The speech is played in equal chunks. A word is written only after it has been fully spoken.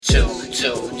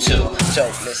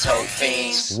Dopeless Hope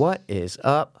Fiends. What is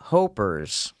up,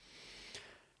 Hopers?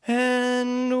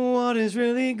 And what is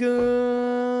really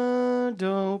good,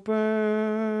 Dopers?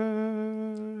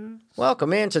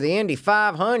 Welcome into the Indy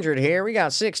 500 here. We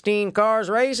got 16 cars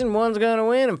racing. One's going to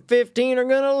win and 15 are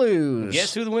going to lose.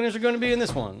 Guess who the winners are going to be in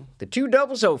this one? The two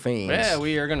Dopeless Hope Fiends. Yeah,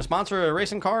 we are going to sponsor a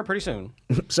racing car pretty soon.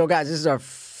 So, guys, this is our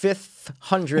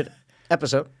 500th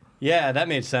episode. Yeah, that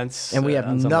made sense. And we have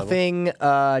on some level. nothing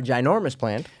ginormous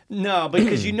planned. No,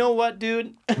 because you know what,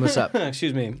 dude? What's up?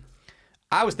 Excuse me.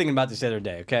 I was thinking about this the other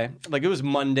day, okay? Like, it was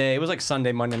Monday. It was like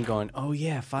Sunday, Monday. I'm going, oh,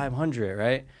 yeah, 500,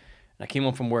 right? And I came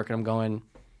home from work, and I'm going,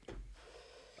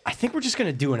 I think we're just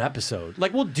going to do an episode.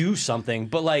 Like, we'll do something.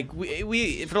 But, like,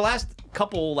 we for the last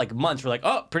couple, like, months, we're like,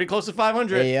 oh, pretty close to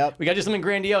 500. Yep. We got to do something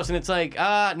grandiose. And it's like,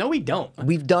 no, we don't.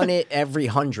 We've done it every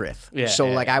 100th. Yeah, so,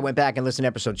 yeah, like, I went back and listened to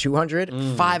episode 200,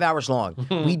 5 hours long.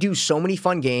 We do so many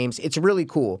fun games. It's really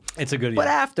cool. It's a good But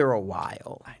yeah. after a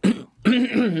while,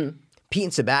 Pete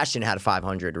and Sebastian had a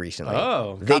 500 recently.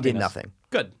 Oh, they copying did us. nothing.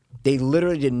 Good. They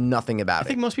literally did nothing about I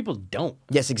think it. most people don't.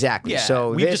 Yes, exactly. Yeah. So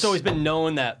we've this, just always been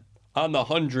known that on the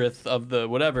 100th of the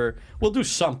whatever, we'll do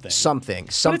something. something.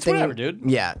 But it's whatever, dude.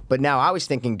 Yeah, but now I was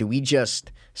thinking, do we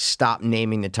just stop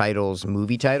naming the titles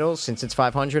movie titles since it's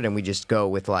 500, and we just go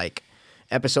with like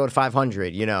episode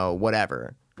 500? You know,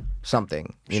 whatever,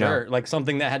 something. You Sure, know? like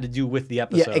something that had to do with the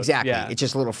episode. Yeah, exactly. Yeah. It's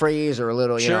just a little phrase or a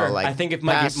little, you Sure. know, like I think if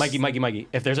past- Mikey,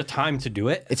 if there's a time to do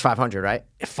it, it's 500, right?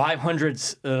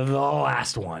 500's the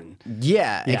last one.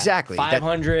 Yeah, Yeah, exactly. That-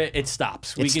 500, it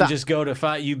stops. We can stops. just go to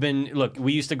five. Look,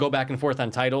 we used to go back and forth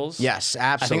on titles. yes, I think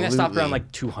absolutely. that stopped around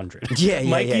like 200. Yeah,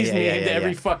 Mikey's yeah, named yeah.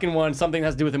 every fucking one. Something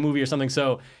has to do with a movie or something.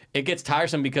 So it gets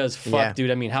tiresome because fuck, Yeah.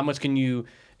 dude. I mean, how much can you?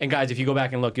 And guys, if you go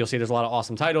back and look, you'll see there's a lot of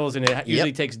awesome titles, and it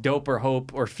usually takes Dope or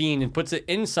Hope or Fiend and puts it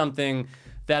in something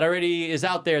that already is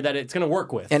out there that it's gonna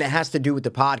work with. And it has to do with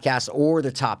the podcast or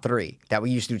the top three. That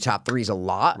we used to do top threes a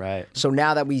lot. Right. So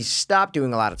now that we stopped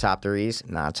doing a lot of top threes,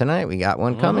 not tonight. We got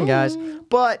one coming, guys.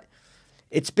 But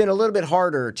it's been a little bit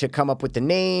harder to come up with the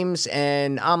names.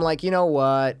 And I'm like, you know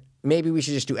what? Maybe we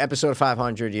should just do episode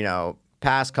 500, you know,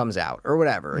 Pass comes out or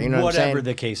whatever. You know what I'm saying? Whatever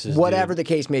the case is, Whatever dude. the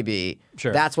case may be.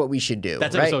 Sure. That's what we should do.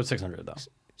 That's right? episode 600 though.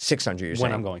 600, you're When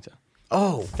saying? I'm going to.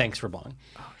 Oh. Thanks for blowing.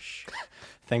 Oh shit.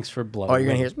 Thanks for blowing. Oh, you're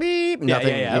going to hear us beep. Yeah,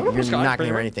 Nothing. yeah. You're We're not going to pretty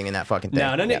hear right. anything in that fucking thing.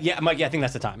 No. Yeah, Mikey, I think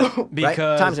that's the time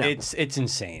because Time's now. it's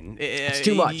insane. It's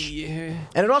too much. And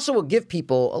it also will give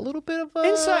people a little bit of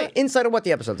insight of what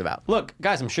the episode's about. Look,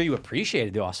 guys, I'm sure you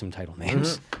appreciated the awesome title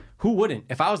names. Who wouldn't?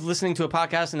 If I was listening to a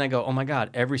podcast and I go, oh my God,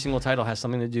 every single title has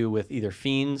something to do with either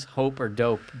Fiends, Hope, or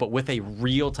Dope, but with a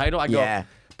real title, I go, Yeah.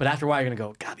 but after a while, you're going to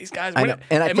go, God, these guys, I know.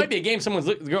 And I it think- might be a game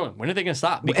someone's going, when are they going to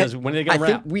stop? Because when are they going to I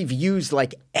wrap? think we've used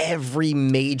like every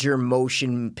major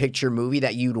motion picture movie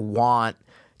that you'd want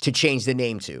to change the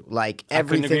name to. Like couldn't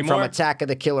agree everything from more. Attack of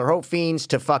the Killer Hope Fiends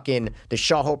to fucking the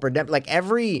Shaw Hope Redemption. Like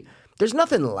there's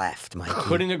nothing left, Mikey.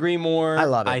 Couldn't agree more. I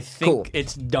love it. I think Cool.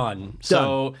 it's done.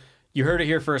 So you heard it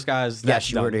here first, guys. That's Yes,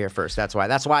 you done. heard it here first. That's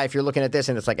why if you're looking at this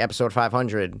and it's like episode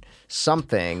 500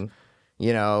 something,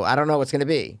 you know, I don't know what's going to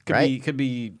be, right? Could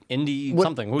be indie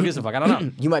something. Who gives a fuck? I don't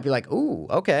know. You might be like, ooh,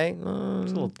 okay.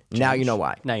 little Now you change. know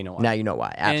why. Now you know why. Now you know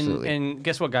why. Absolutely. And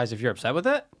guess what, guys? If you're upset with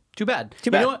it, too bad.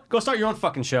 Too bad. You know what? Go start your own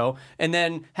fucking show, and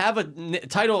then have a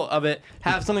title of it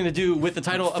have something to do with the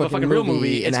title of a fucking real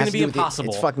movie. and It's it going has to be do with impossible.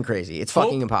 It's fucking crazy. It's Hope,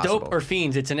 fucking impossible. Dope or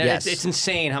Fiends. It's Yes. it's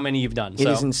insane how many you've done. It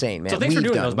is insane, man. So thanks for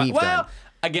We've doing done, those. we've But, done.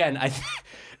 again,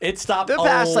 it stopped The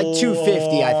past, like,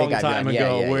 250, I think a I've long time done. Yeah,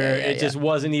 ago, yeah, where yeah, it yeah. just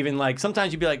wasn't even like.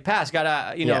 Sometimes you'd be like, "Pass,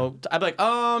 gotta," you know. I'd be like,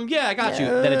 yeah, I got you."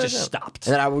 Then it just stopped.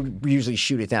 And then I would usually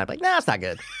shoot it down. I'd be like, nah, it's not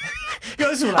good. Yo,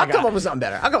 this is what I I'll got. come up with something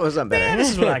better. Man,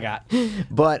 this is what I got.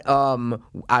 But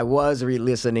I was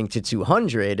re-listening to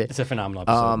 200. It's a phenomenal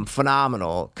episode.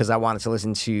 Phenomenal, because I wanted to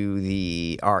listen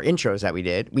to our intros that we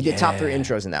did. We did top 3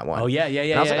 intros in that one. Oh, yeah.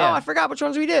 And I was like, yeah. oh, I forgot which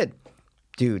ones we did.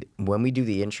 Dude, when we do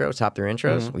the intros, top 3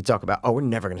 intros, we talk about, we're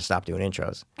never going to stop doing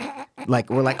intros.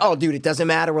 Like, we're like, oh, dude, it doesn't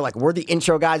matter. We're like, we're the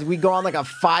intro guys. We go on like a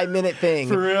 5-minute thing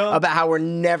For real? about how we're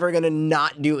never going to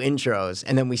not do intros.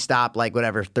 And then we stop like,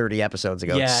 whatever, 30 episodes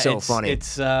ago. Yeah, it's so funny.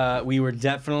 It's we were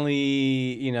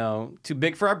definitely too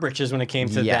big for our britches when it came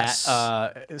to Yes.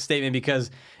 that statement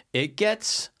because it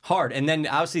gets hard. And then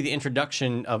obviously the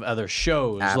introduction of other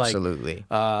shows. Absolutely.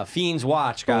 Like Fiends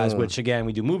Watch, guys, Boom. which again,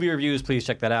 we do movie reviews. Please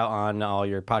check that out on all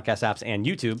your podcast apps and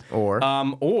YouTube.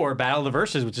 Or Battle of the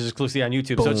Verses, which is exclusively on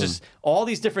YouTube. So it's just all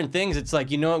these different things. It's like,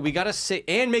 you know what, we got to say,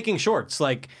 and making shorts.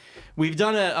 Like, we've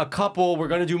done a couple. We're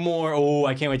going to do more. Oh,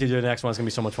 I can't wait to do the next one. It's going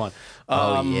to be so much fun.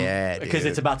 Yeah, because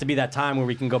it's about to be that time where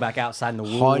we can go back outside in the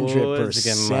woods.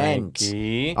 100%.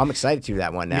 Mikey. I'm excited to do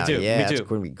that one now. too, Yeah, me it's too.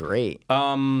 going to be great.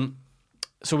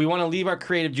 So we want to leave our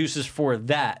creative juices for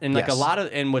that. And like Yes. a lot of,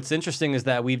 and what's interesting is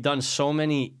that we've done so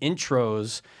many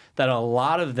intros that a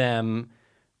lot of them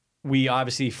we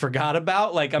obviously forgot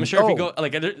about. Like, I'm sure if you go,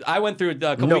 like, I went through it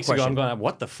a couple weeks ago. I'm going,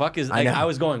 what the fuck is, like, I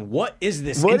was going, what is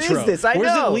this intro? What is this? I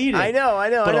Where's know. it leading? I know.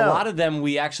 But a lot of them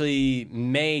we actually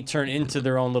may turn into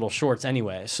their own little shorts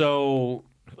anyway. So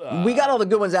we got all the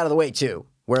good ones out of the way too.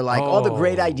 Where like all the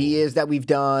great ideas that we've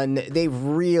done, they've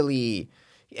really.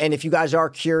 And if you guys are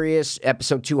curious,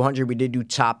 episode 200, we did do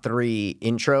top 3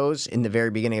 intros in the very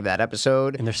beginning of that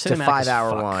episode. And they're to cinematic as 5-hour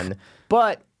fuck. one.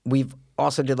 But we've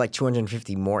also did like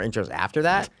 250 more intros after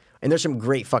that. And there's some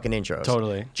great fucking intros.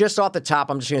 Totally. Just off the top,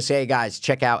 I'm just going to say, hey guys,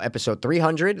 check out episode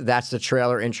 300. That's the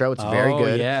trailer intro. It's very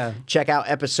good. Yeah. Check out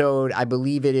episode, I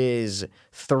believe it is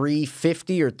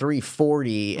 350 or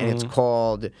 340, and it's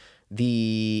called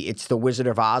the Wizard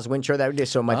of Oz intro that we did.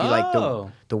 So it might be like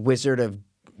the Wizard of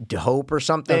Dope or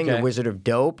something, Okay. the Wizard of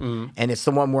Dope, and it's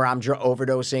the one where I'm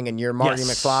overdosing and you're Marty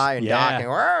Yes. McFly and Yeah.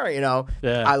 Doc, and you know,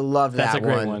 Yeah. I love that That's a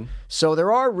great one. So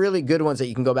there are really good ones that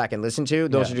you can go back and listen to.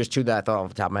 Those are just 2 that I thought off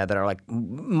the top of my head that are like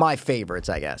my favorites,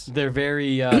 I guess. they're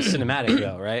very cinematic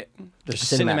though, right? They're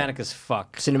cinematic as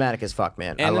fuck. Cinematic as fuck,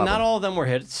 man. I And love not them. all of them were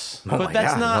hits. my But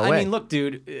that's God, not, no I way. mean, look,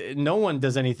 dude, no one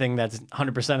does anything that's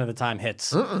 100% of the time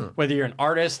hits. Whether you're an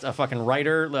artist, a fucking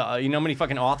writer, you know how many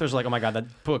fucking authors are like, oh my God,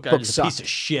 that book is a sucked. piece of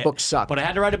shit. Book sucked. But I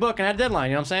had to write a book and I had a deadline,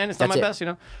 you know what I'm saying? It's not That's my it. best, you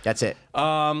know? That's it.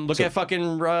 Look at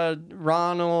fucking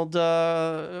Ronald,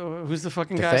 who's the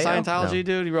fucking guy? DeFeo? Scientology No.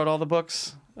 dude. He wrote all the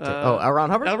books. L. Ron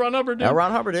Hubbard? L. Ron Hubbard, dude. L.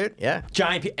 Ron Hubbard, dude. Yeah.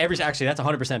 Giant, actually, that's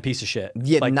 100% piece of shit.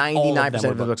 Yeah, Like, all of 99%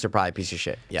 them of the were books are probably a piece of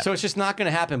shit. Yeah. So it's just not going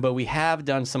to happen, but we have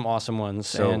done some awesome ones.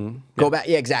 So and go back.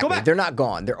 Yeah, exactly. Go back. They're not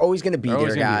gone. They're always going to be there,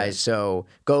 always gonna be there. guys. So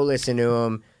go listen to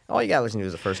them. All you got to listen to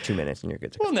is the first 2 minutes and you're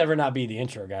good to go. we'll never not be the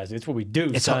intro guys. It's what we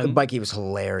do, son. Mikey was Guess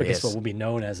hilarious. what? We'll be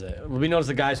known as We'll be known as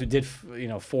the guys who did,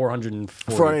 440.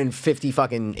 450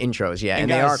 fucking intros, yeah. And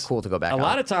they are guys, cool to go back A on.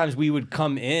 lot of times we would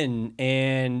come in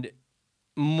and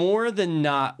more than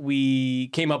not, we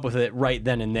came up with it right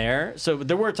then and there. So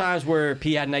there were times where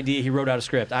P had an idea, he wrote out a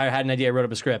script. I had an idea, I wrote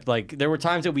up a script. Like, there were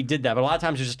times that we did that, but a lot of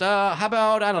times it's just, how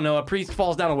about, I don't know, a priest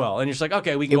falls down a well. And you're just like,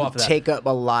 okay, we can It go would off of that. take up a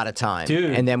lot of time.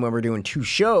 Dude. And then when we're doing 2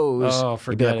 shows, Oh, you'd be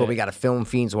forget like, well, it. we got to film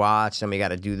Fiends Watch, and we got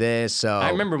to do this. So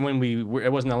I remember when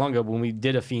it wasn't that long ago, when we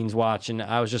did a Fiends Watch, and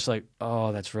I was just like,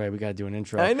 oh, that's right, we got to do an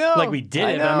intro. I know, Like, we did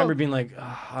I it, but I know. remember being like,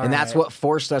 oh, all and that's right. what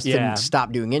forced us Yeah. to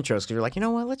stop doing intros because we're like, you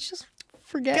know what? Let's just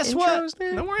forget Guess intros, what?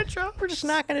 dude. No more intro. We're just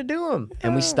not going to do them.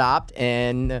 And we stopped,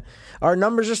 and our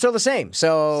numbers are still the same.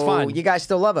 So It's fine. you guys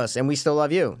still love us, and we still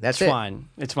love you. That's It's it. fine.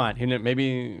 It's fine. Who knows?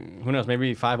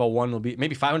 Maybe 501 will be,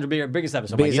 maybe 500 will be our biggest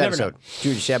episode. Biggest You never episode.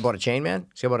 Dude, you see I bought a chain, man?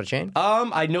 See I bought a chain? know.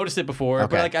 I noticed it before, but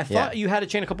Okay, like I thought yeah. you had a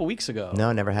chain a couple weeks ago.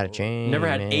 No, never had a chain. Never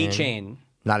had a man. chain.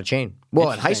 Not a chain. Well,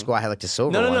 in high Interesting. school, I had like the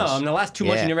silver No. ones. In the last 2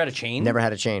 months, Yeah. you never had a chain? Never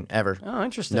had a chain, ever. Oh,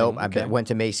 interesting. Nope. Okay. I went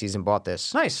to Macy's and bought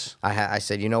this. Nice. I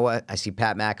said, you know what? I see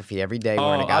Pat McAfee every day Oh,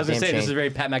 wearing a I was goddamn going to say, chain. this is very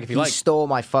Pat McAfee He like. stole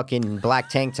my fucking black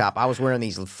tank top. I was wearing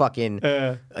these fucking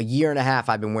a year and a half.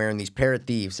 I've been wearing these pair of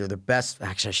thieves. They're the best.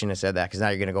 Actually, I shouldn't have said that because now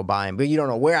you're gonna go buy them. But you don't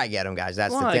know where I get them, guys.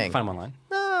 That's Well, the you thing. can find them online.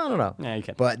 No, I don't know. Yeah, you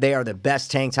can. But they are the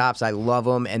best tank tops. I love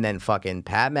them. And then fucking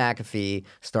Pat McAfee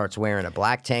starts wearing a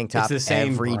black tank top It's the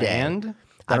same every day. brand?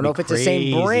 I don't know if That'd it's the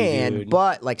be same crazy, brand, dude.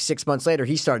 but like 6 months later,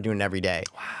 he started doing it every day.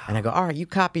 Wow. And I go, all right, you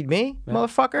copied me,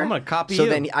 motherfucker. I'm gonna copy so you.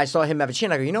 then I saw him have a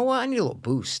chain. I go, you know what? I need a little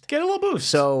boost. Get a little boost.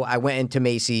 So I went into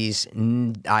Macy's.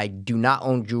 I do not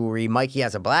own jewelry. Mikey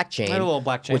has a black chain. I have a little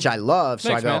black chain. Which I love. So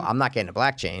Thanks, I go, man. I'm not getting a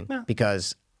black chain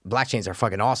because black chains are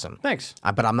fucking awesome. Thanks.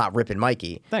 But I'm not ripping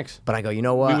Mikey. Thanks. But I go, you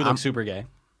know what? We would I'm- look super gay.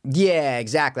 yeah,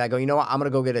 exactly. I go, you know what? I'm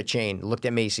going to go get a chain. Looked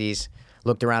at Macy's.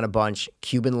 Looked around a bunch.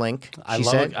 Cuban link. I She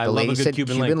love said. a- I The love a lady good said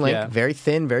Cuban Cuban link, link. yeah. Very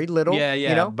thin, very little. Yeah, yeah.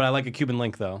 You know? But I like a Cuban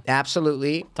link, though.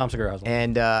 Absolutely. Tom Segura has one.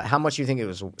 And how much do you think it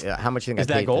was? How much do you think Is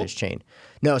I that paid gold? for this chain?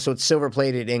 No, so it's silver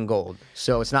plated in gold.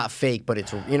 So it's not fake, but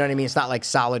it's, you know what I mean? It's not like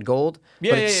solid gold,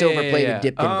 but it's silver plated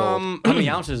dipped in gold. How many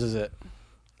ounces is it?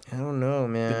 I don't know,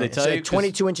 man. they tell it's you? like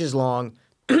 22 inches long.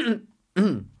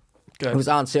 It was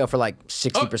on sale for like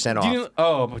 60% off.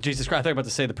 Oh, Jesus Christ! I thought you were about to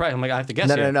say the price. I'm like, I have to guess.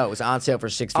 No, here. no, no. It was on sale for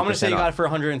 60% I'm gonna say you off. got it for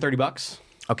 $130.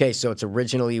 Okay, so it's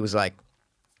originally it was like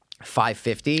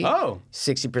 $550. Oh.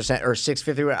 60% or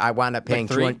 $650. I wound up paying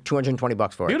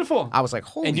 $220 for it. Beautiful. I was like,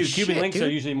 holy And dude, shit, Cuban links dude. are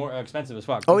usually more expensive as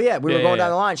fuck. Oh yeah, we were going down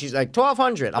the line. She's like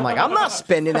 $1,200. I'm like, I'm not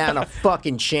spending that on a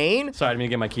fucking chain. Sorry, I didn't mean to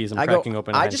get my keys. I'm I cracking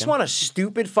open. I just want a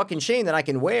stupid fucking chain that I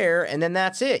can wear, and then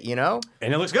that's it, you know?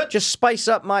 And it looks good. Just spice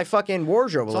up my fucking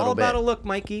wardrobe a It's little all bit. about a look,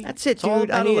 Mikey. That's it, It's all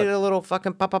dude. I about a needed look. a little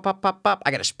fucking pop, pop, pop, pop, pop.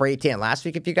 I got a spray tan last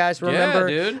week, if you guys remember.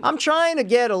 dude. I'm trying to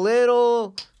get a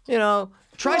little, you know.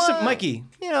 Try some, Mikey.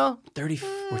 You know. 30.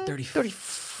 We're 30.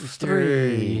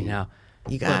 33 now.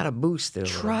 You got to boost it a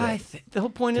little Try. bit. The whole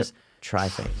point is Try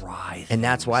things. try. And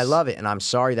that's why I love it. And I'm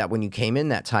sorry that when you came in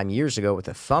that time years ago with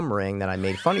a thumb ring that I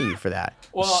made fun of you for that.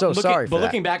 Well, so sorry for but that.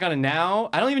 looking back on it now,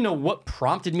 I don't even know what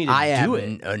prompted me to I have do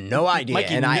it. no idea.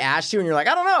 Mikey, and I asked you, and you're like,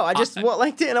 I don't know. I just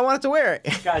liked it, and I wanted to wear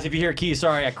it. Guys, if you hear keys,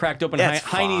 sorry, I cracked open That's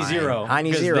Heine fine. Zero. Heine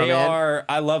because Zero, they man. are,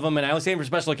 I love them, and I only say them for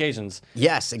special occasions.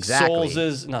 Yes, exactly.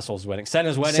 Not Soul's wedding.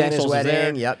 Senna's wedding. Senna's Soul's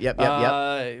wedding. There.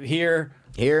 Yep. Here,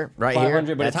 Here, right 500,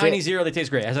 here. but it's That's Heine it. Zero. They taste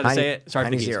great. I just had to say it. Sorry for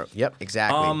Heine the keys. Zero. Yep,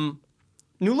 exactly.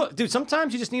 New look, dude.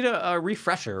 Sometimes you just need a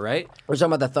refresher, right? We're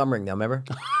talking about the thumb ring, though. Remember?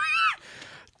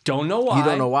 Don't know why. You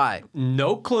don't know why.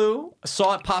 No clue.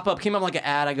 Saw it pop up, came up like an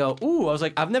ad. I go, ooh. I was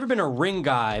like, I've never been a ring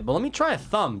guy, but let me try a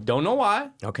thumb. Don't know why.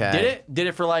 Okay. Did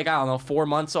it for like, I don't know, 4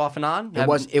 months off and on. It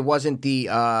wasn't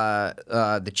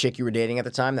the chick you were dating at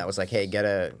the time that was like, hey, get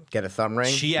a thumb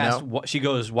ring. She asked, she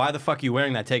goes, why the fuck are you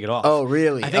wearing that? Take it off. Oh,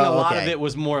 really? I think a lot okay. of it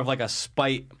was more of like a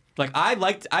spite. Like I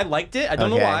liked it. I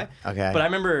don't know Okay, why. okay. But I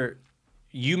remember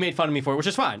you made fun of me for it, which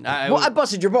is fine. I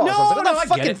busted your balls. No, I was like, no, what I the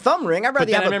get fucking it. thumb ring? I'd But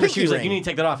rather then I have a remember pinky she was ring. like, you need to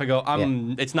take that off. I go,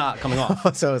 it's not coming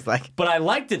off. So it's like, But I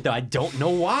liked it though. I don't know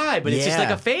why, but it's just like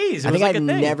a phase. It I was think like I've a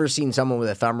thing. never seen someone with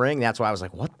a thumb ring. That's why I was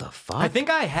like, what the fuck? I think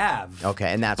I have. Okay,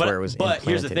 and that's where it was. But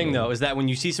here's the implanted thing in. though, is that when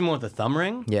you see someone with a thumb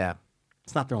ring, Yeah.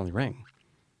 it's not their only ring.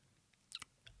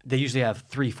 They usually have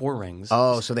 3-4 rings.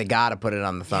 Oh, so they got to put it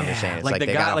on the thumb. You're saying it's like the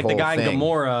they guy, got a like the whole guy in thing.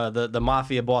 Gamora, the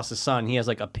mafia boss's son. He has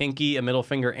like a pinky, a middle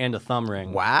finger, and a thumb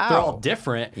ring. Wow. they're all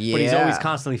different. But he's Yeah. always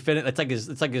constantly fitting. It's like his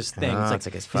thing. Oh, it's it's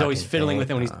like his he's always fucking fiddling thing. with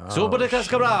it when he's Oh, super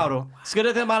descarado.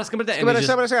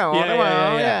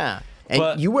 Yeah. And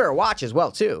But- you wear a watch as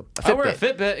well too. A Fitbit. I wear a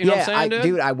Fitbit, you know what I'm saying,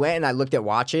 dude? I went and I looked at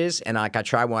watches and I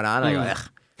tried one on. And I go, ugh.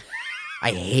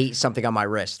 I hate something on my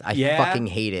wrist. I fucking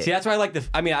hate it. See, that's why I like the.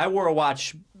 I mean, I wore a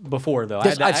watch before though.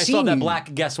 I've I saw seen that you-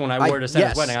 black Guess one I wore to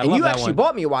Senna's wedding. I and love you that actually one.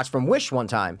 bought me a watch from Wish one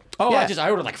time. Oh, yeah. I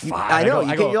ordered like 5. I know.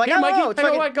 I go, You're like, here, I Mikey. don't know. It's I go,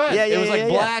 fucking- "What, go ahead." Yeah, It was yeah, like yeah.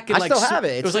 black and I like still have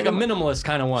it. It was like a minimalist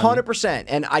kind of one. 100%.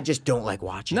 And I just don't like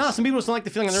watches. No, some people just don't like the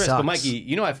feeling on the wrist. But Sucks. Mikey,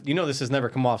 you know this has never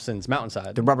come off since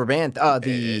Mountainside. The rubber band.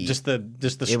 Just the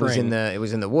string. It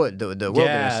was in the wood. The wilderness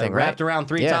yeah, thing, right? wrapped around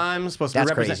 3 Yeah. times. Supposed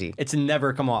That's to represent. crazy. It's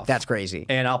never come off. That's crazy.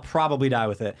 And I'll probably die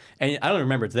with it. And I don't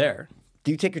remember it's there. Do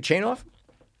you take your chain off?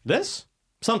 This?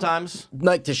 Sometimes.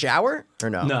 Like to shower or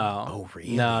no? No. Oh,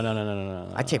 really?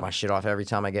 No. I take my shit off every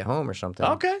time I get home or something.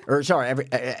 Okay. Or sorry,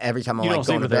 every time I'm You like don't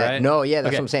sleep going to with it, bed. right? No, yeah, that's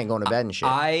Okay. what I'm saying, going to bed and shit.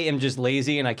 I am just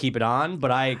lazy and I keep it on,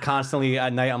 but I constantly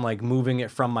at night I'm like moving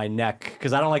it from my neck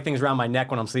because I don't like things around my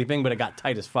neck when I'm sleeping, but it got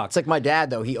tight as fuck. It's like my dad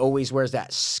though. He always wears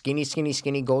that skinny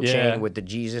gold Yeah. chain with the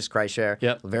Jesus Christ share.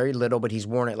 Yep. Very little, but he's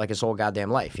worn it like his whole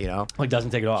goddamn life. You know. Like doesn't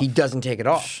take it off. He doesn't take it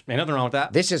off. Ain't nothing wrong with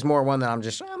that. This is more one that I'm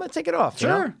gonna take it off. you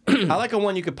know? Sure. I like a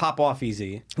one you could pop off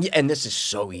easy. Yeah, and this is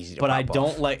so easy to But pop I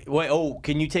don't off. like. Wait,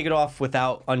 can you take it off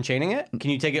without unchaining it? Can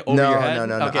you take it over No, your head?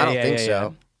 no. Okay, I don't yeah, think yeah,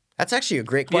 so. That's actually a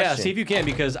great Yeah. question. Yeah, see if you can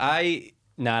because I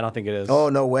don't think it is. Oh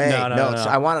no way! No.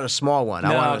 I wanted a small one.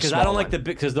 No, because I don't like the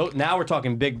big. Because now we're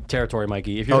talking big territory,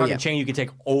 Mikey. If you're talking yeah. chain, you can take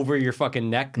over your fucking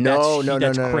neck. No,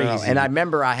 that's no, crazy. And I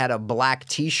remember I had a black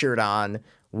T-shirt on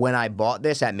when I bought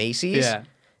this at Macy's. Yeah.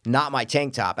 Not my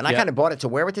tank top, and I Yeah. kind of bought it to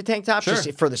wear with the tank top Sure.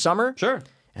 just for the summer. Sure.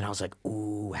 And I was like,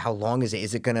 ooh, how long is it?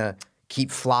 Is it gonna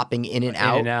keep flopping in and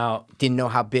out? In and out. Didn't know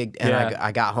how big. And Yeah.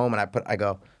 I got home and I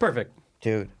go, Perfect.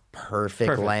 dude,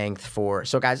 perfect length for.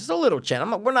 So guys, it's a little chin.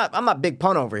 I'm not big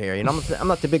pun over here. You know, I'm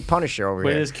not the big Punisher over But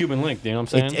here. it is Cuban link. You know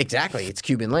what I'm saying? Exactly, it's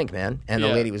Cuban Link, man. And Yeah.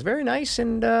 the lady was very nice,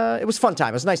 and it was a fun time.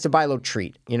 It was nice to buy a little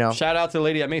treat. You know, Shout out to the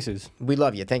lady at Macy's. we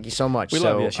love you. Thank you so much. We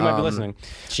love you. She might be listening.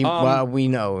 Well, we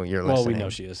know you're listening. Well, we know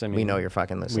she is. I mean, we know you're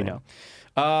fucking listening. We know.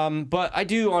 But I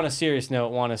do, on a serious note,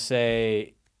 want to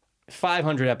say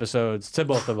 500 episodes to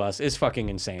both of us is fucking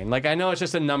insane. Like, I know it's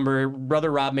just a number.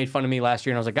 Brother Rob made fun of me last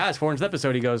year, and I was like, guys, 400th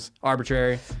episode. He goes,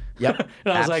 arbitrary. Yep,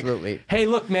 and I was absolutely. like, hey,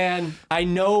 look, man, I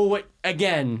know what,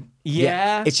 again,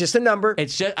 yeah. It's just a number.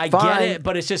 It's just, I Fine. get it,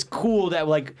 but it's just cool that,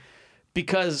 like,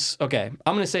 because, okay,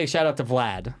 I'm going to say shout out to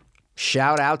Vlad.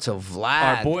 Shout out to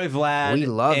Vlad. Our boy Vlad. We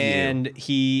love you. And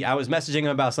I was messaging him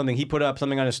about something. He put up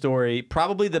something on his story.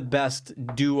 Probably the best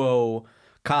duo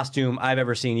costume I've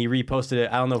ever seen. He reposted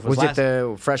it. I don't know if it Was was it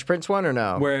the Fresh Prince one or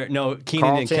no? where no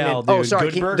Keenan and Carlton Kel, dude. oh,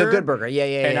 sorry, Good Burger. the Good Burger. Yeah,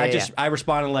 And yeah. I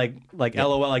responded like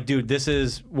LOL, like dude, this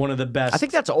is one of the best. I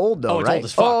think that's old though, Oh, it's right? old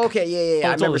as fuck. Oh, okay, yeah. Oh,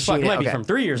 I it's old remember as fuck. seeing It might okay. be from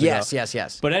 3 years yes, ago.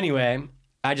 Yes. But anyway,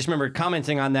 I just remember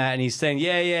commenting on that, and he's saying,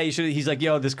 yeah, you should. He's like,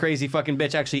 yo, this crazy fucking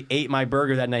bitch actually ate my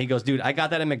burger that night. He goes, dude, I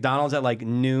got that at McDonald's at like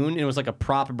noon, and it was like a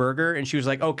prop burger, and she was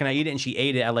like, oh, can I eat it? And she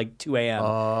ate it at like 2 a.m.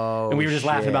 Oh, and we were just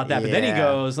laughing about that. But then he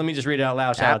goes, let me just read it out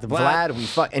loud. Shout out to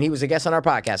Vlad. And he was a guest on our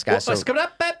podcast, guys. I'm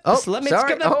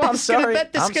sorry.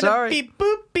 I'm sorry. Beep,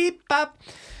 boop, beep, bop.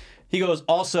 He goes,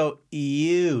 also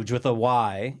huge with a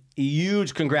Y.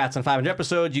 Huge congrats on 500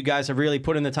 episodes. You guys have really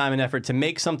put in the time and effort to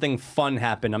make something fun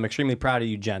happen. I'm extremely proud of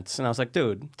you, gents. And I was like,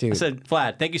 dude. I said,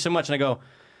 Vlad, thank you so much. And I go,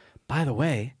 by the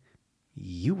way,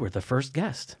 you were the first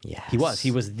guest. Yes. He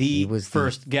was the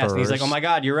first guest. And he's like, oh my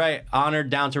God, you're right. Honored,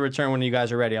 down to return when you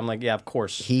guys are ready. I'm like, yeah, of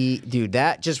course. Dude,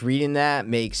 that just reading that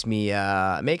makes me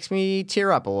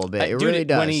tear up a little bit. It really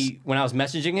does. When I was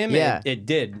messaging him, Yeah. it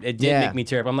did make me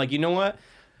tear up. I'm like, you know what?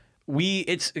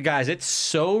 It's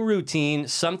so routine.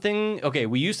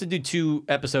 We used to do 2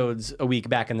 episodes a week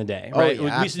back in the day, right?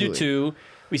 Yeah, we used to do 2.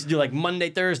 We used to do like Monday,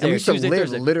 Thursday, And we or used to Tuesday, live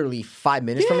Thursday. literally 5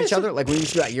 minutes from each other. Like we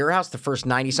used to do at your house the first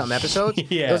 90-something episodes.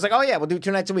 Yeah. It was like, oh yeah, we'll do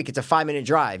 2 nights a week. It's a 5-minute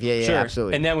drive. Yeah, Sure.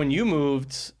 absolutely. And then when you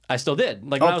moved, I still did.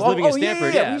 Like when I was living in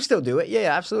Stanford, yeah, we still do it.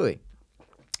 Yeah, absolutely.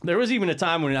 There was even a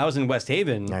time when I was in West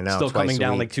Haven, still coming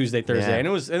down like Tuesday, Thursday, and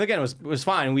it was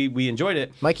fine. We enjoyed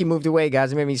it. Mikey moved away,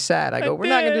 guys. It made me sad. I go, we're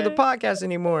not gonna do the podcast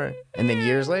anymore. And then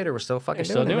years later, we're still fucking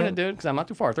still doing it, it, dude. Because I'm not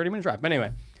too far, 30-minute drive. But anyway,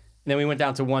 and then we went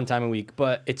down to 1 time a week.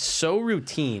 But it's so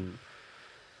routine.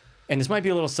 And this might be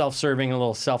a little self-serving, a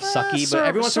little self-sucky, but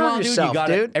every once in a while, dude, you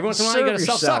got it. Every once in a while, you got to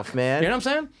self-suck, man. You know what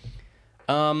I'm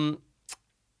saying?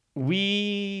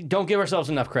 We don't give ourselves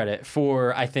enough credit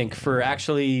for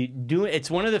actually doing. It's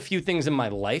one of the few things in my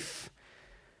life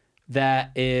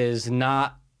that is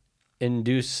not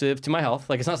inducive to my health.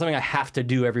 Like it's not something I have to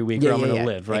do every week or I'm going to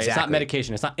live, right? Exactly. It's not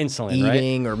medication. It's not insulin,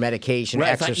 eating or medication, right?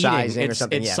 exercising or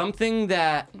something. It's something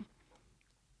that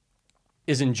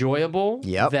is enjoyable,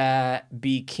 that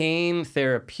became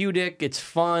therapeutic. It's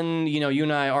fun. You know, you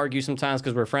and I argue sometimes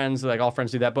because we're friends. Like all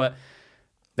friends do that, but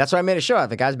that's why I made a show out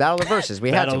of it, guys. Battle of the Verses. We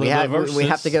have to. We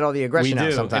have to get all the aggression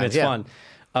out sometimes. And it's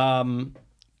fun.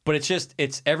 But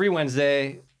it's every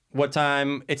Wednesday. What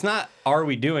time? It's not, are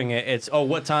we doing it? It's,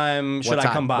 what time should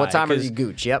I come by? What time are you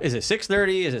gooch? Yep. Is it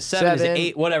 6:30? Is it 7? Is it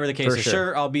 8? Whatever the case is.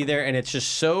 Sure, I'll be there. And it's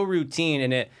just so routine.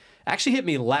 And it actually hit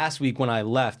me last week when I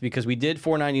left because we did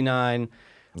 $4.99.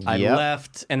 I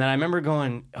left. And then I remember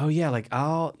going, oh yeah, like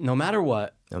no matter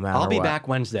what, I'll be back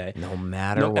Wednesday. No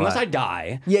matter what. Unless I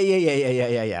die.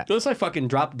 Yeah. Unless I fucking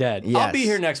drop dead. Yes. I'll be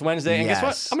here next Wednesday. And guess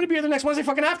what? I'm going to be here the next Wednesday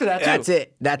fucking after that too.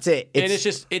 That's it. And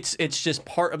it's just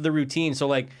part of the routine. So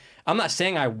like, I'm not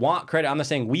saying I want credit. I'm not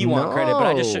saying we want credit, but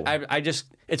I just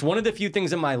it's one of the few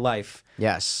things in my life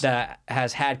that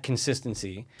has had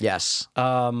consistency. Yes.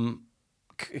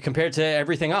 Compared to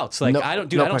everything else. Like I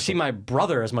don't see my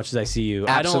brother as much as I see you.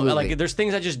 Absolutely. I don't like there's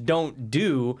things I just don't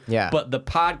do. Yeah. But the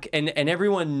and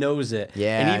everyone knows it.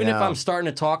 Yeah. And even if I'm starting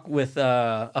to talk with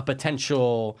a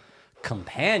potential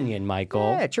companion,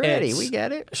 Michael. Yeah, Trinity, we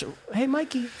get it. Hey,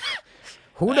 Mikey.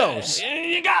 Who knows?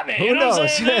 You got me. Who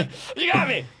knows? You got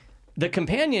me. The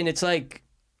companion, it's like,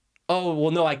 oh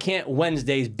well, no, I can't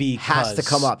Wednesdays because has to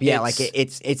come up. Yeah,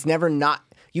 it's never not.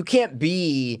 You can't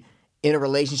be in a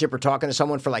relationship or talking to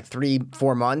someone for like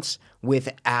 3-4 months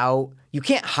without. You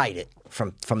can't hide it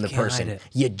from the person.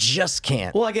 You just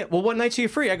can't. Well, what nights are you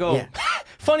free? I go.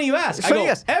 Funny you ask. Funny I go,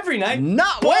 yes. every night.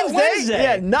 Not Wednesday.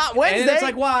 Yeah, not Wednesday. And it's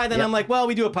like, why? Then I'm like, well,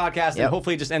 we do a podcast, and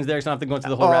hopefully it just ends there, so I don't have to go into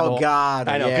the whole rabbit hole. Oh God,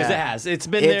 I know because it has. It's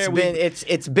been there.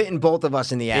 It's bitten both of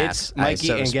us in the ass. It's Mikey,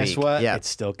 so to and speak. guess what? Yeah. It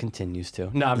still continues to.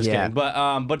 No, I'm just kidding.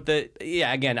 But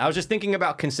again, I was just thinking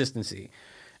about consistency.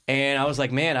 And I was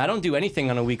like, man, I don't do anything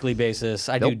on a weekly basis.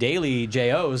 I do daily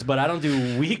JOs, but I don't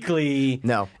do weekly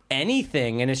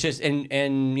anything. And it's just,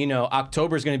 and you know,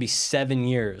 October is going to be 7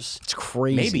 years. It's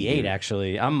crazy. Maybe 8,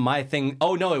 actually. My thing.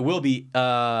 Oh, no, it will be.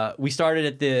 We started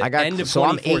at the end of 2014. So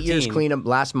I'm 8 years clean up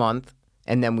last month,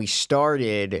 and then we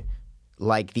started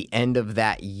like the end of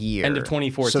that year. End of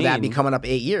 2014. So that'd be coming up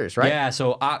 8 years, right? Yeah,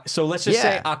 so let's just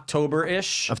say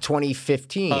October-ish. Of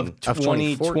 2015. Of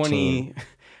 2020.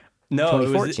 No, it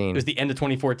was the end of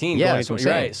 2014. Yeah, that's what I'm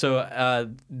saying. Right. So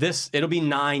it'll be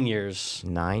 9 years.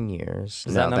 9 years.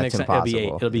 Does that not make sense?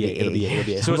 Impossible. It'll be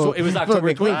 8. So it was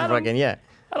October 20. I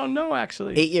don't know,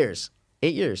 actually. 8 years.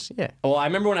 8 years, yeah. Well, I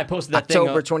remember when I posted that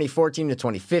October 2014 to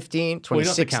 2015,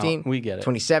 2016, we get it.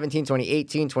 2017,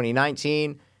 2018,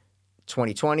 2019,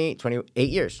 2020, 8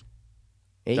 years.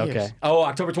 8 Okay. years. Oh,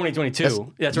 October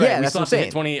 2022. That's right. Yeah, We that's still what have I'm to hit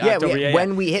saying. 20, Yeah, October,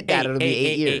 when we hit that, it'll be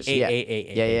 8 years.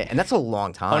 Yeah, and that's a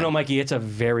long time. Oh, no, Mikey, it's a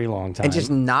very long time. And just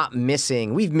not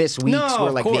missing. We've missed weeks No, where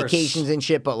of like course. vacations and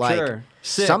shit, but like Sure.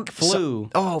 Sick, flu.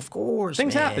 oh, of course,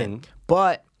 Things man. happen.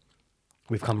 But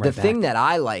We've come the right back. thing that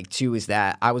I like too is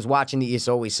that I was watching the It's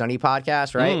Always Sunny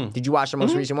podcast, right? Did you watch the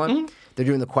most recent one? They're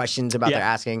doing the questions about Yeah. they're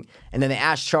asking, and then they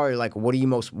asked Charlie like, what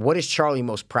is Charlie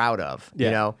most proud of? You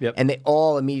Yeah. know, Yep. and they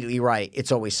all immediately write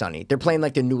It's Always Sunny. They're playing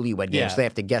like the newlywed game, Yeah. so they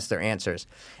have to guess their answers.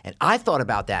 And I thought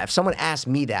about that. If someone asked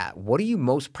me that, what are you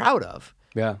most proud of?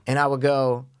 Yeah. And I would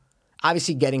go,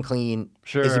 obviously getting clean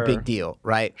is a Sure. big deal,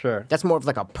 right? Sure. That's more of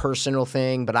like a personal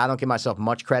thing, but I don't give myself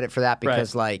much credit for that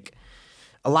because like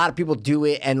a lot of people do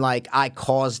it and like I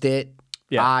caused it.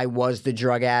 Yeah. I was the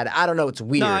drug ad. I don't know. It's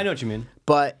weird. No, I know what you mean.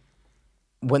 But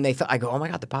when they thought, I go, oh my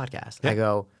God, the podcast. I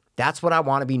go, that's what I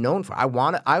want to be known for. I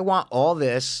want all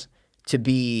this to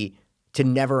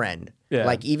never end. Yeah.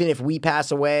 Like even if we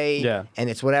pass away Yeah. and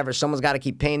it's whatever, someone's got to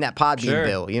keep paying that Podbean Sure.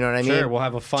 bill. You know what I mean? Sure, we'll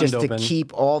have a fund just open. to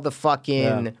keep all the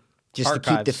fucking. Yeah. Just to keep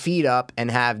the Archives. feed up and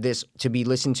have this to be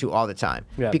listened to all the time.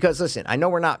 Yeah. Because listen, I know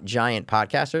we're not giant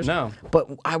podcasters. No. But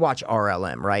I watch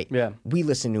RLM, right? Yeah. We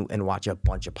listen to and watch a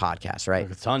bunch of podcasts,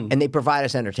 right? A ton. And they provide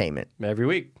us entertainment. Every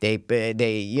week. They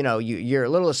you know, you're a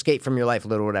little escape from your life, a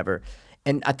little whatever.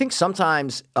 And I think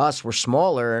sometimes we're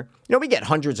smaller. You know, we get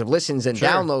hundreds of listens and Sure.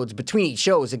 downloads between each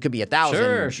shows. It could be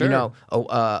 1,000, Sure. you know,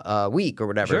 a week or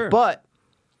whatever. Sure. But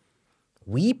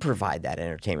we provide that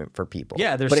entertainment for people.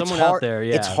 Yeah, there's but it's someone out hard, there,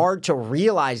 yeah. It's hard to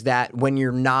realize that when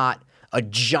you're not a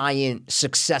giant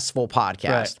successful podcast.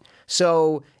 Right.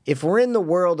 So if we're in the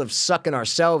world of sucking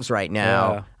ourselves right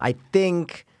now, Yeah. I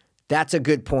think that's a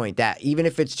good point. That even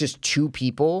if it's just two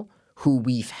people who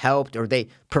we've helped or they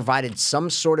provided some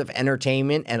sort of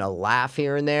entertainment and a laugh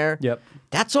here and there. Yep.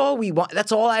 That's all we want.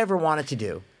 That's all I ever wanted to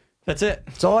do. That's it.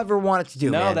 That's all I ever wanted to do.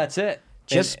 No, man. that's it.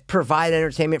 Just provide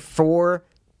entertainment for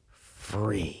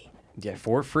free. Yeah,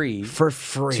 for free. For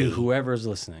free. To whoever's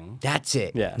listening. That's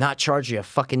it. Yeah. Not charge you a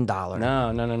fucking dollar.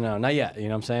 No, not yet. You know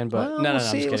what I'm saying? But Well, no, we'll I'm see-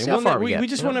 just we'll kidding. see how far we get, We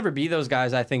just you know? won't ever be those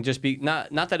guys. I think just be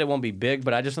not that it won't be big,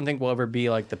 but I just don't think we'll ever be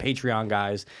like the Patreon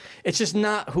guys. It's just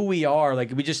not who we are.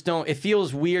 Like we just don't. It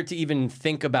feels weird to even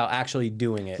think about actually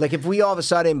doing it. Like if we all of a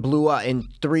sudden blew up in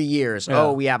 3 years,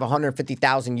 Yeah. we have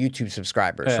 150,000 YouTube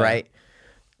subscribers, Yeah. right?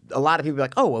 A lot of people are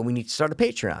like, oh, well, we need to start a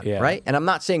Patreon, Yeah. right? And I'm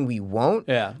not saying we won't,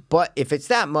 Yeah. but if it's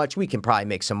that much, we can probably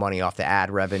make some money off the ad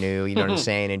revenue, you know what I'm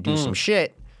saying, and do some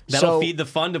shit. That'll So feed the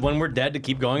fund of when we're dead to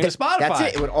keep going to Spotify. that's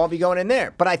it. It would all be going in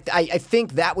there. But I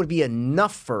think that would be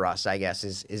enough for us, I guess,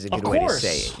 is a good way to course.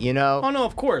 say it, you know? Oh no,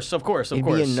 of course. It'd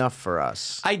be enough for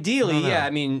us. Ideally, yeah.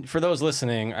 I mean, for those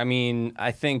listening, I mean,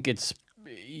 I think it's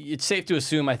safe to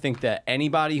assume. I think that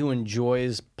anybody who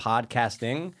enjoys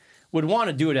podcasting would want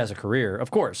to do it as a career.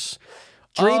 Of course,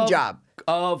 Dream job.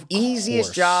 Of Easiest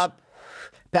course. job.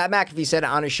 Pat McAfee said it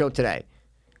on his show today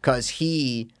because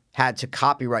he had to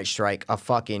copyright strike a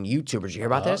fucking YouTuber. Did you hear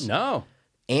about this? No.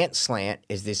 Ant Slant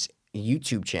is this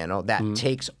YouTube channel that Mm-hmm.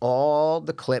 takes all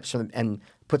the clips from and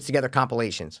puts together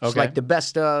compilations. It's Okay. like the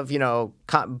best of, you know,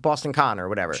 Boston Con or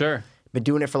whatever. Sure. Been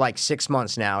doing it for like 6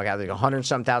 months now. I got like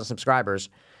 100-something thousand subscribers.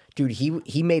 Dude,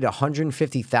 he made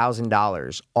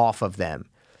 $150,000 off of them.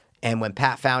 And when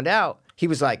Pat found out, he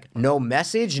was like, no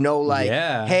message, no like,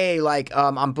 Yeah. hey, like,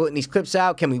 I'm putting these clips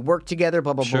out. Can we work together?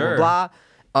 Blah, blah, Sure. blah,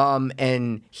 blah, blah.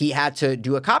 And he had to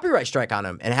do a copyright strike on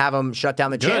him and have him shut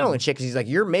down the channel and shit because he's like,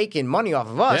 you're making money off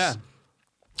of us. Yeah.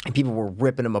 And people were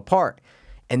ripping him apart.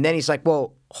 And then he's like,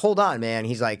 well, hold on, man.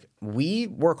 He's like, we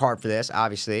work hard for this,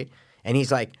 obviously. And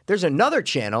he's like, there's another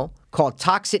channel called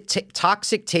Toxic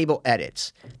Table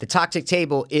Edits. The Toxic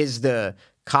Table is the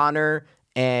Connor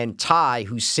and Ty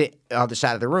who sit on the other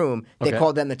side of the room. They Okay.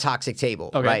 call them the Toxic Table,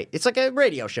 Okay. right? It's like a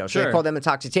radio show, so they Sure. call them the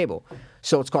Toxic Table.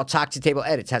 So it's called Toxic Table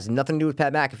Edits. Has nothing to do with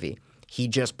Pat McAfee. He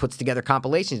just puts together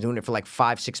compilations, doing it for like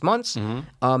 5-6 months,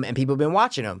 and people have been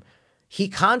watching him. He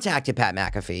contacted Pat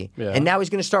McAfee, Yeah. and now he's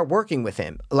going to start working with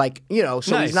him. Like, you know,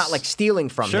 so he's Nice. not like stealing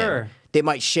from Sure. him. They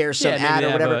might share some Yeah, maybe ad they or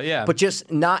have whatever, yeah. but just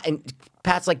not. And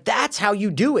Pat's like, that's how you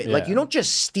do it. Like, Yeah. you don't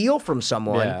just steal from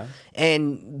someone Yeah.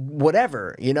 and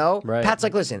whatever, you know? Right. Pat's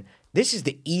like, listen, this is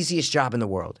the easiest job in the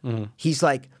world. Mm-hmm. He's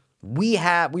like, we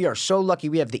are so lucky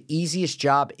we have the easiest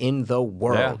job in the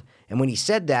world. Yeah. And when he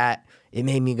said that, it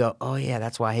made me go, oh, yeah,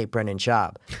 that's why I hate Brendan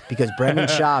Schaub. Because Brendan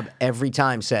Schaub every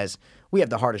time says, we have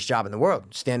the hardest job in the world,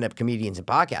 stand-up comedians and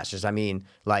podcasters. I mean,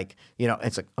 like, you know,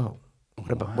 it's like, oh,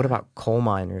 What about coal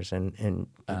miners and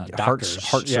doctors.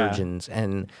 heart Yeah. surgeons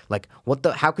and like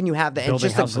how can you have that? And Building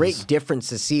just houses. a great difference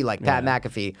to see like Pat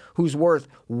McAfee, who's worth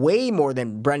way more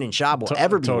than Brendan Schaub will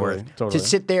ever be totally, worth, totally. to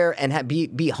sit there and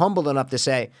be humble enough to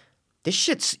say, this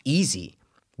shit's easy.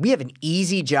 We have an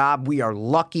easy job. We are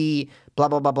lucky. Blah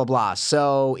blah blah blah blah.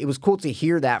 So it was cool to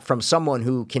hear that from someone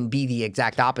who can be the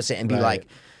exact opposite and be Right. like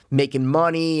making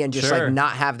money and just Sure. like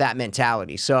not have that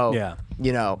mentality. So Yeah.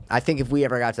 you know, I think if we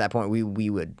ever got to that point, we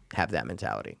would have that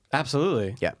mentality.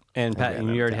 Absolutely. Yeah. And Pat,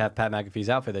 and you already have Pat McAfee's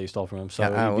outfit that you stole from him. So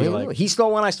you'd be like, He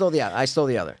stole one. I stole the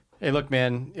other. hey, look,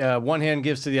 man, one hand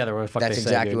gives to the other. What the fuck That's they say,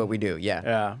 exactly dude. what we do. Yeah.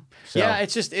 Yeah. So- Yeah,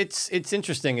 it's just it's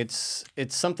interesting. It's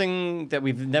something that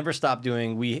we've never stopped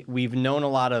doing. We've known a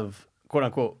lot of quote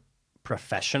unquote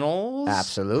professionals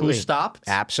Absolutely. who stopped.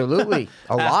 Absolutely.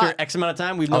 A After lot. X amount of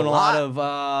time, we've known a lot.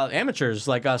 lot of amateurs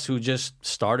like us who just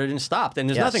started and stopped. And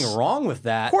there's Yes. nothing wrong with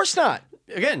that. Of course not.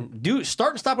 Again, do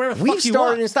start and stop whatever the We've fuck you started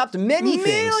want. and stopped many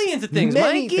things. Millions of things,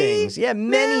 Many Mikey. things. Yeah,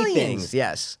 many Millions. things.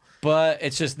 Yes. But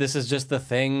it's just this is just the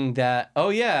thing that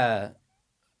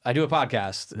I do a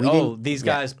podcast. didn't- These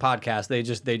guys podcast.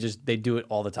 They do it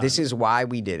all the time. This is why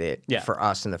we did it Yeah. for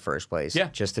us in the first place. Yeah.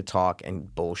 Just to talk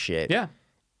and bullshit. yeah.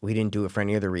 We didn't do it for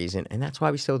any other reason. And that's why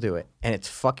we still do it. And it's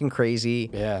fucking crazy.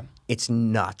 Yeah. It's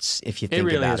nuts if you think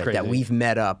really about is it. crazy. That we've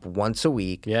met up once a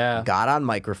week, Yeah. got on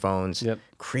microphones, Yep.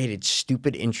 created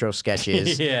stupid intro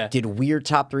sketches, Yeah. did weird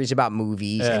top threes about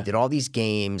movies, Yeah. and did all these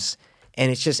games. And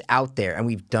it's just out there, and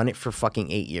we've done it for fucking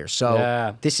 8 years. So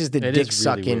Yeah. this is the It is dick really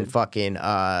sucking weird. fucking We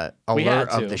had alert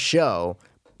of to. the show.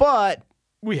 But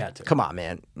We had to. come on,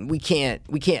 man, we can't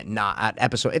not at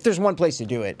episode. If there's one place to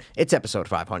do it, it's episode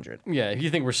 500. Yeah, if you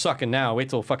think we're sucking now, wait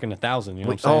till fucking 1,000. You know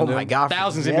what I'm Oh saying? my dude? God,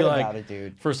 1,000's forget gonna be like, about it,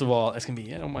 dude. First of all, it's gonna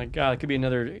be. Oh my God, it could be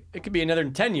another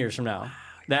 10 years from now.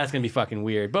 That's gonna be fucking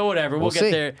weird. But whatever, we'll get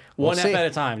see. there We'll one ep see. at a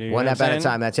time, dude. You One know ep what I'm at a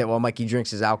saying? time. That's it. While Mikey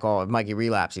drinks his alcohol, if Mikey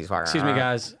relapses, he's fucking. Excuse me,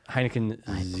 guys. Heineken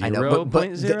 0.0. I know, but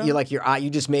you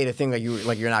just made a thing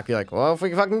you're not well, if we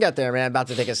can fucking get there, man. About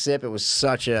to take a sip. It was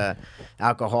such a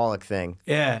alcoholic thing.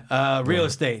 Yeah, real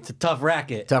estate. It's a tough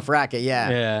racket. Tough racket, yeah.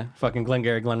 Yeah, fucking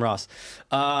Glengarry Glen Ross.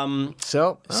 So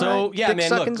all right, Yeah, dick man.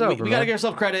 Look, sucking's we over, gotta man. give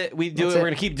ourselves credit. We do That's it. it. We're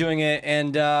gonna keep doing it.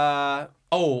 And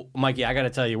Mikey, I gotta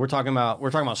tell you, we're talking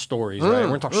about stories, right? We're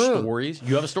gonna talk stories.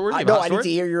 You have a story? You have a No, hot I need story? to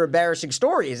hear your embarrassing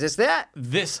story. Is this that?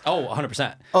 This.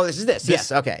 100%. Oh, this is this.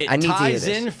 Yes, okay. It I need to hear ties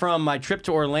this. in from my trip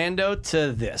to Orlando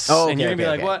to this. Oh, and you're okay, gonna be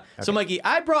like, okay, what? So, okay. Mikey,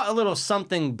 I brought a little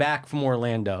something back from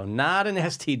Orlando, not an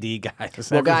STD, guys.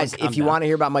 Well, Everyone guys, calm if you down. want to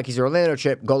hear about Mikey's Orlando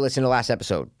trip, go listen to last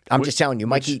episode. I'm just telling you,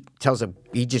 Mikey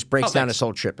he just breaks down thanks. his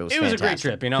whole trip. It was It was a great fantastic.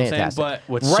 trip, you know what I'm saying? Fantastic. But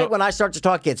what's right so- when I start to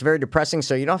talk, it gets very depressing,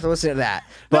 so you don't have to listen to that.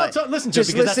 But listen to it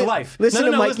just because that's life. Listen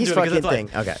No, to listen Mikey's to it because fucking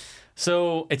that's thing. life. Okay.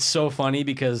 So it's so funny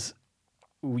because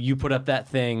you put up that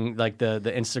thing like the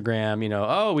Instagram,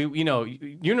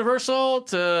 Universal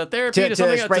to therapy to,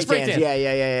 something spray to spray tans. tan.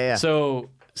 Yeah. So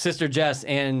Sister Jess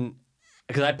and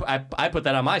because I put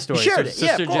that on my story. Shared so it. Yeah,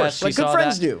 Sister of course. Jess, she Like good saw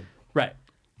friends that. do. Right.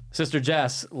 Sister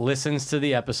Jess listens to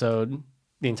the episode,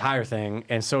 the entire thing,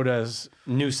 and so does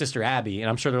new Sister Abby, and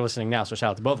I'm sure they're listening now. So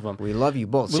shout out to both of them. We love you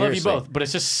both. We seriously. love you both, but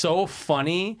it's just so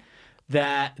funny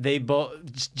that they both.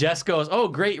 Jess goes, "Oh,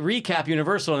 great recap,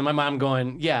 Universal," and my mom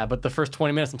going, "Yeah, but the first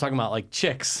 20 minutes I'm talking about like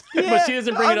chicks, but she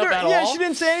doesn't bring it up at all." Yeah, she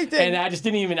didn't say anything. And I just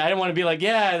didn't even. I didn't want to be like,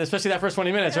 "Yeah," especially that first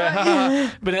 20 minutes, right?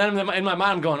 But then in my mind,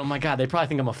 I'm going, "Oh my god, they probably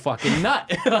think I'm a fucking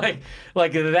nut."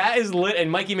 like that is lit.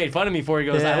 And Mikey made fun of me for it.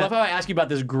 He goes, "I Yeah. love how I ask you about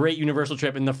this great Universal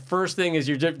trip, and the first thing is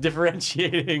you're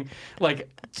differentiating like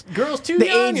girls too the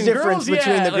young age and difference girls,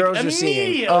 between yeah, the girls like, you're seeing.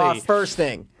 immediately. First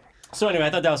thing. So anyway, I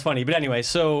thought that was funny. But anyway,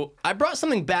 so I brought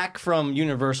something back from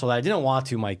Universal that I didn't want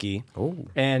to, Mikey. Ooh.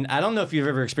 And I don't know if you've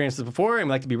ever experienced this before. And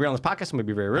we like to be real on this podcast. I'm going to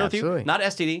be very real with Absolutely. you. Not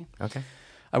STD. Okay.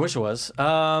 I wish it was.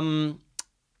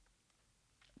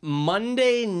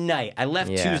 Monday night. I left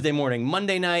Yeah. Tuesday morning.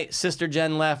 Monday night, Sister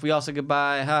Jen left. We all said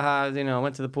goodbye. Haha.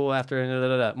 Went to the pool after. Da, da,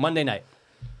 da, da. Monday night.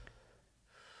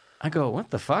 I go, what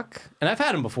the fuck? And I've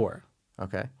had them before.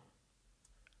 Okay.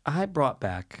 I brought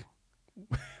back.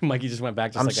 Mikey just went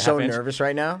back just I'm like a so half inch. nervous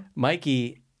right now.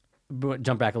 Mikey,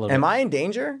 jump back a little bit. Am I in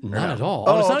danger? Or Not no? at all.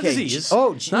 Oh, It's not okay. a disease.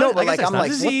 Oh, It's no, not, but I like said, I'm it's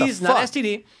like, not what the disease, fuck? not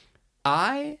STD.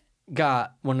 I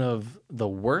got one of the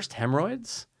worst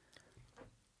hemorrhoids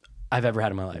I've ever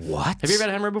had in my life. What? Have you ever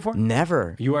had a hemorrhoid before?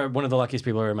 Never. You are one of the luckiest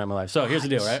people I've ever met in my life. So here's the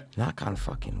deal, right? Knock on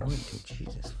fucking wood, dude.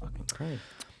 Jesus fucking Christ.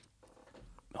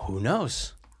 Who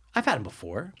knows? I've had them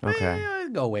before. Okay.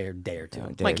 Go away a day or two.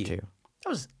 day or Mikey, two. that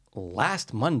was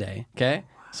last Monday, okay?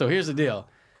 So here's the deal.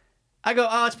 I go,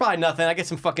 it's probably nothing. I get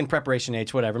some fucking Preparation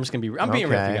H, whatever. I'm being real for you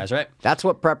Okay. guys, right? That's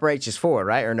what Prep H is for,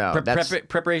 right? Or no? That's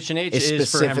Preparation H is is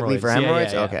specifically for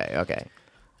hemorrhoids. for hemorrhoids? Yeah, yeah, yeah. Okay.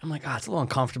 I'm like, it's a little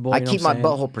uncomfortable. I you know keep what my I'm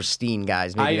saying? butthole pristine,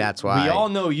 guys. Maybe that's why. We all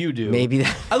know you do. Maybe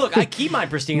that. Look, I keep mine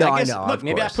pristine. No, I guess, I know, look, of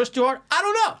maybe I course. pushed too hard. I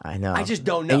don't know. I know. I just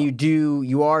don't know. And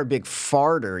you are a big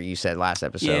farter, you said last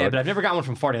episode. yeah, but I've never got one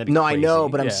from farting. That'd be No, I crazy. know,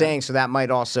 but I'm Yeah. saying, so that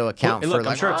might also account Look, for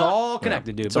I'm sure it's all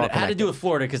connected, dude. it's But all it had to do connected. with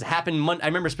Florida because it happened. I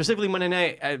remember specifically Monday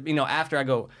night.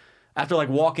 After like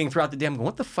walking throughout the day, I'm going,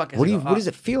 what the fuck is What does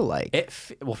it feel like?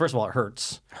 Well, first of all, it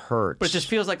hurts. Hurts. But it just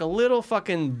feels like a little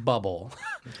fucking bubble.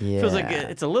 Feels like Yeah.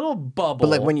 it's a little bubble. But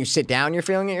like when you sit down, you're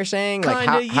feeling it. You're saying, like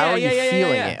Kinda, how are you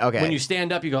feeling yeah. it? Okay. When you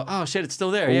stand up, you go, oh shit, it's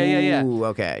still there. Yeah. Ooh,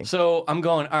 okay. So I'm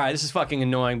going, all right, this is fucking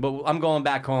annoying, but I'm going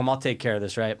back home. I'll take care of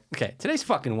this, right? Okay, today's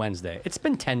fucking Wednesday. It's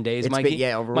been 10 days, It's Mikey.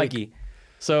 been- over a week. Mikey.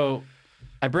 So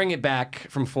I bring it back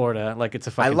from Florida like it's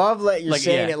a I fucking. love that you're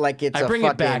saying it like it's I a bring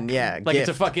fucking, it back, like it's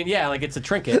a gift. fucking, like it's a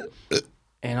trinket.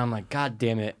 And I'm like, God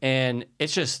damn it. And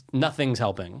it's just, nothing's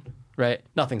helping, right?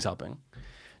 Nothing's helping.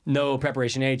 No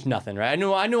preparation age, nothing, right? I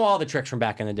knew all the tricks from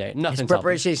back in the day. Nothing's helping.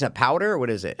 Preparation is a powder? Or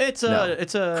what is it? It's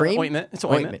a Cream? ointment. It's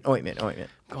an ointment. Ointment. I'm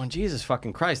going, Jesus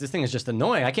fucking Christ, this thing is just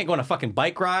annoying. I can't go on a fucking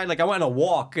bike ride. Like, I went on a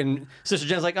walk, and Sister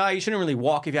Jen's like, you shouldn't really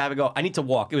walk if you have to go. I need to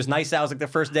walk. It was nice out. It was like the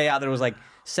first day out that it was like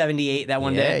 78 that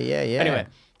one day. Yeah. Anyway,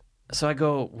 so I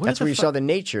go, That's where you saw the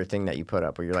nature thing that you put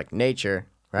up, where you're like, nature,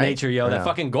 right? Nature, yo. That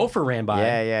fucking gopher ran by.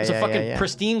 Yeah. It's a fucking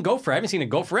pristine gopher. I haven't seen a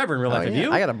gopher ever in real life. Have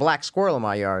you? I got a black squirrel in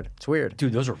my yard. It's weird.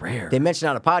 Dude, those are rare. They mentioned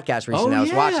on a podcast recently. Oh, I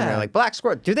was watching. yeah. They're like, black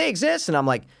squirrel. Do they exist? And I'm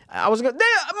like, I was going,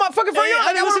 my fucking front yard.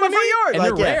 I got one in my front yard. And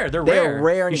Like, they're yeah, rare. They're They're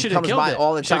rare, and You he should have comes killed by it.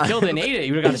 all the Should time. have killed it and ate it.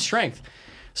 You would have got its strength.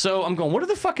 So I'm going, what are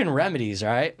the fucking remedies, all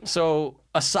right? So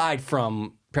aside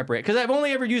from preparation, because I've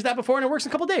only ever used that before, and it works in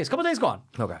a couple days. Couple days gone.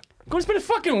 Okay. I'm going, it's been a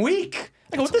fucking week.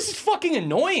 I go, this is fucking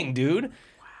annoying, dude.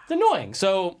 It's annoying.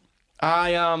 So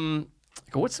I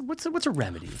go, what's a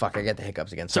remedy? Fuck, I get the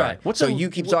hiccups again. Sorry. Sorry. You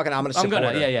keep talking. I'm going to support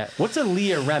her. Yeah. What's a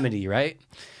Leah remedy, right?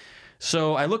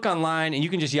 So I look online, and you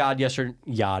can just you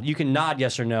can nod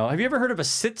yes or no. Have you ever heard of a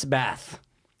sitz bath?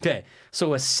 Okay,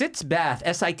 so a sitz bath,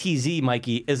 S-I-T-Z,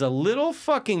 Mikey, is a little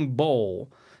fucking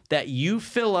bowl that you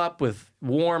fill up with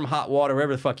warm, hot water,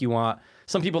 whatever the fuck you want.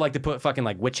 Some people like to put fucking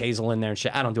like witch hazel in there and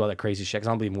shit. I don't do all that crazy shit because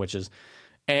I don't believe in witches.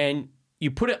 And you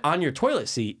put it on your toilet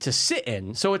seat to sit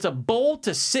in. So it's a bowl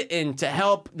to sit in to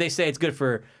help. They say it's good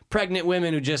for pregnant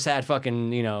women who just had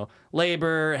fucking,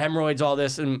 labor, hemorrhoids, all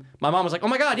this. And my mom was like, oh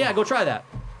my God, yeah, go try that.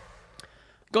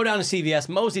 Go down to CVS,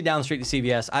 mosey down the street to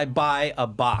CVS. I buy a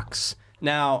box.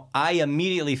 Now, I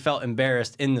immediately felt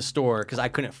embarrassed in the store because I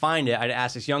couldn't find it. I'd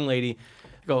asked this young lady,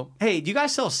 go, hey, do you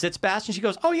guys sell sitz baths? And she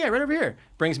goes, oh yeah, right over here.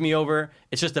 Brings me over.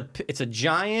 It's a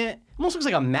giant, almost looks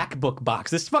like a MacBook box.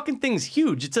 This fucking thing's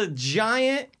huge. It's a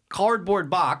giant cardboard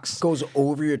box. Goes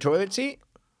over your toilet seat?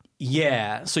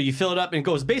 Yeah. So you fill it up and it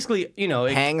goes basically, it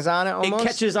Hangs on it almost? It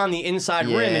catches on the inside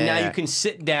rim and now Yeah. you can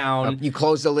sit down. You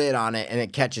close the lid on it and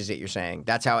it catches it, you're saying.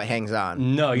 That's how it hangs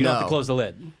on. No, you don't have to close the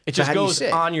lid. It So just how do you goes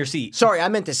sit? on your seat. Sorry, I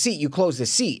meant the seat. You close the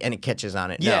seat and it catches on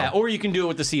it. Yeah, No. or you can do it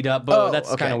with the seat up, but Oh, that's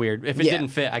okay. kind of weird. If it Yeah. didn't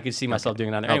fit, I could see myself doing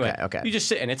it on there. Anyway, Okay. you just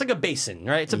sit in it. It's like a basin,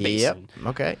 right? It's a Yep. basin.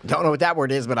 Okay. Don't know what that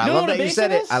word is, but I You know love what a that you basin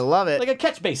said it. is? I love it. Like a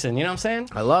catch basin, you know what I'm saying?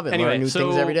 I love it. Anyway, Learn new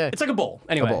things every day. It's like a bowl.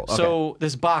 Anyway, bowl, okay. so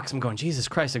this box, I'm going, Jesus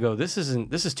Christ. I go, this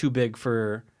is too big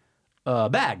for a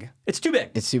bag. It's too big.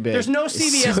 It's too big. There's no So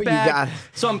CVS you bag. gotta-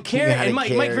 So I'm carrying, gotta and Mike,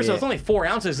 carry first of all, it. it's only 4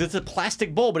 ounces. It's a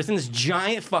plastic bowl, but it's in this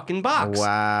giant fucking box.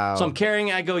 Wow. So I'm carrying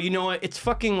it. I go, you know what? It's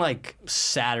fucking like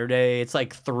Saturday. It's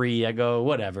like 3. I go,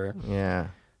 whatever. Yeah.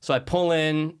 So I pull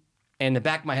in, and in the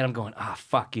back of my head, I'm going,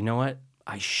 fuck, you know what?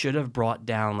 I should have brought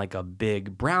down like a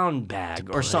big brown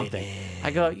bag or something. I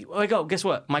go, guess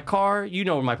what? My car,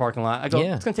 my parking lot. I go,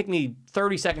 Yeah. it's going to take me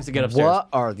 30 seconds to get upstairs. What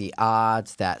are the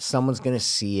odds that someone's going to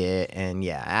see it and,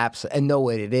 yeah, absolutely, and know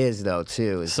what it is, though,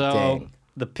 too, is the So thing.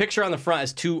 the picture on the front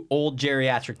is 2 old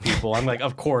geriatric people. I'm like,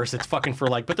 of course, it's fucking for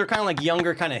like, but they're kind of like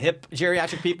younger, kind of hip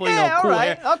geriatric people, Yeah, cool all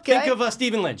right, hair. okay. Think of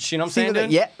Stephen Lynch, you know what I'm saying, Stephen-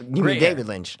 dude? Yeah, you mean Great hair. David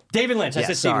Lynch. David Lynch. I Yeah,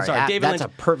 said Stephen. Sorry, David That's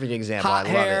Lynch. a perfect example. Hot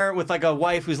I love hair it. with like a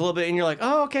wife who's a little bit, and you're like,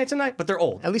 oh, okay, it's a night, but they're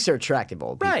old. At least they're attractive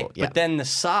old people. Right, Yeah. but then the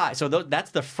side, so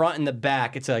that's the front and the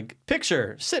back. It's like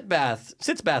picture, sitz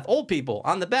bath, old people.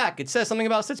 On the back, it says something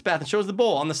about sitz bath and shows the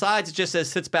bowl. On the sides, it just says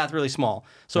sitz bath really small.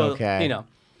 So, Okay.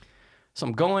 So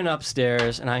I'm going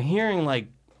upstairs and I'm hearing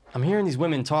these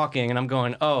women talking and I'm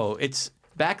going, oh, it's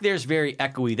back there's very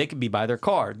echoey. They could be by their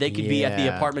car. They could be at the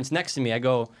Yeah. apartments next to me. I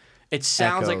go, it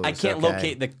sounds like I Echoes, can't okay.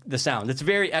 locate the sound. It's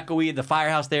very echoey. The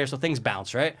firehouse there, so things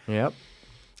bounce, right? Yep.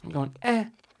 I'm going,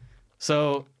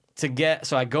 So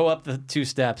I go up the 2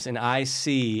 steps and I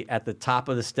see at the top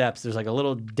of the steps there's like a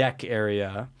little deck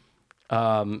area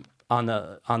on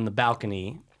the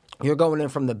balcony. You're going in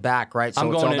from the back, right? So I'm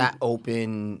it's going all in- that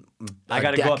open. I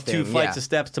got to go up 2 flights of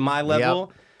steps to my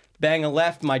level. bang a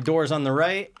left, my door's on the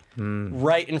right.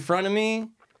 Right in front of me,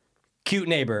 cute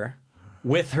neighbor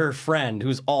with her friend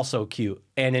who's also cute.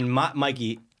 And in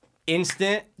Mikey,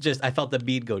 instant, just I felt the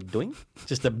bead go doink.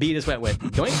 Just the bead just went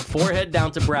doink, forehead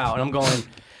down to brow. And I'm going,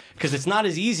 because it's not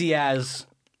as easy as,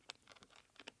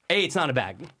 it's not a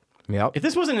bag. Yep. If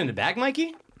this wasn't in a bag,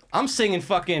 Mikey, I'm singing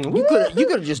fucking. You could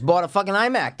have just bought a fucking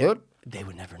iMac, dude. They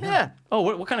would never know. Yeah. Oh,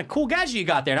 what kind of cool gadget you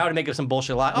got there? And I would make up some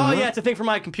bullshit lie. Oh, yeah, it's a thing for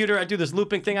my computer. I do this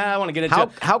looping thing. I want to get into it.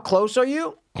 How close are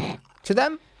you to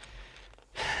them?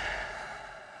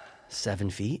 7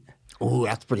 feet. Ooh,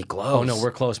 that's pretty close. Oh, no,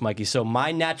 we're close, Mikey. So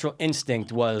my natural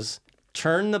instinct was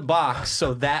turn the box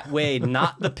so that way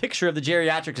not the picture of the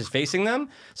geriatrics is facing them.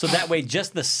 So that way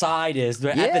just the side is.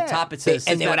 At the top it says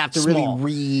and they would have to really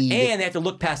read. And they have to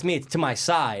look past me. It's to my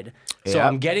side. So Yep.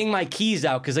 I'm getting my keys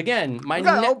out because, again, my You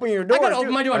gotta open your door, I got to open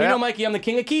too. my door. You Yep. know, Mikey, I'm the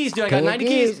king of keys, dude. I got King of 90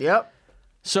 keys. Yep.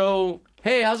 So,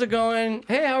 hey, how's it going?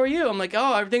 Hey, how are you? I'm like,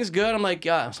 oh, everything's good. I'm like,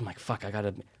 fuck, I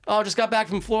gotta. Oh, just got back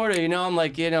from Florida. You know, I'm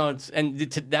like,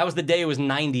 that was the day it was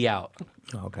 90 out.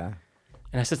 Okay.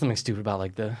 And I said something stupid about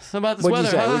like about this What'd you weather.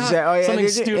 say? What'd you say? Oh, yeah, something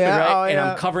did you? stupid, Yeah, right? oh, And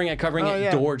yeah. I'm covering it. Oh,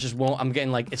 yeah. Door just won't. I'm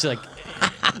getting like it's like.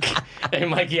 And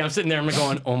Mikey, I'm sitting there. I'm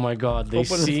going, oh my god, they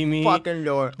Open the see me. fucking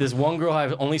door. This one girl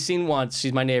I've only seen once.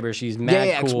 She's my neighbor. She's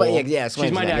mad cool. Explain She's to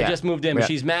my them, neighbor. yeah. I just moved in, but Yeah.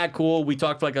 she's mad cool. We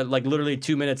talked for like literally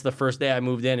 2 minutes the first day I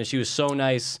moved in, and she was so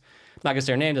nice. I'm not gonna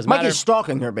say her name. Doesn't matter. Mikey's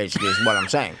stalking her, basically, is what I'm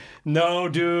saying. No,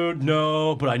 dude,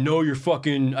 no. But I know your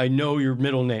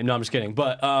middle name. No, I'm just kidding.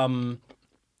 But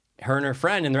her and her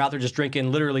friend, and they're out there just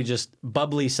drinking literally just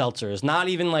bubbly seltzers. Not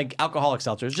even like alcoholic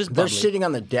seltzers, just They're bubbly. sitting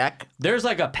on the deck. There's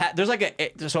like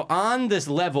so on this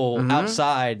level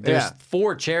outside, there's Yeah.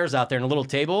 4 chairs out there and a little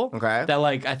table. Okay. That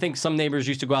like I think some neighbors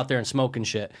used to go out there and smoke and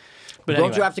shit. But Don't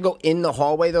anyway. you have to go in the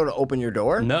hallway, though, to open your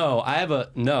door? No, I have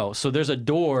no. So there's a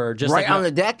door just Right like on the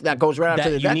deck? That goes right onto that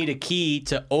the you deck? need a key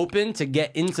to open to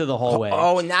get into the hallway.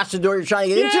 Oh, and that's the door you're trying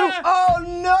to get Yeah. into? Oh,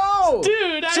 no!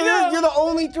 Dude, I so know. You're the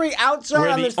only 3 outside We're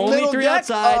on the this only little 3 deck?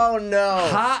 outside. Oh, no.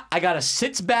 Hot. I got a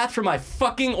sitz bath for my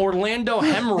fucking Orlando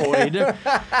hemorrhoid.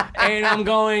 And I'm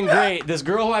going, great. This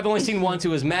girl who I've only seen once who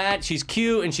was mad, she's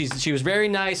cute, and she was very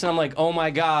nice. And I'm like, oh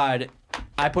my God.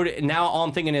 I put it, now all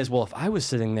I'm thinking is, well, if I was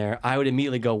sitting there, I would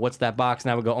immediately go, what's that box?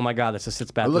 And I would go, oh my God, that's a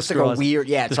sitz bath. It looks This like girl a has- weird-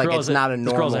 yeah, it's this like girl it's has not a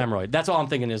This girl's a normal- hemorrhoid. That's all I'm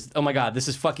thinking is, oh my God, this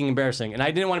is fucking embarrassing. And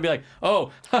I didn't want to be like,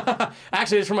 oh,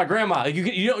 actually, it's for my grandma. Like, I don't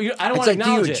It's want to like, do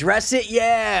acknowledge you it. address it?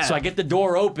 Yeah. So I get the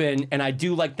door open and I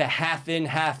do like the half in,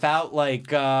 half out.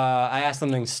 Like I asked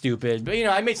something stupid, but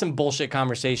I made some bullshit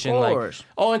conversation. Of Like, course.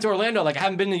 oh, into Orlando. Like I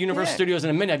haven't been to Universal Yeah. Studios in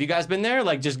a minute. Have you guys been there?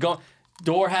 Like just go,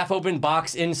 door half open,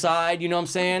 box inside. You know what I'm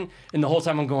saying? And the whole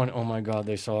time I'm going, oh my God,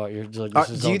 they saw it. You're just like,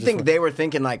 this is do all you just think for- they were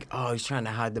thinking like, oh, he's trying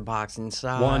to hide the box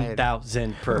inside?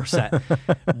 1,000%.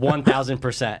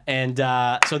 1,000%. And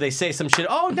so they say some shit.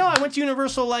 Oh no, I went to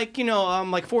Universal like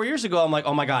 4 years ago. I'm like,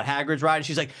 oh my God, Hagrid's ride. And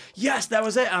she's like, yes, that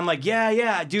was it. I'm like,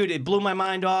 yeah, dude, it blew my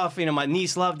mind off. My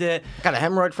niece loved it. Got a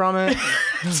hemorrhoid from it.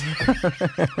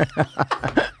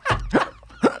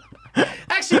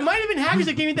 Actually, it might have been Hagrid's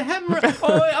that gave me the hemorrhoid.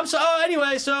 Oh, wait, I'm so. Oh,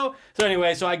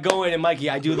 anyway, so I go in and Mikey,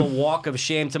 I do the walk of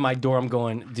shame to my door. I'm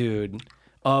going, dude.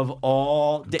 Of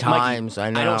all Times, Mikey,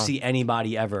 I know. don't see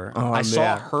anybody ever. Oh, I saw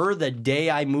yeah. her the day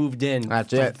I moved in.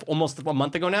 That's it. Almost a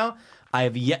month ago now. I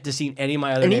have yet to see any of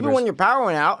my other And neighbors. even when your power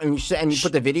went out and you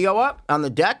put the video up on the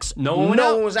decks, No one went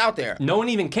out. was out there. No one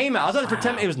even came out. I was out there for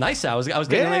 10 minutes. It was nice out. I was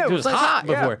getting Yeah, like, it was nice hot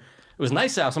yeah. before. It was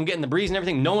nice out. So I'm getting the breeze and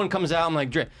everything. No one comes out. I'm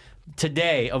like,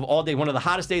 today of all day, one of the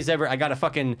hottest days ever. I got a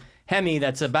fucking Hemi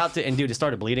that's about to, and dude, it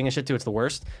started bleeding and shit too. It's the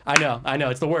worst. I know.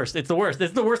 It's the worst. It's the worst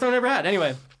I've ever had.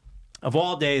 Anyway, of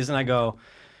all days, and I go,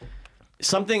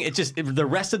 the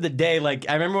rest of the day, like,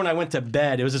 I remember when I went to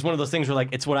bed, it was just one of those things where, like,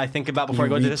 it's what I think about before I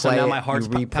go to this, and now my heart's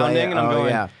pounding, and I'm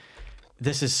going,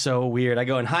 this is so weird. I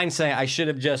go, in hindsight, I should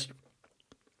have just,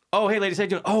 oh, hey, ladies, how you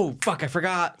doing? Oh, fuck, I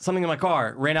forgot something in my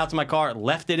car. Ran out to my car,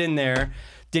 left it in there.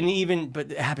 Didn't even,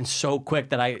 but it happened so quick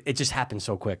it just happened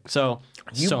so quick. So,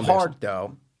 You so embarrassing. parked,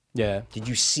 though. Yeah. Did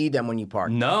you see them when you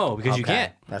parked? No, because you Okay.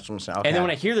 can't. That's what I'm saying. Okay. And then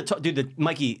when I hear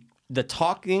Mikey, the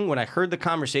talking, when I heard the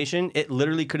conversation, it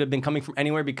literally could have been coming from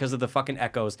anywhere because of the fucking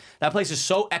echoes. That place is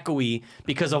so echoey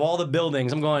because of all the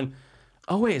buildings. I'm going,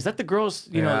 oh, wait, is that the girls,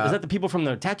 is that the people from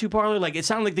the tattoo parlor? Like, it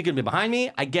sounded like they could be behind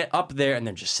me. I get up there and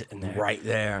they're just sitting there. Right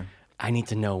there. I need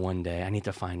to know one day. I need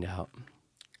to find out.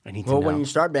 I need to Well, know. when you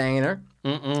start banging her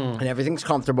and everything's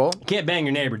comfortable. You can't bang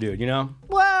your neighbor, dude,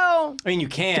 Well, I mean, you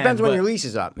can. depends when but your lease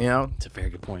is up, It's a very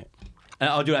good point.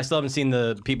 And dude, I still haven't seen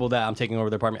the people that I'm taking over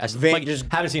their apartment. I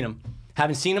haven't seen them.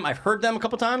 Haven't seen them. I've heard them a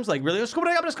couple times. Like, really? I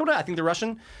think they're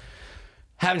Russian.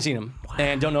 Haven't seen him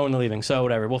and don't know when they're leaving. So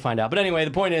whatever, we'll find out. But anyway, the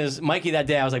point is, Mikey, that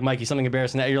day I was like, Mikey, something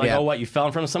embarrassing. That you're like, Yeah. oh, what? You fell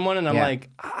in front of someone, and I'm Yeah. like,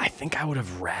 I think I would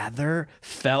have rather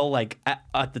fell like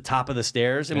at the top of the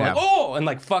stairs and Yeah. like, oh, and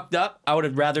like fucked up. I would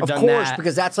have rather Of done course, that.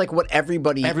 because that's like what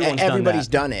everybody's Everyone's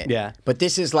done it. Yeah. But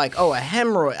this is like, oh, a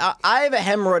hemorrhoid. I have a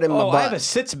hemorrhoid in my Oh, butt. I have a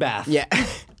sitz bath. Yeah.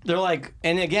 They're like,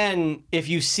 and again, if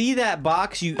you see that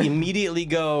box, you immediately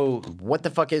go, What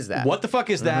the fuck is that? what the fuck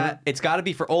is that? It's got to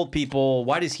be for old people.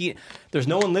 Why does he? There's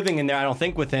no one living in there, I don't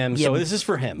think, with him. So but this is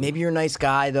for him. Maybe you're a nice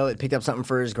guy though that picked up something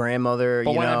for his grandmother.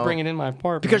 But you why know, not bring it in my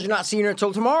apartment? because you're not seeing her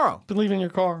until tomorrow. been leaving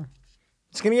your car.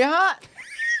 It's gonna get hot.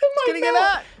 It's gonna get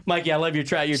hot. Mikey, I love your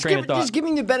train of thought. Just give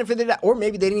me the benefit of that. Or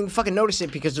maybe they didn't even fucking notice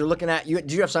it because they're looking at you.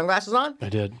 Do you have sunglasses on? I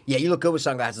did. Yeah, you look good with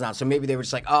sunglasses on. So maybe they were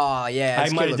just like, oh yeah, I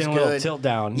this might kid have looks done a little good. tilt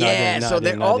down. No, I Yeah, didn't. No, so I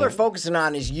didn't. all they're focusing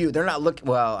on is you. They're not looking.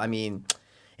 Well, I mean,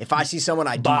 if I see someone,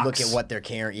 I do Box. look at what they're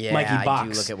carrying. Yeah, Mikey, I box.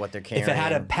 do look at what they're carrying. If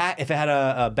it had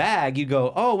a bag, you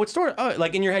go, oh, what store? Oh,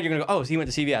 like in your head, you're gonna go, oh, so he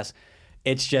went to CVS.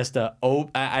 It's just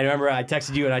I remember I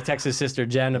texted you and I texted sister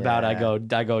Jen about it.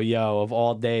 I go, yo, of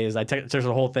all days, I texted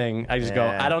the whole thing. I just go,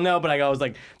 Yeah. I don't know, but I was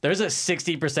like, there's a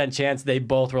 60% chance they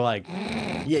both were like,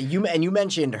 Yeah, you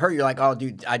mentioned her. You're like, oh,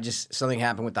 dude, something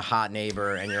happened with the hot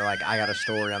neighbor, and you're like, I got a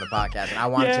story on the podcast, and I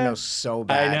wanted to Yeah. know so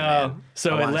bad. I know. Man.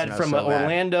 So I it wanted to led know from so an bad.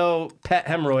 Orlando pet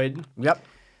hemorrhoid. Yep.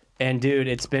 And dude,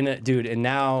 it's been and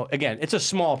now again, it's a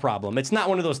small problem. It's not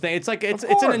one of those things. It's like it's an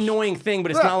course. annoying thing,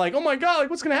 but it's Yeah. not like, oh my god, like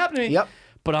what's gonna happen to me? Yep.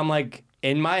 But I'm like,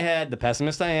 in my head, the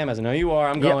pessimist I am, as I know you are,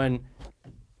 I'm going,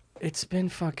 it's been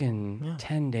fucking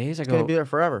 10 days. I It's gonna go be there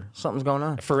forever. Something's going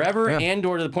on. forever, Yeah. and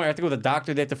or to the point I have to go to the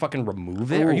doctor. They have to fucking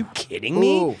remove it. Are Ooh. you kidding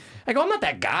me? Ooh. I go, I'm not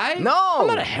that guy. No. I'm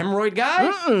not a hemorrhoid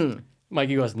guy.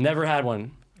 Mikey goes, never had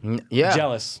one. Yeah.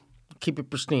 Jealous. Keep it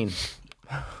pristine.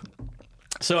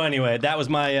 So anyway, that was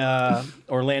my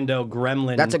Orlando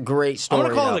gremlin. That's a great I'm story.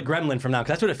 gonna call though. it a gremlin from now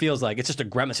because that's what it feels like. It's just a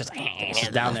gremlin. It's just, it's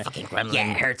just down there.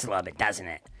 Yeah, it hurts a little bit, doesn't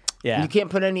it? Yeah. You can't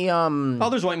put any Oh,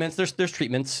 there's ointments. There's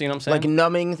treatments. You know what I'm saying? like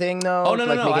numbing thing though. oh no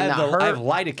to, no like, no! make I it have, not I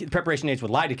hurt? have preparation aids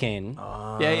with lidocaine.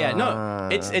 Yeah. No,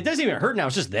 it doesn't even hurt now.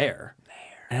 It's just there.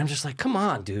 And I'm just like, come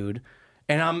on, dude.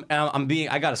 And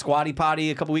I got a squatty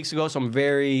potty a couple weeks ago, so I'm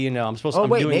very I'm supposed to. Oh I'm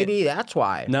wait, doing maybe it. that's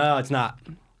why. No, it's not.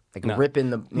 Like no.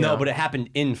 ripping the. you No, know. but it happened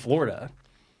in Florida.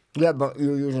 Yeah, but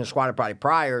you're using a squatted potty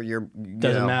prior.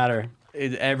 Doesn't matter.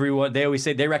 Everyone, they always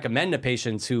say they recommend to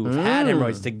patients who've had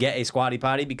hemorrhoids to get a squatty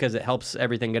potty because it helps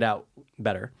everything get out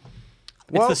better.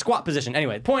 It's Well- the squat position.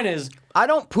 Anyway, point is, I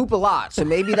don't poop a lot, so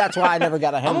maybe that's why I never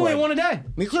got a hemorrhoid. I'm only one a day.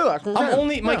 Me too. That's what I'm saying.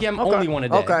 only, Mikey, I'm Yeah, okay. only one a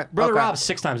day. Okay. Brother okay. Rob's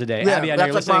 6 times a day. Yeah, Abby, I know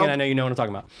you're that's listening, like my- and I know you know what I'm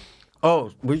talking about.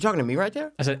 Oh, were you talking to me right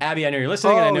there? I said, Abby, I know you're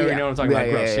listening, and I know yeah. you know what I'm talking about.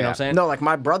 Gross, you know what I'm saying? No, like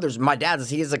my dad's,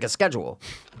 he has like a schedule.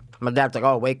 My dad's like,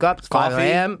 oh, wake up, it's 5 Coffee?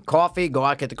 a.m., coffee, go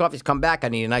out, get the coffee, come back, I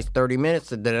need a nice 30 minutes,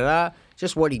 da-da-da.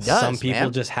 Just what he does, Some people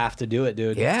man. just have to do it,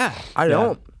 dude. Yeah, I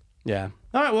don't. Yeah.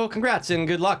 All right, well, congrats and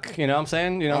good luck. You know what I'm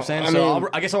saying? You know what I'm saying? I So mean-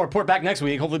 I guess I'll report back next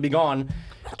week. Hopefully be gone.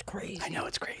 That's crazy. I know,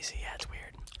 it's crazy. Yeah, it's weird.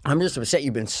 I'm just upset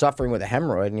you've been suffering with a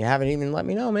hemorrhoid and you haven't even let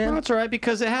me know, man. No, that's all right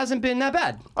because it hasn't been that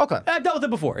bad. Okay. I've dealt with it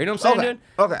before. You know what I'm saying, Okay. dude?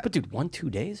 Okay. But dude, 1-2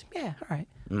 days? Yeah, all right.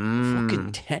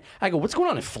 Fucking 10. I go, what's going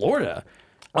on in Florida?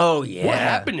 Oh, yeah. What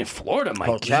happened in Florida,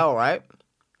 Mikey? Hotel, right?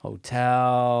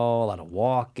 Hotel, a lot of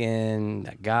walking.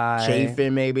 That guy.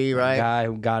 Chafing, maybe, right? Guy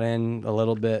who got in a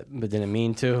little bit but didn't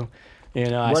mean to. You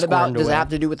know, I What about, squirmed does it away. have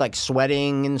to do with like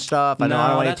sweating and stuff? I know I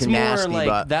don't want that's it too more nasty, like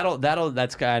but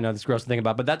that's I know that's gross to think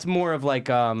about, but that's more of like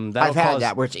that'll I've had cause,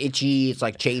 that where it's itchy, it's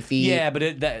like chafy. Yeah,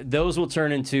 but those will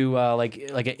turn into like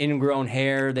an ingrown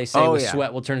hair. They say Oh, with yeah.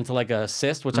 sweat will turn into like a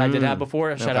cyst, which I did have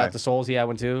before. Shout okay. out to Souls, he had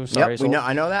one too. Sorry, Yep, we know,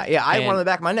 I know that. Yeah, I had one on the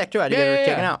back of my neck too. I had to get it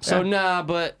taken out. So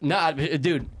Yeah.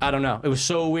 dude, I don't know. It was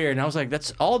so weird, and I was like,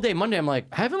 that's all day Monday. I'm like,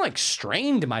 I haven't like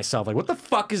strained myself. Like, what the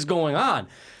fuck is going on?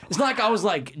 It's not like I was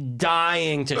like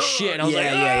dying to shit. And I was like,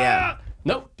 yeah.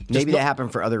 Nope. Just Maybe nope. that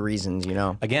happened for other reasons, you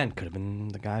know. Again, could have been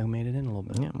the guy who made it in a little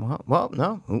bit. Yeah, well,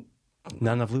 no. Ooh,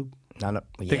 Not enough lube. not a,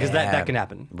 Because yeah. that can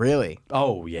happen. Really?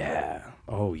 Oh yeah.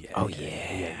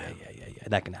 Yeah.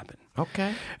 That can happen.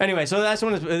 Okay. Anyway, so that's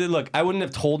one. Look, I wouldn't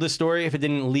have told this story if it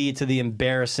didn't lead to the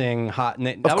embarrassing hot.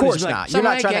 Of course not. You're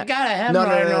not trying to. Got a hemorrhoid No.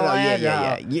 in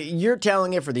Yeah. Orlando. You're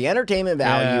telling it for the entertainment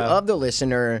value Yeah. of the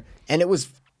listener, and it was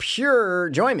pure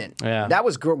enjoyment. Yeah. That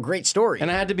was great story.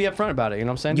 And I had to be upfront about it. You know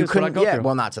what I'm saying? you That's what I couldn't. go Yeah. through.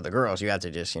 Well, not to the girls. You had to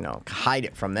just hide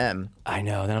it from them. I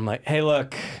know. Then I'm like, hey,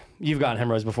 look, you've gotten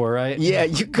hemorrhoids before, right? Yeah.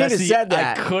 You could That's have the- said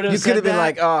that. I could have. You could have been that.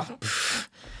 like, oh. pff,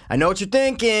 I know what you're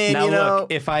thinking. Now you know.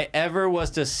 look, if I ever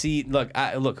was to see, look,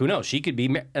 who knows? She could be.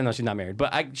 No, she's not married,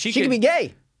 but she She could be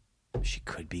gay. She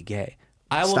could be gay.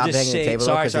 I will Stop just banging the say, table.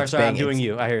 sorry, 'Cause it's I'm banging. doing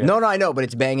you. I hear you. No, I know, but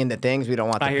it's banging the things. We don't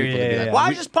want the I hear people you, to be yeah, like, yeah. why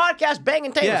is this podcast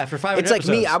banging tables? Yeah, for 500 It's like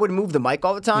me. episodes. I would move the mic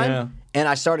all the time, Yeah. and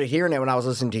I started hearing it when I was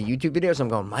listening to YouTube videos. I'm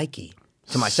going, Mikey,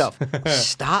 to myself,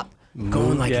 stop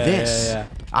going like Yeah, this. yeah,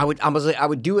 yeah. I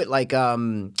would do it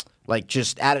like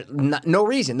just at it, no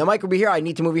reason. The mic would be here. I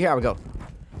need to move it here. I would go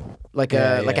like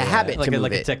a habit like to move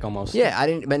like it. a tick almost. Yeah, I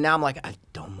didn't. But now I'm like, I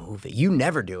don't move it. You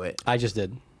never do it. I just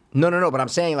did. No. But I'm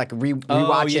saying like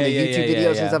rewatching yeah, the yeah, YouTube yeah,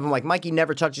 videos yeah. and stuff. I'm like, Mikey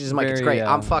never touches his mic. It's Very, great.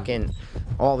 I'm fucking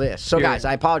all this. So You're- guys,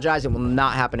 I apologize. It will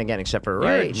not happen again, except for You're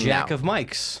right a jack now. of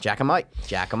mics. Jack of Mike.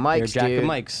 Jack of Mike's, You're a jack dude. of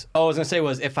mics. Oh, I was gonna say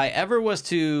was if I ever was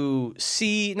to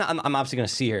see, no, I'm obviously gonna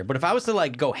see her, but if I was to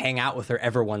like go hang out with her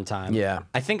ever one time, Yeah.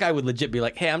 I think I would legit be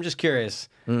like, hey, I'm just curious.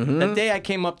 That day I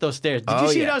came up those stairs, did Oh,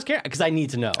 you see yeah. what I was carrying? Because I need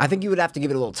to know. I think you would have to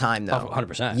give it a little time though.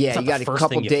 100%. Yeah, It's not you the got a first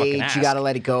couple thing you fucking dates. You ask. got to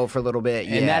let it go for a little bit.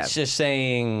 Yeah, And that's just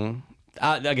saying.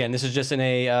 Again, this is just in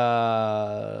a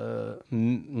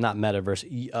not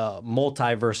metaverse,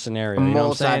 multiverse scenario. You know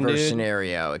what I'm saying, multiverse dude?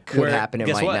 scenario. It could Where, happen. It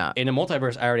guess might what? not. In a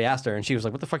multiverse, I already asked her, and she was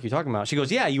like, "What the fuck are you talking about?" She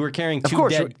goes, "Yeah, you were carrying two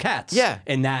course, dead cats. yeah.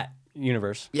 in that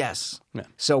universe." Yes. Yeah.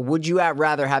 So would you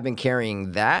rather have been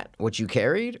carrying that, what you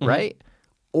carried, right?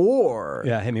 Or Mm-hmm.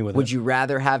 Yeah, hit me with would it. you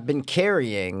rather have been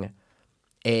carrying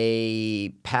a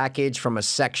package from a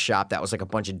sex shop that was like a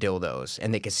bunch of dildos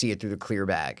and they could see it through the clear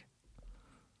bag?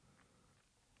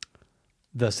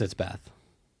 The sitz bath.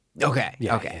 Okay.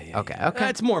 Yeah, okay. yeah, yeah, okay. yeah. Okay.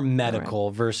 That's more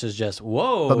medical versus just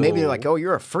whoa. But maybe they're like, oh,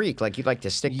 you're a freak. Like you'd like to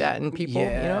stick that in people,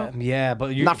 yeah, you know? yeah.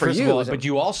 But you, Not for first you, of all, is it? but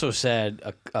you also said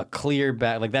a clear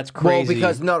bag. Like that's crazy.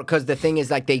 Well, because the thing is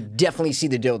like they definitely see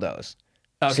the dildos.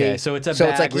 okay, See? so it's a so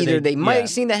bag it's like where either they might yeah. have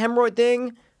seen the hemorrhoid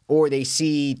thing or they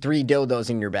see 3 dildos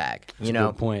in your bag. You know,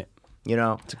 Good point. you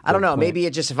know. I don't good know. point. Maybe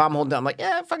it's just if I'm holding, I'm like,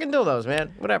 yeah, fucking dildos,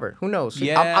 man. Whatever. Who knows?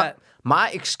 Yeah. My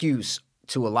excuse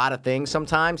to a lot of things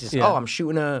sometimes is, Yeah. oh, I'm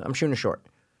shooting a short.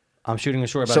 I'm shooting a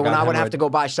short. But So when got I would have hemorrhoid. to go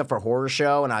buy stuff for a horror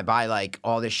show, and I buy like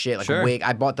all this shit, like Sure. a wig.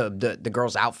 I bought the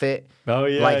girl's outfit. Oh,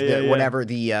 yeah, like yeah, the yeah. whatever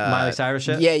the Miley Cyrus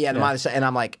shit? Yeah, the Yeah. Miley Cyrus. And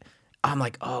I'm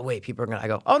like, oh wait, people are gonna. I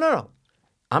go, oh no,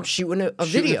 I'm shooting a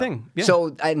Shooting a video. thing, yeah.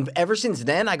 So and ever since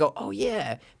then, I go, oh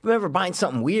yeah. If I'm ever buying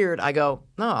something weird, I go,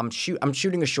 no, I'm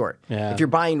shooting a short. Yeah. If you're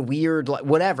buying weird, like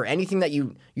whatever, anything that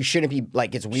you shouldn't be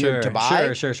like, it's weird Sure, to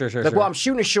buy. sure. Like, well, I'm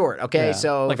shooting a short. Okay, Yeah.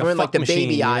 so Like if a I'm in like fuck the machine,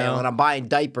 baby you aisle know? and I'm buying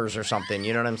diapers or something,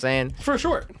 you know what I'm saying? for a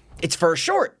short. It's for a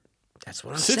short. That's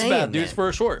what I'm Sitz saying. bath, dude. man. It's for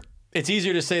a short. It's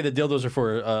easier to say the dildos are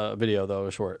for a video though,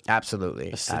 a short. Absolutely.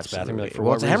 sitz bath, Absolutely. I'm like, for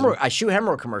well, what it's a reason? I shoot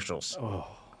hemorrhoid commercials. Oh.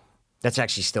 That's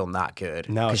actually still not good.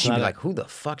 No, because it's she'd be not like, "Who the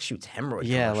fuck shoots hemorrhoid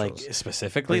Yeah, like commercials?"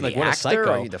 specifically, Are you like the what a actor? psycho.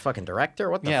 Are you the fucking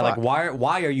director? What the yeah, fuck? like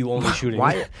why are you only shooting?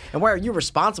 Why are you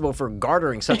responsible for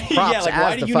garnering such props yeah, like as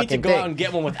why the do you need to fucking go thing? out and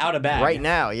get one without a bag right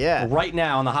now? Yeah, Right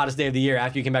now, on the hottest day of the year,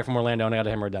 after you came back from Orlando and I got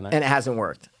a hemorrhoid down there. and it hasn't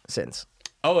worked since.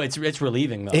 Oh, it's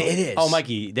relieving though. It is. Oh,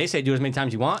 Mikey, they say do as many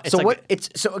times you want. It's So like, what?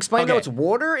 So explain though. Okay. It's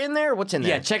water in there. What's in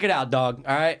there? Yeah, check it out, dog.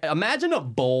 All right, imagine a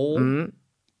bowl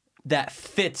that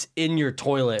fits in your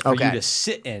toilet for Okay. you to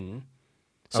sit in.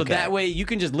 So Okay. that way you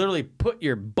can just literally put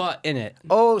your butt in it.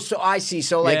 Oh, so I see.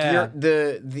 So like Yeah.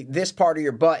 this part of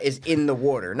your butt is in the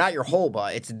water, not your whole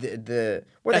butt. It's the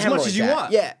where the As much hemorrhoid's as you at.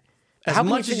 want. Yeah. As How can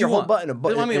much you fit as your you whole want. butt in a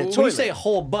butt? I mean, in a when toilet? you say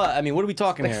whole butt, I mean, what are we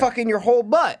talking like here? fucking your whole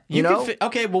butt, you know? can fit,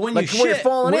 okay, but when Like you where you're shit,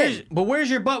 falling in. but where's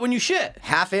your butt when you shit?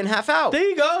 Half in, half out. There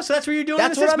you go. So that's where you're doing.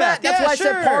 That's in the what I'm sitz at. bath. That's Yeah, why I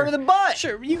said part of the butt.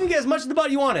 Sure, you can get as much of the butt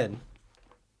you wanted.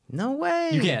 No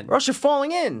way. You can't. Or else you're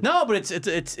falling in. No, but it's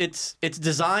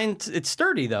designed. It's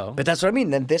sturdy though. But that's what I mean.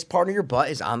 Then this part of your butt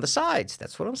is on the sides.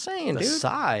 That's what I'm saying, The dude.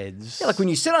 sides. Yeah, like when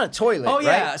you sit on a toilet. Oh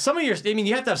yeah, right? some of your. I mean,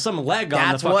 you have to have some leg on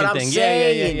That's the fucking what I'm thing.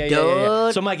 saying, yeah.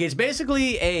 dude. So, Mike, it's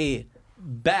basically a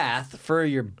bath for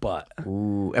your butt.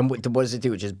 Ooh, and what does it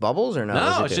do? It just bubbles or no? What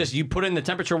does No, it it's do? just you put in the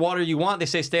temperature water you want. They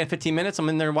say stay in 15 minutes. I'm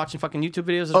in there watching fucking YouTube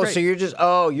videos. It's Oh, great. so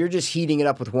you're just heating it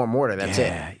up with warm water. That's it.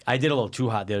 Yeah, I did a little too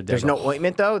hot the other day. There's bro. no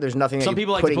ointment though. There's nothing. Some that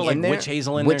people you're like to putting put, like, in there? witch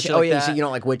hazel in there and shit Oh like yeah, that. so you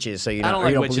don't like witches, so you I don't. don't or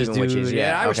like you witches, believe in dude. witches.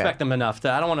 Yeah, I okay. respect them enough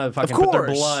that I don't want to fucking put their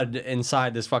course. blood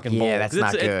inside this fucking bowl. Yeah, that's 'Cause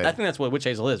not good. I think that's what witch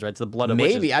hazel is, right? It's the blood of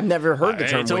witches. Maybe I've never heard the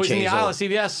term It's always witch in the hazel. aisle at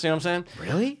CVS. You know what I'm saying?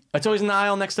 Really? It's always in the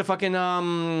aisle next to fucking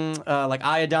like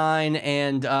iodine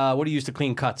and what do you use to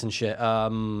clean cuts and shit?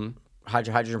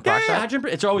 Hydrogen Yeah, peroxide. hydrogen.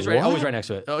 It's always right What? next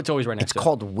to it. Oh, it's always right next It's to it.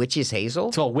 called witch's hazel.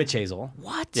 It's called witch hazel.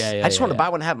 What? Yeah, I just yeah, want to yeah. buy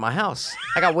one to have in my house.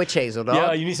 I got witch hazel, dog.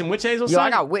 Yeah, you need some witch hazel. Yo, I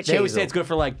son? got witch They always say hazel. it's good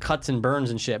for like cuts and burns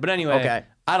and shit. But anyway, Okay.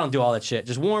 I don't do all that shit.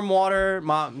 Just warm water.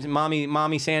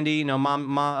 Mommy Sandy, you know,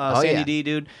 Sandy yeah. D,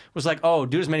 dude, was like, oh,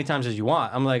 do it as many times as you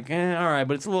want. I'm like, all right,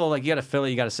 but it's a little like you got to fill it,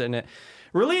 you got to sit in it.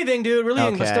 Relieving, dude.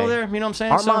 Relieving, but Okay. still there. You know what I'm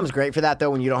saying? Our So- mom's great for that though.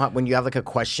 When you don't have, when you have like a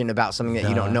question about something that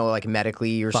you don't know, like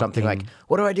medically or something, like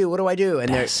what do I do? What do I do?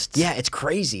 And they're yeah, it's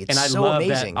crazy. It's And I so love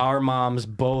amazing. that our moms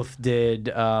both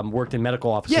did worked in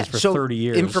medical offices yeah, for so 30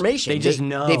 years. Information. They just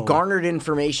know. They've garnered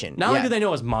information. Not only do they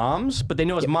know as moms, but they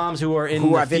know as moms who are in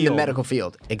who the are in the field. medical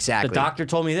field. Exactly. The doctor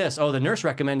told me this. Oh, the nurse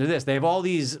recommended this. They have all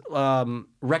these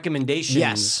recommendations.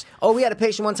 Yes. Oh, we had a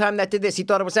patient one time that did this. He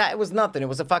thought it was that. It was nothing. It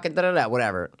was a fucking da-da-da,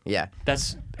 whatever. Yeah.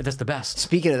 That's the best.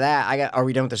 Speaking of that, are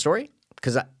we done with the story?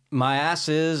 Because My ass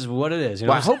is what it is. You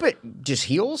know I what I'm hope it just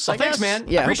heals. I Thanks, guess. man.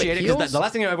 Yeah, I hope Appreciate it. heals. Because the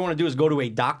last thing I ever want to do is go to a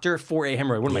doctor for a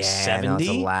hemorrhoid. What am I, 70? No, it's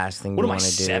the last thing What you am I, want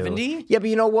to do. 70? Yeah, but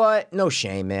you know what? No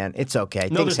shame, man. It's okay.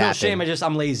 No, Things there's no happen. shame.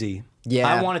 I'm lazy.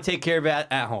 Yeah. I want to take care of it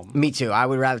at home. Me too. I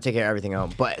would rather take care of everything at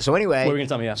home. But so anyway, What were you gonna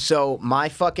tell me? Yeah. So my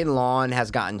fucking lawn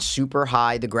has gotten super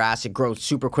high. The grass, it grows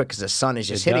super quick because the sun is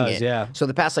just It hitting does, it. yeah. So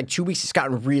the past like 2 weeks, it's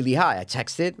gotten really high. I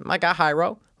texted my guy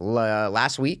Hyro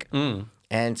last week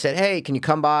and said, "Hey, can you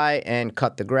come by and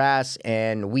cut the grass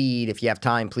and weed if you have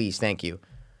time, please? Thank you."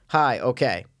 Hi.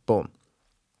 Okay. Boom.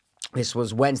 This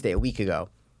was Wednesday, a week ago.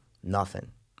 Nothing.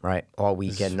 Right, all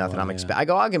weekend, nothing. I'm expecting. I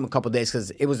go, I'll give him a couple days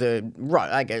because it was a run.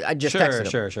 I just texted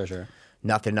him. Sure.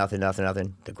 Nothing.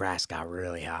 The grass got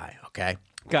really high. Okay.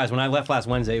 Guys, when I left last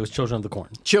Wednesday, it was Children of the Corn.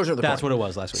 Children of the That's Corn. what it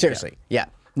was last week. Seriously. Yeah.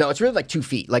 No, it's really like 2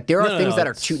 feet. Like there are No, things that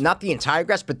are it's- two, not the entire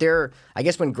grass, but there. I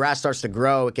guess when grass starts to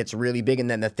grow, it gets really big, and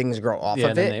then the things grow off Yeah,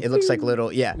 of then it. they- It looks like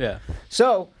little. Yeah. Yeah.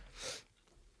 So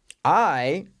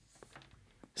I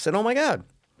said, "Oh my god."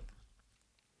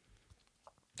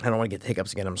 I don't want to get the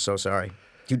hiccups again. I'm so sorry.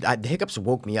 Dude, the hiccups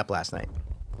woke me up last night.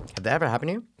 Have that ever happened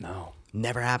to you? No.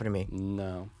 Never happened to me.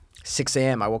 No. 6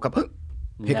 a.m. I woke up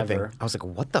hiccuping. Never. I was like,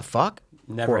 what the fuck?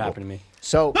 Never Horrible. happened to me.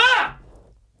 So,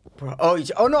 Bro,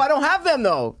 oh no, I don't have them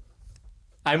though.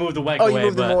 I moved the leg Oh, away. you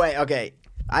moved them away. Okay.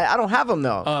 I don't have them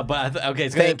though. But okay,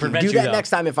 it's going to Thank you. prevent Do you that though. next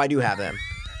time if I do have them.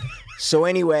 So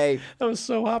anyway, That was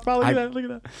so hot. Probably look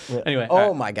at that. Anyway. oh all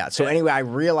right. my God. So anyway, I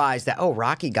realized that,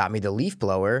 Rocky got me the leaf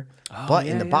blower, but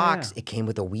in the yeah, box, yeah. it came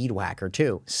with a weed whacker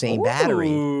too. Same battery.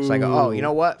 So I go, you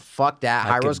know what? Fuck that.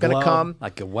 I could Hyro's going to blow, come. I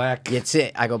could whack. It's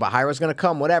it. I go, but Hyro's going to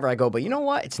come, whatever. I go, but you know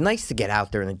what? It's nice to get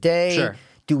out there in the day, Sure.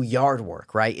 do yard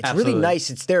work, right? It's Absolutely. really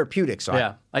nice. It's therapeutic. So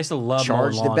Yeah. I used to love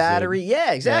charge mowing the lawns, battery. dude.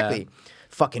 Yeah, exactly.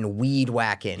 Fucking weed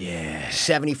whacking. Yeah.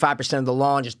 75% of the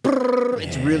lawn just brrr.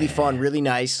 It's really fun, really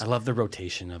nice. I love the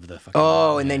rotation of the fucking.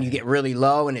 Oh, and then you get really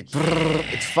low and it's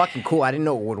fucking cool. I didn't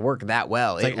know it would work that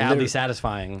well. It's like oddly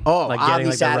satisfying. Oh, like oddly getting,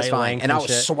 like, the right satisfying. length And I was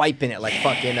shit. swiping it like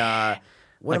fucking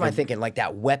what am I thinking? Like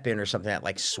that weapon or something that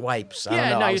like swipes. I don't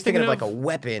know. no, I you're was thinking of like thinking a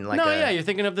weapon. Like No, a, yeah, you're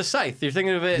thinking of the scythe. You're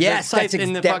thinking of it. Yes, the scythe that's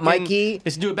in the that fucking. Mikey.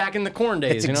 Let's do it back in the corn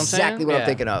days. That's you know what I'm exactly saying? what Yeah. I'm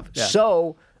thinking of. Yeah.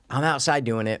 So I'm outside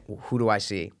doing it. Who do I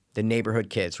see? The neighborhood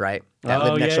kids, right? That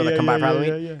live next yeah, door that yeah, come by yeah, for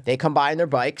Halloween. yeah. They come by in their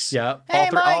bikes. Yeah. Hey,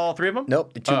 Mike. All three of them?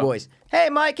 Nope, the two Oh. boys. Hey,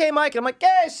 Mike. Hey, Mike. And I'm like,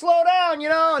 hey, slow down, you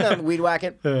know? And I'm weed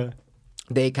whacking.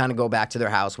 They kind of go back to their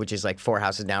house, which is like 4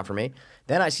 houses down from me.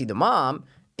 Then I see the mom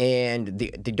and the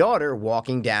daughter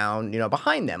walking down,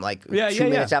 behind them, like 2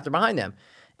 minutes after behind them.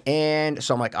 And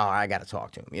so I'm like, I got to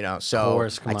talk to him, So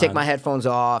course, come I take on. my headphones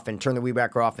off and turn the weed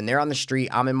whacker off, and they're on the street.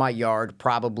 I'm in my yard,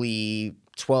 probably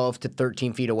 12 to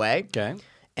 13 feet away. Okay.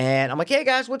 And I'm like, hey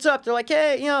guys, what's up? They're like,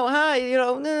 hey,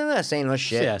 hi, saying no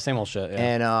shit. Yeah, same old shit.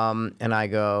 Yeah. And I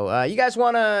go, you guys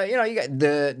want to, you got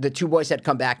the two boys had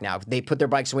come back now. They put their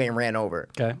bikes away and ran over.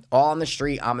 Okay. All on the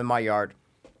street. I'm in my yard.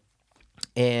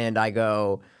 And I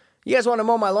go, you guys want to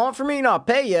mow my lawn for me? And I'll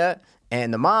pay you.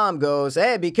 And the mom goes,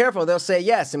 hey, be careful. They'll say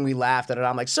yes. And we laughed at it.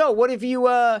 I'm like, so what have you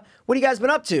guys been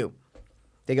up to?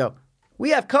 They go, we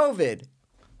have COVID.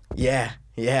 Yeah.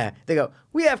 They go,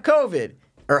 we have COVID.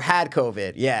 Or had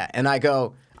COVID. Yeah. And I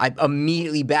go, I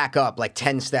immediately back up like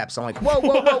 10 steps. I'm like, whoa.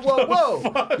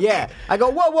 Yeah. I go,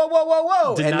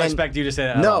 whoa. Did and not then, expect you to say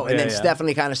that. at No. all. And then Yeah.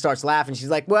 Stephanie kind of starts laughing. She's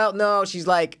like, well, no. She's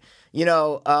like,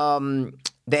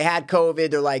 they had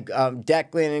COVID. They're like,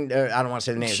 Declan, I don't want to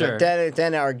say the names. Sure. Like,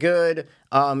 then are good.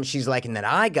 She's like, and then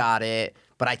I got it,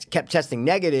 but I kept testing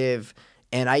negative.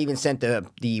 And I even sent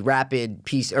the rapid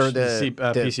PCR.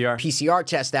 PCR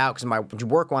test out because my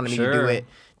work wanted me to do Sure. it.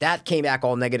 That came back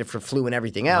all negative for flu and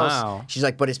everything else. Wow. She's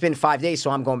like, but it's been 5 days, so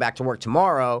I'm going back to work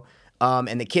tomorrow.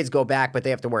 And the kids go back, but they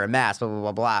have to wear a mask, blah, blah,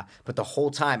 blah, blah. But the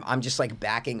whole time, I'm just like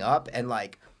backing up and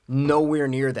like nowhere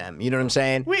near them. You know what I'm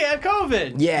saying? We had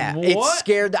COVID. Yeah. What? It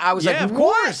scared. I was Yeah, like, of what?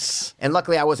 course. And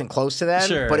luckily, I wasn't close to them.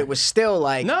 Sure. But it was still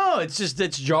like, No, it's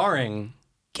jarring.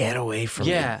 get away from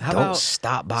Yeah. me. How Don't about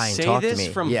stop by and say talk this to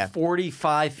me. from yeah.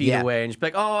 45 feet Yeah. away and just be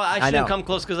like, oh, I know. shouldn't come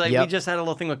close because we Yep. just had a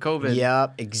little thing with COVID.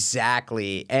 Yep,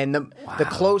 exactly. And the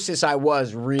closest I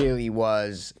was really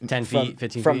was 10 from, feet,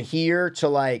 15 from feet? here to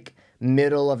like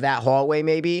middle of that hallway,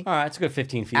 maybe. All right, it's a good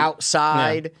 15 feet.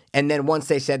 Outside, and then once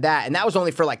they said that, and that was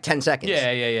only for like 10 seconds.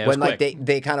 Yeah. It When was like quick.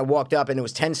 they kind of walked up, and it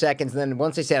was 10 seconds, and then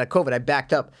once they said COVID, I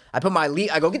backed up. I put my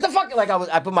I go, get the fuck,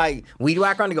 I put my weed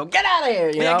whacker on to go, get out of here,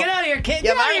 you know? Get out of here, kid.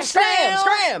 Yeah, Get out of here,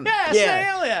 scram. Yeah,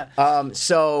 snail, yeah.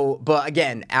 So, but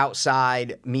again,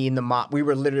 outside, me and the mom, we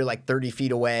were literally like 30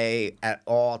 feet away at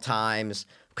all times.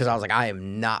 Because I was like, I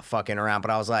am not fucking around. But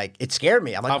I was like, it scared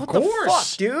me. I'm like, Of what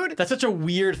course. the fuck, dude? That's such a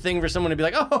weird thing for someone to be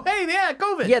like, oh, hey, yeah,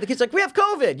 COVID. Yeah, the kid's like, we have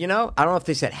COVID, you know? I don't know if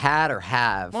they said had or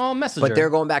have. Well, messenger. But they're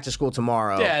going back to school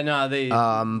tomorrow. Yeah, no, they.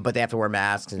 But they have to wear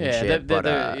masks and shit.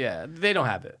 They don't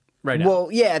have it right now. Well,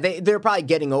 yeah, they're probably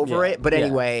getting over it. But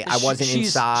anyway, I wasn't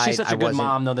inside. She's such a good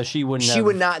mom, though, that she wouldn't. She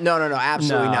would not. No,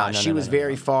 absolutely No, not. no, She no, was no,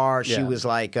 very far. She Yeah. was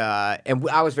like, and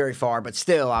I was very far. But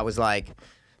still, I was like,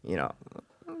 you know,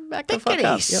 back the fuck up. You know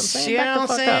what I'm saying? Back the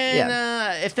fuck up.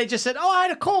 Yeah. If they just said, "Oh, I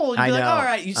had a cold," you'd I be like, know. "All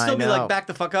right," you'd still I be know. like, "Back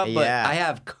the fuck up." But Yeah. I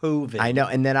have COVID. I know,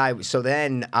 and then I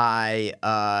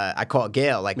called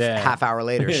Gail like half hour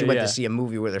later. She went Yeah. to see a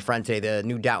movie with her friend today, the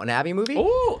new Downton Abbey movie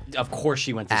Ooh, of course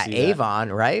she went to at see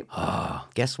Avon, right?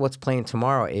 Guess what's playing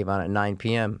tomorrow at Avon at 9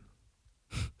 p.m.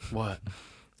 that. What?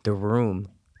 The Room.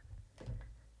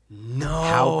 No.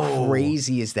 How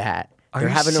crazy is that? They're you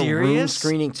having a room serious?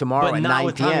 screening tomorrow But at not 9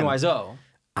 with p.m. Tommy Wiseau.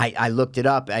 I looked it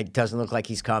up. It doesn't look like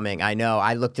he's coming. I know.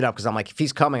 I looked it up because I'm like, if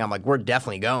he's coming, I'm like, we're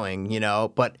definitely going, you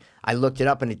know. But I looked it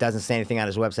up and it doesn't say anything on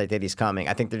his website that he's coming.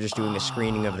 I think they're just doing a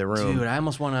screening of The Room. Dude, I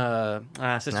almost want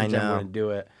to. Sister I Jen know. wouldn't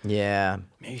do it. Yeah.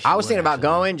 Maybe she I was would, thinking about actually.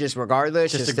 going just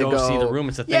regardless. Just to to go see The Room.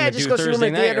 It's a thing Yeah, to just do go see The Room Thursday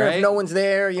in the night, theater right? if no one's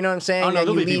there. You know what I'm saying? Oh, no, and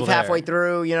there'll you be leave people halfway there.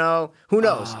 through, you know. Who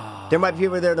knows? There might be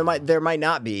people there. There might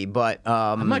not be. But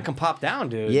I might come pop down,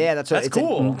 dude. yeah, that's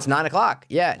cool. It's 9 o'clock.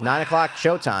 Yeah, 9 o'clock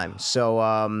showtime. So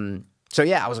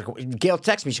yeah, I was like, Gail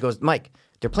texted me. She goes, Mike,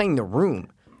 they're playing The Room,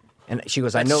 and she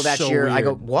goes, I That's know that's so your. I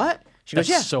go, weird. what? She goes,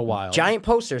 That's yeah, so wild. Giant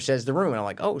poster says The Room, and I'm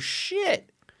like, oh shit.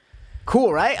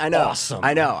 Cool, right? I know. Awesome.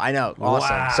 I know.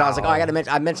 Awesome. So I was like, oh,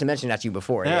 I meant to mention that to you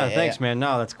before. Yeah, thanks, man.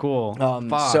 No, that's cool.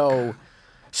 Fuck. So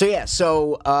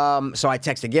I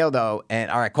texted Gail though,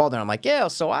 and I called her. And I'm like, Gail.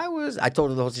 So I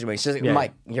told her the whole situation. She's like, Yeah.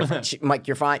 Mike,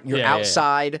 you're fine. You're Yeah, yeah.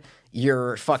 outside.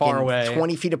 You're fucking Far away.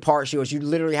 20 feet apart. She goes, you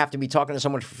literally have to be talking to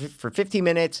someone for 15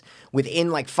 minutes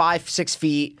within like 5-6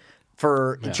 feet.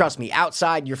 Trust me,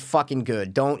 outside you're fucking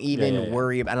good. Don't even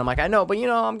worry about. And I'm like, I know, but you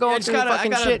know, I'm going through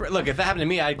fucking shit. Look, if that happened to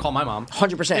me, I'd call my mom.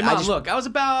 100%. Hey, Mom, look, I was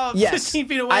about 15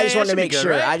 feet away. I just wanted to That should be make good,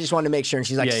 sure. right? I just wanted to make sure. And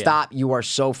she's like, Yeah, yeah. stop. You are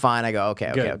so fine. I go,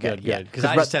 okay. Good. Yeah. Because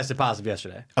I just tested positive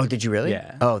yesterday. Oh, did you really?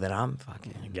 Yeah. Oh, then I'm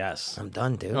fucking. Yes. I'm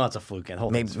done, dude. No, it's a fluke.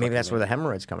 Maybe that's where the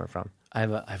hemorrhoid's coming from. I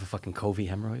have a fucking Kobe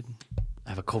hemorrhoid. I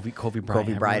have a Kobe Bryant.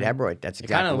 Kobe Bryant hemorrhoid. That's It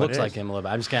exactly kind of what looks it like is. him a little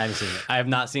bit. I'm just kidding. I haven't seen it. I have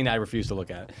not seen it. I refuse to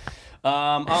look at it.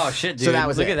 Oh shit, dude! So that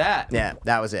was Look it. at that. Yeah,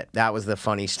 that was it. That was the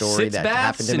funny story Sits that baths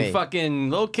happened to and me. fucking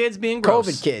little kids being gross.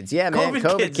 COVID kids, yeah, man. COVID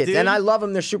COVID kids. dude. And I love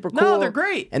them. They're super cool. No, they're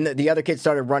great. And the other kids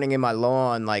started running in my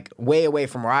lawn, like way away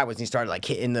from where I was. And he started like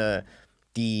hitting the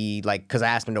like, because I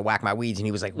asked him to whack my weeds, and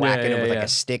he was like whacking them with like a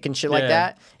stick and shit like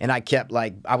that. And I kept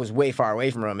like, I was way far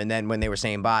away from him. And then when they were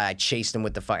saying bye, I chased him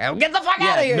with the fuck. I go, get the fuck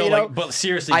out of here, no, you know? like, but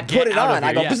seriously, I get put it out of on.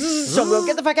 I here, go, yeah. so go,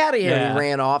 get the fuck out of here. And Yeah. he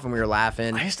ran off, and we were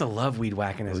laughing. I used to love weed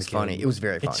whacking as It was a kid. funny. It was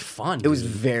very fun. It's fun. It was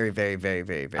dude. very, very, very,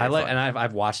 very, very I like, fun. and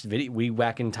I've watched weed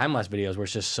whacking time lapse videos where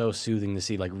it's just so soothing to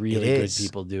see like really It good is.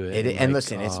 people do it. And like,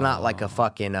 listen, it's not like a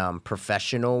fucking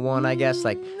professional one, I guess.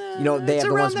 Like, you know, they it's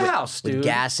have the around ones the with, house, with dude.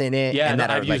 gas in it. Yeah, and no,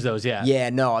 that I've are, used like, those, yeah. Yeah,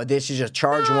 no, this is just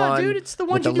charge No, one. dude, it's the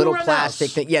ones with you the do little around the plastic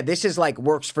house. thing. Yeah, this is like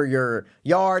works for your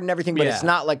yard and everything, but it's Yeah.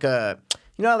 not like a.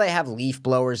 You know, how they have leaf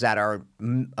blowers that are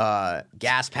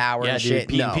gas powered Yeah, and dude, shit.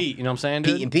 Pete no. and Pete, you know what I'm saying,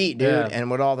 dude? Pete and Pete, dude, Yeah. and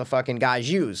what all the fucking guys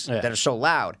use Yeah. that are so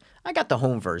loud. I got the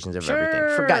home versions of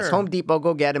everything. For guys, Home Depot,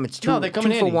 go get them. It's two, No, they come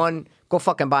two in for handy. one. Go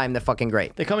fucking buy them. They're fucking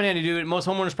great. They come in handy, dude. Most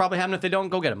homeowners probably have them. If they don't,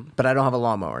 go get them. But I don't have a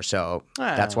lawnmower, so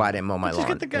that's why I didn't mow my Just lawn.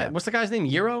 get the guy. Yeah. What's the guy's name?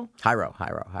 Euro? Hyro.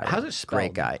 How's it spelled?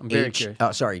 Great guy. I'm very curious.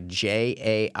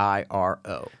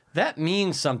 Jairo. That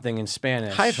means something in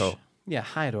Spanish. Jairo. Yeah,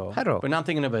 Jairo. Jairo. But now I'm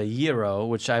thinking of a gyro,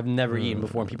 which I've never eaten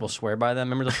before, and people swear by them.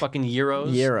 Remember those fucking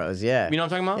gyros? Euros, yeah. You know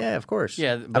what I'm talking about? Yeah, of course.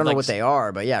 Yeah, I but don't know like what they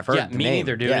are, but yeah, I've heard Yeah, the me name.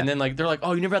 neither, dude. Yeah. And then like they're like,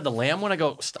 "Oh, you never had the lamb one?" I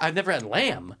go, "I've never had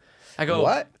lamb." I go,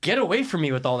 What? Get away from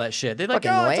me with all that shit. They're like,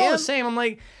 Fucking "Oh, it's all lamb? the same." I'm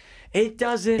like, It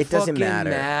doesn't doesn't fucking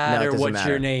matter. No, it doesn't what matter.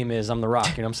 your name is. I'm The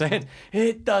Rock. You know what I'm saying?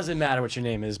 It doesn't matter what your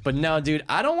name is. But no, dude,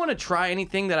 I don't want to try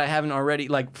anything that I haven't already,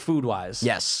 like food-wise.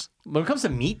 Yes. When it comes to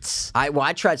meats,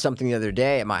 I tried something the other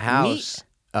day at my house.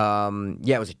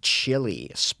 Yeah, it was a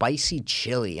spicy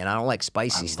chili, and I don't like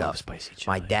spicy stuff. spicy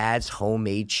chili. My dad's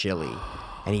homemade chili.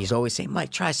 And he's always saying, Mike,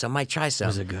 try some, Mike, try some.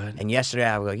 Was it good? And yesterday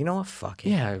I was like, you know what? Fuck it.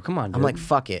 Yeah, come on, dude. I'm like,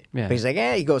 fuck it. Yeah. But he's like,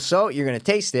 he goes, so you're going to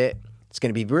taste it. It's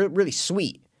going to be really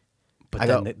sweet. But I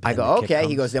then go, the kick okay. He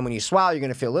comes. goes, then when you swallow, you're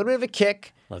going to feel a little bit of a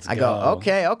kick. Let's I go, go.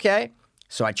 okay.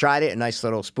 So I tried it, a nice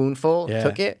little spoonful, Yeah.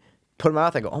 took it, put it in my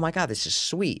mouth. I go, oh my God, this is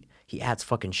sweet. He adds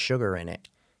fucking sugar in it.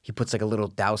 He puts like a little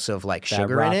douse of like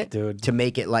sugar rock, in it dude. to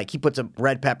make it like, he puts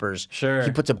red peppers. Sure.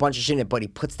 He puts a bunch of shit in it, but he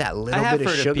puts that little have bit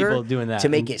of heard of sugar people doing that to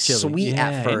make in it chili. sweet Yeah,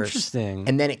 at first. interesting.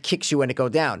 And then it kicks you when it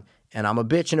goes down. And I'm a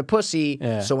bitch and a pussy.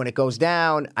 Yeah. So when it goes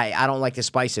down, I don't like the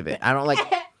spice of it. I don't like.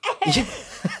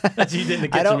 That's you did in the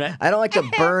I kitchen, don't. man. I don't like the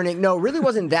burning. No, it really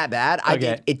wasn't that bad.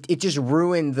 Okay. It just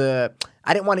ruined the.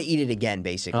 I didn't want to eat it again,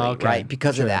 basically, Okay, right?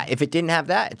 Because sure. of that. If it didn't have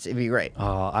that, it'd be great.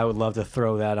 Oh, I would love to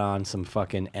throw that on some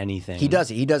fucking anything. He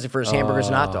does it. He does it for his hamburgers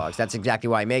and hot dogs. That's exactly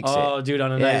why he makes Oh, it. dude,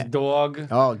 on a Yeah. nice dog.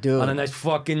 Oh, dude. On a nice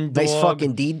fucking dog. Nice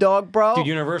fucking D dog, bro. Dude,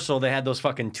 Universal, they had those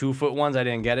fucking 2-foot ones. I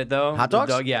didn't get it though. Hot The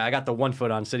dogs? dog, yeah, I got the 1 foot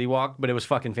on City Walk, but it was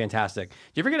fucking fantastic.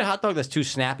 You ever get a hot dog that's too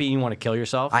snappy and you want to kill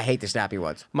yourself? I hate the snappy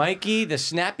ones. Mikey, the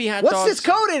snappy hot What's dogs. this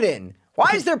coated in?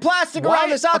 Why is there plastic Why- around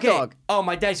this hot okay. dog? Oh,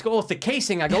 my dice go, it's the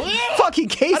casing. I go, Fucking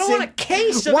casing. I don't want a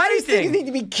case of Why does anything. things need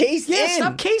to be cased Yeah, in?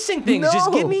 stop casing things. Just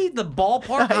No. give me the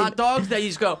ballpark hot dogs that you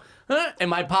just go, huh? And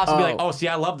my pops would be like, oh, see,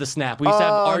 I love the snap. We used to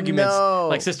have Oh, arguments. no.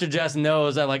 Like, Sister Jess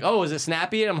knows. I'm like, oh, is it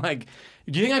snappy? And I'm like,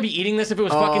 do you think I'd be eating this if it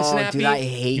was fucking Oh, snappy? dude, I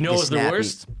hate You know the what was the snappy.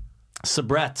 worst?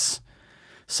 Sabrettes.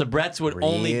 Sabrettes would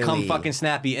only come Really? fucking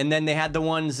snappy. And then they had the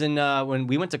ones in, when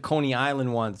we went to Coney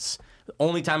Island once. The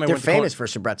only time I They're went to famous for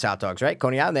Sabrett's hot dogs, right?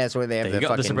 Coney Island, that's where they have There the you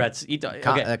go, the fucking... Sabrettes. Eat dog.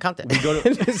 Con- Okay. content. We go to, the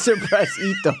Sabrett's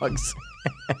eat dogs.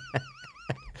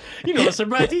 you know, the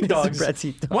Sabrettes eat dogs. Sabrett's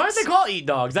eat dogs. Why aren't they called eat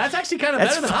dogs? That's actually kind of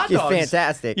That's better than hot fucking dogs.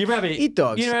 fantastic. You ever have Eat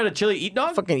dogs. You ever had a chili eat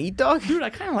dog? Fucking eat dog? Dude, I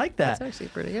kind of like that. That's actually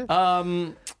pretty good.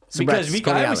 Because Sabrett's,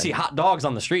 Coney I always Island. see hot dogs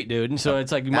on the street, dude. And so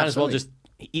it's like you might as well Absolutely.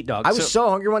 just eat dogs. I was so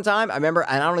hungry one time. I remember,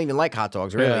 and I don't even like hot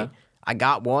dogs, really. Yeah. I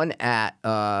got one at,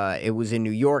 it was in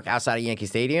New York outside of Yankee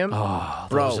Stadium. Oh,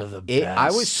 Bro, those are the I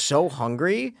was best. so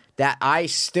hungry that I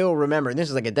still remember, and this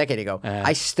is like a decade ago,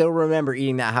 I still remember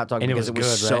eating that hot dog and because it was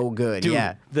good, so right? good. Dude,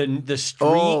 Yeah. The street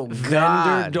Oh, vendor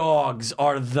God. dogs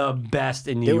are the best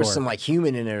in New There York. was some like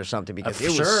human in it or something because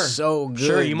it Sure. was so good.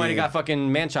 Sure, you might have dude. got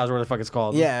fucking Manchow's, whatever the fuck it's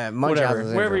called. Yeah, Munchausen's Whatever.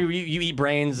 syndrome. Wherever you eat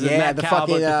brains. Yeah, not the cow,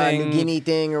 fucking but the thing. New Guinea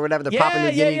thing or whatever, the Papua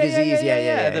New Guinea disease.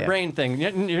 Yeah. The brain thing.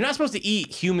 You're not supposed to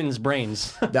eat humans'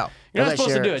 brains. No. You're not Unless supposed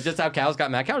to you're do it. Just how cows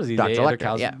got mad cow disease. Dr. They ate their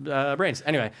Lecter, cows' brains.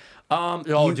 Anyway.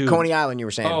 You- Coney Island, you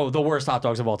were saying. Oh, the worst hot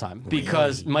dogs of all time.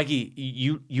 Because, Mikey,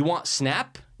 you want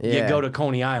snap? You Yeah. go to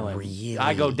Coney Island. Really?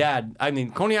 I go, Dad. I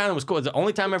mean, Coney Island was cool. It's the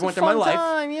only time I ever went there Fun in my life.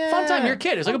 time, yeah. Fun time. You're a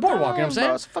kid. It's like a boardwalk. You know what I'm saying?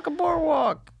 Bro, it's a fucking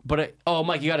boardwalk. But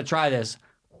Mike, you got to try this.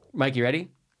 Mike, you ready?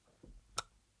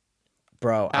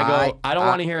 Bro, I don't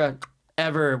want to hear a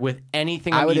ever with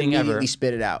anything I I'm would eating immediately ever.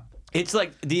 spit it out. It's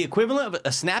like the equivalent of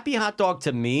a snappy hot dog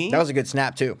to me. That was a good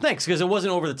snap, too. Thanks, because it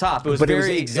wasn't over the top. It was But it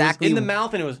very was exactly- in the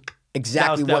mouth, and it was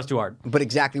Exactly that was too hard. But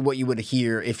exactly what you would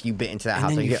hear if you bit into that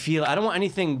hot And then dog. you feel. I don't want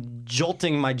anything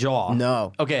jolting my jaw.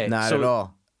 No. Okay. Not so at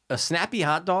all. A snappy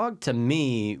hot dog to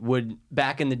me would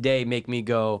back in the day make me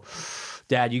go,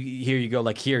 Dad, here you go.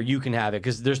 Like here, you can have it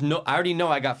because there's no. I already know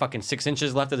I got fucking 6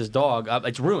 inches left of this dog.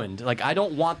 It's ruined. Like I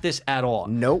don't want this at all.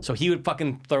 Nope. So he would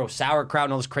fucking throw sauerkraut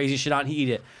and all this crazy shit on. He'd eat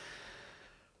it.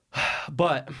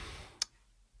 But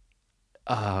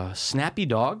snappy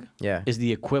dog Yeah. is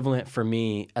the equivalent for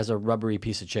me as a rubbery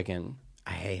piece of chicken.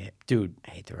 I hate it. Dude,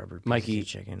 I hate the rubber pieces Mikey, of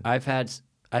chicken. I've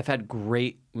had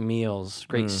great meals,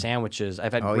 great sandwiches.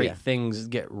 I've had Oh, great yeah. things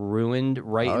get ruined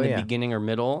right Oh, in the yeah. beginning or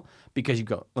middle because you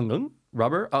go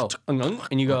rubber,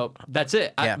 and you go that's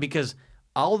it. Yeah. Because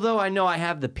although I know I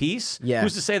have the piece, Yeah.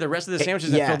 who's to say the rest of the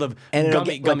sandwiches are yeah. filled of and it'll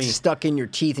gummy, get, like, gummy. stuck in your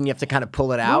teeth and you have to kind of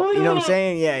pull it out. You know what I'm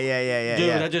saying? Yeah. Dude,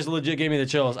 that just legit gave me the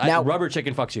chills. Now- Rubber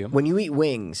chicken fucks you. When you eat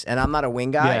wings, and I'm not a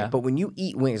wing guy, Yeah. but when you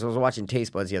eat wings, I was watching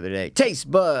Taste Buds the other day. Taste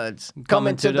Buds,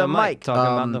 coming to the mic. Talking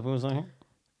about the foods on here.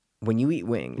 When you eat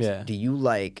wings, Yeah. do you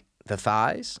like the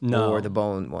thighs No. or the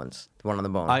bone ones? The one on the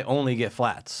bone? I only get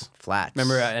flats. Flats.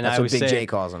 Remember, and That's I what always Big say- J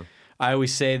calls them. I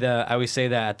always say that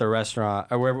at the restaurant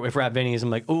or wherever, if we're at Vinny's, I'm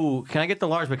like, ooh, can I get the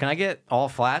large, but can I get all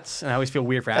flats? And I always feel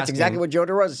weird for asking. That's exactly what Joe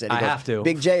DeRosa said. He I goes, have to.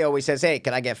 Big J always says, "Hey,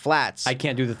 can I get flats?" I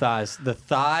can't do the thighs. The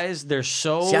thighs, they're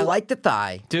so. See, I like the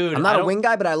thigh, Dude, I'm not I a don't- wing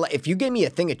guy, but if you gave me a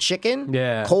thing of chicken,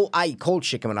 Yeah. I eat cold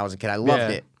chicken when I was a kid. I loved Yeah.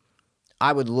 it.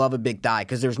 I would love a big thigh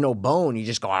because there's no bone. You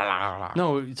just go.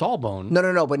 No, it's all bone.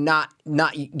 No, but not.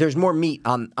 There's more meat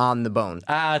on the bone.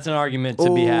 It's an argument to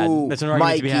be had. Ooh, That's an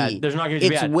argument to be Mikey, had. There's an argument to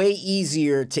be It's had. way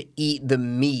easier to eat the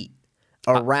meat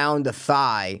around the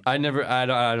thigh. I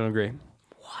don't agree.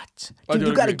 What? soft. I Dude, don't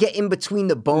you got to agree. get in between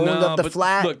the bone of the but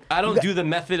flat. Look, I don't do the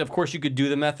method. Of course, you could do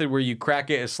the method where you crack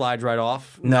it, it slides right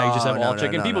off. Now you just have all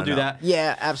chicken. People do that.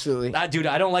 Yeah, absolutely. Dude,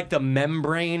 I don't like the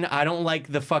membrane. I don't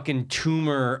like the fucking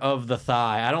tumor of the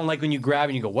thigh. I don't like when you grab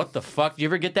and you go, what the fuck? Do you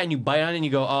ever get that and you bite on it and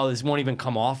you go, oh, this won't even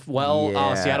come off well?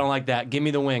 Oh, see, Yeah. I don't like that. Give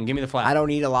me the wing. Give me the flat. I don't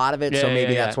eat a lot of it, so Yeah,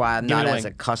 maybe yeah, that's yeah. why I'm Give me not the as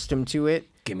wing. accustomed to it.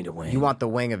 Give me the wing. You want the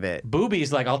wing of it.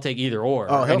 Booby's like, I'll take either or.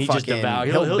 Oh, he'll and he just fucking- devour.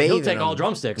 he'll bathe He'll in take all them.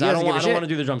 drumsticks. He I doesn't don't give a want to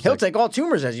do the shit. drumsticks. He'll take all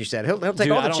tumors, as you said. He'll take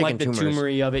Dude, all the I don't chicken like the tumors.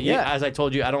 tumory of it. Yeah. As I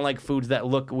told you, I don't like foods that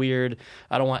look weird.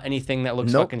 I don't want anything that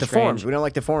looks Nope, fucking deformed. strange. We don't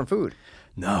like deformed food.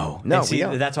 No. No, And see, we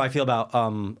don't. that's how I feel about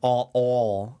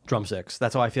all drumsticks.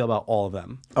 That's how I feel about all of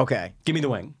them. Okay. Give me the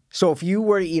wing. So if you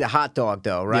were to eat a hot dog,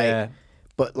 though, right? Yeah.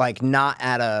 But like not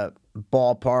at a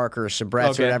ballpark or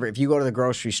Sabret's Okay. or whatever. If you go to the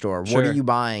grocery store, what Sure. are you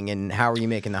buying and how are you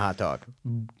making the hot dog?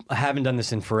 I haven't done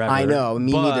this in forever. I know,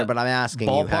 me neither, but I'm asking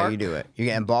you how you do it. You're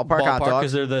getting ballpark hot Ballpark, dog.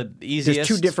 because they're the easiest. There's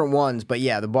two different ones, but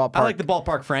yeah, the ballpark. I like the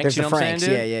ballpark Franks. There's You the know what I'm Franks,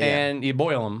 saying, dude? yeah, yeah, yeah. And you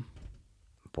boil them.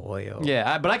 Boil.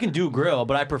 Yeah, but I can do grill,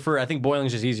 but I think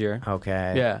boiling's just easier.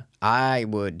 Okay. Yeah. I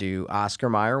would do Oscar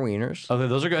Mayer wieners Oh,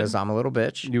 those are good. because I'm a little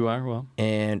bitch, You are well.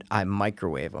 and I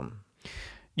microwave them.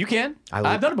 You can.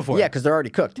 I've done it before. Yeah, because they're already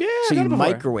cooked. Yeah, so I've you done it before.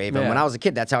 microwave them. Yeah. When I was a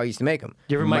kid, that's how I used to make them.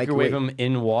 You ever microwave them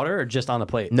in water or just on a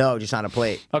plate? No, just on a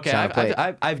plate. Okay, Just on a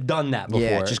plate. I've done that before.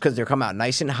 Yeah, just because they come out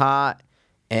nice and hot,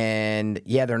 and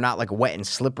yeah, they're not like wet and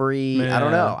slippery. I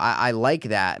don't Yeah. know. I like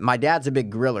that. My dad's a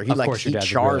big griller. He Of like course your he dad's a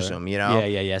chars griller. them. You know.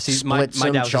 Yeah. See, my Splits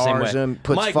dad them, was the same chars way. them,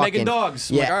 puts Mike, fucking making dogs.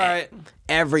 I'm Yeah, like, all right.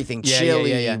 Everything, Yeah,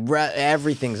 chili, yeah.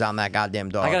 everything's on that goddamn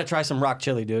dog. I gotta try some rock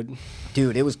chili, dude.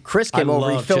 Dude, it was Chris came I over.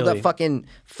 He love filled chili. up fucking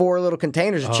 4 little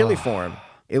containers of chili for him.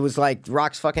 It was like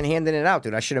Rock's fucking handing it out,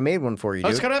 dude. I should have made one for you, dude.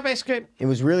 Let's go to basically. It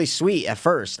was really sweet at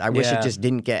first. I wish Yeah. it just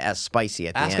didn't get as spicy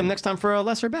at the Ask end. him next time for a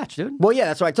lesser batch, dude. Well, yeah,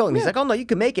 that's what I told him. He's like, "Oh no, you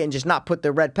can make it and just not put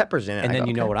the red peppers in it." And I then go,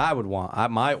 you know "Okay." what I would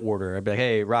want. My order. I'd be like,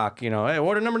 hey, Rock, hey,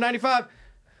 order number 95.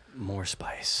 More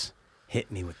spice. Hit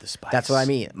me with the spice. That's what I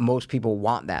mean. Most people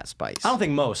want that spice. I don't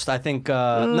think most. I think no,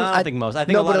 I don't think most. I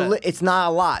think no, a lot but of, it's not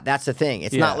a lot. That's the thing.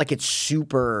 It's Yeah. not like it's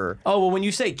super. Oh well, when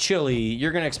you say chili,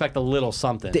 you're gonna expect a little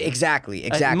something. Exactly.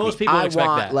 most people I expect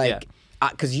want that, like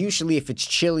because usually if it's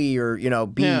chili or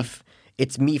beef,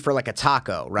 it's me for like a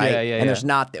taco, right? Yeah, yeah, and there's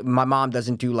not. My mom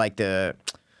doesn't do like the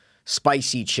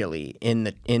spicy chili in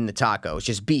the taco. It's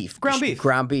just beef. Ground beef.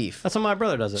 Ground beef. That's how my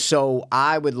brother does it. So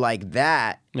I would like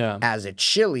that Yeah. as a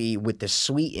chili with the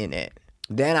sweet in it.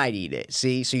 Then I'd eat it.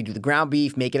 See? So you do the ground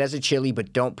beef, make it as a chili,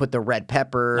 but don't put the red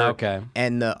pepper Okay.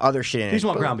 and the other shit in You it. just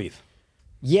want But- ground beef.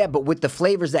 Yeah, but with the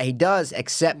flavors that he does,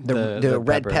 except the The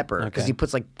red pepper. pepper. Because Okay. he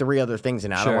puts like 3 other things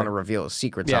in it. I don't Sure. want to reveal his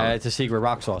secrets Yeah, on it's a secret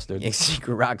rock sauce, dude. it's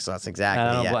secret rock sauce, exactly.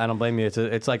 And yeah. I don't blame you.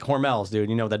 It's like Hormel's, dude.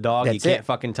 You know the dog. That's you can't it.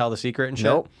 fucking tell the secret and shit.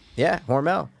 Nope. Yeah,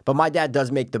 Hormel. But my dad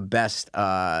does make the best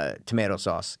tomato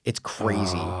sauce. It's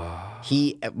crazy.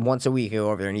 He once a week he'll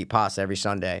go over there and eat pasta every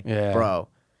Sunday. Yeah. Bro,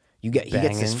 he gets this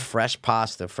Banging. fresh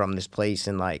pasta from this place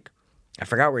in like I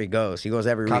forgot where he goes. He goes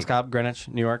every week. Costco, Greenwich,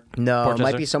 New York. No, it Portchester?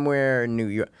 might be somewhere in New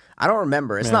York. I don't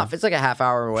remember. It's not. It's like a half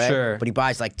hour away. Sure. But he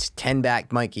buys like 10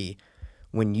 back, Mikey.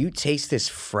 When you taste this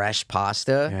fresh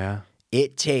pasta, Yeah.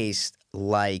 it tastes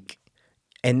like.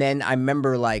 And then I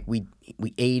remember like we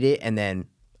ate it, and then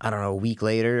I don't know a week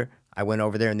later I went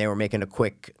over there and they were making a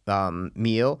quick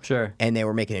meal. Sure. And they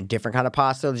were making a different kind of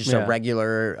pasta, just Yeah. a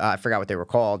regular. I forgot what they were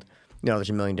called. There's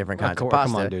a million different kinds of Come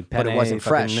pasta. on, dude. But it Penne, wasn't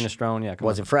fucking fresh. minestrone, yeah, It come on.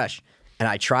 wasn't fresh. And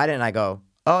I tried it and I go,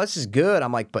 oh, this is good.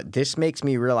 I'm like, but this makes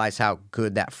me realize how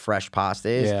good that fresh pasta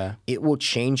is. Yeah. It will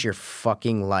change your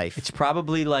fucking life. It's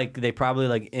probably like they probably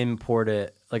like import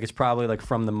it. Like it's probably like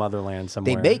from the motherland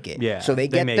somewhere. they bake it. Yeah. So they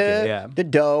get make the it, yeah. the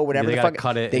dough, whatever they the gotta fuck.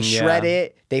 cut it They and, shred yeah.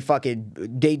 it. They fucking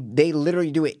they literally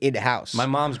do it in house. My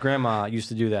mom's grandma used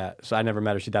to do that. So I never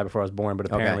met her. She died before I was born. But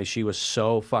apparently she was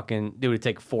so fucking. It would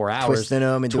take 4 hours. twisting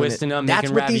them and twisting doing them, it.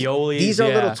 That's making what raviolis. These are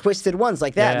yeah. little twisted ones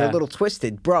like that. And Yeah. they're little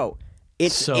twisted, bro.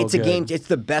 It's So it's a good. game. It's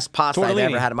the best pasta I've Tortellini.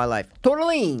 ever had in my life.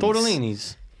 Tortellini.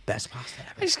 Tortellinis. Best pasta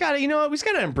ever. I just gotta, we just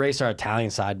gotta embrace our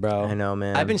Italian side, bro. I know,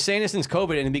 man. I've been saying this since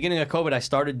COVID. In the beginning of COVID, I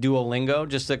started Duolingo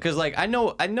just because, like, I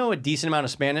know a decent amount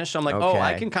of Spanish. So I'm like, oh,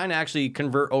 I Okay. can kind of actually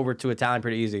convert over to Italian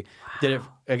pretty easy. Did it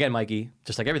again, Mikey?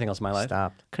 Just like everything else in my life.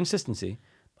 Stopped. Consistency.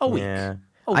 A week. Yeah.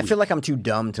 A I week. feel like I'm too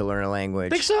dumb to learn a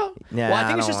language. Think so? Yeah, Well, I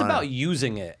think it's don't just wanna- about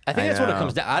using it. I think I that's what it know.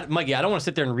 comes down. Mikey, I don't want to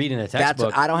sit there and read in a That's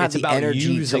textbook. I don't have It's the about energy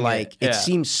to using like. It, It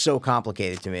seems so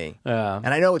complicated to me. Yeah.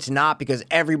 And I know it's not because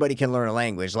everybody can learn a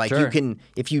language. Like you Sure. can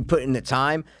if you put in the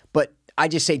time. But I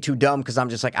just say too dumb because I'm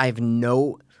just like I have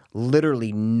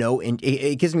literally no.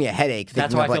 It gives me a headache.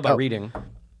 That's thinking how I of feel like, about oh, reading.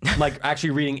 Like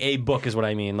actually reading a book is what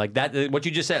I mean. Like that. What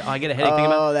you just said. Oh, I get a headache thinking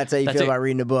about. Oh, that's how you feel about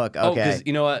reading a book. Oh, Okay. because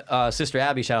you know what? Sister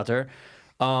Abby, shout out to her.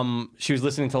 She was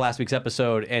listening to last week's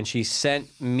episode, and she sent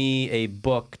me a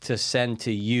book to send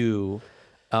to you.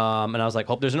 And I was like,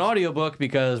 hope there's an audiobook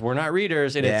because we're not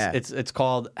readers. And Yeah. it's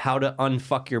called How to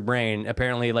Unfuck Your Brain.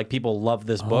 Apparently, like people love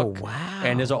this book. wow.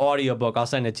 And there's an audiobook. I'll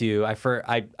send it to you.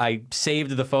 I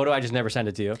saved the photo. I just never sent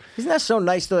it to you. Isn't that so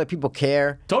nice though that people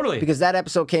care? Totally. Because that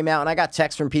episode came out and I got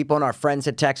texts from people and our friends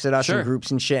had texted us Sure. in groups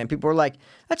and shit, and people were like,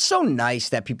 "That's so nice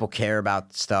that people care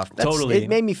about stuff." Totally. It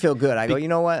made me feel good. I go, you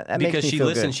know what? That Because makes me she feel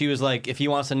listened, good. she was like, if he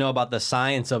wants to know about the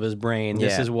science of his brain,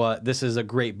 this is a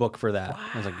great book for that.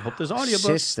 I was like, hope there's an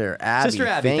audiobook. Sister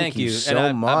Abby, Thank you so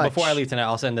and much. before I leave tonight,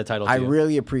 I'll send the title to I you.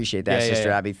 really appreciate that, Yeah, yeah, Sister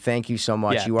yeah. Abby. Thank you so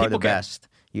much. Yeah, You are the people care. best.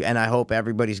 And I hope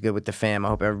everybody's good with the fam. I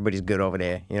hope everybody's good over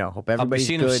there. You know, hope I'll be everybody's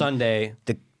seeing good. him Sunday.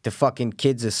 The fucking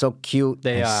kids are so cute.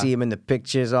 They I are. see them in the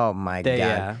pictures. Oh my They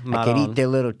god! are. I Not can on. eat their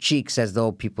little cheeks, as the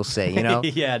old people say. You know,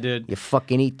 Yeah, dude. you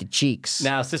fucking eat the cheeks.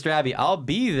 Now, Sister Abby, I'll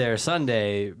be there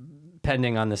Sunday,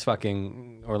 pending on this fucking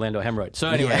Orlando hemorrhoid. So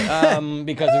anyway,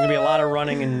 because there's gonna be a lot of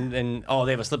running and oh,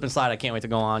 they have a slip and slide. I can't wait to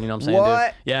go on. You know what I'm saying,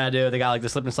 What? dude? Yeah, dude. They got like the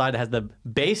slip and slide that has the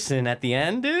basin at the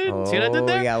end, dude. Oh, See what I did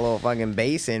there? you got a little fucking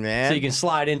basin, man. So you can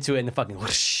slide into it and the fucking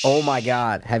whoosh. Oh my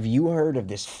god, have you heard of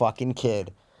this fucking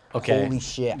kid? Okay. Holy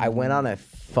shit. I went on a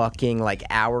fucking like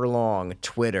hour-long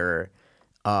Twitter.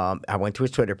 I went to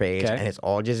his Twitter page Okay. and it's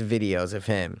all just videos of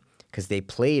him because they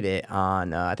played it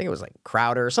on I think it was like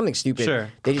Crowder or something stupid. Sure.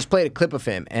 They just played a clip of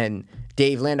him and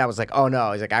Dave Landau was like, "Oh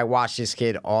no." He's like, "I watch this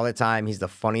kid all the time. He's the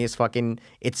funniest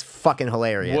it's fucking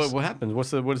hilarious." What happens? What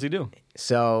does he do?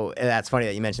 So that's funny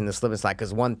that you mentioned the slip and slide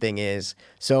because one thing is,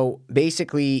 so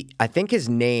basically, I think his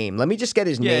name, let me just get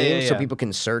his name so yeah. people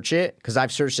can search it because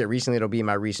I've searched it recently. It'll be in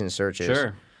my recent searches.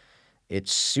 Sure.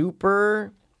 It's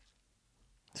Super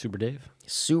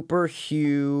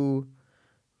Hugh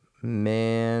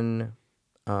Man.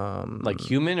 Like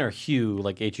human or Hugh,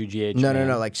 like HUGH?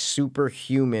 No, like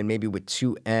Superhuman, maybe with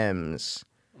 2 M's.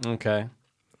 Okay.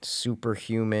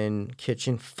 Superhuman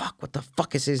Kitchen. Fuck, what the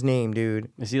fuck is his name,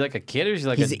 dude? Is he like a kid or is he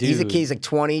like He's a dude? a kid. He's like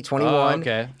 20, 21. Oh,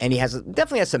 okay. And he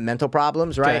definitely has some mental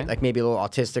problems, right? Okay. Like maybe a little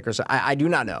autistic or something. I do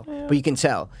not know, but you can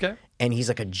tell. Okay. And he's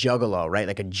like a juggalo, right?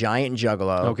 Like a giant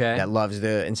juggalo Okay. that loves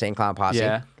the Insane Clown Posse.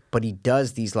 Yeah. But he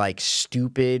does these like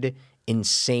stupid,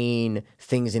 insane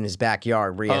things in his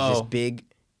backyard where he has this Oh. big.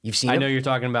 You've seen I him? know you're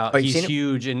talking about. Oh, you've He's seen him?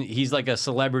 huge and he's like a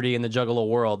celebrity in the Juggalo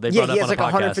world. They Yeah, brought he up has on like a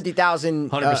podcast. 150,000.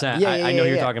 100%. I know who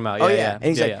you're talking about. Oh, Yeah, yeah. yeah. And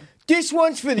he's Yeah, like, yeah. this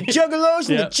one's for the juggalos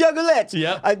and Yep. the juggalettes.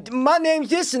 Yep. My name's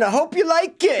this, and I hope you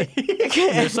like it.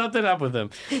 There's something up with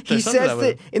him. He There's something says up with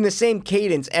it him. in the same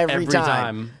cadence every Every time.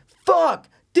 time. Fuck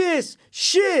this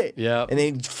shit. Yep. And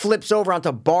then he flips over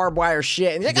onto barbed wire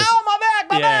shit. And he's like, just- oh, my back,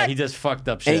 my Yeah, back. he just fucked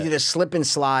up And shit. he did a slip and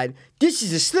slide. This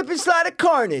is a slip and slide of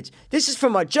carnage. This is for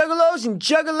my juggalos and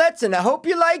juggalettes, and I hope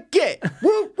you like it.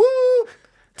 Woo, woo.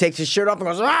 Takes his shirt off and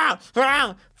goes,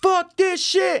 fuck this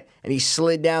shit. And he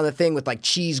slid down the thing with like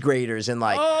cheese graters and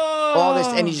like all this.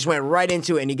 And he just went right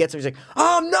into it. And he gets up, he's like,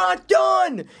 I'm not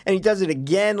done. And he does it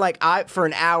again. Like for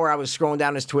an hour, I was scrolling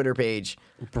down his Twitter page.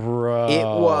 Bro. It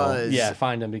was Yeah,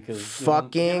 find him because. fucking-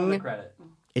 give him the credit.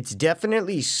 It's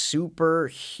definitely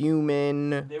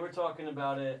superhuman. They were talking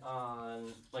about it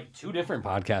on like 2 different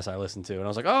podcasts I listened to, and I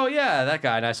was like, "Oh yeah, that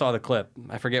guy." And I saw the clip.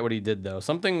 I forget what he did though.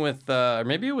 Something with, or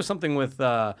maybe it was something with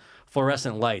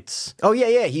fluorescent lights. Oh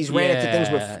yeah. He's ran into things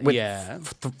with Yeah.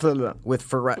 fluorescent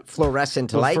With lights.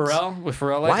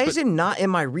 Pharrell lights. Why but- is it not in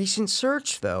my recent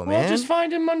search though, Well, man? just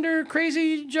find him under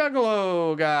crazy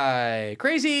juggalo guy,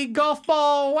 crazy golf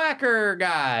ball whacker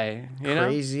guy. You know?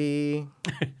 Crazy.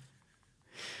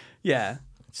 Yeah.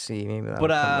 Let's see, maybe. That'll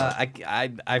But come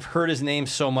up. I've heard his name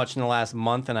so much in the last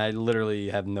month, and I literally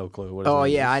have no clue what. His Oh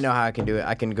name yeah, is. I know how I can do it.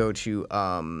 I can go to.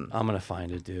 I'm gonna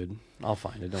find it, dude. I'll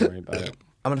find it. Don't worry about it.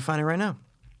 I'm gonna find it right now.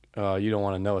 Oh, you don't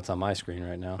want to know it's on my screen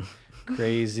right now.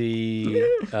 Crazy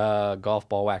golf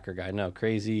ball whacker guy. No,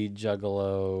 crazy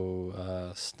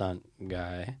juggalo stunt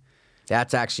guy.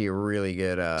 That's actually a really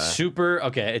good. Super.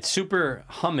 Okay, it's super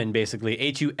hummin basically.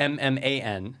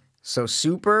 HUMMAN. So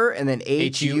super and then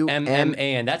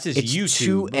HUMMAN. That's his It's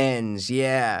YouTube. 2 N's.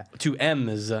 Yeah. 2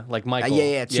 M's like Michael.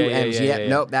 Yeah. 2 M's. Yep.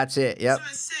 Nope. That's it. Yep.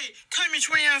 Time is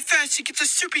running out fast to get the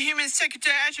superhuman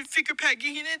secretary action figure pack.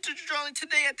 You can enter the drawing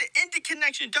today at the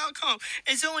indieconnection.com.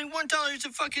 It's only $1 to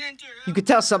fucking enter. You could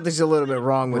tell something's a little bit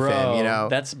wrong with him. You know.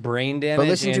 That's brain damage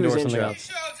listen to and his or something intro. else.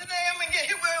 So today I'm gonna get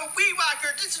hit with a weed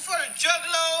whacker. This is for the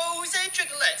juggalos and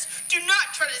juggalettes. Do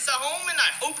not try this at home, and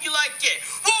I hope you like it.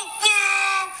 Woo woo!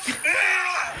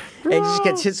 And he just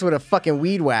gets hit with a fucking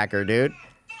weed whacker, dude.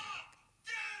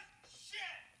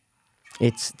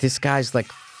 This guy's like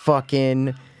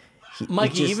fucking.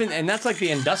 Mikey, and that's like the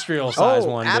industrial size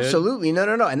one, dude. Absolutely. No.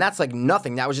 And that's like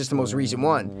nothing. That was just the most recent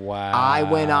one. Wow. I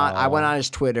went on his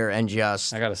Twitter and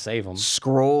just I gotta save him.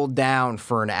 scrolled down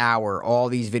for an hour, all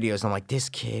these videos. I'm like, this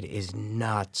kid is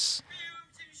nuts.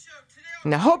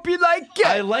 And I hope you like it.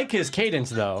 I like his cadence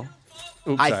though.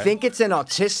 Oops, I sorry. think it's an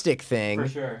autistic thing For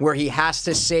sure. where he has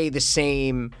to say the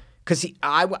same. Because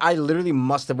I literally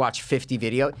must have watched 50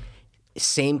 videos.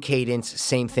 Same cadence,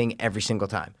 same thing every single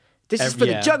time. This is for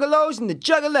the juggalos and the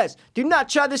juggalettes. Do not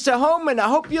try this at home, and I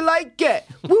hope you like it.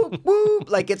 Whoop, whoop.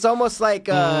 Like, it's almost like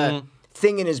a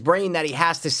thing in his brain that he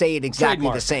has to say it exactly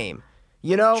Trademark. the same.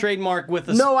 You know? Trademark with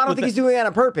the. No, I don't think he's doing that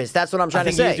on purpose. That's what I'm trying I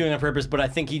think to say. he's doing it on purpose, but I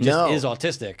think he just is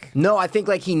autistic. No, I think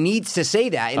like he needs to say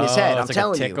that in his head. I'm it's like a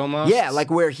telling tick you. almost? Yeah, like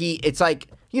where it's like,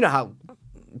 you know how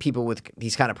people with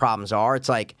these kind of problems are. It's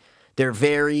like they're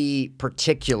very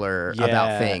particular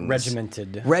about things.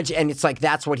 Regimented. And it's like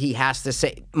that's what he has to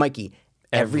say, Mikey,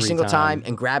 every single time,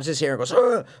 and grabs his hair and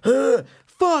goes,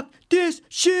 fuck this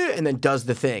shit, and then does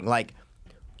the thing like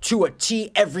to a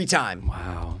T every time.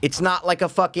 Wow. It's not like a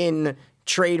fucking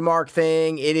trademark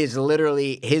thing. It is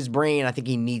literally his brain. I think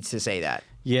he needs to say that.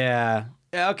 Yeah.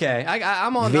 Okay.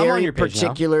 I'm on Very your page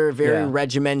particular, now. very Yeah.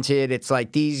 regimented. It's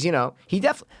like these, you know, he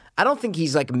definitely. I don't think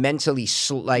he's like mentally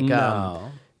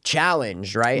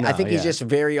challenged, right? I think he's just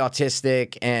very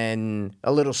autistic and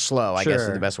a little slow. I guess is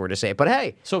Sure. the best word to say it. But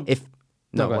hey, So- if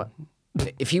No, go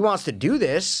if he wants to do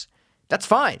this, that's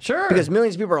fine. Sure. Because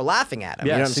millions of people are laughing at him.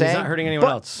 You know what I'm Yes, saying? he's not hurting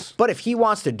anyone else. But if he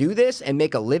wants to do this and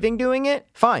make a living doing it,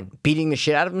 fine. Beating the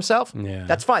shit out of himself, Yeah.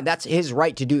 that's fine. That's his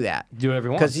right to do that. Do whatever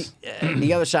he wants. Because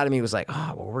the other side of me was like,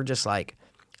 oh, well, we're just like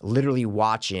literally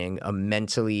watching a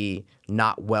mentally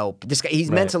not well. This guy,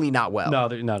 he's mentally not well.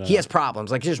 No, He has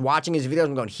problems. Like just watching his videos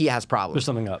and going, he has problems. There's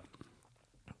something up.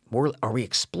 Are we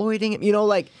exploiting him? You know,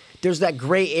 like there's that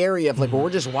gray area of like, well, we're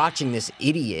just watching this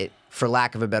idiot, for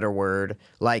lack of a better word,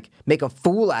 like make a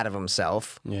fool out of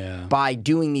himself by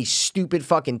doing these stupid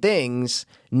fucking things,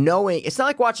 knowing it's not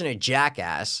like watching a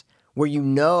jackass where you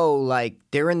know like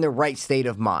they're in the right state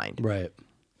of mind, Right.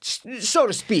 so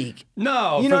to speak.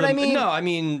 No. You know what I mean? No, I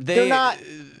mean They're not.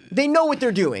 They know what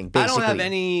they're doing. Basically, I don't have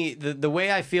any. The way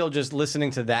I feel just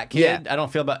listening to that kid, I don't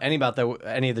feel about any of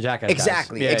the Jackass guys.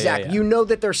 Exactly, Yeah, exactly. yeah. You know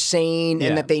that they're sane Yeah.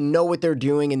 and that they know what they're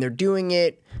doing and they're doing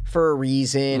it for a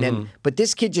reason. Mm-hmm. But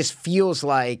this kid just feels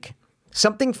like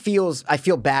something feels. I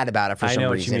feel bad about it for I some know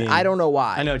what you reason. mean. I don't know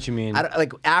why. I know what you mean.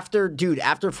 Like after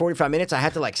 45 minutes, I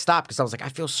had to like stop because I was like, I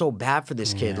feel so bad for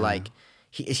this kid. Like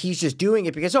he's just doing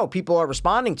it because people are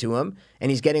responding to him and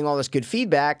he's getting all this good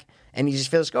feedback. And he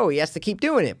just feels like, he has to keep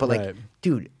doing it. But like,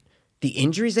 dude, the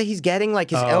injuries that he's getting, like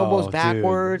his elbows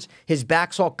backwards, his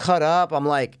back's all cut up. I'm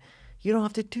like, you don't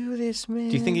have to do this, man.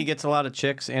 Do you think he gets a lot of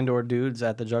chicks and or dudes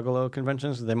at the Juggalo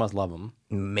conventions? They must love him.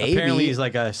 Maybe. Apparently he's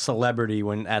like a celebrity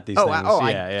when at these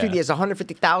things. Dude, he has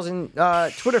 150,000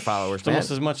 Twitter followers, man.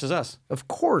 Almost as much as us. Of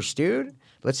course, dude.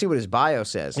 Let's see what his bio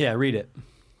says. Yeah, read it.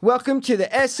 Welcome to the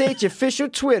SH official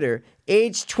Twitter.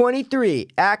 Age 23,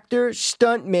 actor,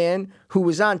 stuntman, who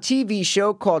was on TV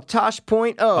show called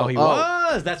Tosh.0. Oh, he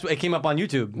was. That's what it came up on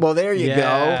YouTube. Well, there you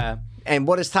Yeah. go. And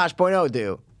what does Tosh.0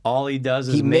 do? All he does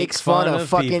is He makes fun of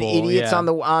fucking people. idiots Yeah. on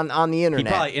the He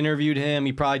internet. probably interviewed him.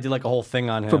 He probably did like a whole thing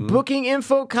on him. For booking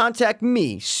info, contact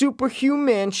me.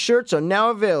 Superhuman shirts are now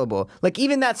available. Like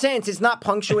even that sentence, it's not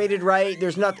punctuated right.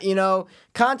 There's not,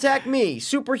 contact me.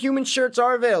 Superhuman shirts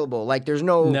are available. Like there's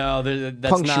no that's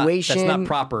punctuation. That's not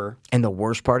proper. And the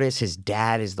worst part is his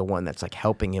dad is the one that's like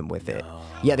helping him with it.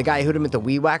 Yeah, the guy who hit him at the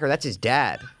weed whacker, that's his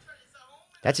dad.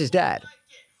 That's his dad.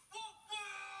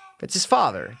 That's his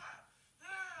father.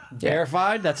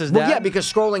 Verified? That's his dad? Well, yeah,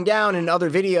 because scrolling down in other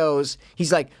videos,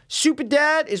 he's like, Super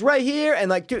Dad is right here. And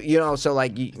like, dude, so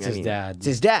like, it's his dad. It's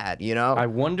his dad, I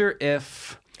wonder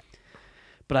if,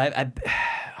 but I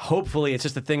hopefully it's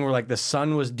just a thing where like the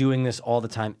son was doing this all the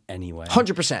time anyway.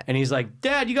 100%. And he's like,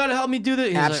 Dad, you got to help me do this.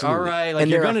 He's Absolutely. like, all right, like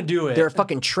and you're going to do it. They're a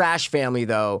fucking trash family,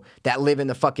 though, that live in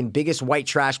the fucking biggest white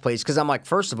trash place. Because I'm like,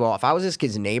 first of all, if I was this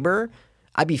kid's neighbor,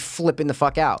 I'd be flipping the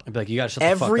fuck out. I'd be like, you got to shut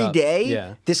the fuck up. Every day,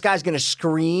 Yeah. this guy's going to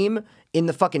scream in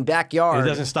the fucking backyard. He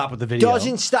doesn't stop with the video.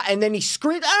 Doesn't stop. And then he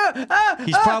screams,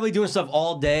 He's probably doing stuff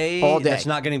all day. All day. That's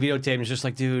not getting videotaped. It's just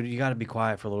like, dude, you got to be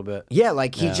quiet for a little bit. Yeah,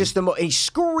 like he's just and he's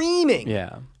screaming.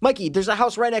 Yeah. Mikey, there's a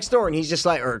house right next door, and he's just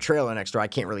like, or a trailer next door. I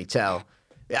can't really tell.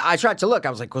 I tried to look. I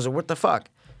was like, what the fuck?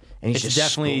 And he's It's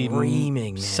just definitely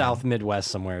screaming, man. South Midwest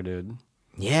somewhere, dude.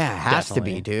 Yeah, it has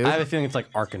Definitely. to be, dude. I have a feeling it's like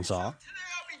Arkansas. Today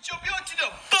I'll be jumping onto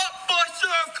the butt buster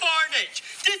of carnage.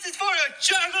 This is for the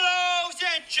juggalos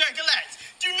and juggalettes.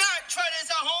 Do not try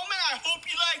this at home, and I hope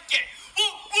you like it.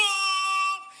 Whoop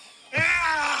whoop!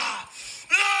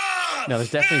 No, there's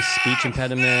definitely speech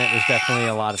impediment. There's definitely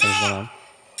a lot of things going on.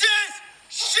 This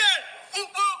shit. Whoop,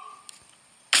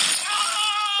 whoop.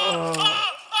 Oh,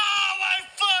 my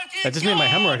fucking That just made my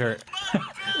hemorrhoid hurt.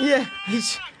 Yeah,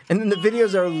 and then the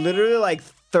videos are literally like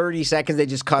 30 seconds. They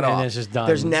just cut And off. it's just done.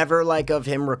 There's never like of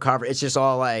him recover. It's just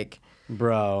all like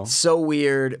Bro. so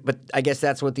weird. But I guess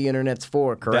that's what the internet's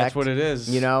for, correct? That's what it is.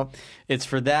 You know? It's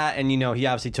for that, and he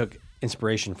obviously took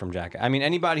inspiration from Jackass. I mean,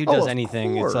 anybody who Oh, does of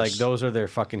anything, it's like course. those are their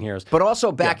fucking heroes. But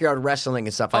also backyard wrestling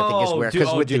and stuff. I think is Oh, where dude,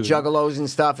 because with dude. the juggalos and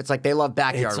stuff, it's like they love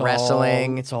backyard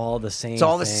wrestling. It's all the same. It's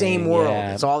all the same world.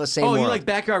 yeah. It's all the same Oh, world. you like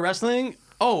backyard wrestling?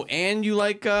 Oh, and you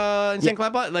like Insane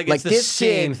Clown Posse? Like like it's the this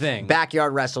same kid, thing.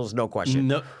 backyard wrestles, no question.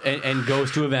 No, and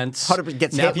goes to events. 100%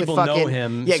 gets now hit with people know fucking-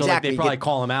 him. Yeah, So like, exactly. they probably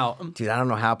call him out. Dude, I don't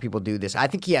know how people do this. I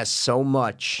think he has so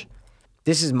much.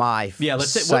 This is my Yeah,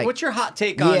 let's say. psych- What's your hot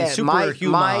take on my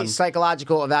Superhuman?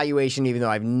 psychological evaluation, even though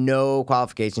I have no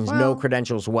qualifications, no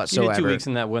credentials You whatsoever. did 2 weeks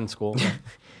in that one school.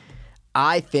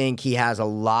 I think he has a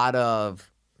lot of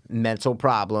mental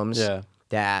problems Yeah.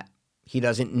 that he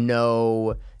doesn't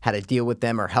know how to deal with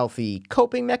them or healthy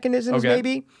coping mechanisms, Okay.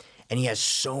 maybe. And he has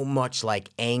so much like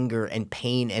anger and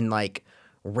pain and like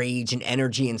rage and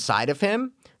energy inside of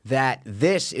him that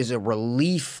this is a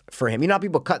relief for him. You know how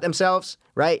people cut themselves,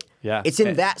 right? Yeah. It's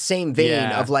in that same vein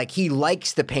Yeah. of like he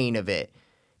likes the pain of it.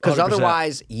 Because 100%.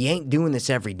 otherwise, you ain't doing this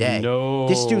every day. No.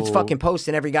 This dude's fucking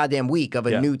posting every goddamn week of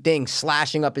a Yeah. new thing,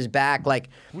 slashing up his back. Like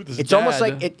his it's almost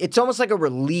dad. like it's almost like a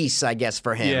release, I guess,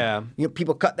 for him. Yeah. You know,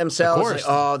 people cut themselves. Of course.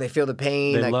 Like, oh, they feel the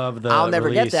pain. They Like, love the I'll never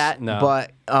release. get that. No.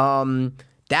 But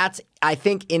that's I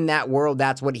think in that world,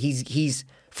 that's what he's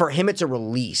for him. It's a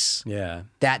release. Yeah.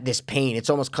 That this pain, it's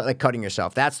almost like cutting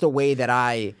yourself. That's the way that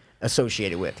I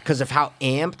associate it with because of how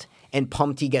amped and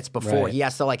pumped he gets before. Right. He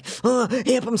has to like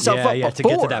amp himself Yeah, up yeah, before. to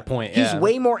get to that point, He's yeah.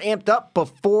 way more amped up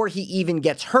before he even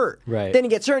gets hurt. Right. Then he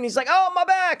gets hurt and he's like, oh, my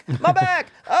back, my back.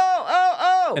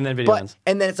 Oh. And then video ends.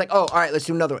 And then it's like, oh, all right, let's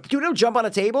do another one. Dude, he'll jump on a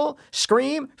table,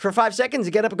 scream for 5 seconds,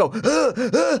 and get up and go,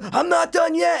 I'm not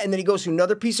done yet. And then he goes to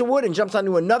another piece of wood and jumps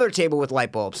onto another table with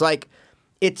light bulbs. Like,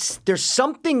 there's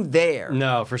something there.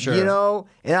 No, for sure. You know?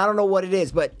 And I don't know what it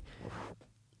is, but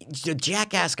the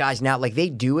Jackass guys now, like, they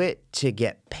do it to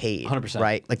get paid. 100%.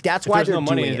 Right? Like, that's If why there's they're no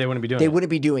money, doing it. they wouldn't be doing They it. wouldn't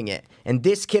be doing it. And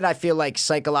this kid, I feel like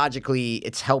psychologically,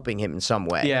 it's helping him in some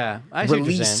way. Yeah, I see what you're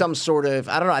Release saying. some sort of,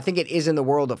 I don't know, I think it is in the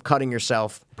world of cutting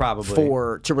yourself Probably.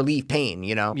 to relieve pain,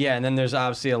 you know? Yeah, and then there's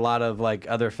obviously a lot of like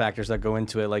other factors that go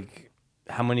into it, like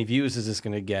how many views is this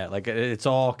going to get? Like it's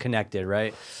all connected,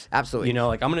 right? Absolutely. You know,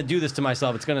 like I'm going to do this to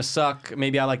myself. It's going to suck.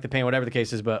 Maybe I like the pain, whatever the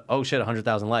case is. But oh shit,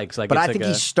 100,000 likes. Like, But it's I like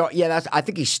think I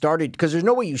think he started because there's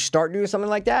no way you start doing something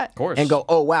like that course. and go,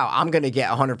 oh wow, I'm gonna get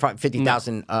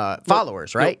 150,000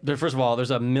 followers, right? First of all,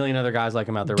 there's a million other guys like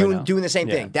him out there right now. Doing the same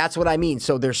Yeah. thing. That's what I mean.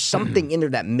 So there's something in there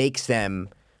that makes them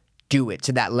do it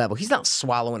to that level. He's not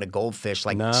swallowing a goldfish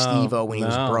like No, Steve-O when he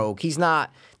was no. broke. He's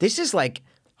not. This is like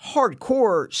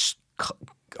hardcore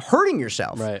hurting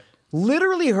yourself. Right.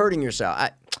 Literally hurting yourself.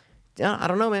 I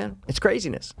don't know, man. It's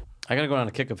craziness. I got to go on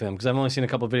a kick of him because I've only seen a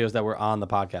couple of videos that were on the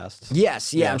podcast.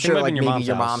 Yes, yeah, Yeah, I I'm think it sure might like be in maybe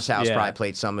your mom's house. Yeah. probably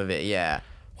played some of it. Yeah.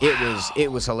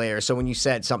 It was hilarious. So when you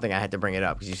said something, I had to bring it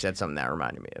up because you said something that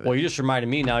reminded me of it. Well, you just reminded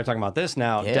me. Now you're talking about this.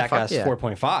 Now Yeah, Jackass fuck yeah.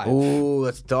 4.5. Ooh,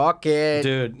 let's talk it.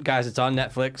 Dude, guys, it's on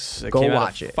Netflix. It Go came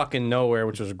watch out of it. fucking nowhere,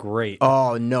 which was great.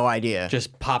 Oh, no idea.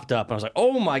 Just popped up. And I was like,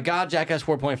 oh my God, Jackass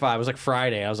 4.5. It was like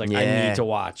Friday. I was like, I Yeah. need to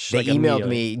watch. They like, emailed immediately.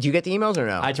 me. Do you get the emails or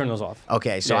no? I turned those off.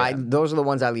 Okay, so Yeah. those are the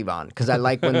ones I leave on because I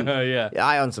like when Yeah.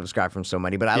 I unsubscribe from so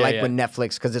many, but I Yeah, like yeah. when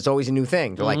Netflix because it's always a new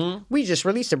thing. They're like, we just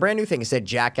released a brand new thing. It said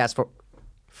Jackass for.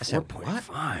 I said, what?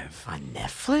 4.5. On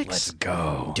Netflix? Let's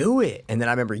go. Do it. And then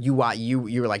I remember you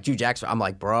were like, dude, Jackson. I'm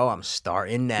like, bro, I'm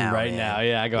starting now. Right man. now,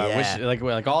 yeah. I go. I wish,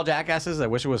 like all Jackasses, I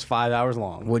wish it was 5 hours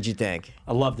long. What'd you think?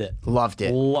 I loved it. Loved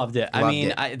it. Loved it. I Loved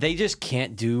mean, it. they just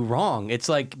can't do wrong. It's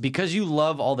like because you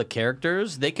love all the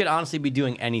characters, they could honestly be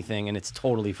doing anything and it's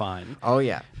totally fine. Oh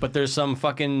yeah. But there's some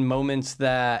fucking moments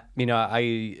that, you know,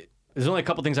 there's only a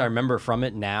couple things I remember from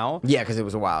it now. Yeah, because it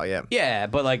was a while. Yeah. Yeah,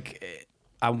 but like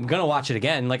I'm gonna watch it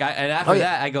again. Like and after Oh, yeah.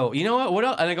 that I go, you know what? What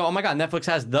else? And I go, oh my God, Netflix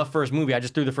has the first movie. I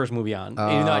just threw the first movie on.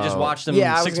 Even though I just watched them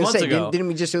Yeah, I was 6 gonna months say, ago. Didn't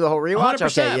we just do the whole rewatch?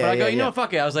 100%. Okay, yeah, but I go, yeah, you know yeah. what?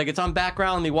 Fuck it. I was like, it's on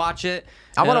background. Let me watch it.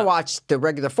 I want to And watch the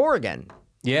regular 4 again.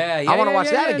 Yeah, I want to watch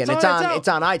that yeah, again. It's It's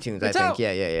on iTunes, I It's think. out.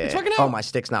 Yeah. It's fucking Oh, out. my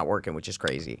stick's not working, which is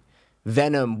crazy.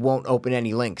 Venom won't open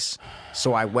any links.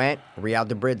 So I went, Real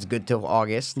de Brid's good till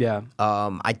August. Yeah.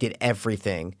 I did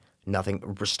everything.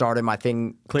 Nothing. Restarted my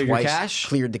thing Cleared your twice. cash?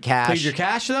 Cleared the cash. Cleared your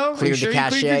cash though? Are you Cleared sure the you cash.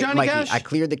 cleared your Yeah, Johnny Mikey, Cash? I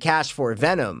cleared the cash for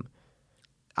Venom.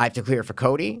 I have to clear it for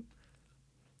Cody.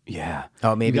 Yeah.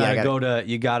 Oh, maybe you I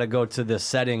gotta go to the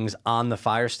settings on the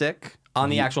Fire Stick on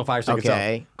the actual Fire Stick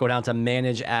Okay. itself. Go down to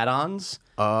manage add-ons.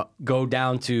 Go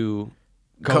down to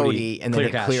Cody and then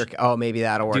hit Cache. clear. Oh, maybe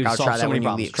that'll work. Dude, I'll solve try that so when many you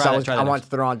problems. leave. Try So that, try I that want next.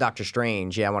 to throw on Doctor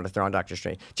Strange. Yeah, I want to throw on Doctor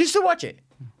Strange just to watch it.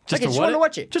 Just I to just what wanted it? to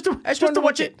watch it. Just to- I just just wanted to to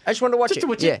watch watch it. I just wanted to watch Just it. to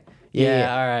watch Yeah. it.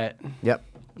 Yeah. All right. Yep.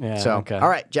 Yeah, So, okay. all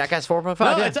right, Jackass 4.5.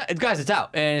 No, yeah. guys, it's out,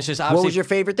 and it's just What obviously. was your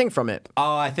favorite thing from it?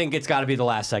 Oh, I think it's got to be the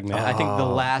last segment. I think the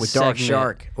last with Dark segment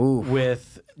Shark. Ooh.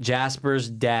 with Jasper's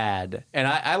dad, and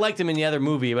I liked him in the other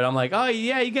movie, but I'm like, oh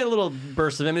yeah, you get a little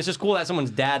burst of him. It's just cool that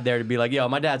someone's dad there to be like, yo,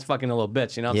 my dad's fucking a little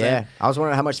bitch, you know? What I'm Yeah, saying? I was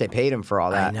wondering how much they paid him for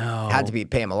all that. know. Had to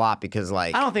pay him a lot because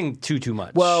like. I don't think too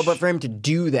much. Well, but for him to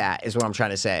do that is what I'm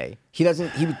trying to say. He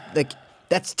doesn't. He like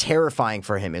that's terrifying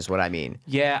for him. Is what I mean.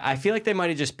 yeah, I feel like they might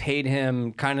have just paid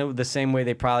him kind of the same way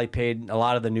they probably paid a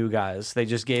lot of the new guys. They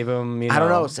just gave him, you know. I don't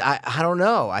know. I don't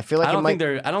know. I feel like I it don't might. think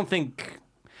they're. I don't think.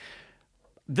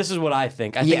 This is what I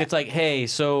think. I think Yeah. it's like, hey,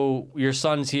 so your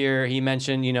son's here. He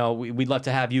mentioned, you know, we'd love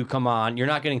to have you come on. You're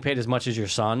not getting paid as much as your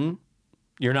son.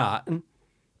 You're not.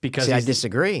 Because See, I he's-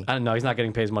 disagree. I don't know. He's not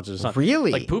getting paid as much as his son.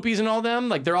 Really? Like Poopies and all them,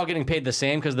 like they're all getting paid the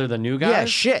same because they're the new guys. Yeah,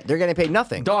 shit. They're getting paid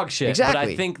nothing. Dog shit. Exactly. But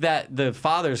I think that the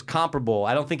father's comparable.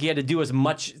 I don't think he had to do as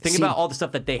much. Think See, about all the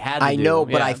stuff that they had to do. I know,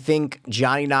 but Yeah. I think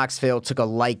Johnny Knoxville took a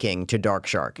liking to Dark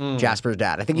Shark, Jasper's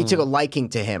dad. I think he took a liking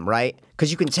to him, right?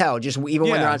 Because you can tell, just even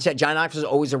when they're Yeah. on set, Johnny Knoxville's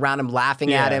always around him,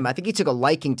 laughing at Yeah. him. I think he took a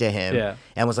liking to him Yeah.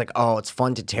 and was like, "Oh, it's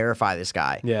fun to terrify this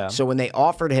guy." Yeah. So when they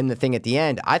offered him the thing at the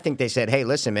end, I think they said, "Hey,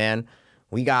 listen, man,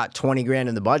 we got 20 grand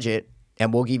in the budget,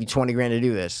 and we'll give you 20 grand to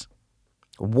do this."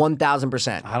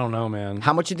 1,000%. I don't know, man.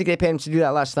 How much do you think they paid him to do that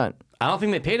last stunt? I don't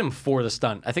think they paid him for the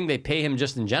stunt. I think they pay him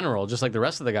just in general, just like the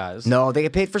rest of the guys. No, they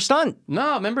get paid for stunt.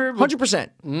 No, remember? 100%.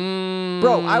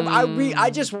 Bro, I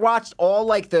just watched all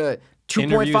like the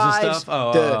Interviews and 2.5s, stuff?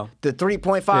 Oh. the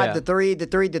 3.5, Yeah. the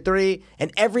 3,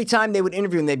 and every time they would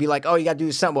interview him, they'd be like, "Oh, you got to do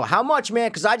this stunt." Well, how much, man?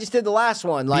 Because I just did the last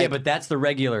one. Like, Yeah, but that's the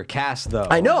regular cast, though.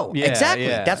 I know Yeah, exactly.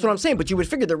 yeah. That's what I'm saying. But you would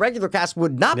figure the regular cast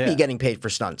would not be Yeah. getting paid for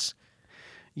stunts.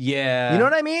 Yeah. You know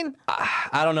what I mean?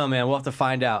 I don't know, man. We'll have to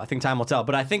find out. I think time will tell.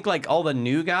 But I think like all the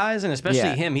new guys, and especially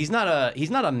Yeah. him, he's not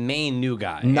a main new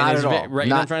guy. Not And at all. right, you know what I'm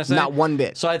Not- trying to say? not one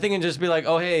bit. So I think it'd just be like,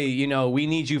 oh hey, you know, we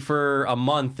need you for a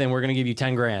month, and we're gonna give you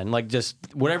 10 grand. Like just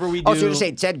whatever we do. Oh, so you're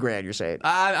saying Ted Grand? You're saying?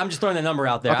 I'm just throwing the number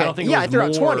out there. Okay. I don't think Yeah, it I was threw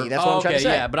out more. 20. That's what I'm trying to okay,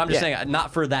 say. Yeah, but I'm just Yeah. saying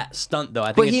not for that stunt though.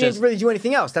 I think But it's he just didn't really do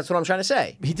anything else. That's what I'm trying to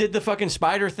say. he did the fucking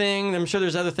spider thing. I'm sure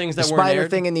there's other things that The weren't spider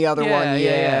aired. thing and the other one.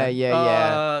 Yeah.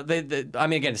 I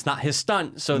mean, again, it's not his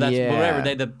stunt, so that's Yeah. whatever. They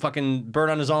had the fucking bird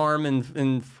on his arm in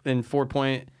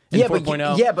 4.0. Yeah,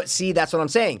 4.0. but see, that's what I'm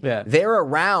saying. Yeah. They're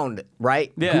around,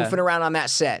 right? Yeah. Goofing around on that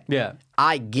set. Yeah.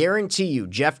 I guarantee you,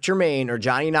 Jeff Tremaine or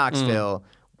Johnny Knoxville,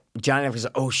 Mm. Johnny Knoxville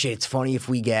says, "Oh shit, it's funny if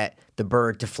we get the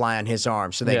bird to fly on his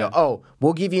arm." So they Yeah. go, "Oh,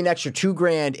 we'll give you an extra $2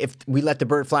 grand if we let the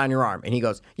bird fly on your arm." And he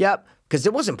goes, "Yep." Because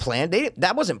it wasn't planned.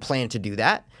 That wasn't planned to do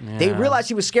that. They realized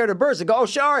he was scared of birds. They go, "Oh,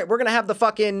 shit, all right, we're gonna have the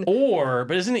fucking."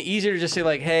 But isn't it easier to just say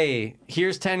like, hey,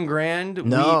 here's 10 grand.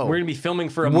 No. We're gonna be filming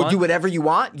for a We'll month. do whatever you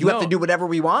want. You have No. to do whatever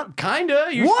we want. Kinda.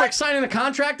 You're What? just like signing the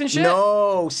contract and shit.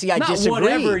 No, see, I Not disagree.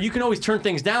 whatever. You can always turn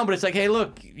things down, but it's like, hey,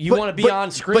 look, you want to be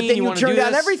on screen. But then you you want to turn do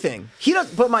down this. everything. He does.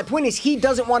 But my point is, he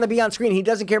doesn't want to be on screen. He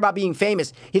doesn't care about being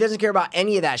famous. He doesn't care about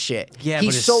any of that shit. Yeah, He's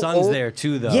but his so son's old. there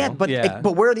too, though. Yeah, but Yeah.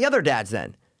 but where are the other dads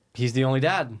then? He's the only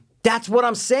dad. That's what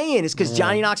I'm saying. Is because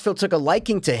Johnny Knoxville took a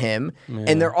liking to him,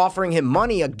 and they're offering him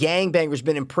money. A gangbanger's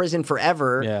been in prison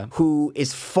forever, Yeah. who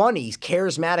is funny, he's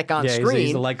charismatic on Yeah, screen.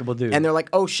 he's a likable dude. And they're like,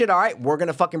 "Oh shit, all right, we're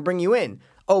gonna fucking bring you in.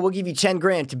 Oh, we'll give you 10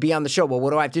 grand to be on the show. Well,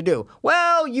 what do I have to do?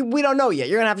 Well, we don't know yet.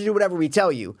 You're gonna have to do whatever we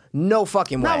tell you. No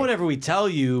fucking way. Not whatever we tell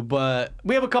you, but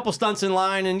we have a couple stunts in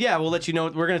line, and yeah, we'll let you know.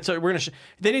 We're gonna.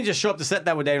 They didn't just show up to set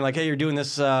that one day and like, hey, you're doing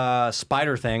this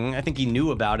spider thing. I think he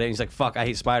knew about it. He's like, fuck, I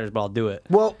hate spiders, but I'll do it.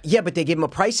 Well, yeah, but they give him a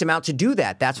price amount to do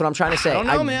that. That's what I'm trying to say. don't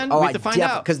know, man. We have to find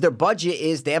out. Because their budget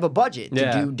is they have a budget to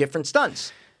Yeah. do different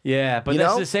stunts. Yeah, but You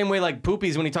that's know? the same way like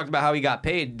Poopies when he talked about how he got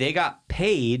paid. They got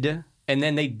paid, and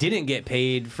then they didn't get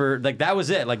paid for like that was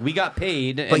it. Like we got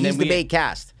paid, But and he's then the main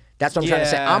cast. That's what I'm trying to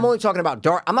say. Yeah. I'm only talking about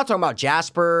Dark. I'm not talking about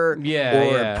Jasper Yeah, or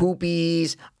yeah.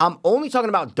 Poopies. I'm only talking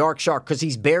about Dark Shark because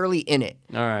he's barely in it.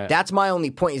 All right. That's my only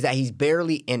point is that he's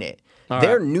barely in it. All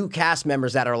They're right. new cast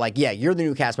members that are like, yeah, you're the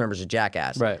new cast members of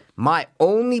Jackass. Right. My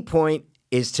only point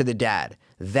is to the dad.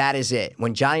 That is it.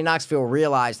 When Johnny Knoxville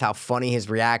realized how funny his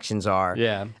reactions are,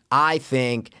 Yeah. I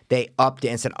think they upped it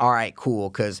and said, all right, cool.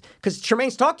 Because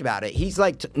Tremaine's talked about it. He's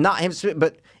like, not him,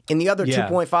 but in the other Yeah.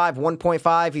 2.5,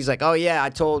 1.5, he's like, oh, yeah, I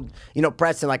told,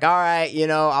 Preston, like, all right,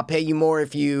 I'll pay you more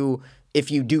if you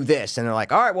do this. And they're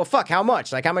like, all right, well, fuck, how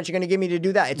much? Like, how much you going to give me to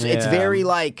do that? It's Yeah. very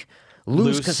like,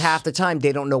 loose because half the time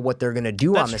they don't know what they're gonna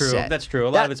do on the true. set. That's true. A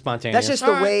lot of it's spontaneous. That's just the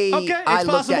All right. way Okay, I it's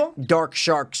looked possible. at Dark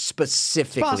Shark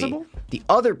specifically. possible. The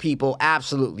other people,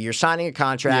 absolutely. You're signing a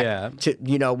contract Yeah.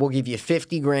 to, we'll give you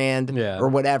 $50,000 Yeah. or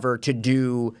whatever to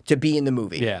be in the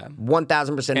movie. Yeah.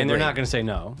 1,000%. And they're agree. not going to say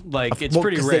no. Like, it's Well,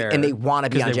 pretty 'cause rare. and they want to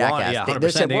be 'Cause on they want- Jackass. yeah, They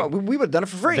 100%. said, well, we would have done it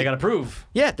for free. They got to prove.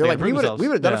 Yeah, they're They like, gotta we prove would have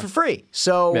done it themselves. for free.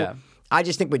 So Yeah. I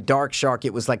just think with Dark Shark,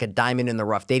 it was like a diamond in the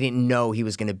rough. They didn't know he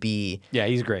was going to be Yeah,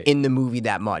 he's great. in the movie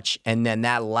that much. And then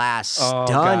that last Oh, stunt.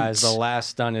 guys, the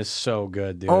last stunt is so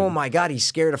good, dude. Oh my God, he's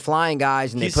scared of flying,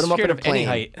 guys, and He's they put him up scared in a of any plane.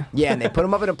 height. Yeah, and they put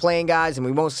him up in a plane, guys, and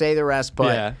we won't say the rest,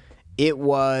 but Yeah. it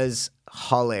was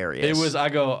hilarious. It was. I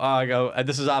go.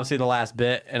 This is obviously the last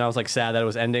bit, and I was like sad that it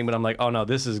was ending, but I'm like, oh no,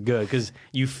 this is good because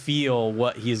you feel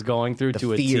what he's going through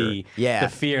to fear. a T. Yeah, the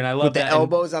fear, and I love with that. the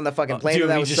elbows on the fucking plane. dude,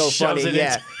 that he was just so shoves funny. it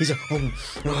Yeah, into- he's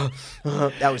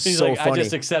like, that was He's so like, funny. I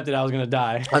just accepted I was gonna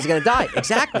die. I was gonna die.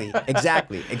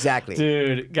 Exactly.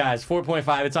 Dude, guys,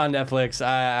 4.5. It's on Netflix.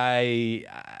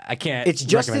 I can't. It's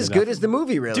just recommend as it enough. good as the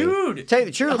movie, really. Dude, tell you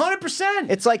the truth, 100%.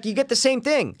 It's like you get the same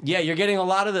thing. Yeah, you're getting a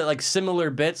lot of the like similar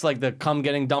bits, like the cum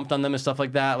getting dumped on them and stuff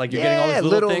like that. Like you're getting all Yeah,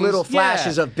 these little things. little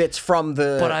flashes Yeah. of bits from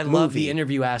the But I love movie. the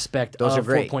interview aspect Those of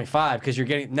are great. 4.5 because you're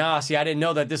getting. See, I didn't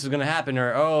know that this was gonna happen,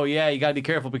 or oh yeah, you gotta be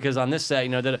careful because on this set,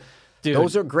 that. Dude,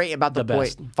 Those are great about the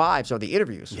best. point fives or the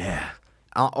interviews. yeah.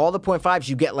 All the point fives,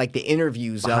 you get like the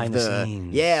interviews Behind of the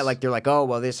scenes. Yeah, like they're like, oh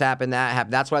well, this happened, that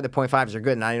happened. That's why the point fives are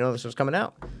good. And I didn't know this was coming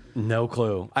out. No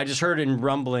clue. I just heard in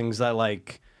rumblings that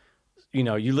like, you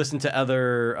listen to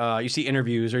other, you see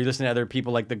interviews or you listen to other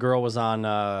people. Like the girl was on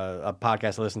a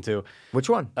podcast I listened to. Which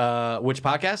one? Which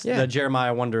podcast? Yeah. The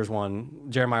Jeremiah Wonders one.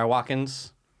 Jeremiah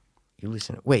Watkins. You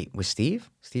listen. Wait, with Steve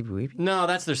Weeby? No,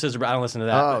 that's their sister. But I don't listen to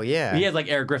that. Oh, But yeah. He had like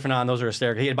Eric Griffin on. Those are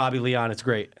hysterical. He had Bobby Lee on. It's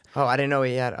great. Oh, I didn't know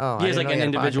he had. Oh, He has like an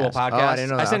individual podcast. Oh, I didn't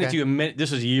know that. sent it Okay. to you a minute.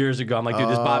 This was years ago. I'm like, dude,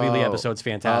 this Bobby Lee episode's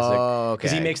fantastic. Oh, Because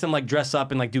he okay. makes them like dress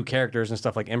up and like do characters and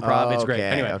stuff like improv. Oh, It's great. okay,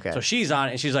 Anyway, okay. so she's on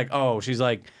it and she's like,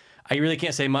 I really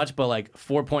can't say much, but like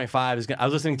 4.5 is gonna. I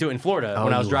was listening to it in Florida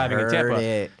when I was you driving in heard Tampa.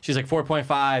 it. She's like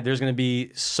 4.5. There's gonna be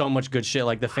so much good shit.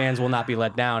 Like the fans will not be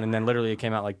let down. And then literally it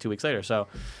came out like 2 weeks later. So,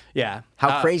 yeah.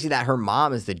 How crazy that her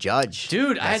mom is the judge.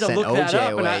 Dude, I that had to sent look that OJ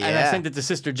up, and I away, sent it to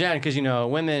Sister Jen because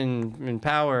women in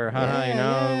power,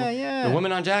 Yeah. the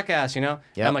woman on Jackass, Yep.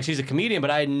 I'm like, she's a comedian,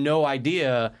 but I had no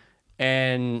idea.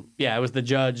 And yeah, it was the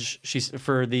judge. She's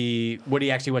for the what he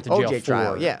actually went to jail OJ for.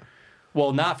 trial. Yeah.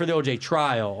 Well, not for the OJ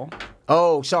trial,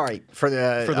 Oh, sorry for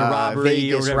the robbery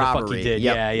Vegas or whatever the fuck robbery. he did.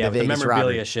 Yep, Yeah, the Vegas memorabilia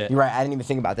robbery. shit. You're right. I didn't even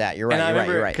think about that. You're right. and I You're right.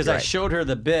 remember You're right. because You're I right. showed her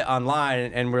the bit online,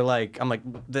 and we're like, I'm like,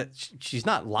 that she's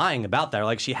not lying about that.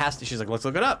 Like she has to. She's like, let's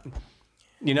look it up.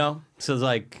 So it's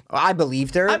like, I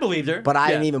believed her. I believed her, But I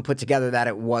yeah. didn't even put together that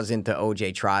it wasn't the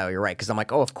OJ trial. You're right. Because I'm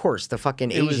like, oh, of course, the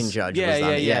fucking it was- Asian judge Yeah, was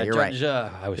on it. Yeah, you're Judge,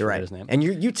 right. I wish You're I right. forgot his name. And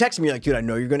you texted me like, dude, I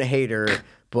know you're gonna hate her,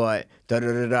 but da da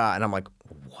da da. And I'm like,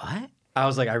 what? I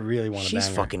was like, I really want to She's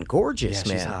bang her. fucking gorgeous,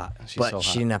 Yeah, man. she's hot. She's but so she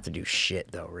hot. didn't have to do shit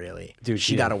though, really. Dude,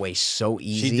 she she got did. away so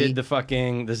easy. She did the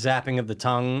zapping of the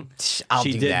tongue. I'll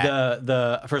she do did that.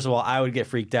 the first of all, I would get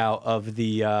freaked out of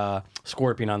the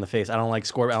scorpion on the face. I don't like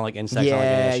scorpion. I don't like insects. I don't like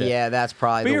any of Yeah, that shit. yeah, that's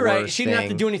probably But the you're right. worst She didn't have to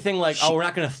thing. do anything like, oh, we're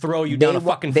not going to throw you down a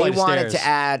fucking They flight of wanted stairs. to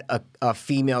add a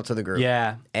female to the group.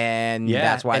 Yeah. And Yeah,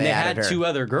 that's why and they added had her. 2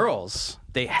 other girls.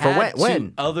 They had when?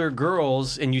 2 other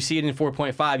girls, and you see it in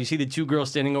 4.5. You see the 2 girls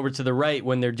standing over to the right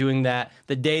when they're doing that.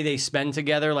 The day they spend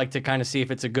together, like to kind of see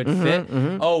if it's a good fit.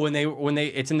 Oh, when they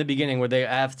it's in the beginning where they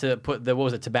have to put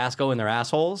Tabasco in their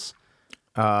assholes.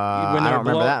 when I they're don't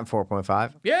remember below- that in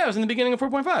 4.5. Yeah, it was in the beginning of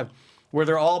 4.5. Where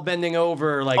they're all bending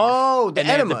over, like Oh, the and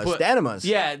they have to enemas, the enemas.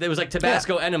 Yeah, there was like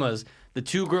Tabasco enemas. The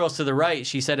 2 girls to the right,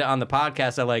 she said it on the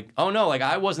podcast. That like, oh no, like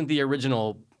I wasn't the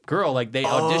original girl. Like they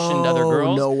auditioned other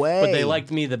girls. no But they way. liked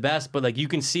me the best. But like you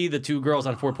can see the 2 girls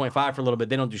on 4.5 for a little bit.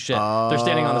 They don't do shit. They're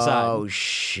standing on the side. Oh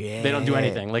shit! They don't do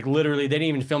anything. Like literally, they didn't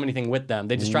even film anything with them.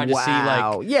 They just tried to see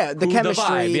like yeah, the who chemistry.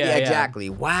 vibe. Yeah, exactly.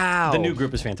 Wow. The new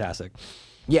group is fantastic.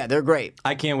 Yeah, they're great.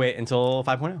 I can't wait until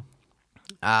 5.0.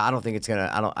 I don't think it's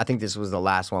gonna. I think this was the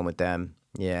last one with them.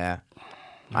 Yeah,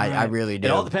 I really do.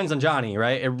 It all depends on Johnny,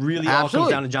 right? It really all comes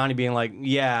Absolutely. down to Johnny being like,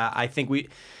 yeah, I think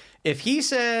if he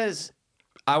says,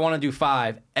 I want to do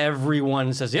 5,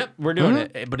 everyone says, yep, we're doing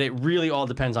it. But it really all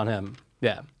depends on him.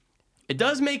 Yeah. It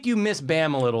does make you miss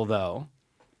Bam a little, though.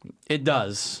 It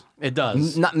does. It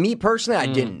does. Not me personally, I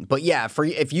didn't. But yeah,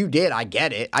 if you did, I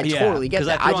get it. I totally get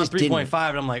that. I threw I just on 3.5 didn't.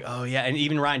 and I'm like, oh yeah, and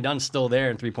even Ryan Dunn's still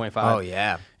there in 3.5. Oh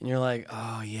yeah. And you're like,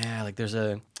 oh yeah, like there's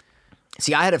a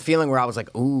See, I had a feeling where I was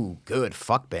like, "Ooh, good,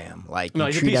 fuck Bam." Like No,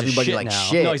 you he's a treat piece of everybody shit like now.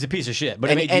 shit. No, he's a piece of shit.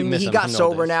 But it made you and miss he him got from the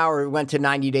old sober days. now, or went to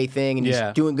 90-day thing, and Yeah.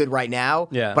 he's doing good right now.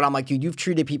 Yeah. But I'm like, dude, you've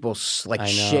treated people like I know.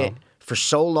 shit for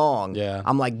so long. Yeah.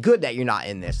 I'm like, good that you're not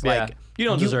in this. Yeah. Like, You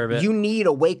don't deserve it. You need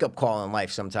a wake up call in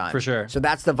life sometime. For sure. So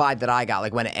that's the vibe that I got.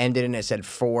 Like when it ended and it said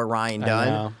for Ryan know.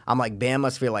 Dunn, I'm like, Bam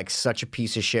must feel like such a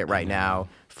piece of shit right now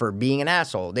for being an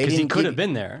asshole. They Because he didn't could give- have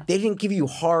been there. They didn't give you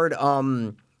hard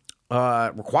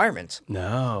requirements.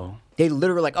 No. They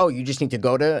literally like, oh, you just need to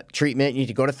go to treatment, you need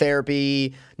to go to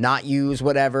therapy, not use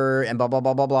whatever, and blah blah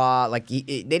blah blah blah. Like they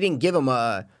didn't give him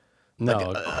a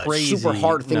No. Crazy. super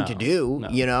hard thing to No, do, no.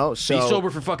 you know. So Be sober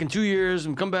for fucking 2 years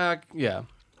and come back. Yeah.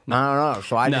 I don't know.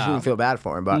 So I just No. didn't feel bad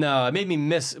for him, but No, it made me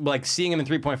miss, like, seeing him in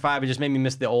 3.5, it just made me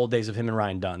miss the old days of him and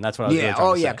Ryan Dunn. That's what I was yeah, really trying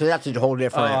oh to yeah, say. because that's a whole Oh,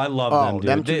 different. I love them, dude.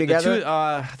 Them two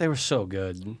together. They were so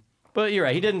good. But you're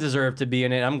right. He didn't deserve to be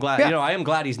in it. I'm glad. Yeah. You know, I am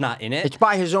glad he's not in it. It's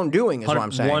by his own doing, is what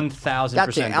I'm saying. 1,000%.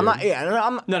 That's it. I'm not. dude. Yeah,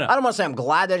 I'm, No, no. I don't want to say I'm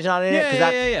glad that he's not in it Yeah,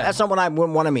 because yeah. that's not what I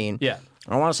want to mean. Yeah.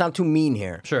 I don't want to sound too mean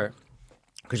here Sure.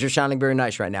 because you're sounding very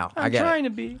nice right now. I I'm get trying it.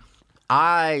 to be.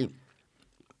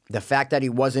 The fact that he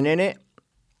wasn't in it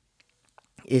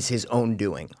is his own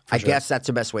doing. I guess that's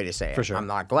the best way to say it. For sure. I'm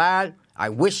not glad. I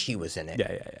wish he was in it.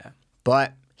 Yeah.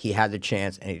 But he had the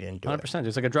chance and he didn't do 100%.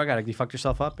 It's like a drug addict. You fucked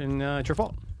yourself up and it's your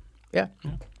fault. it.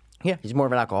 Yeah, he's more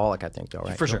of an alcoholic, I think, though,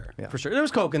 right? For sure. Yeah. For sure. There was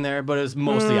coke in there, but it was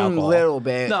mostly alcohol. little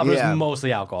bit, No, but it yeah. was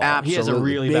mostly alcohol. He has a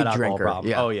Absolutely. really Big bad alcohol drinker,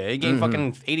 problem. yeah. Oh, yeah. He gained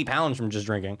fucking 80 pounds from just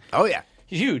drinking. Oh, yeah.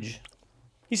 He's huge. He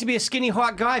used to be a skinny,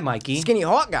 hot guy, Mikey. Skinny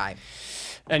hot guy.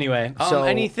 Anyway, So-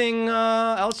 anything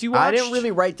else you watched? I didn't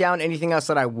really write down anything else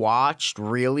that I watched,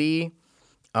 really.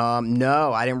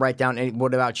 No, I didn't write down any.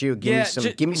 What about you?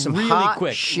 Give me some really hot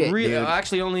quick. shit, dude.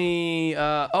 Actually, only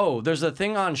there's a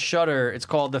thing on Shudder. It's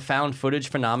called the Found Footage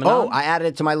Phenomenon. Oh, I added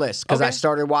it to my list because I Okay.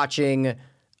 started watching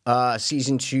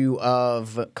season 2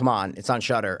 of. Come on, it's on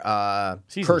Shudder.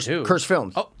 Season 2? Curse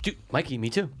Films. Oh, dude, Mikey, me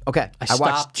too. Okay, I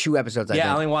watched stopped. 2 episodes. I Yeah, I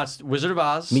think. only watched Wizard of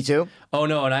Oz. Me too. Oh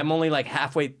no, and I'm only like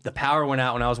halfway. The power went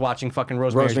out when I was watching fucking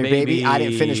Rosemary's Rosemary's Baby. I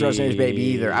didn't finish Rosemary's Baby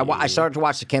either. I started to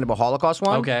watch the Cannibal Holocaust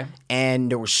one. Okay. And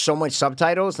there was so much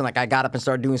subtitles, and like I got up and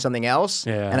started doing something else.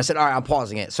 Yeah. And I said, all right, I'm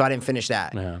pausing it. So I didn't finish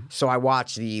that. Yeah. So I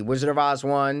watched the Wizard of Oz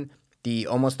one, the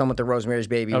Almost Done with the Rosemary's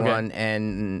Baby Okay. one,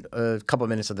 and a couple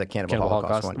minutes of the Cannibal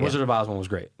Holocaust one. Yeah. Wizard of Oz one was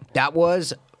great. That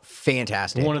was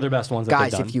fantastic. One of their best ones. That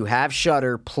Guys, they've done. if you have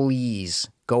Shudder, please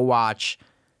go watch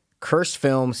Cursed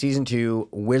Film Season 2,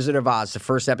 Wizard of Oz, the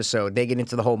first episode. They get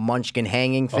into the whole Munchkin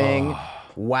hanging thing.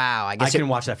 Wow. I can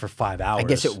watch that for 5 hours. I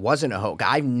guess it wasn't a hoax.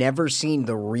 I've never seen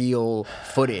the real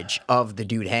footage of the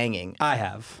dude hanging. I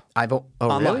have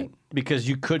Online? really? Because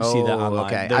you could see that online.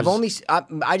 Okay. There's-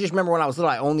 I just remember when I was little,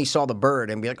 I only saw the bird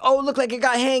and be like, oh, look like a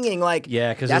guy hanging. Like,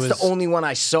 Yeah, 'cause it that's was- the only one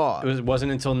I saw. It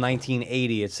wasn't until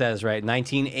 1980, it says, right?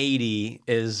 1980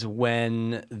 is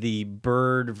when the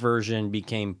bird version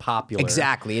became popular.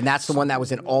 Exactly. And that's the one that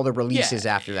was in all the releases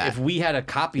after that. If we had a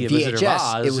copy of Wizard of VHS,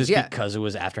 Oz, it was- it's yeah. because it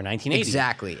was after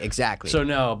 1980. Exactly. So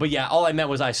no, but yeah, all I meant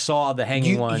was I saw the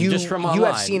hanging one just from online. You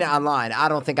have seen it online. I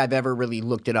don't think I've ever really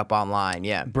looked it up online.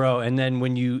 Yeah. Bro, and then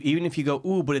when even if you go,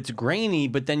 ooh, but it's grainy,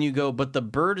 but then you go, but the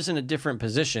bird is in a different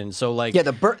position. So like, Yeah,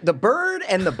 the bird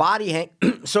and the body hang.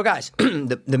 So guys,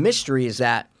 the mystery is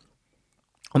that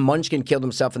a Munchkin killed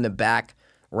himself in the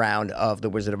background of the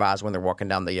Wizard of Oz when they're walking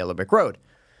down the Yellow Brick Road.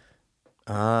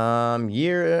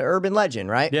 Urban legend,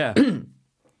 right? yeah,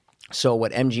 So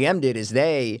what MGM did is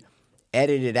they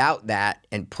edited out that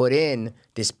and put in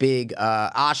this big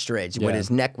ostrich when Yeah. his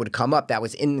neck would come up. That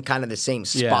was in kind of the same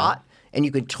spot. And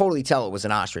you could totally tell it was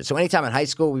an ostrich. So anytime in high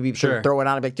school we'd be Sure. throw it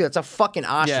on and be like, dude, it's a fucking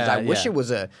ostrich. Yeah, I wish yeah. it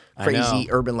was a I crazy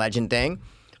know. urban legend thing.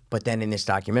 But then in this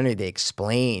documentary, they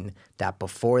explain that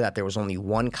before that there was only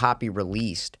one copy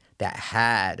released that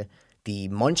had the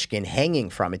Munchkin hanging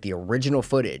from it, the original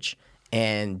footage.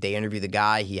 And they interview the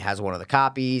guy. He has one of the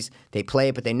copies. They play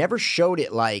it, but they never showed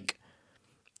it like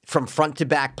from front to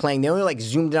back playing. They only like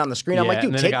zoomed it on the screen. I'm Yeah, like, dude,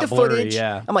 and then it take got the blurry, footage.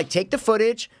 yeah. I'm like, take the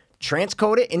footage,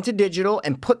 transcode it into digital,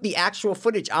 and put the actual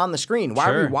footage on the screen. Why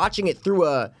are Sure. we watching it through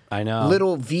a I know.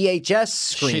 little VHS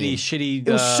screen? Shitty,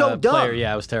 It was so dumb. player.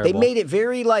 Yeah, it was terrible. They made it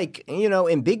very like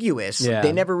ambiguous. Yeah.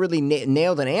 They never really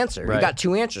nailed an answer. You Right. got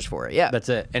 2 answers for it. Yeah. That's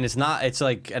it. And it's not, it's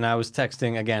like, and I was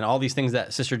texting again, all these things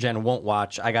that Sister Jen won't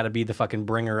watch, I got to be the fucking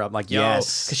bringer up. Like, yo,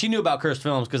 Yes. because she knew about Cursed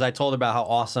Films because I told her about how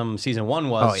awesome season 1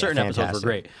 was. Oh, yeah, Certain episodes fantastic. were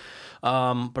great.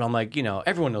 But I'm like,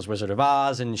 everyone knows Wizard of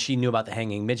Oz, and she knew about the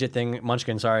hanging midget thing,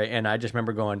 Munchkin, sorry. And I just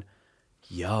remember going,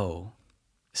 yo,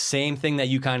 same thing that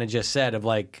you kind of just said of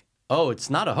like, oh, it's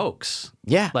not a hoax.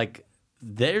 Yeah. Like,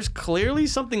 there's clearly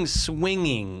something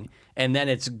swinging, and then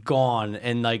it's gone.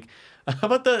 And like, How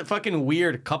about the fucking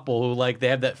weird couple who like they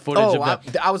have that footage Oh,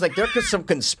 of the. I was like, there could some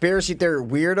conspiracy theory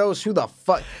weirdos. Who the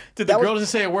fuck? Did the That girl was-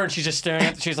 doesn't say a word? And she's just staring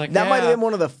at. She's like, That might have "Yeah." been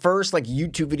one of the first like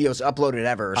YouTube videos uploaded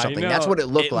ever or I something. know. That's what it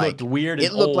looked It like. looked weird It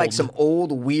and looked like old. some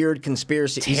old weird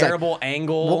conspiracy. He's like, Terrible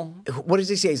angle. what does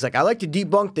he say? He's like, I like to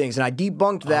debunk things, and I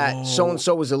debunked that so and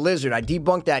so was a lizard. I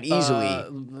debunked that easily.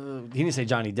 He didn't say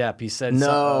Johnny Depp. He said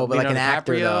No, but like Leonardo an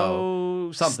actor, DiCaprio,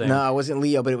 though. Something. No, it wasn't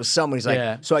Leo, but it was someone. He's like,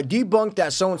 Yeah. so I debunked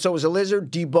that so and so was a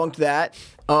lizard. Debunked that.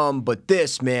 But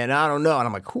this man, I don't know. And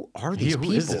I'm like, who are these Who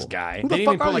people? is this guy? Who They the didn't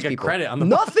fuck even are put, like, these a people? credit on the-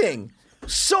 Nothing.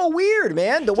 So weird,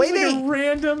 man. The way like they a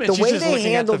random. And the she's way just they looking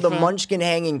at handled the phone. Munchkin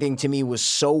hanging thing to me was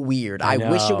so weird. I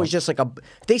wish it know. was just like a.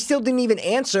 They still didn't even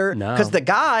answer No. because the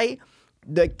guy.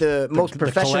 Like the most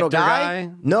professional collector guy?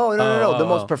 guy? No. The Oh.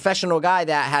 most professional guy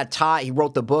that had tie. He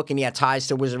wrote the book and he had ties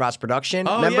to Wizard of Oz production.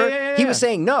 Oh, Remember? yeah. He was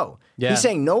saying no. Yeah. He's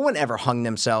saying no one ever hung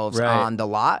themselves Right. on the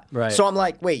lot. Right. So I'm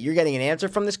like, wait, you're getting an answer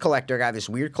from this collector guy, this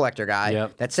weird collector guy,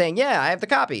 Yep. that's saying, yeah, I have the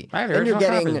copy. I have the Then you're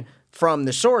original getting copy. from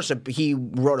the source. He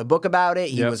wrote a book about it.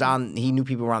 He Yep. was on. He knew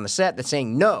people were on the set. That's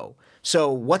saying no.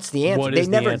 So what's the answer? What They is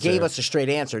the never answer? gave us a straight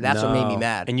answer. That's what made me No.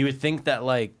 mad. And you would think that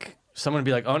like someone would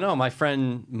be like, "Oh no, my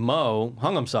friend Mo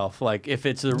hung himself." Like if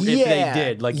Yeah. they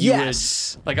did, like you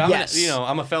Yes. would, like I'm, Yes.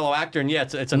 I'm a fellow actor, and yeah,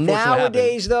 it's unfortunate. what happened.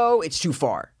 Nowadays, though, it's too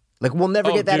far. Like we'll never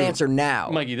Oh, get that dude. answer now.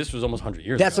 Mikey, this was almost 100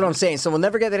 years That's ago. what I'm saying. So we'll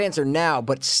never get that answer now,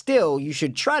 but still, you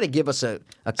should try to give us a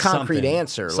concrete Something.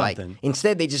 answer. Like Something.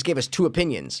 instead, they just gave us two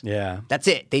opinions. Yeah. That's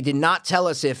it. They did not tell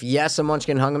us if yes, a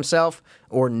Munchkin hung himself,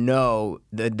 or no,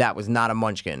 that was not a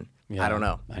Munchkin. Yeah, I don't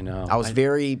know. I know. I was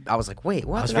like, wait,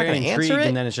 what? I was They're not very gonna intrigued, answer it?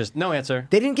 and then it's just no answer.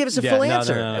 They didn't give us a Yeah, full no,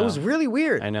 answer. no. It was really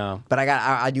weird. I know. But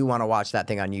I do want to watch that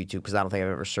thing on YouTube because I don't think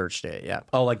I've ever searched it yet.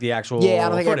 Oh, like the actual Yeah, I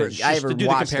don't think I ever- footage. I Just ever to do the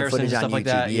watched the comparisons footage and on stuff like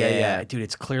YouTube. that. Yeah, Yeah. dude,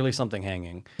 it's clearly something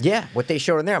hanging. Yeah, what they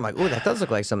showed in there, I'm like, oh, that does look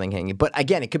like something hanging. But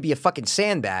again, it could be a fucking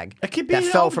sandbag It could be that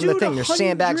fell oh, from the dude, thing. There's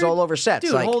sandbags 100 all over sets.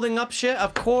 Dude, like, holding up shit.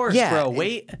 Of course, yeah, bro.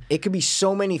 Wait. It could be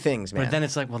so many things, man. But then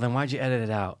it's like, well, then why'd you edit it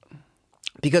out?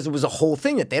 Because it was a whole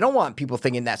thing that they don't want people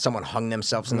thinking that someone hung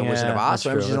themselves in the Yeah, Wizard of Oz. that's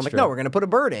So true, I'm that's like, true. no, we're going to put a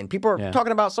bird in. People are Yeah.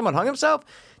 talking about someone hung himself.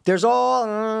 There's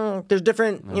there's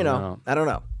different, I don't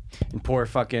know. And poor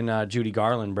fucking Judy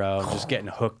Garland, bro, just getting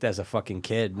hooked as a fucking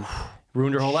kid.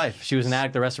 Ruined her whole life. She was an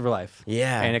addict the rest of her life.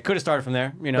 Yeah. And it could have started from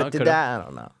there. You know, But it did could've- that? I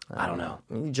don't know. I don't know.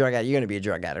 You're going to be a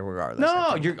drug addict regardless. I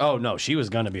No, think. you're. Oh no, she was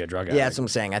gonna be a drug addict. Yeah, that's what I'm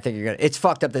saying. I think you're going to. It's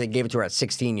fucked up that they gave it to her at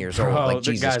 16 years old. Bro, Like, the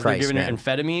Jesus guys, they're Christ, giving man. her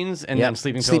amphetamines and Yep. then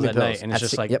sleeping pills Sleeping at pills. night, and it's At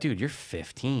just si- like, yep. dude, you're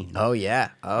 15. Oh, yeah.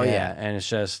 Oh, yeah. And it's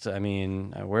just, I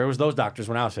mean, where was those doctors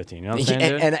when I was 15? You know what I'm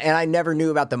saying, dude? And I never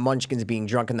knew about the Munchkins being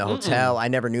drunk in the hotel. I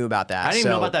never knew about that. I didn't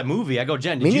even know about that movie. I go,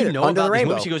 Jen, Me did you neither. know Under the about this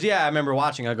Rainbow. movie? She goes, yeah, I remember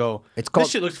watching. I go, It's called-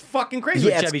 this shit looks fucking crazy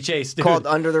Yeah, with it's Chevy Chase, dude. called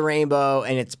Under the Rainbow,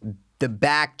 and it's the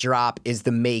backdrop is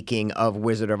the making of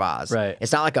Wizard of Oz. Right.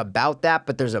 It's not like about that,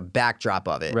 but there's a backdrop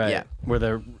of it. Right. Yeah. Where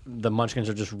the Munchkins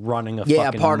are just running a Yeah,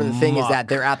 fucking part of the thing is muck. that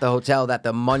they're at the hotel that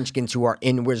the Munchkins who are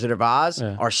in Wizard of Oz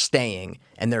are staying,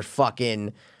 and they're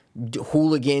fucking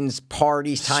hooligans,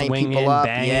 parties, tying Swinging, people up.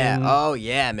 banging. Yeah. Oh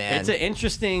yeah, man. It's an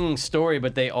interesting story,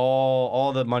 but they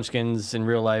all the Munchkins in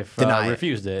real life Deny it.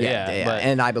 refused it. Yeah. But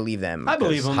And I believe them. I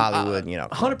believe because them. Hollywood,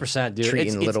 100%, dude.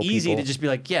 treating It's little easy people. to just be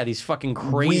like, yeah, these fucking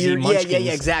crazy weird. Munchkins.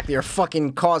 Yeah, exactly. They're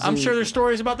fucking causing. I'm sure there's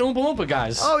stories about the Oompa Loompa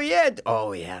guys. Oh yeah.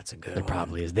 Oh yeah. That's a good. There one.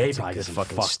 probably is. They That's a probably good did some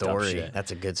fucking fucked story. up shit.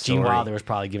 That's a good Gene story. Wilder was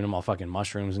probably giving them all fucking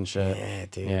mushrooms and shit. Yeah,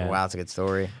 dude. Yeah. Wow, that's a good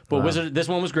story. But Wow. this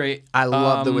one was great. I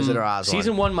love the Wizard of Oz one.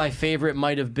 Season 1, my favorite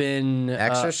might have been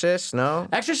Exorcist, no?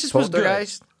 Exorcist was good.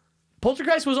 Poltergeist?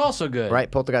 Poltergeist was also good. Right,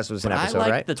 Poltergeist was an But episode, I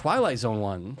liked right? the Twilight Zone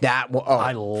one. That one, oh,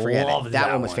 I forget loved it. That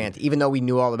that one was one. fantastic. Even though we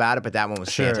knew all about it, but that one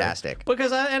was Sure. fantastic.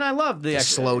 Because I loved the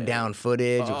Slowed down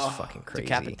footage. It was fucking crazy.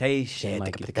 decapitation. Yeah,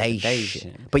 like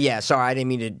decapitation. But yeah, sorry, I didn't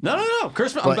mean to. No.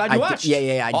 Curse, I'm But glad I you did- watched.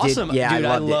 yeah, I did. awesome. Yeah, I Dude,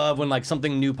 loved it. love when like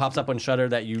something new pops up on Shudder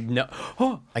that you know.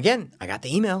 Oh, Again, I got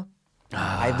the email.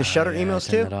 I have the Shutter yeah, emails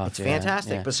turn too. that off, It's yeah,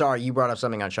 fantastic. yeah. But sorry, you brought up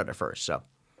something on Shutter first. So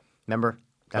remember,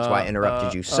 that's why I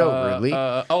interrupted you so rudely.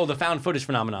 the found footage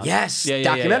phenomenon. Yes, Yeah,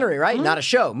 documentary, yeah. right? Not a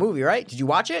show, movie, right? Did you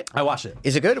watch it? I watched it.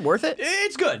 Is it good? Worth it?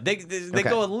 It's good. They Okay.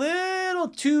 go a little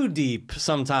too deep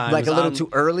sometimes. Like a little on- too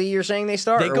early? You're saying they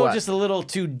start? They or go what? just a little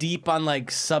too deep on like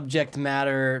subject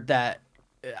matter that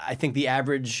I think the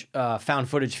average found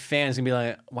footage fan is gonna be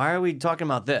like, why are we talking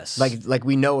about this? like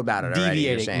we know about it already. You're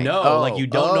deviating. saying. No, Oh, like you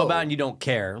don't know oh. about it and you don't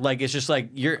care. Like it's just like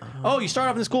you start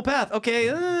off in this cool path. Okay,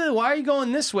 why are you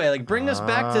going this way? Like bring us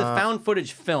back to found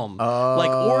footage film. Like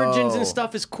origins and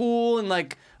stuff is cool and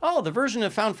like oh, the version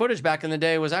of found footage back in the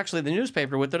day was actually the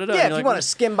newspaper with da-da-da. Yeah, And if you're you like, want to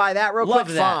skim by that real love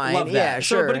quick, that, fine. love that. Yeah,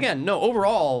 sure. So, but again, no,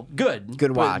 overall, good.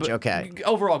 Good watch, okay.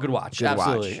 Overall, good watch. Good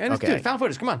Absolutely. watch, And it's okay. dude, found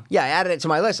footage, come on. Yeah, I added it to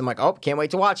my list. I'm like, oh, can't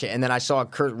wait to watch it. And then I saw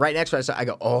right next to it. I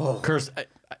go, oh,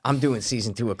 I'm doing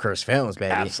season 2 of Cursed Films,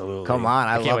 baby. Absolutely. Come on,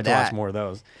 I can't love wait that. to watch more of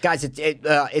those. Guys,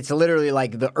 it's literally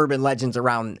like the urban legends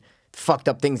around fucked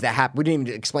up things that happen. We didn't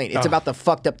even explain it. It's about the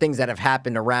fucked up things that have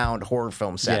happened around horror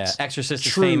film sets. Yeah, Exorcist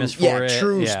is famous for it.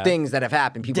 True Yeah. things that have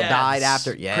happened. People Deaths, died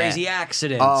after. Yeah. crazy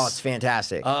accidents. Oh, it's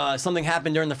fantastic. Something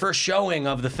happened during the first showing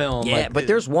of the film. yeah, like, but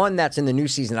there's one that's in the new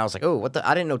season. I was like, oh, what the?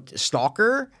 I didn't know.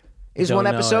 Stalker is Don't one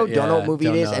know episode. it, Don't know yeah, what movie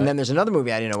don't it is. know And it. then there's another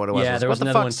movie I didn't know what it was. yeah, there was What the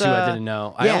another one fuck's, too I didn't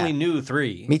know. I yeah. only knew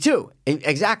 3. Me too.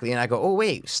 Exactly. And I go, oh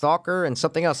wait, Stalker and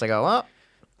something else. I go, well,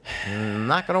 I'm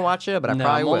not gonna watch it, but I No,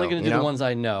 probably I'm will. only going to do you know? the ones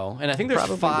I know. And I think there's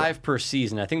Probably 5 per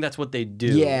season. I think that's what they do.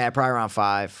 Yeah, probably around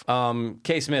 5.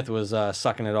 K. Smith was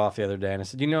sucking it off the other day, and I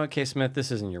said, "You know what, K. Smith,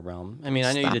 this isn't your realm. I mean,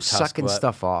 I know Stop you did Tusk, sucking but-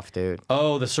 stuff off, dude.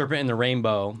 Oh, the Serpent and the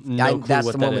Rainbow. No clue That's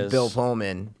what the that one with is. Bill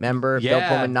Pullman. Remember Bill Yeah.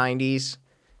 Pullman 90s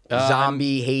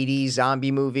zombie Hades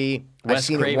zombie movie. I've Wes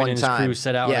seen Craven it one and his time. crew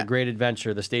set out on yeah. a great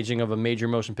adventure, the staging of a major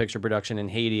motion picture production in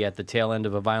Haiti at the tail end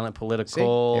of a violent See?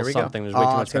 political Here we something. go. There's way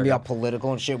too much it's gonna be all paragraph.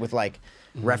 political and shit with like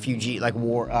refugee, like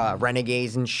war,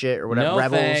 renegades and shit or whatever. No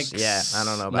Rebels. thanks. Yeah, I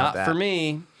don't know about Not that. for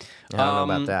me. I don't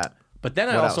know about that. But then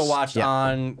I What also else? watched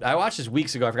Yeah. I watched this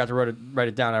weeks ago. I forgot to write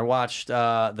it down. I watched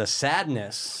The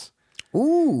Sadness.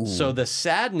 Ooh. So The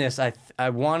Sadness, I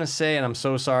want to say, and I'm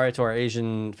so sorry to our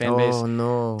Asian fan base. Oh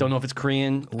no. Don't know if it's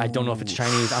Korean. I don't know if it's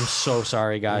Chinese. I'm so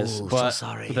sorry, guys. Ooh, but so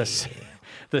sorry.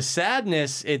 The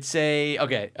Sadness, it's a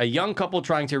young couple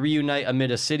trying to reunite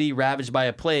amid a city ravaged by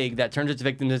a plague that turns its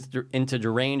victims into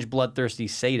deranged, bloodthirsty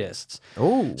sadists.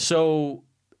 Ooh. So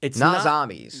it's Not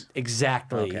zombies.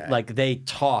 Exactly. Okay. Like they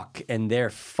talk and they're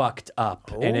fucked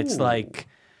up. And it's Ooh. like,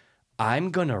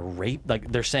 I'm gonna rape, like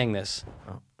they're saying this.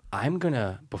 I'm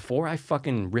gonna, before I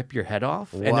fucking rip your head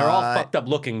off. And they're all What? fucked up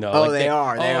looking though. Oh, Like they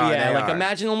are, they oh, are, yeah. they Like are.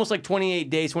 imagine almost like 28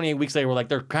 days, 28 weeks later, we're like,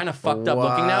 they're kind of fucked up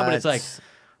looking now, but it's like,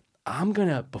 I'm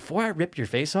gonna, before I rip your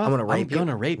face off, I'm gonna rape you?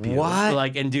 rape you. What?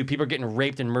 Like, and dude, people are getting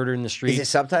raped and murdered in the streets. Is it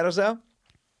subtitles though?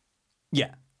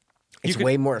 Yeah. It's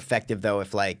way more effective though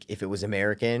if it was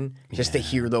American, just to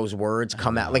hear those words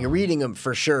come out. Like reading them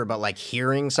for sure, but like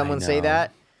hearing someone say know.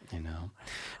 that. I know.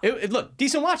 Look,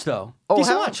 decent watch though. Oh,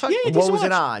 decent how- watch. how- Yeah, what decent was it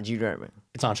watch. on? Do you remember?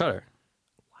 It's on Shudder.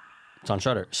 It's on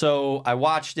Shudder. So I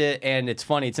watched it, and it's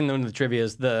funny. It's in one of the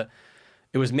trivia's.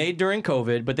 It was made during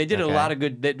COVID, but they did a Okay. lot of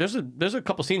good. There's a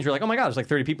couple scenes where you're like, oh my god, there's like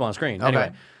 30 people on screen. Okay.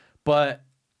 Anyway, but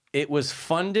it was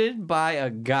funded by a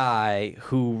guy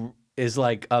who is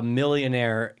like a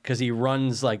millionaire because he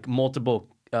runs like multiple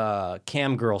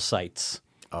cam girl sites.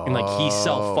 And like he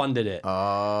self-funded it.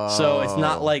 So it's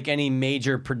not like any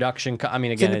major production. I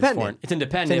mean, again, it's independent. foreign. It's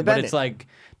independent, but it's like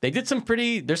they did some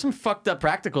there's some fucked up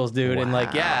practicals, dude. And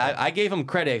like, yeah, I gave them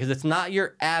credit because it's not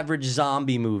your average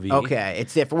zombie movie. Okay,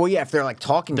 it's different. Well, yeah, if they're like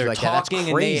talking to They're you like that, that's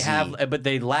talking crazy. and they have, but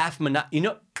they laugh. You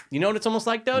know what it's almost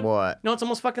like, dude? What? You know what it's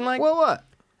almost fucking like? Well, what?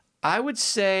 I would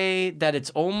say that it's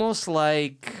almost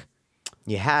like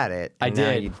You had it. I and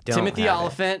now did. you don't Timothy have it.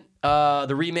 Oliphant,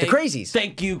 the remake. The Crazies.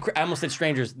 Thank you. I almost said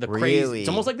Strangers. The Crazies. Really? It's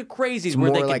almost like the Crazies It's where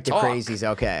more they can like talk. the Crazies.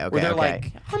 Okay, Where they're okay.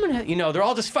 like, I'm gonna, they're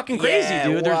all just fucking crazy, yeah,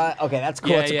 dude. There's- what? Okay, that's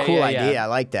cool. Yeah, That's yeah, a cool yeah, idea. yeah. I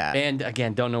like that. And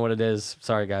again, don't know what it is.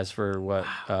 Sorry guys for what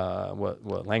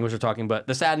language we're talking, but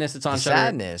The Sadness. It's on Shudder.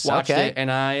 Sadness, Watched okay. it,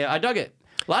 and I dug it.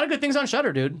 A lot of good things on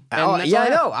Shudder, dude. And Oh, that's yeah, all I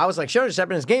have. know. I was like, Shudder's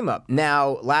stepping his game up.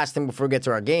 Now, last thing before we get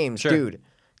to our games, Sure. dude,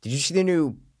 did you see the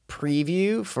new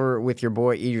preview with your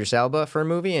boy Idris Elba for a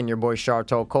movie and your boy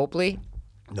Sharlto Copley?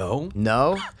 No.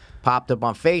 No, popped up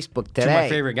on Facebook today. Two of my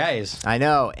favorite guys. I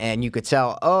know, and you could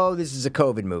tell, oh, this is a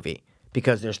COVID movie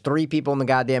because there's 3 people in the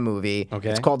goddamn movie. Okay.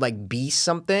 It's called like Beast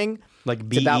something. Like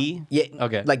It's about- BE? Yeah.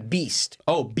 Okay. Like Beast.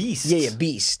 Oh, Beast. Yeah,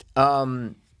 Beast.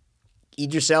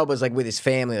 Idris Elba's like with his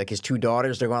family, like his 2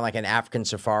 daughters. They're going like an African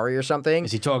safari or something.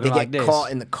 Is he talking They like get this?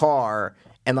 caught in the car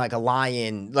and like a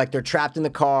lion, like they're trapped in the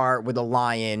car with a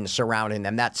lion surrounding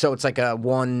them. So it's like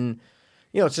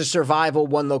it's a survival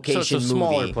one So location it's a movie.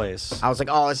 smaller place. I was like,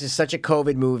 oh, this is such a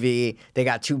COVID movie. They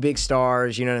got 2 big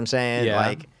stars. You know what I'm saying? Yeah.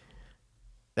 Like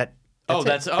that. Oh,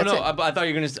 that's no! it. I thought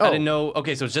you were gonna. Oh. I didn't know.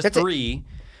 Okay, so it's just That's it. 3.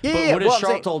 Yeah, but yeah, what is well, I'm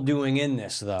saying- Sharlto doing in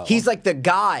this though? He's like the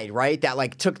guide, right? That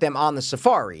like took them on the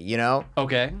safari. You know.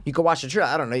 okay. You could watch the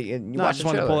trailer. I don't know. You No, I watch just the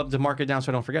wanted to trailer. pull up to mark it down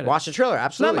so I don't forget it. Watch the trailer,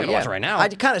 absolutely. gonna watch it right now. I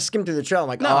kind of skimmed through the trailer. I'm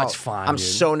like, No, oh, it's fine, I'm dude.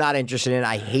 so not interested in it.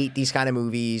 I hate these kind of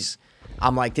movies.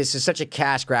 I'm like, this is such a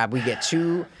cash grab. We get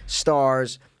 2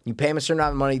 stars. You pay them a certain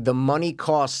amount of money. The movie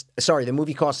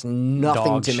costs nothing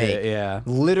Dog to shit, make. yeah.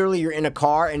 Literally, you're in a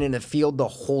car and in a field the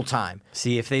whole time.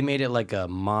 See, if they made it like a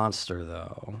monster,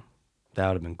 though, that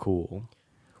would have been cool.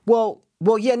 Well,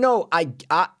 yeah, no,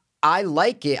 I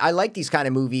like it. I like these kind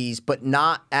of movies, but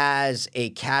not as a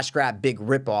cash grab, big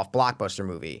ripoff blockbuster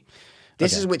movie.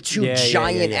 This is with two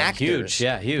giant actors.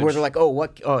 Huge. Where they're like, oh,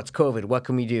 it's COVID. What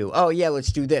can we do? Oh, yeah,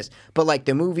 let's do this. But like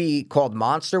the movie called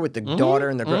Monster with the daughter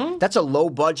and the girl, that's a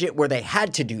low budget where they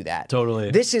had to do that.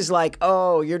 Totally. This is like,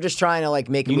 oh, you're just trying to like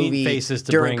make a You need movie faces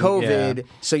to during bring- COVID. yeah.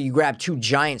 So you grab two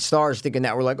giant stars thinking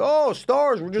that we're like, oh,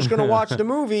 stars, we're just going to watch the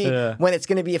movie when it's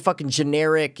going to be a fucking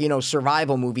generic,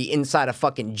 survival movie inside a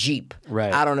fucking Jeep.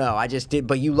 Right. I don't know. I just did.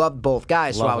 But you loved both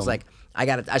guys. So Love I was them. like,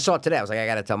 I saw it today. I was like, I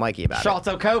got to tell Mikey about it.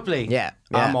 Sharlto Copley. Yeah.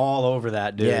 I'm all over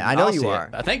that, dude. Yeah, I know I'll you see are.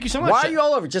 it. Thank you so much. Why are you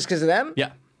all over? Just because of them?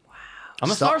 Yeah. I'm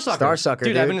a Star- star sucker,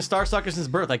 dude. I've dude. been a star sucker since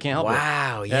birth. I can't help it.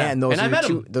 Wow, yeah, and those I are met the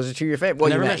two. him. Those are two of your favorite. Well,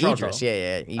 Never you met met Sharlto. Idris.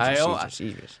 Yeah.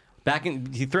 Idris. Back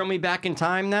in, he threw me back in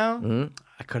time now.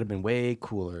 I could have been way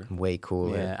cooler. Way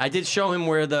cooler. Yeah, I did show him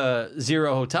where the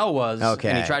Zero Hotel was. Okay.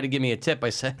 And he tried to give me a tip. I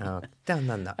said, No.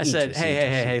 I said,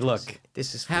 hey, look.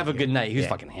 This is Have a for good you. night. He was Yeah.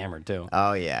 fucking hammered too.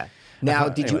 Oh yeah. Now,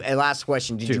 did you? Last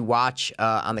question. Did you watch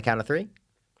on the count of three?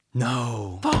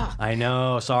 No. I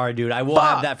know. Sorry, dude. I will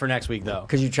have that for next week though.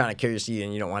 Because you're trying to kill your seed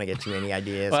and you don't want to get too many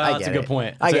ideas. Well, I that's get a good it.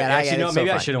 point. I So, get it. actually, no, It's maybe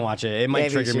so I fun. shouldn't watch it. It might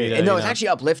Maybe trigger me. No, it's actually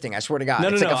uplifting. I swear to God. No,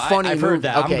 it's no, like no, a funny I've heard movie.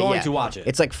 that. I'm Okay, going yeah. to watch it.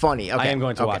 It's like funny. Okay. I am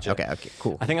going to watch it. Okay,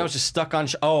 cool. I think I was just stuck on.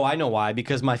 Oh, I know why.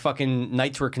 Because my fucking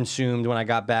nights were consumed when I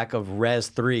got back of Res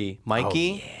 3.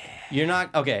 Mikey, you're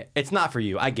not okay. It's not for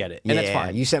you. I get it, and that's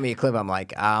fine. You sent me a clip. I'm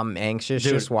like, I'm anxious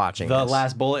Dude, just watching the this.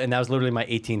 last bullet, and that was literally my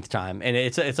 18th time, and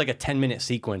it's like a 10-minute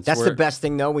sequence. That's where the best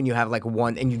thing though when you have like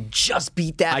one and you just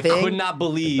beat that I thing. could not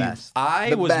believe best.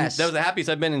 I The was. best. That was the happiest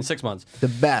I've been in 6 months. The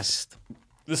best.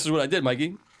 This is what I did,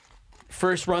 Mikey.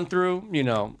 First run through,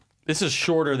 this is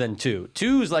shorter than 2.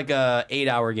 2 is like a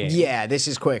 8-hour game. Yeah, this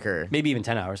is quicker. Maybe even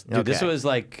 10 hours. Dude, this Okay. was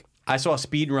like, I saw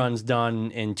speed runs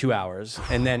done in 2 hours.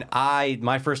 And then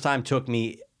my first time took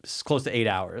me close to 8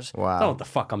 hours. Wow. I don't know what the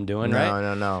fuck I'm doing,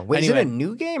 right? No. Wait, is it a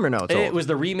new game or no? It's It old? was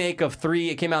the remake of 3.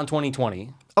 It came out in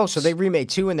 2020. Oh, so they remade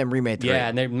 2 and then remade 3. Yeah,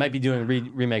 and they might be doing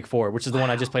remake 4, which is the one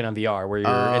I just played on VR, where you're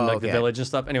in like the okay. village and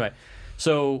stuff. Anyway,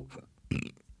 so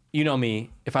you know me.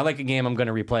 If I like a game, I'm going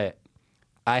to replay it.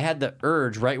 I had the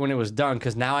urge right when it was done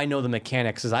because now I know the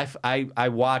mechanics. Because I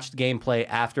watched gameplay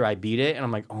after I beat it, and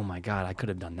I'm like, oh my god, I could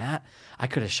have done that. I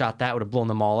could have shot that. Would have blown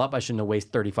them all up. I shouldn't have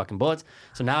wasted 30 fucking bullets.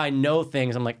 So now I know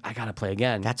things. I'm like, I gotta play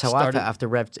again. That's how I felt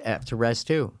after Res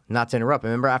 2. Not to interrupt.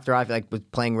 Remember after I was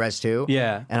playing Res 2?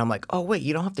 Yeah. And I'm like, oh wait,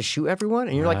 you don't have to shoot everyone?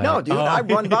 And you're like, no, dude, I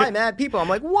run by mad people. I'm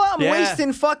like, what? I'm Yeah.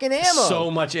 wasting fucking ammo. So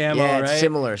much ammo, Yeah, right? it's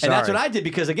similar. And that's sorry. what I did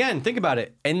because again, think about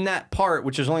it. In that part,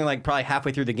 which was only like probably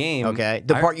halfway through the game. Okay.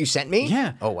 The part you sent me?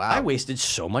 Yeah. Oh, wow. I wasted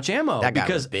so much ammo That guy was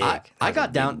because big. I That got was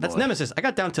a down. big That's boy. Nemesis. I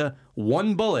got down to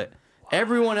 1 bullet.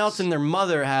 Everyone else and their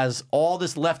mother has all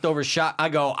this leftover shot.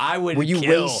 I would. Were you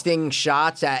kill. wasting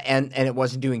shots and it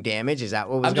wasn't doing damage? Is that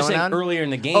what was I'm just going saying on? earlier in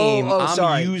the game, I'm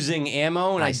sorry. using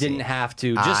ammo and I see. didn't have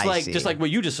to. I Just see. like what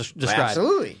you just described.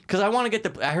 Absolutely. Because I want to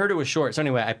get I heard it was short. So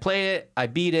anyway, I play it. I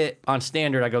beat it on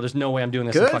standard. I go, there's no way I'm doing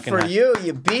this. in Good fucking for high. you.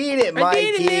 You beat it, Mikey. I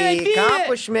beat it, man. I beat it.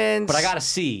 Accomplishments. But I got a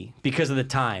C because of the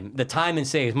time. The time and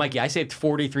saves. Mikey, I saved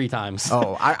 43 times.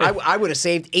 Oh, I would have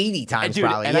saved 80 times Dude,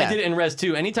 probably. and yeah. I did it in Res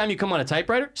 2. Anytime you come on a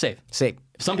typewriter, save. Save.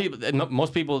 Some people,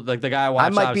 most people, like the guy I watched, I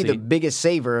might be obviously- the biggest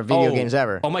saver of video games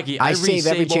ever. Oh, Mikey, I I save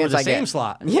every resave over chance the I same get.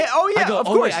 slot. Yeah. Oh yeah. I go, of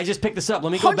oh course. wait, I just picked this up.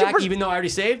 Let me go back, 100%. even though I already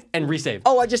saved and resaved.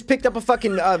 Oh, I just picked up a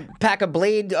fucking pack of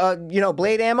blade,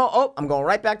 blade ammo. Oh, I'm going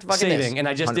right back to fucking Saving, this. and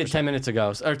I just did 10 minutes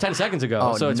ago or 10 seconds ago,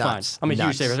 Oh, so it's nuts. fine. I'm a huge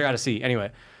Nuts. saver. So I got to see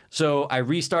anyway. So I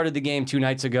restarted the game 2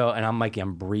 nights ago, and I'm Mikey.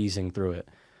 I'm breezing through it.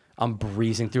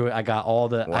 I got all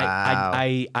the. Wow.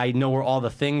 I know where all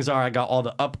the things are. I got all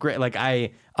the upgrade. Like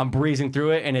I'm breezing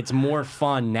through it, and it's more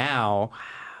fun now.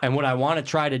 And what I want to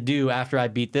try to do after I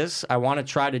beat this, I want to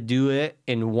try to do it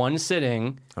in one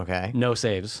sitting. Okay. No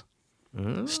saves.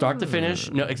 Start to finish.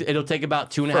 No, it'll take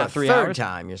about 2.5, For a 3 third hours.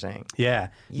 time, you're saying. Yeah.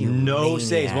 No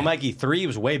saves. Well, maniac. Mikey, 3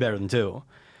 was way better than 2.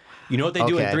 You know what they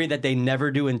do in Okay. 3 that they never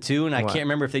do in 2? And I What? can't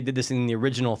remember if they did this in the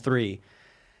original 3.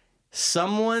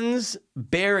 Someone's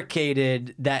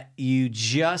barricaded that you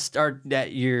just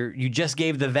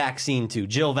gave the vaccine to,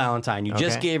 Jill Valentine. You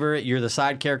just Okay. gave her it. You're the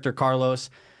side character, Carlos.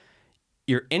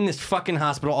 You're in this fucking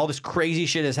hospital. All this crazy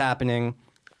shit is happening.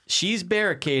 She's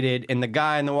barricaded, and the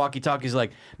guy in the walkie-talkie is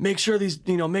like, make sure the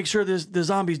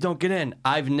zombies don't get in.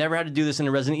 I've never had to do this in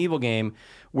a Resident Evil game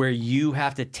where you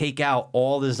have to take out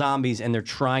all the zombies and they're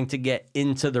trying to get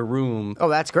into the room. Oh,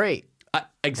 that's great.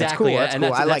 Exactly, cool, that's and cool.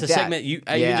 that's, I like a that. segment. You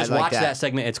Yeah, just I like watch that. that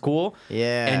segment. It's cool.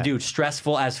 Yeah. And dude,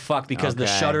 stressful as fuck because the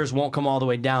Okay. shutters won't come all the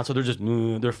way down, so they're just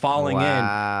they're falling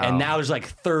Wow. in, and now there's like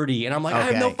 30, and I'm like, I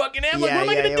have no Okay. fucking ammo. Yeah, What am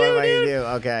I yeah, gonna yeah, do, what am I dude? gonna do?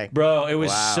 Okay. Bro, it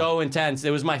was Wow. so intense. It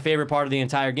was my favorite part of the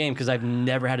entire game because I've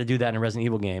never had to do that in a Resident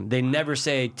Evil game. They never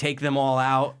say take them all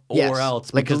out Yes. or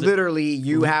else. Like because literally,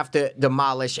 you have to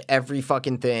demolish every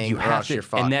fucking thing. you or have else to, you're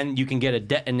fucked. and then you can get a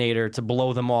detonator to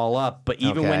blow them all up. But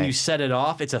even when Okay. you set it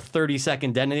off, it's a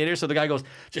 30-second detonator. So the guy goes,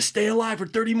 just stay alive for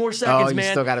 30 more seconds, you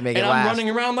man. still gotta make and it I'm last. running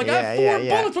around like, I Yeah, have 4 yeah,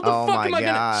 yeah. bullets. What the Oh fuck my am I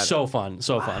going God. to... So fun.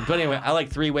 But anyway, I like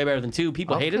 3 way better than 2.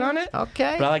 People hated on it.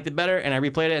 Okay. But I liked it better, and I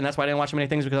replayed it, and that's why I didn't watch many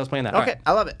things because I was playing that. All Okay, right.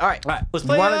 I love it. All right, All right, let's You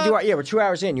play, want to do our? Yeah, we're 2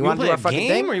 hours in. You You want to play do a our fucking game,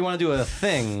 thing? or you want to do a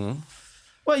thing?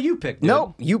 Well, you pick. Dude.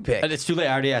 No, you pick. It's too late.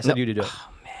 I said you to do it. Oh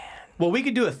man. Well, we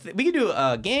could do a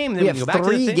game. Then We we can go have back to the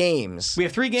 3 thing. games. We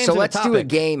have 3 games. So and let's a do a topic.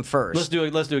 game first. Let's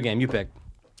do a game. You pick.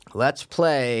 Let's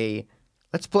play.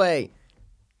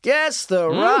 Guess the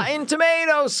Rotten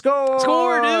Tomato score.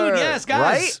 Score, dude. Yes, guys.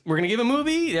 Right? We're gonna give a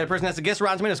movie. That person has to guess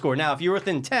Rotten Tomato score. Now, if you're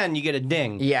within 10, you get a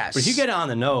ding. Yes. But if you get it on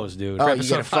the nose, dude. Oh, for you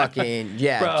get a episode 5, fucking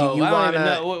yeah. Bro, do you I don't want even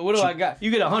know. What do I got?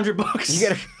 You get $100. You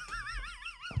get a.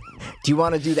 Do you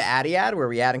want to do the Addy ad where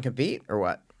we add and compete or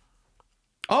what?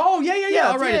 Oh yeah. Yeah,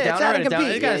 I'll write it it's down. add I'll write and it down.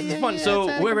 compete. Guys, Yeah, it's fun. yeah, So it's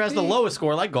add and whoever has the compete. lowest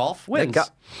score, like golf, wins.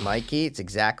 Mikey, it's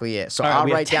exactly it. So All right, I'll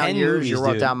we have write down 10 yours. movies, You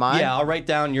wrote dude. down mine. Yeah, I'll write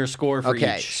down your score for each.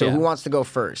 Okay. So Yeah. who wants to go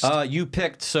first? You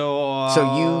picked. So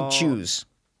so you choose.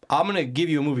 I'm gonna give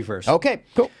you a movie first. Okay.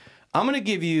 Cool. I'm gonna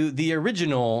give you the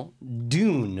original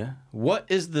Dune. What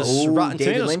is the Ooh, Rotten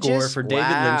David Tomato score Lynch's? for David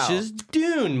Wow. Lynch's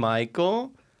Dune,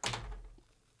 Michael?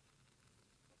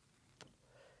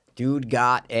 Dude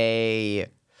got a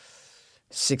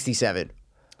 67.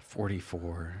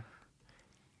 44.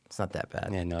 It's not that bad.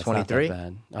 Yeah, no, it's 23. not that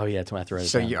bad. Oh yeah, 23.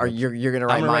 So you're gonna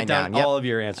write I'm gonna mine write down down. Yep. all of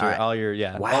your answers, All right. all your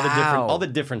Wow. all the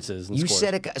differences. In You scores.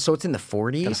 said it. So it's in the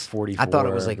 40s. Got a 44. I thought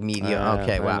it was like medium.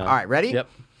 Okay. I Wow. know. All right. Ready? Yep.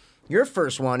 Your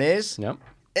first one is. Yep.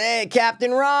 Hey,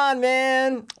 Captain Ron,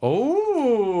 man.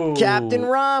 Oh, Captain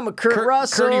Ron with Kurt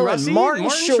Russell Curdy and Russell? Martin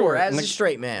Short Short. as And a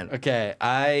straight man. Okay,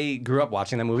 I grew up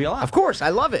watching that movie a lot. Of course, I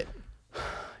love it.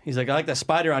 He's like, I like that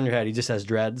spider on your head. He just has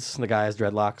dreads. The guy has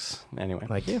dreadlocks. Anyway.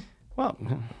 Like you. Well,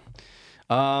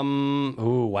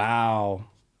 ooh, wow.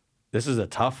 This is a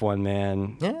tough one,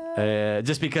 man. Yeah.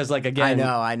 Just because, like, again, I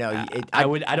know. I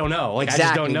don't know. Like, Exactly. I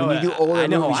just don't know. When you do older I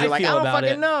know movies, how you're I like, feel I don't about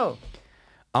fucking it. know.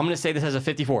 I'm gonna say this has a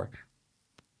 54.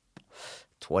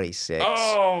 26.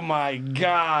 Oh my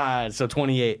god! So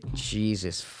 28.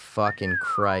 Jesus fucking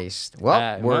Christ.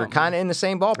 Well, we're well, kind of in the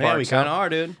same ballpark. Yeah, we so- kind of are,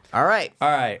 dude. All right. All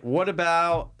right. What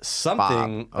about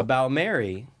something about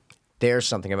Mary? There's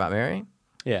something about Mary.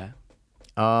 Yeah.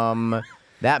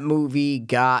 That movie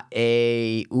got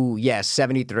a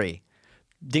 73.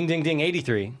 Ding, ding, ding.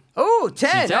 83. Ooh,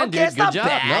 10. 10, Okay, dude. it's Good not job.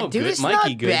 bad, No, dude. good- It's Mikey,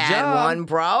 not good bad job. one,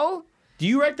 bro. Do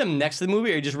you write them next to the movie,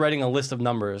 or are you just writing a list of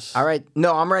numbers? All right.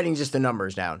 No, I'm writing just the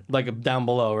numbers down. Like down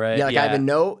below, right? Yeah, like I have a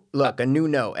note. Look, a new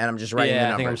note, and I'm just writing Yeah,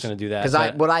 the I think I'm numbers. just gonna do that. Because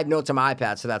I have notes on my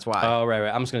iPad, so that's why. Oh, right.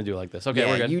 I'm just gonna do it like this. Okay, yeah,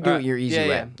 we're good. you do All it right. your easy Yeah,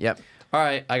 way. yeah. Yep. All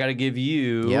right, I gotta give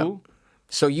you. Yep.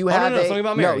 So you no, have no, something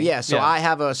about no, Mary. yeah. So Yeah. I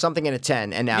have a something and a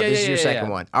 10, and now Yeah, this yeah, is your yeah, second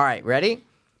yeah. one. All right, ready?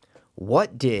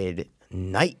 What did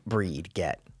Nightbreed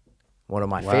get? One of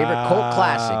my favorite cult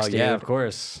classics, dude. Yeah, of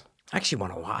course. I actually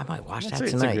want to. I might watch that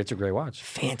It's tonight. a great watch.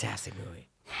 Fantastic movie.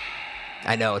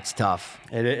 I know it's tough.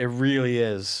 It really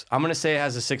is. I'm gonna say it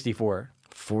has a 64.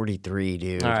 43,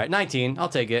 dude. All right, 19. I'll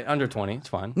take it. Under 20. It's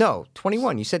fine. No,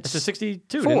 21. You said It's a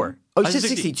 62. Four. didn't Oh, you I said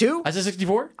 62? I said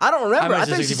 64? I don't remember. I might have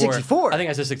thought you said said 64. I think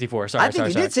I said 64. Sorry, I think sorry,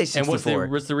 you sorry. did say And 64.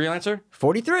 what's the real answer?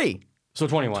 43. So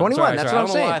 21. 21, Sorry, that's sorry. what I'm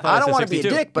don't know why saying. thought I don't said wanna be a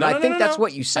 62. dick, but I think that's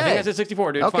what you I think I said. said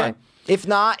 64, dude. It's Okay. fine. If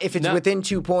not, if it's No. within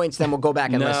 2 points, then we'll go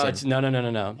back and No, listen. it's no.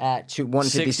 At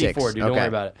 156. 64, dude. Okay. Don't worry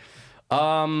about it.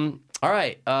 All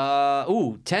right.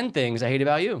 10 things I hate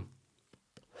about you.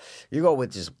 You go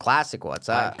with just classic ones.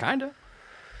 Kinda.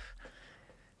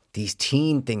 These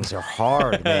teen things are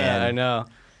hard, man. I know.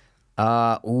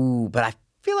 But I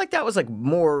feel like that was like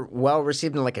more well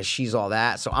received than like a She's All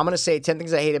That. So I'm gonna say 10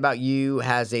 Things I Hate About You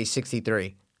has a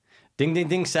 63. Ding, ding,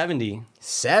 ding. 70.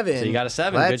 7. So you got a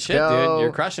 7. Good Let's shit, go. dude.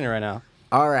 You're crushing it right now.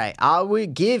 All right, I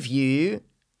would give you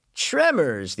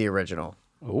Tremors, the original.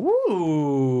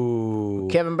 Ooh.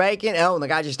 Kevin Bacon. Oh, and the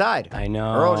guy just died. I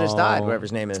know. Earl just died. Whatever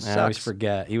his name is. I always Sucks.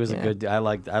 forget. He was a good. I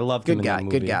loved him Good in guy. that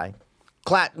movie. Good guy.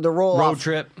 The role Road off,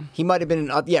 Trip. He might have been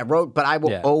in, Road, but I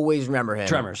will Yeah. always remember him.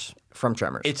 Tremors. From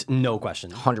Tremors. It's no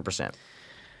question. 100%.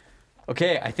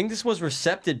 Okay, I think this was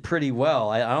recepted pretty well.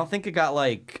 I don't think it got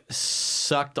like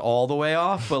sucked all the way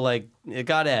off, but like it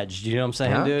got edged. You know what I'm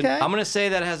saying, dude? Okay. I'm gonna say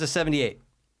that it has a 78.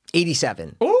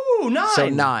 87. Ooh, Ooh, 9. So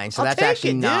 9. So I'll that's take actually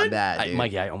it, not dude. bad, dude.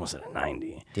 Mikey, I almost said a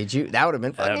 90. Did you? That would have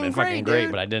been That would fucking have been fucking great, great,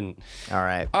 dude. but I didn't. All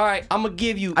right. All right, I'm going to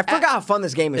give you... I forgot how fun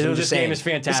this game is. I'm This just saying. game is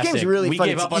fantastic. This game's really we fun.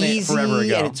 gave It's up on easy it forever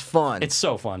ago. and it's fun. It's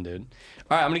so fun, dude.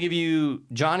 All right, I'm going to give you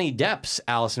Johnny Depp's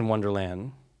Alice in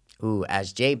Wonderland. Ooh,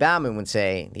 as Jay Bauman would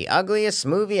say, the ugliest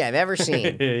movie I've ever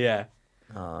seen. Yeah.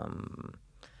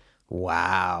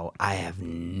 Wow, I have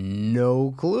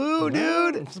no clue,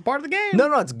 dude. It's part of the game.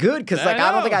 No, it's good because I like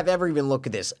I don't think know. I've ever even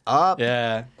looked this up.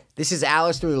 Yeah. This is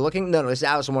Alice Through the Looking. No, this is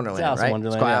Alice in Wonderland, It's Alice right? in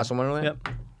Wonderland. It's called yeah. Alice in Wonderland.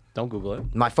 Yep. Don't Google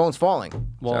it. My phone's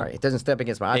falling. Well, Sorry, it doesn't step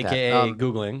against my iPad. AKA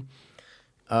Googling.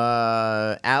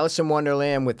 Alice in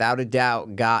Wonderland, without a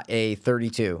doubt, got a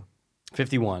 32.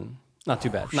 51. Not too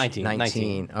bad. 19.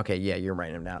 19. Okay, yeah, you're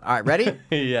writing them down. All right, ready?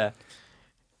 Yeah.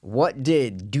 What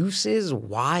did Deuces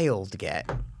Wild get?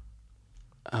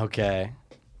 Okay.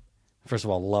 First of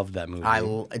all, love that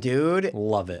movie. Dude,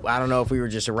 love it. I don't know if we were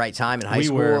just the right time in high We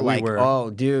school. were, we like, were. oh,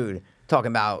 dude,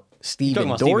 talking about Stephen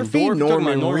Talking about Dorffy, Stephen Dorff, talking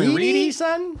about Norman Reedy.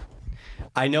 son.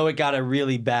 I know it got a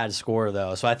really bad score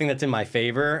though, so I think that's in my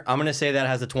favor. I'm gonna say that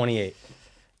has a 28.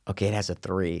 Okay, it has a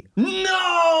 3.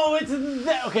 No, it's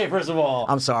that. Okay, first of all,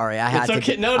 I'm sorry. I had It's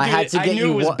to. okay. No, I had dude, to I get knew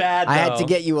you it was one- bad, I had to though.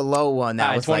 get you a low one. That all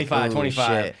right, was 25, like, ooh,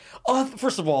 25. shit. Oh,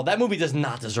 first of all, that movie does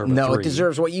not deserve a No, 3. it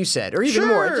deserves what you said, or even Sure,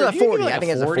 more. It's a you can give 40. it like I think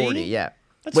a it's a 40. 40. Yeah.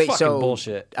 That's Wait, fucking so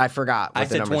bullshit. I forgot. What I the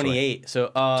said numbers were. 28. So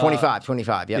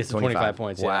 25. Yep, It's 25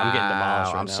 points. Yeah, I'm getting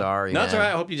demolished right I'm now. sorry. No, it's all man.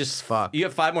 right. I hope you just Fuck. You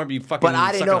have 5 more, but you fucking. But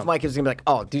I didn't suck know it if up. Mike was gonna be like,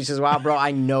 "Oh, Deuces Wild, bro." I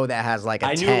know that has like a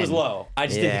I 10. knew it was low. I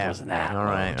just didn't think Yeah. it was that. All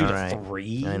right, Dude, all right. a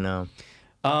 3. I know.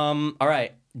 All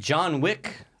right. John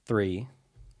Wick 3.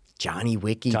 Johnny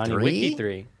Wicky Johnny 3. Wicky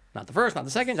 3. Not the first, not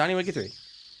the second. Johnny Wicky 3.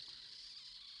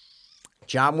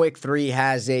 John Wick 3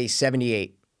 has a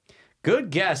 78.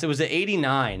 Good guess. It was an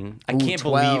 89. I Ooh, can't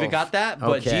 12. believe it got that,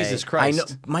 but Okay. Jesus Christ.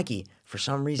 I know, Mikey. For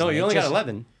some reason, No, you it only just- got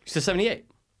 11. You said 78.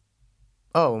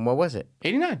 Oh, and what was it?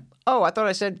 89. Oh, I thought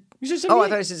I said. You said Oh, 78. I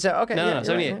thought I said okay. No, yeah, no, you're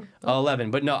 78. right, 11.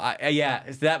 But no, yeah,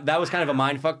 that was kind of a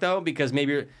mind fuck though, because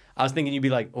maybe I was thinking you'd be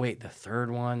like, oh, wait, the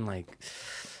third one, like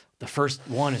the first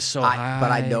one is so high.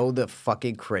 But I know the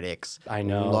fucking critics. I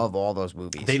know. Love all those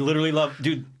movies. They literally love,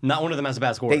 dude, not one of them has a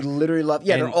bad score. They literally love.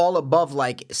 Yeah, And- they're all above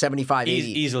like 75,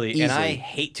 80. Easily. And I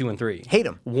hate 2 and 3. Hate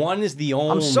 'em. 1 is the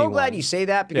only I'm so glad one. you say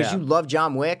that because Yeah. you love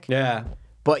John Wick, Yeah.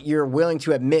 but you're willing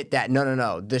to admit that no.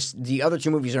 The other 2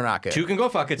 movies are not good. 2 can go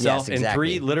fuck itself, Yes, and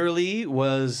exactly. 3 literally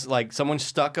was like someone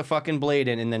stuck a fucking blade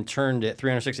in and then turned it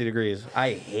 360 degrees.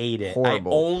 I hate it.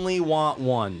 Horrible. I only want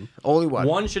 1. Only one.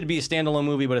 1 should be a standalone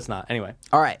movie, but it's not. Anyway.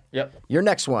 All right. Yep. Your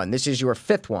next one. This is your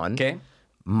 5th one. Okay.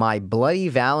 My Bloody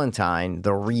Valentine,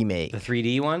 the remake. The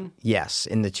 3D one. Yes,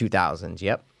 in the 2000s.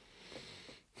 Yep.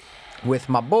 With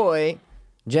my boy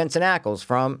Jensen Ackles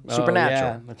from Supernatural.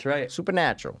 Oh, yeah, that's right.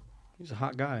 Supernatural. He's a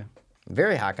hot guy.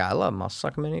 Very hot guy. I love him. I'll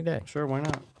suck him any day. Sure, why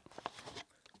not?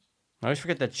 I always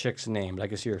forget that chick's name, but I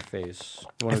can see her face.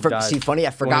 The one who dies- See, funny,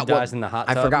 I the one forgot who what dies in the hot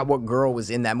I tub. forgot what girl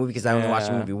was in that movie because I only watched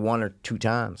the Yeah. movie 1 or 2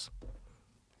 times.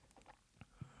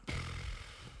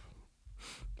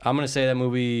 I'm gonna say that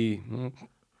movie.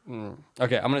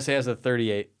 Okay, I'm gonna say it has a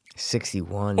 38.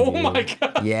 61. Oh dude. my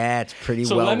God. Yeah, it's pretty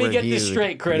So well let me get this reviewed.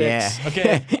 straight, critics. Yeah.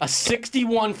 Okay, a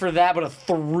 61 for that, but a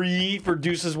 3 for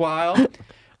Deuces Wild.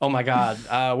 Oh my God.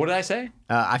 What did I say?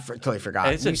 Totally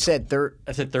forgot. It's You a- said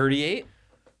I said 38.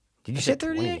 Did you say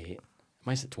 38? 28. I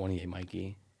might have said 28,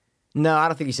 Mikey. No, I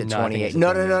don't think you said No, I think 28. you said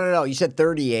No, 28. You said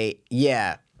 38.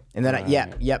 Yeah. And then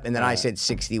yep. And then I said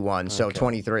 61. So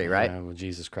 23, right? Well,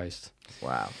 Jesus Christ.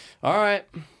 Wow. All right.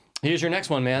 Here's your next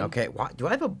one, man. Okay. Why, do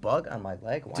I have a bug on my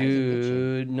leg? Why is it itchy?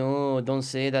 Dude, no, don't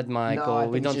say that, Michael. No, I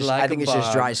we think, don't it's just, like I think it's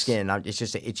just dry bugs. skin. It's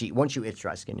just an itchy. Once you itch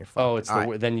dry skin, you're fine. Oh, it's All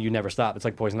right. then you never stop. It's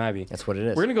like poison ivy. That's what it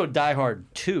is. We're gonna go Die Hard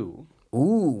 2. Ooh,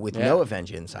 with Yeah. Noah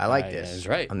Vengeance. I like Yeah, this. that's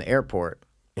right. On the airport.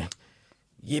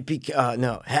 Yippee!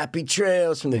 No, Happy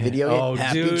Trails from the video game. Oh,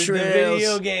 Happy dude, Trails. the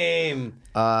video game.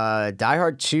 Die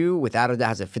Hard 2, without a doubt,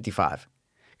 has a 55.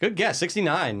 Good guess.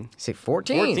 69. Say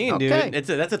 14. 14, okay. dude.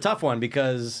 That's a tough one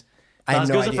because I had as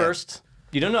no goes the idea. first.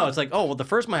 You don't know. It's like, oh, well, the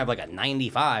first might have like a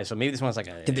 95, so maybe this one's like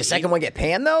a. Did the second one get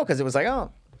panned though? Because it was like,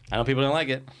 oh, I know people don't like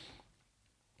it.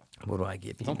 what do I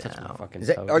give you Don't touch now? my fucking Is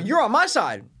that, toe. oh, you're on my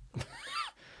side.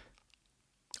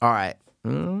 All right.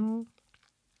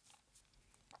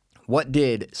 What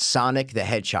did Sonic the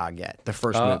Hedgehog get? The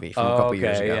first movie from a couple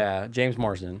years ago. Yeah, James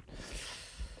Marsden.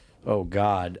 Oh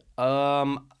God.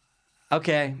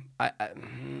 Okay.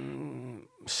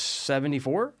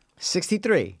 74.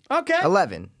 63. Okay.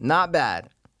 11. Not bad.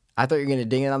 I thought you were going to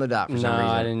ding it on the dot for No, some reason.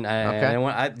 I didn't. I didn't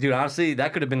want. Dude, honestly,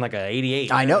 that could have been like a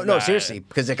 88. I know. No, seriously.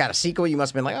 Because it got a sequel, you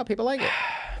must have been like, oh, people like it.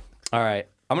 All right.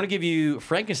 I'm gonna give you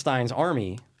Frankenstein's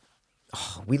Army.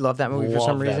 We love that movie for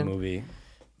some Love that reason. movie.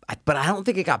 But I don't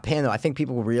think it got panned though. I think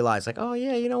people realize like, oh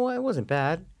yeah, you know what? It wasn't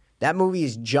bad. That movie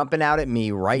is jumping out at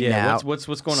me right now. What's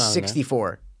going on?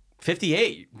 64.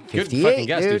 58. Good 58, fucking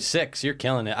guess, dude. dude. 6. You're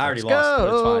killing it. I already Let's lost,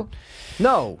 but it's go. fine.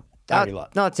 No. I already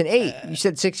lost. No, it's an 8. You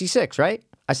said 66, right?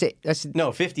 I said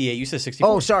No, 58. You said 64.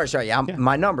 Oh, sorry. Yeah,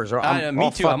 my numbers are.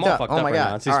 Me too. I'm all fucked oh up my right God.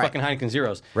 now. It's these All right. fucking Heineken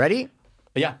Zeros. Ready?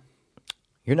 Yeah.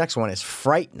 Your next one is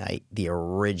Fright Night, the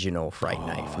original Fright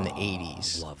Night from the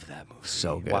 80s. Love that movie.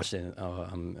 So good. Watched it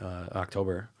in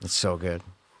October. It's so good.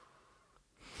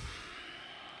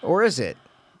 Or is it?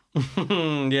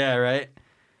 Yeah, right.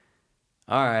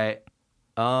 All right.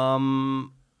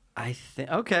 I think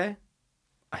okay.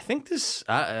 I think this.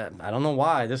 I don't know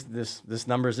why this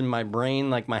number's in my brain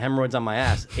like my hemorrhoids on my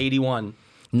ass. 81.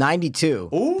 92.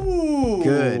 Ooh.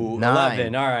 Good.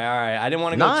 11. 9. All right. I didn't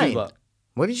want to go 9. too low.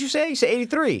 What did you say? You said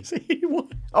 83. 81.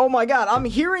 Oh my God, I'm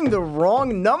hearing the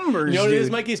wrong numbers. You know what it is,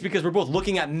 dude. Mikey? It's because we're both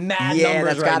looking at mad Yeah,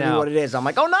 numbers that's right gotta now. be what it is. I'm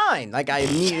like, oh, 9. Like I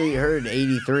immediately heard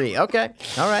 83. Okay,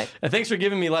 all right. And thanks for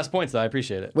giving me less points, though. I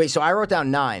appreciate it. Wait, so I wrote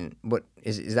down 9. What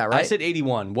is that right? I said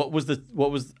 81.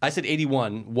 I said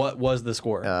 81. What was the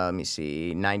score? Let me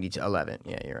see. 92, 11.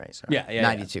 Yeah, you're right. Sorry. Yeah.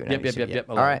 92. Yep, 92, yep.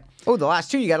 All right. Oh, the last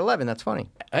 2 you got 11. That's funny.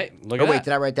 Hey, look Oh at wait, that.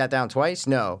 did I write that down twice?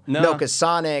 No, No. because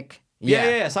Sonic.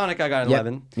 Yeah. Sonic, I got an Yep,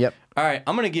 11. yep. All right,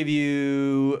 I'm gonna give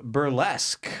you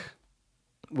Burlesque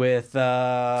with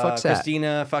Fuck's that?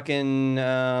 Christina fucking.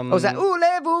 Oh, is that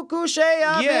Voulez-vous coucher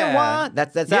avec Yeah. moi?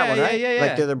 That's that one, right? Yeah.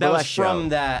 Like the that was burlesque show. from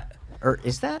that. Or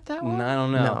is that one? I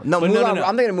don't know. No, But Moulin,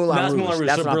 I'm thinking of Moulin That's Rouge. Moulin Rouge.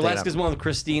 That's So what I'm Burlesque thinking is of. one with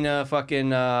Christina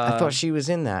fucking. I thought she was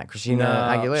in that. Christina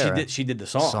Aguilera. She did the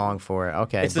song. Song for it.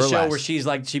 Okay. It's the show Burlesque. where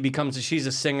she's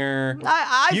a singer.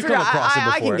 I You've figure- come across it I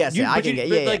before. can guess it. I can get.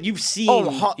 but, Yeah, like yeah. you've seen. Oh,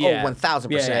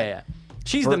 1000%. Yeah.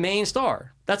 She's the main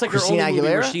star. That's like Christina her only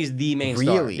movie where Aguilera? she's the main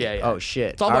star. Really? Yeah. Oh,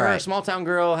 shit. It's all about All her. right. Small town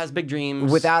girl has big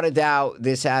dreams. Without a doubt,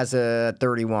 this has a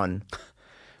 31.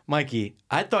 Mikey,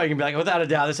 I thought you were gonna be like, without a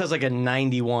doubt, this has like a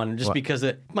 91, just because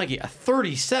Mikey, a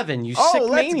 37. You Oh, sick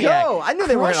let's maniac. go. I knew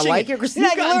they were gonna Crushing like it. Christina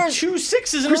You've gotten Aguilera's- 2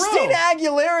 6s in Christina a row.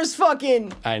 Aguilera's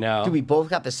fucking. I know. Dude, we both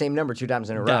got the same number 2 times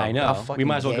in a row. I know. How We fucking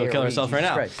might as well go gay kill are we? ourselves right Jesus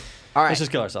now. Christ. All right. Let's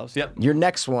just kill ourselves. Yep. Your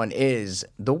next one is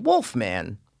The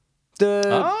Wolfman. The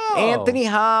Oh. Anthony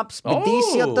Hopps,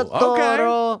 Benicio Oh, del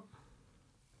Toro.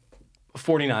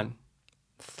 49.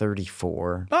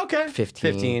 34. Okay.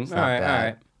 15. It's All not right. bad. All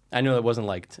right. I knew it wasn't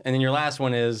liked. And then your last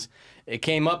one is, it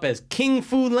came up as King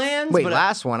Fu Lands. Wait, but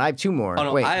last one. I have 2 more. Oh,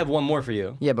 no, Wait. I have one more for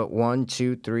you. Yeah, but 1,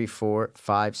 2, 3, 4,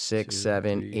 5, 6,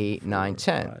 7, 8, 9,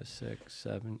 10. 5, 6,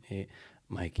 7, 8.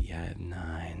 Mikey, I have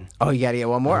 9. Oh, you gotta get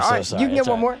one more? I'm All so right, sorry. you can get It's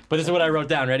one all right. more. But this is what I wrote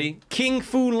down. Ready? King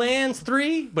Fu Lands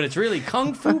 3, but it's really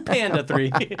Kung Fu Panda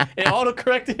 3. It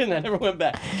auto-corrected and I never went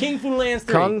back. King Fu Lands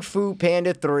 3. Kung Fu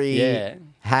Panda 3 Yeah.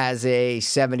 has a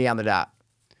 70 on the dot.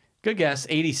 Good guess.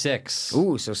 86.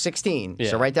 Ooh, so 16. Yeah.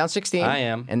 So write down 16. I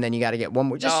am. And then you got to get one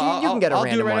more. Just No, you can get a I'll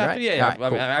random do it right one, after. right? Yeah. All right, I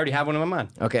cool. already have one in my mind.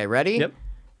 Okay, ready? Yep.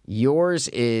 Yours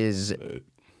is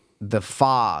the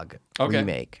Fog Okay.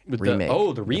 remake. With the-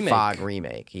 the remake. The Fog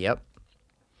remake. Yep.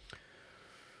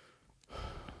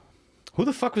 Who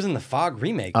the fuck was in the Fog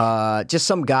remake? Just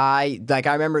some guy. Like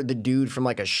I remember the dude from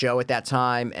like a show at that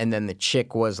time, and then the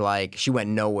chick was like she went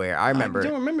nowhere. I remember. I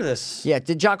don't remember this. Yeah,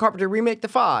 did John Carpenter remake the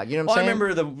Fog? You know what I'm Oh, I saying?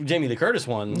 remember the Jamie Lee Curtis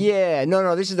one. Yeah,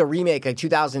 no, this is the remake, like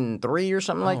 2003 or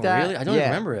something like Oh, that. really? I don't Yeah.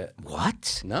 remember it.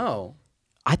 What? No.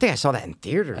 I think I saw that in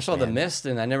theaters. I saw The man. Mist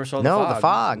and I never saw The No, Fog. the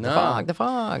Fog, No. the Fog, the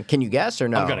Fog. Can you guess or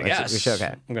no? I'm gonna It's- guess.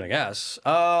 Okay. I'm gonna guess.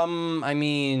 I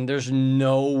mean, there's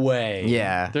no way.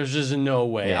 Yeah. There's just no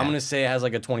way. Yeah. I'm gonna say it has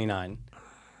like a 29.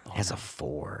 It has a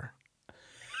 4.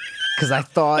 Because I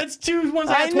thought. That's 2 ones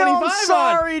I I had 25 know, I'm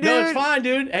sorry, on. No, it's dude. fine,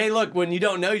 dude. Hey, look, when you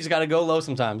don't know, you just gotta go low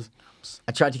sometimes.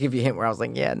 I tried to give you a hint where I was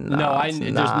like, yeah, no. There's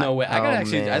no way. I gotta Oh,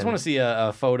 actually. I just want to see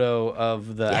a photo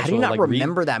of the. Yeah, how actual, do you not like,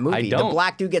 remember that movie? I The don't.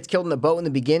 black dude gets killed in the boat in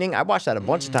the beginning. I watched that a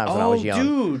bunch of times when I was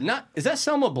young. dude, is that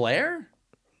Selma Blair?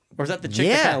 Or is that the chick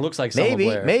yeah, that kind of looks like Selma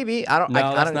Blair? Maybe. I don't. No,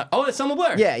 I that's don't. not. Oh, it's Selma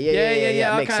Blair. Yeah. Makes Okay,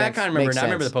 I sense. kind of remember Makes now. I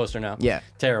remember the sense. poster now. Yeah.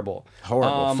 Terrible.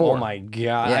 Horrible. 4. 4. Oh my god.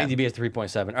 Yeah. IMDb is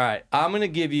 3.7. All right, I'm gonna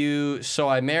give you. So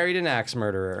I married an axe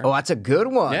murderer. Oh, that's a good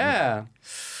one. Yeah.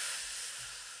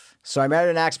 So I Married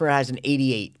an Axe Murderer has an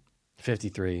 88.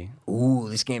 53. Ooh,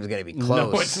 this game's gonna be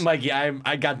close. No, it's Mikey.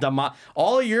 I got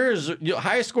all yours.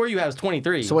 Highest score you have is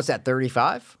 23. So what's that?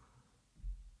 35?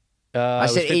 I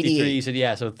said 53. 88. You said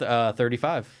yeah. So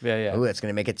 35. Yeah. Ooh, that's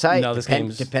gonna make it tight. No, this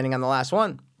game's- depending on the last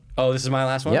one. Oh, this is my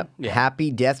last one. Yep. Yeah.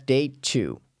 Happy Death Day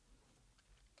 2.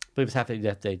 I believe it's Happy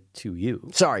Death Day to you.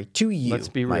 Sorry, to you. Let's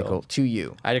be real. Michael. To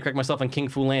you. I had to correct myself on King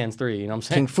Fu Lands 3. You know what I'm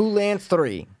saying? King Fu Land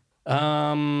 3.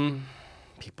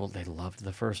 People, they loved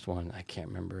the first one. I can't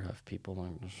remember if people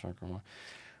like the second one.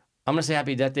 I'm going to say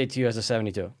Happy Death Day to You as a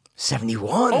 72.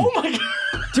 71. Oh, my God.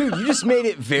 Dude, you just made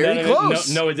it very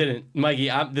close. No, it didn't. Mikey,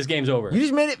 this game's over. You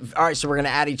just made it. All right, so we're going to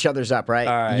add each other's up, right?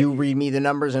 All right. You read me the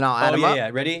numbers and I'll add them up.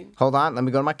 Yeah. Ready? Hold on. Let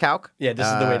me go to my calc. Yeah, this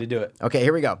is the way to do it. Okay,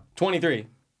 here we go. 23.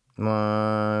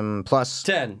 Plus.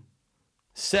 10.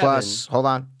 7. Plus. Hold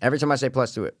on. Every time I say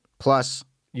plus, do it. Plus.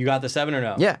 You got the 7 or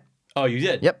no? Yeah. Oh, you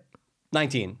did? Yep.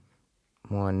 19.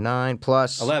 9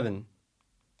 plus. 11.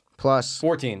 Plus.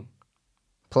 14.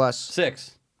 Plus.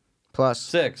 6. Plus.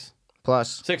 6.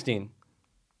 Plus. 16.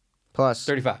 Plus.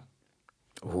 35.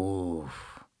 Ooh.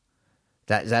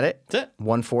 Is that it? That's it.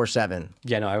 147.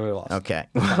 Yeah, no, I really lost. Okay.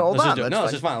 Hold Let's on. just do it. No,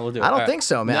 it's just fine. We'll do it. I don't All right. think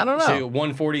so, man. I don't know. So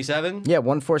 147? Yeah,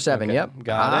 147. Okay, Yep.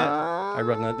 Got it. I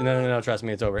wrote no, trust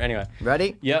me, it's over. Anyway.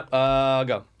 Ready? Yep.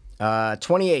 Go.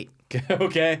 28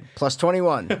 Okay. plus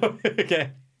 21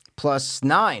 Okay. plus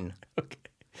 9 Okay.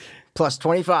 plus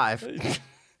 25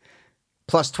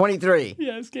 plus 23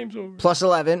 Yeah, this game's over. plus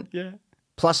 11 Yeah.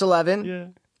 plus 11 Yeah.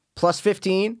 plus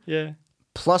 15 Yeah.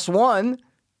 plus 1.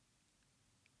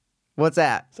 What's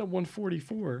that? It's at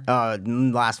 144.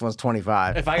 Last one's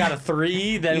 25. If I got a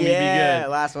 3, then we'd be Yeah, good.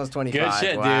 last one's 25. Good shit,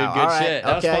 dude. Wow. Good All right, shit.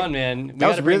 That was okay. fun, man. We That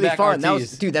was gotta bring really back fun.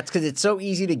 RTs. Dude, that's because it's so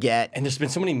easy to get. And there's been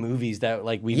so many movies that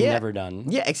like we've Yeah. never done.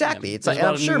 Yeah, exactly. It's There's like, a and lot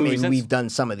I'm of sure new maybe movies. we've done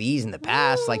some of these in the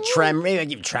past, like maybe I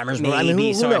give Tremors. But I mean, Maybe.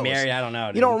 who Sorry, knows? Mary. I don't know.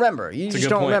 You dude. don't remember. You It's a just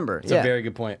good don't point. remember. It's Yeah. a very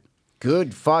good point.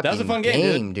 Good fucking That was a fun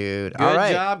game, dude. Good All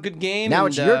right. job. Good game. Now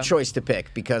and, it's your choice to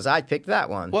pick because I picked that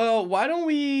one. Well, why don't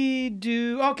we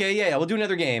do? Okay, yeah, we'll do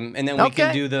another game, and then we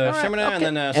can do the All right, Shemina okay. and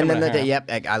then and then Shemina Hera. yep,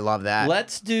 I love that.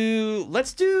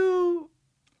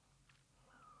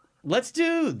 Let's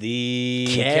do the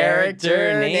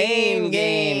character name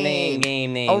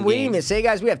game. Oh, wait a minute. Say,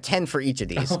 guys, we have 10 for each of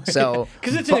these. So,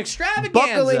 'Cause it's an extravaganza.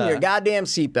 Buckle in your goddamn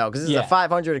seatbelt because this is Yeah. a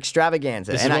 500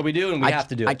 extravaganza. This is what we do, and we have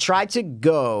to do I it. tried to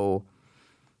go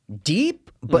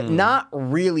deep, but not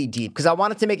really deep because I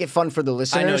wanted to make it fun for the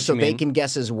listeners what so you they mean. can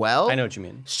guess as well. I know what you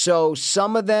mean. So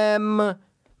some of them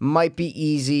might be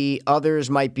easy, others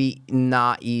might be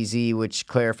not easy, which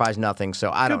clarifies nothing.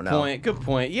 So I don't know. Good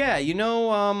point. Yeah,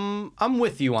 I'm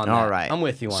with you on that. All right. I'm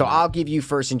with you on so that. I'll give you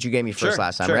first since you gave me first Sure,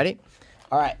 last time. sure. Ready?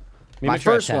 All right. Maybe My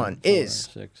try first 10. one 4, is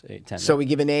 6, 8, 10. so we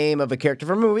give a name of a character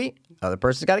from a movie. Other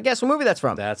person's got to guess what movie that's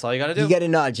from. That's all you got to do. You get a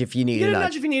nudge if you need You a get a nudge.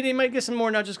 nudge if you need it. You might get some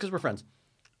more nudges because we're friends.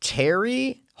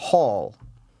 Terry Hall.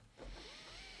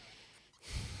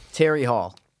 Terry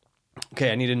Hall.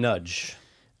 Okay, I need a nudge.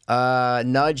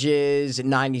 Nudge is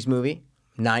 90s movie.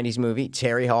 90s movie.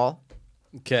 Terry Hall.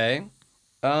 Okay.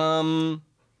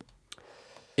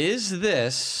 Is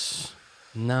this?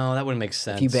 No, that wouldn't make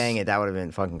sense. If you bang it, that would have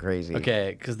been fucking crazy.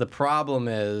 Okay, because the problem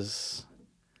is,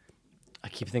 I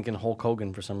keep thinking Hulk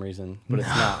Hogan for some reason, but it's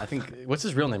not. I think what's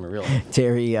his real name?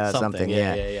 Terry something.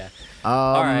 Yeah.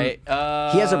 All right.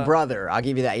 He has a brother. I'll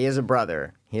give you that. He has a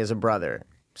brother.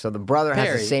 So the brother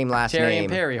has the same last Terry name.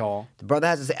 and Perry Hall. The brother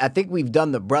has the same. I think we've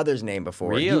done the brother's name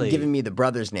before. Really? You've given me the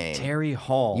brother's name. Terry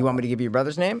Hall. You want me to give you your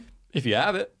brother's name? If you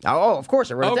have it. Oh, of course.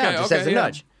 I wrote it down just as a yeah.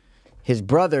 nudge. His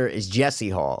brother is Jesse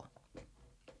Hall.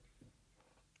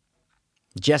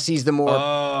 Jesse's the more.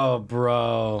 Oh,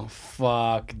 bro.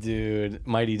 Fuck, dude.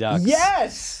 Mighty Ducks.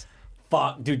 Yes!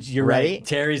 Fuck, dude, you're Ready? right.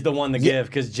 Terry's the one to give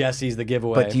because Jesse's the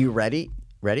giveaway. But do you ready?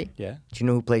 Ready? Yeah. Do you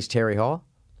know who plays Terry Hall?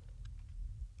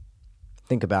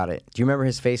 Think about it. Do you remember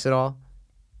his face at all?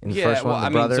 In the first one, the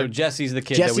brother? so Jesse's the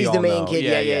kid Jesse's that we all the main know. kid,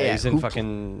 yeah. He's in Who-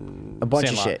 fucking a bunch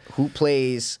Sandlot. of shit. Who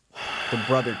plays the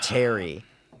brother Terry?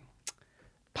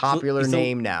 Popular He's the-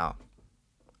 name now.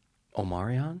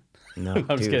 Omarion? No, I'm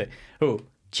just dude. kidding. Who?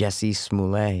 Jesse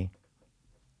Smollett.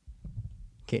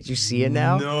 Can't you see it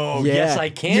now? No, yes, I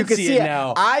can You see it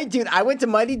now. I went to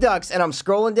Mighty Ducks and I'm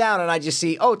scrolling down and I just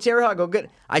see, oh, Terry Hall. I go, good.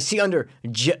 I see under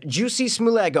Juicy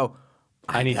Smollett. I go,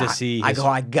 I need to see I his- go,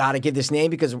 I gotta give this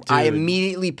name because I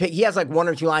immediately pick. He has like 1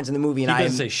 or 2 lines in the movie, and He I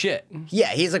doesn't say shit. yeah,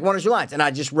 he has like 1 or 2 lines, and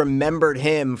I just remembered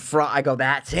him from. I go,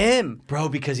 that's him. Bro,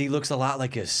 because he looks a lot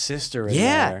like his sister in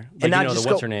Yeah, there. Like, and I you know, just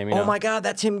what's go, her name? You oh know? my god,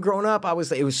 that's him grown up. It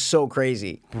was so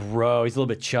crazy. Bro, he's a little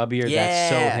bit chubbier. Yeah,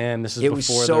 That's so him. This is it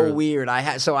before was so the- weird. I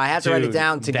had to write it Dude,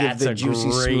 down to give that's the a Juicy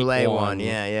great Smollett one. one.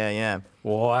 Yeah.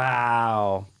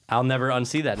 Wow. I'll never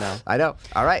unsee that now. I know.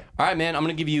 All right, All right, man. I'm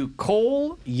going to give you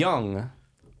Cole Young.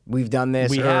 we've done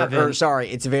this. We or haven't. sorry,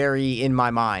 it's very in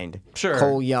my mind. Sure.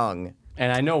 Cole Young,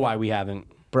 And I know why we haven't.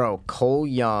 bro. Cole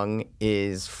Young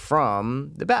is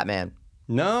from the Batman.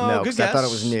 No, No, good because guess. I thought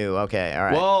it was new. Okay, all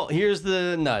right. Well, here's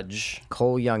the nudge.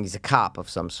 Cole Young, he's a cop of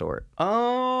some sort.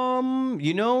 I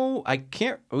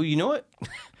can't. Oh, you know what?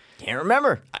 Can't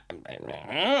remember.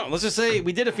 Let's just say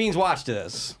we did a Fiends Watch to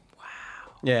this. Wow.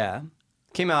 Yeah.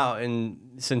 Came out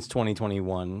since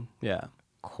 2021. Yeah.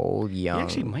 Cole He Young.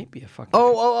 actually might be a fucking.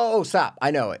 Oh, stop. I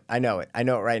know it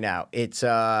right now. It's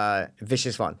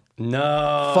Vicious Fun.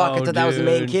 No. Fuck, I thought that was the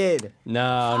main dude. kid.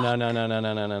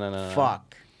 No.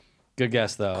 Fuck. Good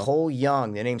guess though. Cole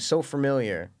Young. The name's so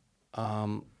familiar.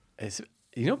 But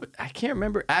I can't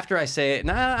remember. After I say it,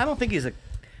 I don't think he's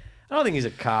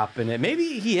a cop in it.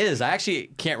 Maybe he is. I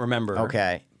actually can't remember.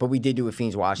 Okay. But we did do a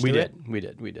Fiends Watch. We to did.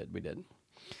 it. We did.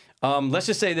 Let's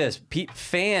just say this: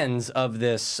 fans of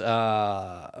this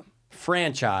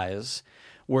franchise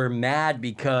were mad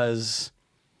because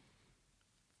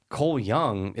Cole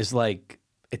Young is like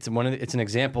it's an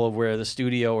example of where the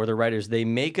studio or the writers they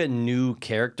make a new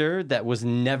character that was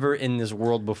never in this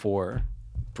world before.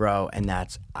 Bro, and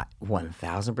that's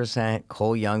 1,000%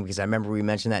 Cole Young, because I remember we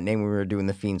mentioned that name when we were doing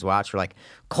the Fiends Watch. We're like,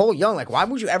 Cole Young, like, why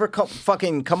would you ever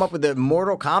fucking come up with a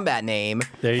Mortal Kombat name?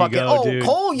 There you fucking, go, dude.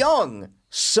 Cole Young.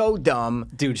 So dumb.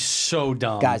 Dude, so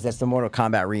dumb. Guys, that's the Mortal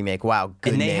Kombat remake. Wow,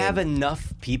 good And they name. have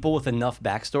enough people with enough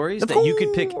backstories Of that you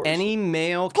could pick course. any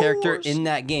male character course. in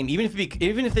that game, even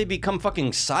if they become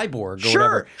fucking cyborg or Sure,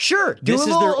 whatever. sure. Do This a is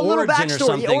little- their a little origin or backstory,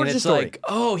 something, and origin it's story. like,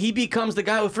 oh, he becomes the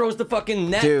guy who throws the fucking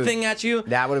net Dude, thing at you.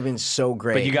 That would have been so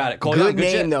great. But you got it. Cole Good Young,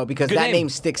 name, shit. though, because Good that name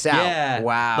sticks out. Yeah.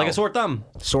 Wow. Like a sore thumb.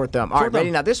 Sore thumb. All right, thumb.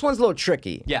 ready? Now, this one's a little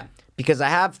tricky. Yeah. Because I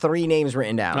have 3 names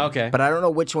written down. Okay. But I don't know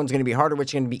which one's going to be harder,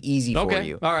 which is going to be easy for Okay,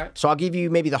 you. all right. So I'll give you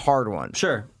maybe the hard one.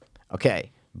 Sure. Okay.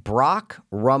 Brock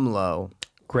Rumlow.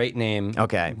 Great name.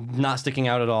 Okay. Not sticking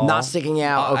out at all. Not sticking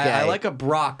out, okay. I like a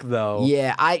Brock, though.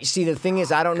 Yeah, I see. The thing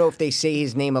is, I don't know if they say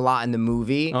his name a lot in the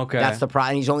movie. Okay. That's the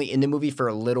problem. He's only in the movie for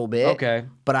a little bit. Okay.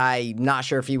 But I'm not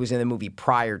sure if he was in the movie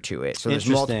prior to it. So there's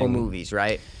multiple Interesting. movies,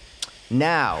 right?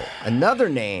 Now, another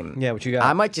name. Yeah, what you got?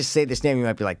 I might just say this name. You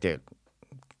might be like, dude,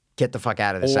 get the fuck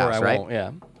out of this Or house, I right? won't,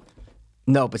 yeah.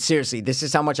 No, but seriously, this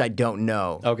is how much I don't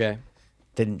know. Okay.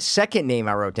 The second name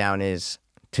I wrote down is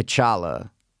T'Challa.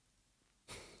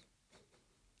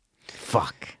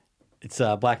 Fuck. It's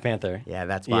Black Panther. Yeah,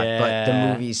 that's my. But the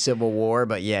Yeah. movie's Civil War.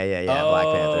 But yeah, Black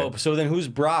Panther. So then who's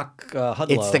Brock Hudlow?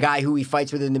 It's the guy who he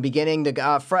fights with in the beginning.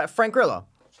 The Frank Grillo.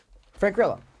 Frank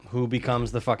Grillo. Who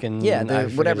becomes the fucking Yeah, I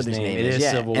forget whatever his this name It is. is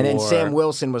Yeah. Civil And then War. Sam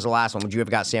Wilson was the last one. Would you have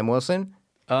got Sam Wilson?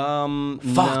 Fuck.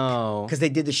 No. Because they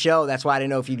did the show. That's why I didn't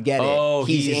know if you'd get it. Oh,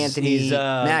 he's Anthony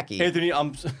Mackie. Anthony,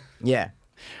 Yeah.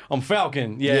 I'm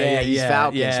Falcon. Yeah, he's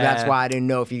Falcon. Yeah. So that's why I didn't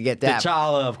know if you'd get that.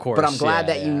 T'Challa, of course. But I'm glad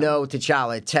yeah, that you yeah. know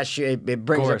T'Challa. It tests you. It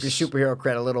brings up your course. superhero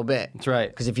cred a little bit. That's right.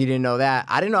 Because if you didn't know that,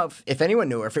 I didn't know if anyone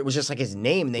knew, or if it was just like his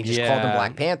name and they just called him Yeah.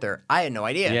 Black Panther. I had no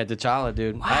idea. Yeah, T'Challa,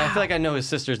 dude. I feel like I know his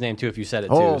sister's name too if you said it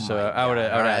too. Oh so my I would God.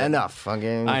 have. All right, enough.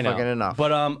 Fucking enough.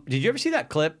 But did you ever see that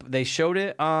clip? They showed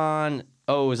it on.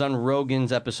 Oh, it was on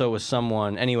Rogan's episode with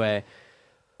someone. Anyway,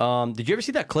 did you ever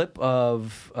see that clip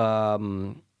of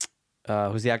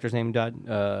who's the actor's name? Chadwick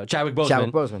Boseman.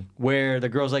 Chadwick Boseman. Where the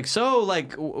girl's like, "So,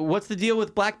 like, what's the deal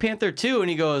with Black Panther 2?" And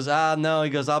he goes, no. He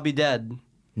goes, "I'll be dead."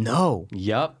 No.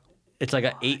 Yup. It's like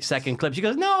an 8-second clip. She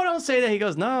goes, "No, don't say that." He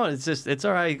goes, "No, it's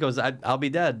all right." He goes, I'll be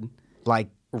dead." Like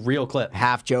Real clip.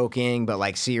 half joking, but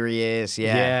like serious.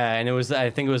 Yeah. Yeah, and it was.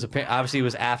 I think it was obviously it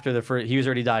was after the first. He was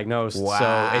already diagnosed. So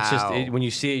it's just Wow. when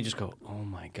you see it, you just go, "Oh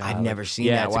my god!" I've never seen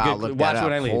yeah, that. It's a Wow, good, look watch that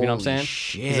when up. I leave. You know what I'm Holy saying? He's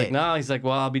shit. like, "No." He's like,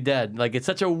 "Well, I'll be dead." Like it's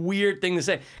such a weird thing to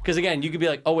say because again, you could be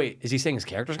like, "Oh wait, is he saying his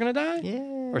character's gonna die?" Yeah.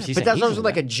 Or is he But saying that's he's also gonna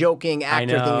like a die? joking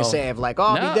actor thing know. to say of like, oh,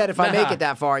 I'll No, be dead if I make nah. it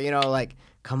that far. You know, like,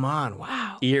 come on.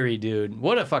 Wow. Eerie, dude.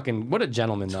 What a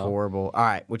gentleman though. Horrible. All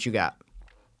right, what you got?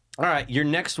 All right, your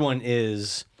next one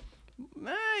is.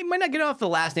 You might not get off the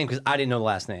last name because I didn't know the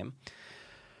last name,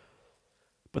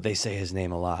 but they say his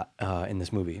name a lot in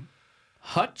this movie.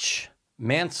 Hutch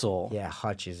Mansell. Yeah,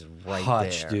 Hutch is right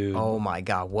Hutch, there. dude. Oh my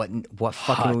God. What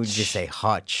fucking would you just say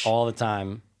Hutch? All the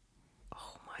time.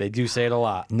 They do say it a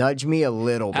lot. Nudge me a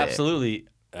little bit. Absolutely.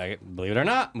 Believe it or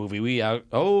not, movie we out.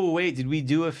 Oh wait, did we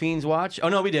do a Fiends Watch? Oh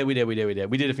no, we did. We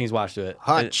did a Fiends Watch to it.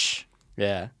 Hutch.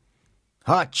 Yeah.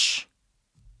 Hutch.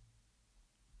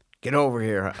 Get over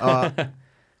here.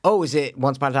 Oh, is it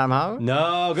Once Upon a Time in Hollywood?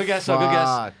 No, good guess. Good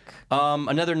guess. Fuck.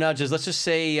 Another nudge is let's just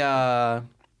say he's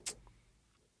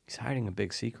hiding a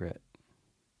big secret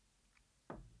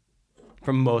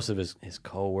from most of his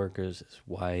co-workers, his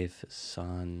wife, his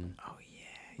son. Oh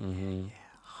yeah, yeah.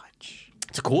 Hutch.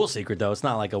 It's a cool secret though. It's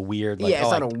not like a weird. Like, Yeah,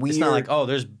 it's not a It's not like weird-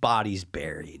 there's bodies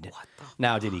buried. What the?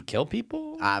 Now, did he kill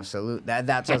people? Absolute. That's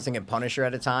what I was thinking Punisher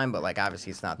at a time, but like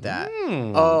obviously it's not that.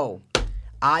 Hmm. Oh,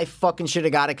 I fucking should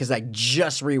have got it because I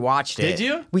just rewatched it. Did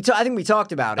you? I think we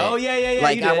talked about it. Oh, yeah,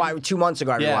 Like you did. 2 months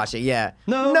ago, I Yeah. rewatched it. Yeah.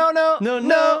 No,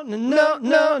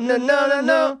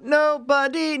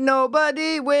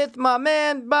 Nobody with my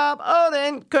man Bob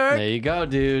Odenkirk. There you go,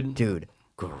 dude. Dude,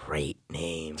 great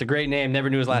name. It's a great name. Never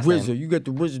knew his last name. You got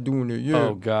the wizard doing it. Yeah.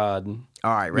 Oh God.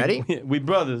 All right, ready? We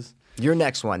brothers. Your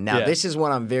next one. Now, Yeah. this is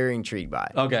one I'm very intrigued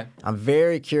by. Okay. I'm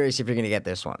very curious if you're going to get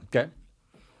this one. Okay.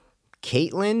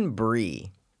 Caitlin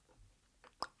Bree.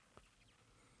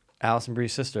 Alison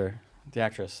Brie's sister, the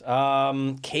actress.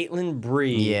 Caitlin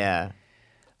Bree. Yeah.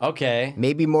 Okay.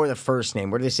 Maybe more the first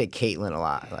name. Where do they say Caitlin a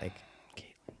lot? Like,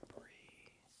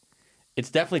 It's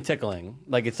definitely tickling.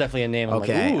 Like it's definitely a name. I'm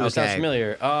Okay, like, ooh, this sounds okay.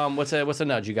 familiar. What's a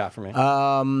nudge you got for me?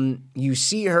 you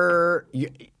see her,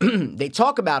 they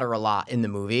talk about her a lot in the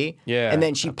movie. Yeah. And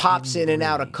then she pops in and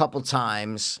out a couple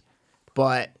times.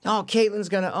 But, Caitlin's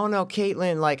gonna, no,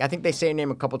 Caitlin. Like, I think they say her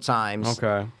name a couple times.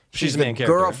 Okay. She's the the main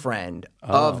character. girlfriend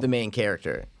of the main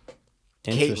character.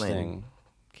 Interesting.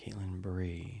 Caitlin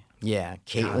Bree. Yeah, God,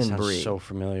 Caitlin sounds Bree. so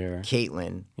familiar.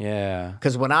 Caitlin. Yeah.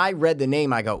 Because when I read the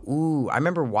name, I go, ooh, I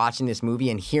remember watching this movie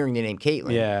and hearing the name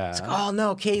Caitlin. Yeah. It's like, oh,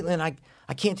 no, Caitlin,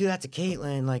 I can't do that to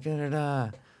Caitlin. Like,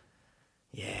 da-da-da.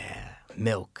 Yeah.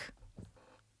 Milk.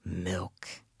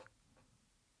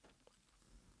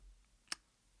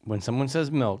 When someone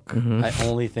says milk, Mm-hmm. I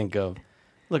only think of,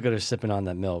 look at her sipping on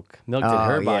that milk. Milk did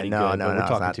her body no, good, no, but no, we're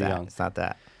talking it's not too that. young. It's not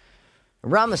that.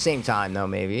 Around the same time, though,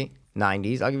 maybe.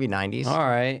 90s. I'll give you 90s. All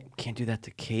right. Can't do that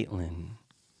to Caitlin.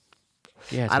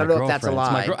 Yeah, it's I don't my know if that's a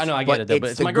girlfriend. It's my lie, I know, I but get it, though, but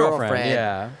it's it's the my girlfriend. girlfriend.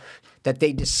 Yeah. That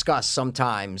they discuss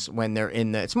sometimes when they're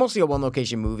in the. It's mostly a one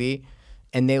location movie,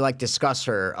 and they like discuss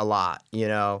her a lot. You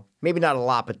know, maybe not a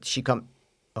lot, but she come.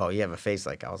 Oh, you have a face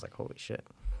like I was like, holy shit,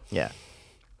 yeah.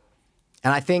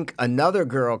 And I think another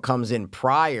girl comes in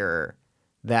prior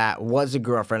that was a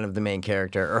girlfriend of the main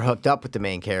character or hooked up with the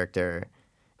main character,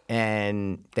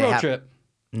 and they Road have trip.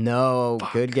 no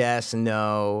good guess.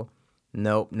 No,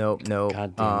 nope.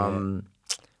 God damn it.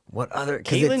 What other?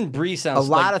 'Cause Caitlin it's- Bree sounds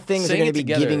a lot like of things are saying going it to be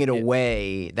together. giving it Yeah.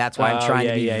 away. That's why I'm Oh, trying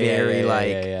yeah, to be yeah, very yeah, like.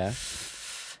 yeah.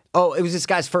 Oh, it was this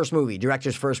guy's first movie,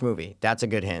 director's first movie. That's a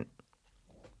good hint.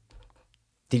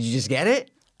 Did you just get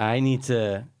it? I need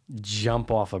to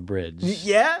jump off a bridge. Yeah. You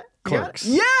got it? Clerks.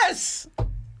 Yes.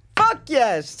 Fuck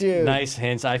yes, dude. Nice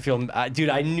hints. I feel, dude.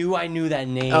 I knew that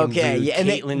name. Okay, dude. yeah, and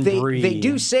Caitlin Bree. they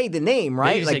do say the name,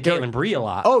 right? They do say they're- Caitlin Bree a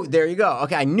lot. Oh, there you go.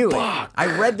 Okay, I knew it.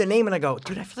 I read the name and I go,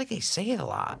 dude, I feel like they say it a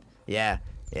lot. Yeah.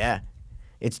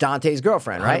 It's Dante's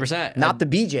girlfriend, right? 100%. Not the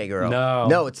BJ girl.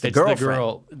 no, it's the girlfriend. the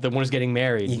girl, the one who's getting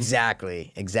married.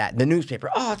 Exactly. The newspaper.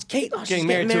 Oh, it's Kate. Oh, she's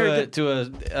Getting married to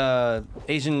a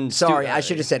Asian. Sorry, I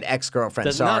should have said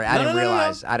ex-girlfriend. Sorry, I didn't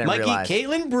realize. I didn't Mikey, realize.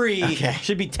 Caitlin Bree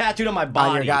should be tattooed on my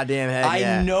body. your goddamn head, I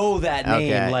yeah. know that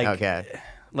name. Okay, like, okay.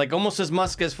 like almost as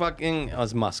Musk as fucking. Oh,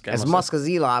 as Musk. As Musk as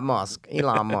Elon Musk.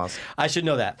 Elon Musk. I should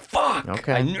know that. Fuck.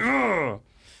 Okay. I know.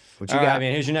 What you All got, right,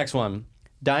 man. Here's your next one.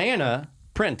 Diana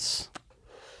Prince.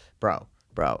 bro?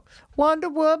 Wonder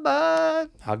Woman.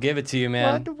 I'll give it to you,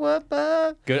 man. Wonder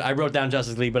Woman. Good. I wrote down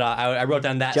Justice League, but I wrote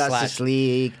down that Justice slash.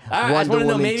 League. All right, I just Wonder wanna know,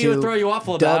 Woman maybe 2. it would throw you off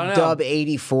a little bit, I don't know. Dub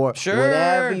 84. Sure.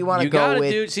 Whatever you want to You go got it,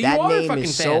 with. dude. So you that are a name fucking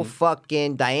is so fan.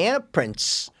 fucking Diana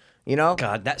Prince. You know?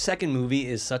 God, that second movie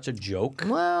is such a joke.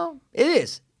 Well, it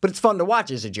is. But it's fun to watch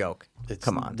as a joke. It's-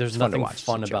 Come on. There's it's fun to nothing watch as a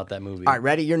fun joke. about that movie. All right,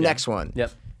 ready? Your next one.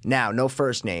 Yep. Now, no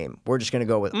first name. We're just going to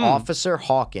go with Officer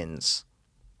Hawkins.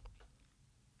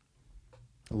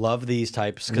 Love these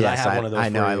types because I have one of those. I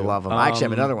know. for I you. love them. I actually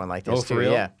have another one like this oh, for too.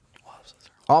 real? Yeah.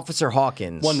 Officer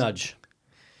Hawkins. One nudge.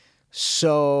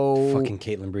 So Fucking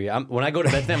Caitlin Bree. When I go to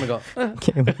bed tonight, I'm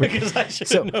gonna go because I should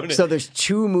have known it. So there's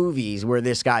two movies where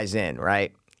this guy's in,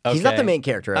 right? He's not Okay. the main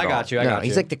character at I got all. you, I No, got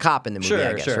he's you. like the cop in the movie, I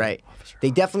Sure, guess, sure. right? They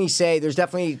definitely say there's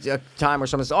definitely a time where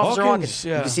someone says Officer Hawkins, Hawkins.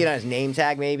 yeah. You can see it on his name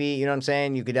tag, maybe. You know what I'm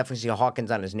saying? You could definitely see Hawkins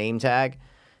on his name tag.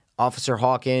 Officer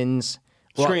Hawkins.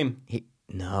 Scream.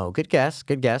 No, good guess.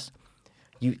 Good guess.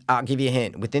 I'll give you a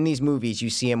hint. Within these movies, you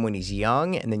see him when he's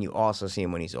young, and then you also see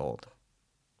him when he's old.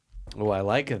 Oh, I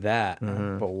like that,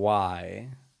 Mm-hmm. but why?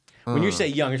 When you say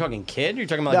young, you're talking kid. Or you're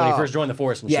talking about when he No. first joined the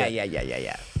force and Yeah, shit.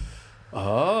 yeah.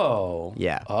 Oh.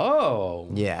 Yeah. Oh.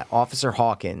 Yeah, Officer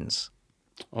Hawkins.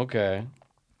 Okay.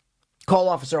 Call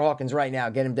Officer Hawkins right now.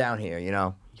 Get him down here, you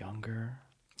know? Younger.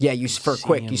 Yeah, you for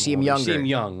quick. You see him older. younger. You see him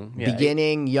young. Yeah.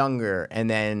 Beginning younger, and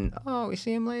then we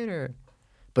see him later.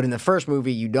 But in the first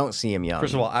movie, you don't see him young.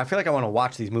 First of all, I feel like I want to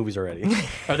watch these movies already.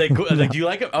 Are they good? Like, do you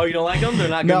like them? Oh, you don't like them? They're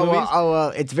not good no, movies? well,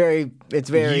 it's very. You we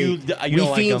don't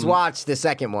like fiends them. watched the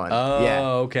second one. Oh, yeah,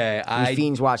 okay. we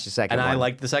fiends watched the second And one. I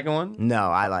liked the second one? No,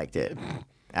 I liked it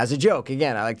as a joke.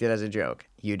 Again, I liked it as a joke.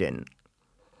 You didn't.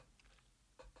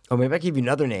 Oh, maybe I can give you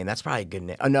another name. That's probably a good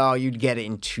name. Oh, no, you'd get it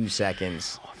in 2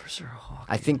 seconds. Officer Hawkins.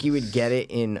 I think you would get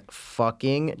it in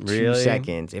fucking 2 Really?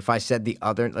 seconds. If I said the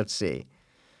other, let's see.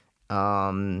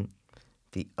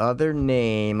 The other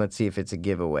name, let's see if it's a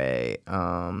giveaway.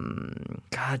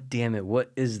 God damn it.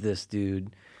 What is this,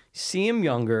 dude? See him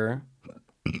younger,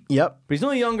 Yep. but he's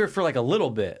only younger for like a little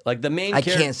bit. Like the main I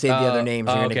character. can't say the other names.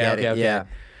 You're gonna get it. Yeah.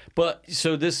 But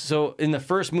so in the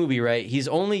first movie, right? He's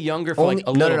only younger for like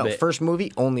a little no. bit. First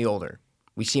movie, only older.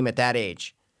 We see him at that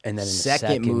age. And then in the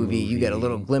second movie, you get a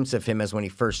little glimpse of him as when he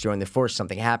first joined the force.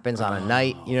 Something happens on a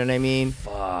night, you know what I mean?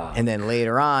 Fuck. And then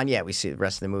later on, yeah, we see the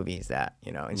rest of the movie is that,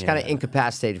 you know. He's kind of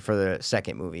incapacitated for the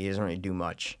second movie. He doesn't really do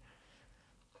much.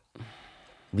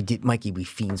 We did, Mikey, we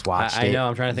fiends watched it. I know,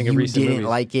 I'm trying to think of You recent didn't movies.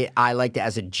 like it. I liked it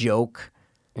as a joke.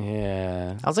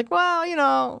 Yeah. I was like, well, you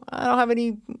know, I don't have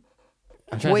any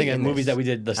I'm trying to weight think of in movies this. that we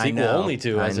did the I sequel know, only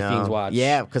to I as a know. Fiends Watch.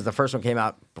 Yeah, because the first one came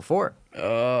out before.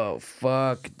 Oh,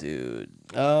 fuck, dude.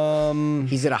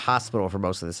 He's at a hospital for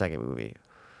most of the second movie.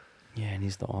 Yeah, and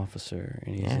he's the officer,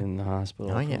 and he's in the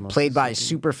hospital. Oh for yeah, most played of by the a second-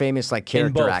 super famous like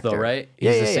character both, actor. though, right?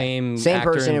 Yeah, He's yeah, the yeah. same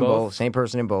actor person in in both? both. Same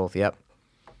person in both. Yep.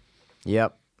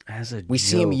 Yep. As a We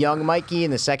see him joke. young Mikey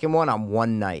in the second one on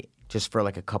one night, just for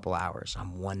like a couple hours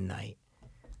on one night.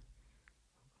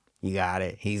 You got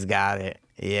it. He's got it.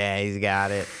 Yeah, he's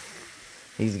got it.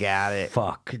 He's got it.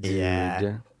 Fuck, dude.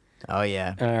 Yeah. Oh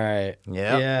yeah. All right.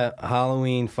 Yep. Yeah.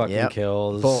 Halloween fucking Yep.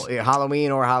 kills.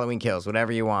 Halloween or Halloween Kills,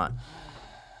 whatever you want.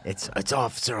 It's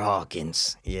Officer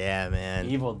Hawkins. Yeah,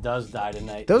 man. Evil does die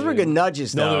tonight. Those were dude. good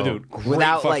nudges, No, though. dude. Great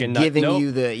Without like fucking giving nope.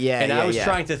 you the And I was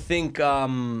trying to think.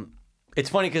 It's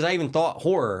funny because I even thought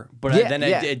horror, but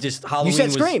it just Halloween. You said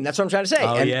was, Scream. That's what I'm trying to say.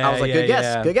 Oh, and yeah, I was like, yeah, good guess.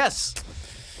 yeah. Good guess.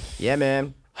 Yeah,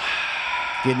 man.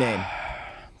 Good name.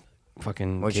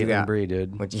 Fucking What you Caitlin got? Bree,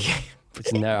 dude. What you?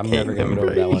 I'm never gonna get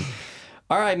over that one.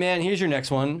 All right, man. Here's your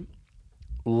next one.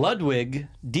 Ludwig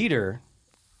Dieter.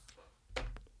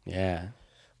 Yeah.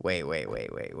 Wait.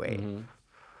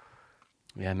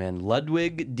 Yeah, man.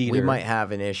 Ludwig Dieter. We might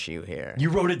have an issue here. You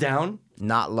wrote it down?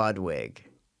 Not Ludwig.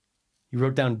 You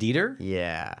wrote down Dieter?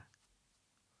 Yeah.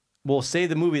 Well, say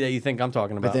the movie that you think I'm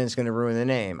talking But about. then it's going to ruin the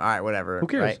name. All right, whatever. Who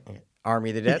cares? Right?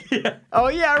 Army of the Dead? Oh,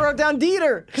 yeah, I wrote down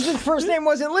Dieter because his first name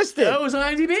wasn't listed. Oh, it was on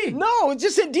IMDb. No, it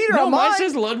just said Dieter No, on mine mine.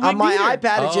 says Ludwig On my Dieter.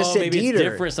 iPad, it just Oh, said maybe Dieter. it's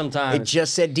different sometimes. It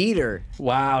just said Dieter.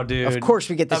 Wow, dude. Of course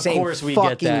we get the same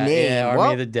fucking name. Yeah, Army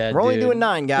well, of the Dead, we're only dude. doing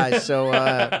 9, guys, so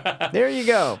there you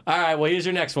go. All right, well, here's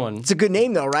your next one. It's a good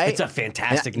name, though, right? It's a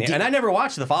fantastic And- name. And I never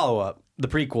watched the follow-up, the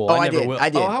prequel. Oh, I I never did. will. I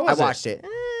did. Oh, how was I watched it.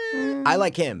 I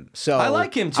like him. So I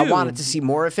like him, I too. wanted to see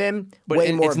more of him. But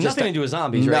way more it's of just nothing to do with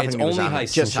zombies, right? nothing It's to do with only zombies,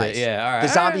 heists just and shit. heists. Yeah, all right. The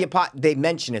zombie they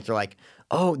mention it. They're like,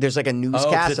 oh, there's like a 'cause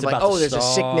newscast it's of like, about to oh, there's a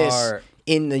sickness start.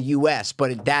 in the U.S.,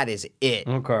 but that is it.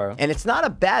 Okay. And it's not a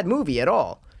bad movie at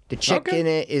all. The chick Okay. in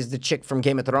it is the chick from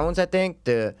Game of Thrones, I think.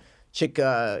 The chick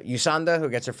Yusanda who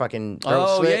gets her fucking throat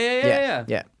Oh, slit.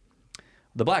 yeah.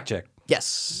 The black chick.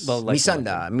 Yes. The, like,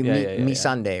 Misanda. yeah.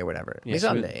 Misande or whatever. Yeah, she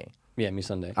was- Misande. Yeah, me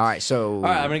Sunday. All right, so. All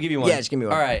right, I'm going to give you one. Yeah, just give me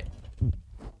one. All right.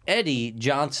 Eddie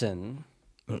Johnson.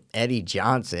 Eddie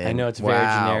Johnson. I know it's very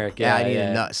Wow. generic. Yeah, I Yeah, need yeah.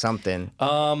 to nut something.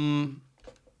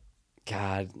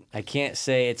 God, I can't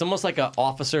say. It's almost like an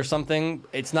officer something.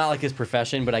 It's not like his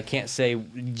profession, but I can't say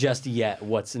just yet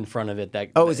what's in front of it.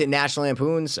 Is it National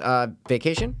Lampoon's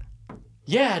Vacation?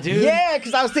 Yeah, dude. Yeah,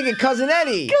 because I was thinking Cousin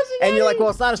Eddie. And you're like, well,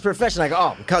 it's not his profession. I go,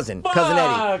 oh, Cousin Eddie. Fuck.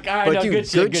 All right, But no, dude,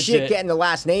 good shit. getting the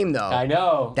last name, though. I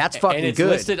know. That's fucking and it's good.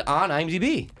 listed on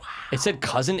IMDb. Wow. It said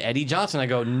Cousin Eddie Johnson. I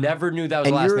go, never knew that was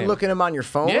And the last you're name. looking him on your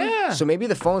phone? Yeah. So maybe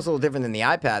the phone's a little different than the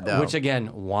iPad, though. Which again,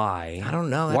 why? I don't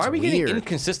know. Why That's are we weird. getting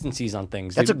inconsistencies on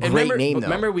things? That's dude? a And great remember, name, but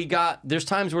though. Remember, there's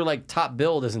times where like Top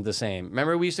Build isn't the same.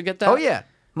 Remember we used to get that? Oh, yeah.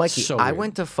 Mikey, So I weird.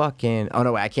 went to fucking. Oh,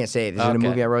 no, wait, I can't say it. Is it a Okay.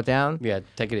 movie I wrote down? Yeah,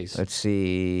 take it easy. Let's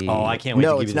see. Oh, I can't wait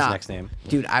no, to give it's you this not. next name.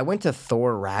 Dude, I went to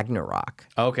Thor Ragnarok.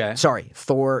 Okay. Sorry,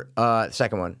 Thor,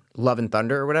 second one, Love and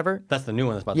Thunder or whatever. That's the new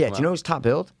one that's about Yeah, to do come you know who's top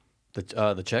billed?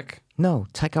 out. The chick? No,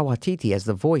 Taika Waititi as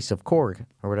the voice of Korg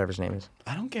or whatever his name is.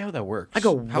 I don't get how that works. I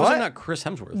go, How is what? it not Chris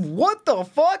Hemsworth? What the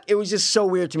fuck? It was just so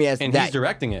weird to me as And that. he's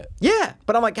directing it. Yeah,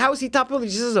 but I'm like, how is he top billed? He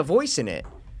just has a voice in it.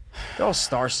 They're all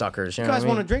star suckers. You know You guys what I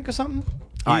mean? want a drink or something?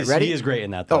 All right, ready? He is great in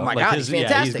that, though. Oh my Like, God, his, he's Yeah,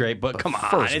 fantastic. he's great. But come on,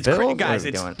 First it's Bill? crazy, What guys. are we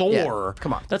It's doing? Thor. Yeah,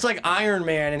 come on. That's like Iron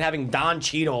Man and having Don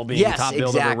Cheadle being Yes, top billed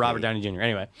over exactly. Robert Downey Jr.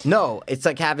 Anyway, No, it's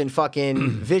like having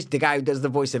fucking the guy who does the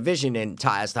voice of Vision in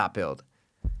as top billed.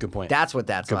 good point. That's what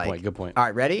that's Good like. point, good point. All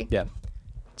right, ready? Yeah.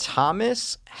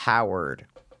 Thomas Howard.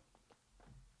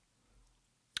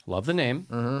 Love the name.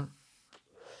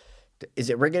 Is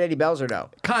it Rickety Bells or no?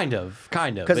 Kind of.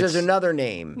 Because there's another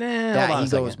name that hold on he a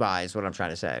second. goes by. Is what I'm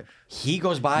trying to say. He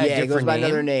goes by a Yeah, he different goes by name.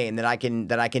 another name that I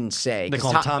can say. They 'Cause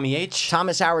call him Tommy H.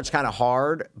 Thomas Howard's kind of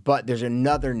hard, but there's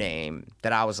another name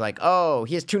that I was like, oh,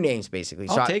 he has two names basically.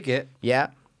 I'll take it. Yeah,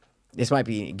 this might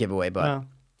be a giveaway, but No.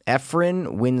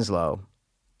 Efren Winslow.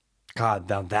 God,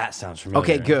 now that sounds familiar.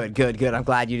 Okay, good. I'm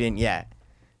glad you didn't yet.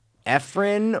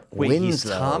 Efren Wait,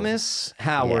 Winslow. he's Thomas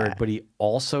Howard, Yeah. but he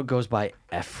also goes by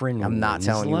Efren. I'm not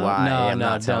telling you Winslow? why. No, I'm no,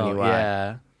 not telling you don't. why.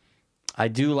 Yeah, I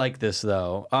do like this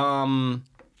though.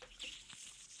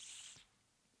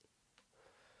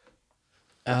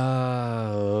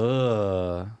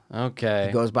 Okay.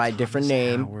 He goes by a different Thomas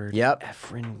name. Howard, Yep.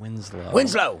 Efren Winslow.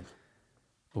 Winslow,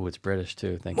 Oh, it's British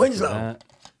too. Thank Winslow. you for that.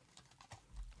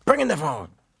 bring in the phone.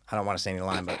 I don't want to say any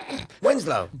line, but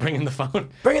Winslow, Bring in the phone.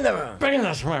 bring in the phone. Bring in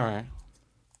this phone.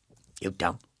 You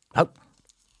don't. Oh,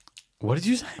 What did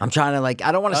you say? I'm trying to like.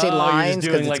 I don't want to say Oh, you're just lines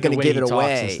doing, because it's like, going the to way give he it talks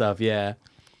away. and stuff. Yeah.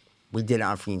 We did it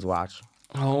on Fiends Watch.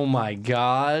 Oh my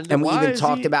God. And we Why even is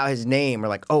talked he- about his name. We're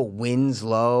like, oh,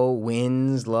 Winslow.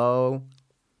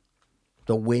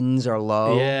 The winds are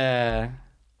low. Yeah.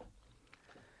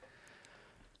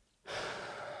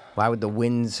 Why would the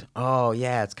winds? Oh,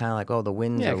 yeah. It's kind of like, oh, the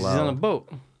winds Yeah, are 'cause low. he's on a boat.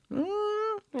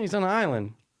 He's on an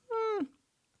island.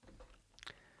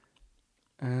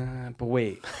 But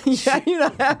wait. yeah, you're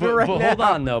not happy But, right but now. hold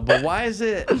on though. But why is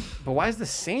it? But why is the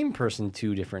same person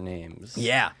two different names?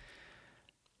 Yeah.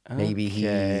 Maybe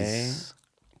Okay. he's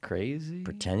Crazy.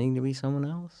 pretending to be someone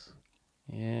else.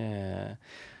 Yeah.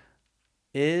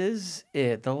 Is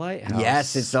it the lighthouse?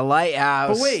 Yes, it's the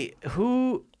lighthouse. But wait,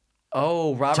 who?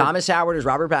 Oh, Robert. Thomas Howard is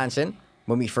Robert Pattinson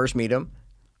when we first meet him.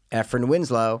 Efren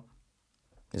Winslow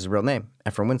is his real name,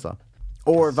 Efren Winslow.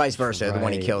 Or vice versa, the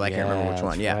one he Right, killed. I can't remember which that's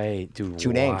one. Yeah. Right. Dude,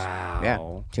 Two names. wow. Yeah,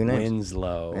 two names.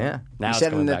 Winslow. Yeah. Now you it's said it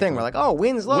in coming the back thing. to We're me. like, oh,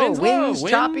 Winslow, Winslow, winds,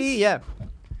 choppy. Yeah.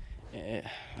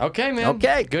 Okay, man.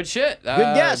 Okay. Good shit.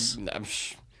 Good guess.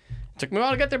 Took me a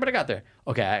while to get there, but I got there.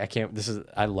 Okay, I can't.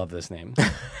 I love this name.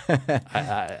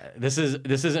 This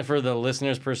isn't for the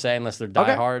listeners per se, unless they're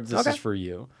diehards. This Okay. is for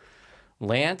you.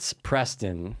 Lance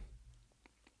Preston.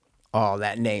 Oh,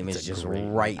 that name is It's a just great-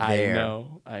 right there.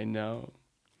 I know.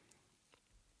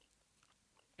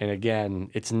 And again,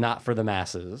 it's not for the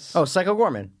masses. Oh, Psycho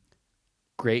Gorman.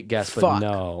 Great guess, but Fuck.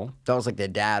 no. That was like the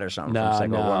dad or something No, from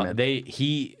Psycho no.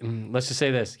 Gorman. Let's just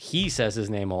say this. He says his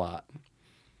name a lot.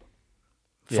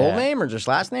 Full Yeah. name or just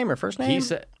last name or first name?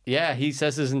 He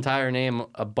says his entire name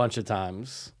a bunch of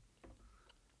times.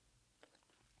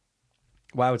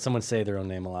 Why would someone say their own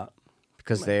name a lot?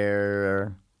 Because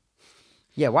they're.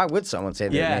 Yeah, why would someone say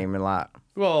their Yeah. name a lot?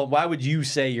 Well, why would you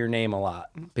say your name a lot?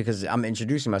 Because I'm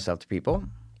introducing myself to people.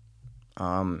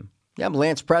 Yeah, I'm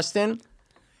Lance Preston.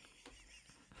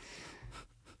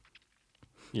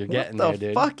 You're getting What there, the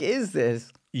dude. fuck is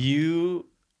this?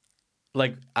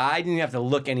 I didn't have to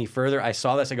look any further. I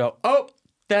saw this. I go, oh,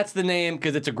 that's the name,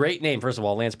 because it's a great name. First of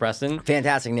all, Lance Preston.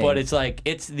 Fantastic name. But it's like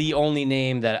it's the only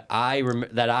name that I From would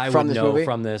this know movie?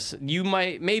 from this. You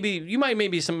might maybe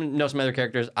know some other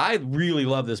characters. I really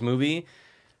love this movie,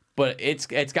 but it's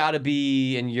got to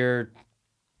be in your.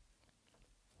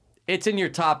 It's in your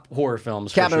top horror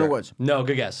films. Cabin for in sure. the Woods. No,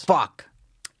 good guess. Fuck.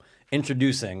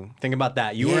 Introducing. Think about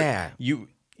that. Yeah. You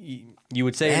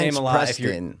would say your Lance name a lot if you're.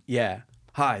 Preston. Yeah.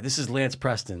 Hi, this is Lance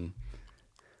Preston,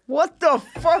 What the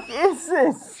fuck is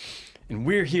this? and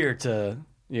we're here to,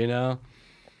 Is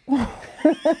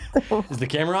the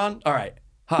camera on? All right.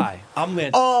 Hi, I'm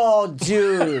Lance. Oh,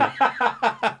 dude.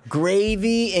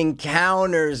 Gravy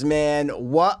Encounters, man.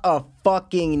 What a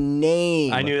fucking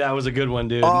name. I knew that was a good one,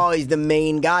 dude. Oh, he's the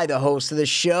main guy, the host of the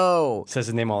show. Says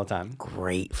his name all the time.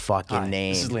 Great fucking Hi,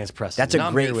 name. This is Lance Preston. That's and a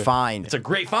I'm great here with- find. It's a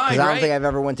great find, Because I don't right? think I've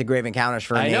ever went to Grave Encounters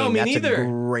for a I name. know, me That's neither. a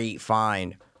great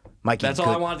find. Mikey, That's all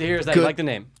I wanted to hear is that you like the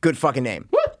name. Good fucking name.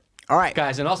 All right.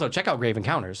 Guys, and also check out Grave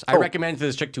Encounters. I recommended to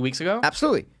this chick 2 weeks ago.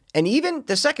 Absolutely. And even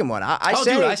the second one. I Oh,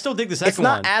 say dude, I still dig the second It's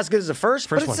not one. as good as the first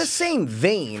but it's one's- the same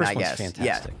vein, First I one's guess. fantastic.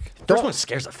 Yeah. First Don't- one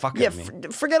scares the fuck Yeah, out of me.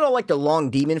 forget all like the long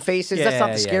demon faces. That's not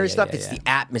Yeah, the yeah, scary yeah, stuff. yeah, It's yeah. the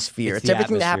atmosphere. It's It's the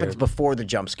everything that atmosphere. happens before the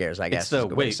jump scares, I guess. It's the is a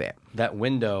good way to wait, say it. that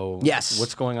window. Yes.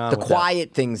 What's going on? The with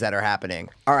quiet things that are happening.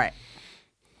 All right.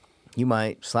 You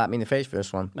might slap me in the face for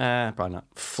this one. that? Probably not.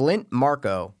 Flint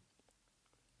Marco.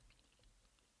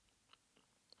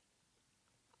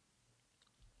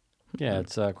 Yeah,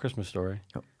 it's a Christmas Story.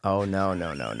 Oh,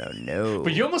 no.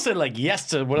 But you almost said like yes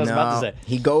to what I was about to say.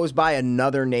 He goes by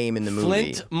another name in the movie.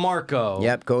 Flint Marco.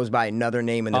 Yep, goes by another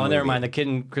name in the Oh, movie. never mind. The kid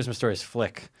in Christmas Story is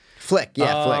Flick. Flick,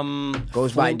 yeah, Flick.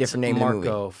 Goes by a Flint different name in the Marco. movie.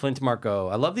 Mm-hmm. Flint Marco.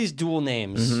 I love these dual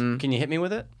names. Can you hit me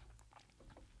with it?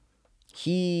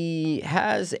 he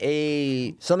has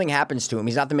something happens to him.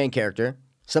 He's not the main character.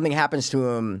 Something happens to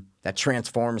him that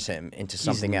transforms him into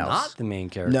something else. Not the main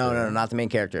character. No, not the main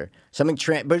character. But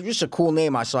it's just a cool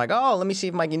name. I was like, oh, let me see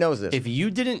if Mikey knows this. If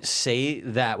you didn't say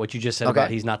that, what you just said Okay.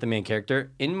 about he's not the main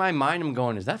character, in my mind, I'm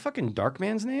going, is that fucking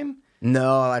Darkman's name?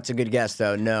 No, that's a good guess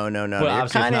though. No. Well, You're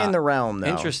obviously kind of it's in not. the realm though.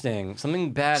 Interesting.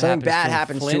 Something bad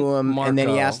happens Flint to him, and then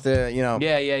he Marko. has to, you know,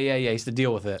 Yeah. He has to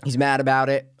deal with it. he's mad about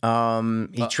it.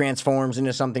 He transforms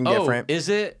into something different. Is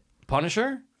it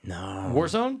Punisher? No.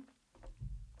 Warzone?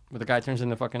 Where the guy turns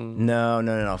into fucking...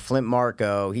 No. Flint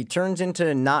Marko. He turns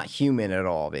into not human at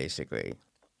all, basically.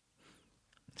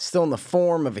 Still in the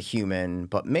form of a human,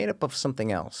 but made up of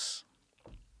something else.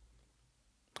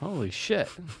 Holy shit.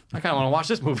 I kind of want to watch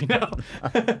this movie now.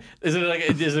 Is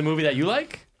it a movie that you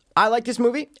like? I like this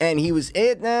movie, and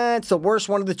it's the worst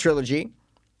one of the trilogy.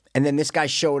 And then this guy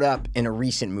showed up in a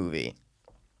recent movie.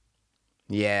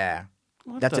 Yeah.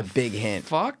 That's the a big hint.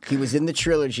 fuck? He was in the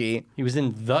trilogy He was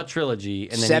in the trilogy,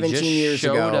 and then 17 he just years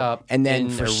showed ago. up And then in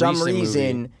for a some recent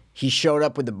reason, movie. he showed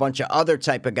up with a bunch of other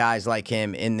type of guys like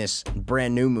him in this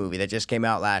brand new movie that just came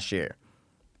out last year.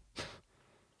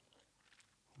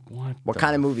 What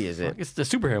kind of movie is it? It's the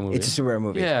superhero movie. It's a superhero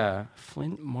movie. Yeah.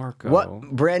 Flint Marko. What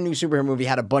brand new superhero movie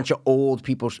had a bunch of old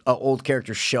people, old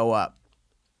characters show up?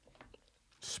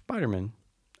 Spider-Man.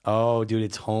 Oh, dude,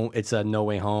 it's home. It's a No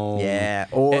Way Home. Yeah,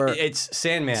 or It's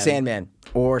Sandman. Sandman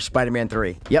or Spider-Man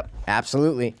 3. Yep,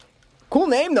 absolutely. Cool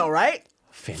name though, right?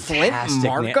 Fantastic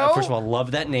Flint name. Marko? First of all,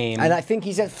 love that name. And I think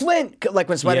he said Flint, like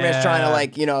when Spider-Man's Yeah. trying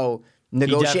to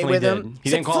negotiate definitely with him. did. He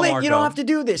said, didn't call him Flint, you Marko. don't have to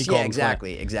do this. He called Yeah, him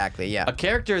Flint. exactly. Yeah. A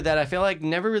character that I feel like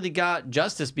never really got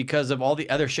justice because of all the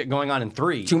other shit going on in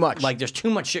 3. Too much. Like, there's too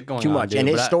much shit going on. Too much, dude. and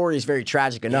his But story is very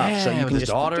tragic enough. So Yeah, you with can his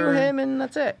just daughter. do him, and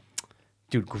that's it.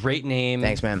 Dude, great name.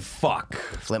 Thanks, man. Fuck.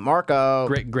 Flint Marko.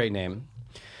 Great name.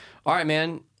 All right,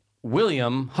 man.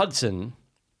 William Hudson.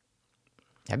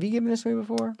 Have you given this to me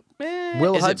before?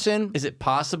 Will Hudson? Is it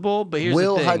possible? But here's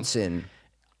Will the thing. Hudson.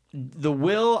 The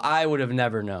Will I would have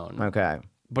never known. Okay.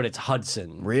 But it's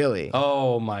Hudson. Really?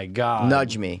 Oh my God.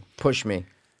 Nudge me. Push me.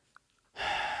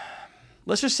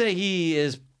 Let's just say he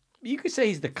is. You could say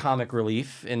he's the comic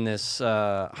relief in this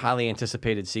highly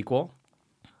anticipated sequel.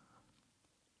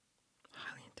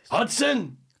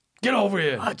 Hudson, get over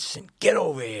here. Hudson, get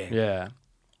over here. Yeah,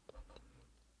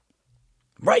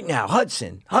 Right now,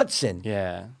 Hudson.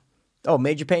 yeah. Oh,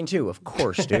 Major Payne 2, of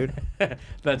course, dude.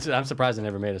 I'm surprised they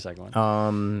never made a second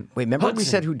one. Wait, remember we Hudson.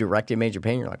 said who directed Major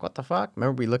Payne? You're like, what the fuck?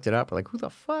 Remember we looked it up? We're like, who the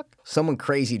fuck? Someone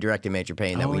crazy directed Major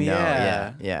Payne that Oh, we know.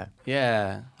 yeah. Yeah.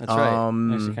 Yeah, that's right.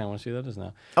 I actually kind of want to see who that is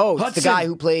now. Oh, it's Hudson.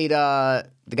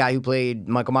 the guy who played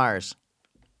Michael Myers.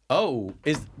 Oh,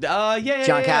 yeah, John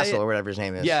yeah, Castle yeah. or whatever his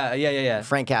name is. Yeah.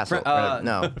 Frank Castle. Fra-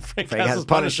 no. Frank Castle's Castle's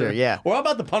Punisher, yeah. Well, how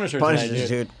about the Punisher? Punisher, tonight,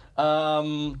 dude.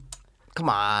 Come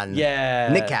on. Yeah.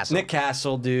 Nick Castle. Nick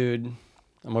Castle, dude.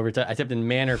 I'm over. I typed in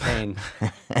Manor Payne.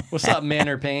 What's up,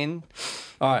 Manor Payne?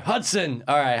 All right, Hudson.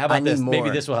 All right, how I about need this? Maybe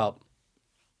more. this will help.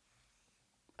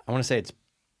 I want to say it's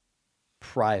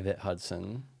Private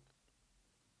Hudson.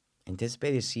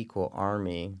 Anticipated sequel,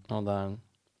 Army. Hold on.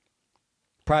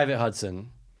 Private Hudson.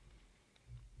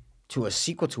 To a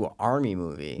sequel to an Army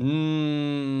movie.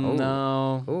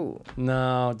 No. Ooh.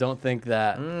 No, don't think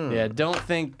that. Yeah, don't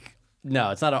think.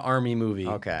 No, it's not an Army movie.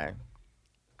 Okay.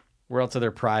 Where else are there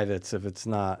privates if it's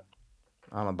not?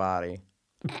 On a body.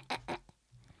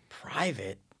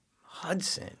 Private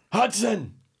Hudson.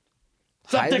 Hudson!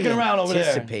 Stop Highly dicking around over there.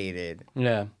 anticipated.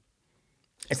 Yeah.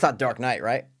 It's not Dark Knight,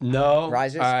 right? No.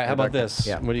 Rises? All right, how Or about Dark Knight? this?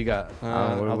 Yeah. What do you got? what do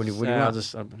you I'll want?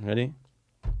 just ready?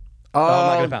 Oh,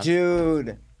 not gonna pound.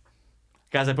 dude.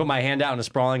 Guys, I put my hand out in a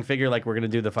sprawling figure like we're going to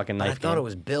do the fucking I knife thought game. it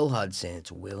was Bill Hudson.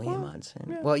 It's William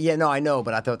Hudson. Well, yeah, no, I know,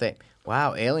 but I thought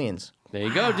wow, aliens. There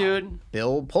you go, dude.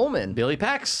 Bill Pullman. Billy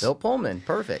Pax. Bill Pullman.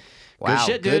 Perfect. Good Wow,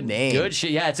 shit, dude. good name. Good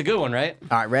shit. Yeah, it's a good one, right?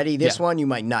 All right, ready? This Yeah. one you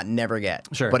might not never get.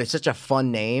 Sure. But it's such a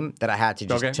fun name that I had to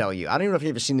just Okay. tell you. I don't even know if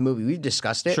you've ever seen the movie. We've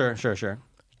discussed it. Sure.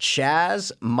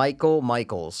 Chaz Michael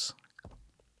Michaels.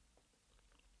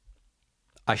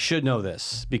 I should know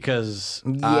this because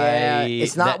Yeah,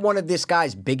 it's not one of this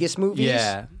guy's biggest movies.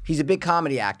 Yeah. He's a big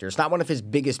comedy actor. It's not one of his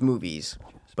biggest movies,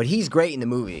 but he's great in the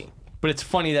movie. But it's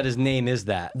funny that his name is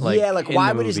that. Like in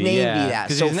why the would his movie. name Yeah, be that?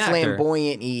 'cause So he's an actor.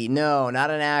 flamboyant-y. No, not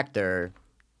an actor.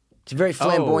 It's a very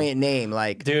flamboyant name.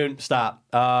 Like, Dude, stop.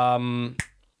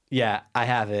 Yeah, I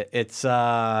have it. It's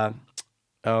okay.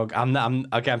 I'm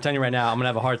telling you right now, I'm gonna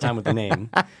have a hard time with the name.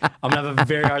 I'm gonna have a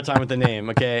very hard time with the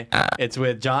name. Okay, it's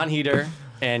with John Heder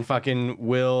and fucking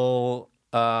Will.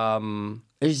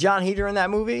 is John Heder in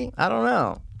that movie? I don't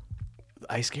know.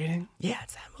 ice skating. Yeah,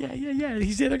 it's that movie. Yeah.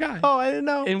 He's the other guy. Oh, I didn't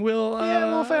know. And Will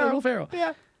Ferrell.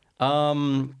 Yeah.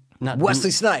 Not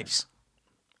Wesley Snipes.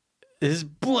 Is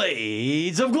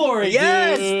Blades of Glory.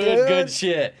 Yes, dude. Good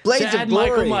shit. Blades Chad of Glory.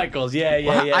 Michael Michaels.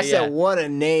 Yeah. I said, what a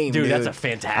name, dude. Dude, that's a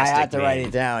fantastic I had to write name.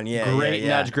 it down. Yeah. Great yeah.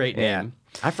 nudge, great Yeah. name.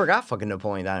 I forgot fucking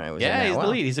Napoleon Dynamite was in Yeah, that. he's Wow. the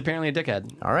lead. He's apparently a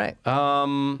dickhead. All right.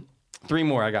 3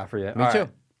 more I got for you. Me too.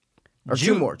 Or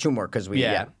two more, because we,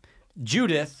 Yeah.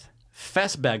 Judith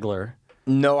Fessbegler.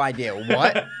 No idea.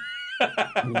 What?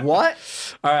 What?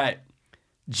 All right.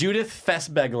 Judith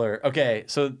Fessbegler. Okay,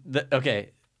 so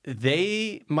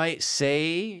they might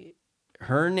say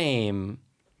her name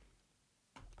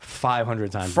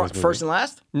 500 times. in this movie. First and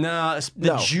last? No,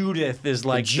 No. Judith is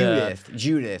like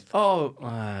Judith. Oh,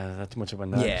 that's much of a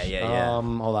nudge. Yeah.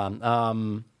 Hold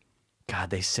on. God,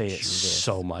 they say it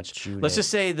so much. Let's just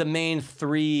say the main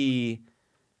 3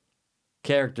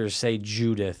 characters say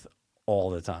Judith all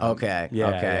the time. Okay. Yeah,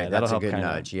 okay. that'll That's a help good kinda-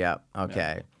 nudge. Yep.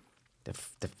 Okay.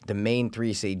 The main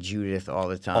 3 say Judith all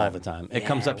the time. All the time. It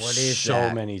comes up what is so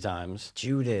that? many times.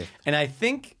 Judith. And I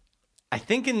think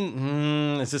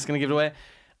in is this gonna give it away?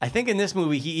 I think in this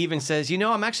movie he even says,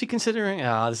 I'm actually considering.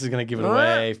 Oh, this is gonna give it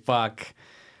away. Fuck.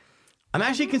 I'm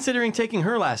actually considering taking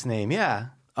her last name. Yeah.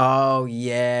 Oh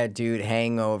yeah, dude.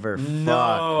 Hangover. Fuck.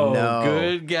 No.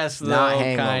 Good guess though. Not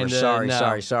Hangover.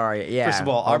 Kinda, Sorry. Yeah. First of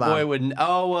all, our hold on. boy wouldn't.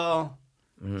 Oh well.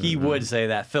 He would say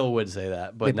that. Phil would say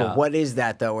that, but Wait, no. but what is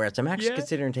that though? Where I'm actually Yeah.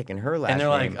 considering taking her last And they're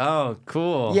name. like, oh,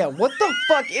 cool. Yeah. What the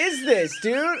fuck is this,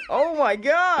 dude? Oh my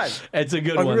god. It's a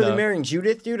good Are one. you really though. marrying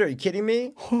Judith, dude? Are you kidding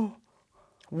me?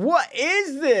 What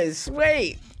is this?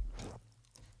 Wait.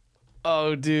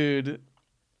 Oh, dude.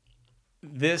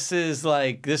 This is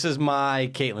my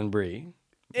Caitlin Bree.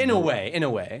 In a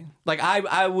way. Like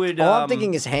I would. All I'm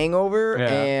thinking is Hangover yeah.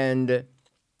 and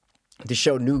the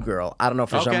show New Girl. I don't know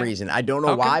for some Okay. reason. I don't know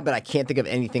Okay. why, but I can't think of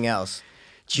anything else.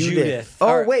 Judith. Oh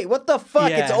Or- wait, what the fuck?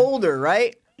 Yeah. It's older,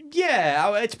 right?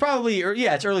 Yeah, it's probably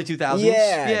it's early 2000s.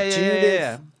 Yeah. Judith.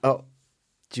 Yeah. Oh,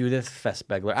 Judith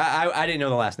Fessbegler. I didn't know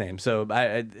the last name, so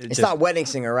it's not Wedding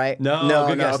Singer, right? No, no,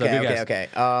 good guess, though, okay, good okay,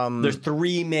 guess. okay. There's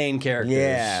 3 main characters.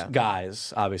 Yeah.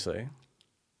 Guys, obviously.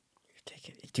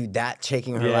 Dude, that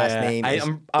taking her last name is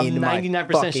I'm in my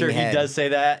 99% sure fucking head. he does say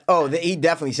that. Oh, he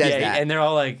definitely says Yeah, that. and they're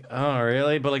all like, "Oh,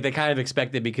 really?" But like they kind of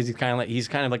expect it because he's kind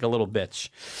of like a little bitch.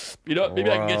 You know,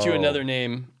 maybe I can get you another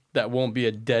name that won't be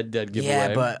a dead giveaway.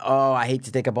 yeah, but I hate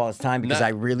to take up all this time because No, I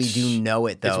really do know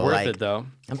it though. it's worth like, it though.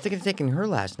 I'm thinking of taking her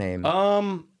last name.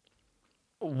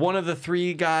 One of the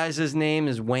 3 guys' name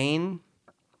is Wayne.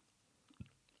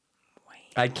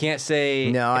 I can't say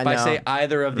No, if I I know. say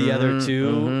either of the other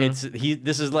 2.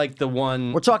 This is like the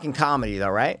one We're talking comedy though,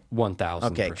 right? 1000%.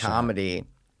 Okay, comedy.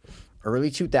 Early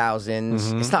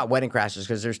 2000s. It's not Wedding Crashers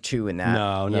because there's 2 in that.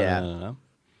 No.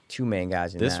 2 main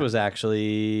guys in that. This was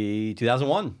actually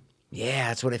 2001. Yeah,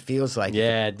 that's what it feels like.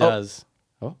 Yeah, it does.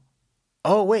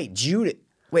 Oh, wait, Judith.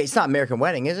 Wait, it's not American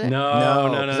Wedding, is it? No,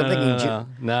 'cause I'm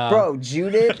thinking no. Bro,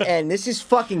 Judith, and this is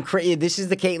fucking crazy. This is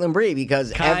the Caitlin Bree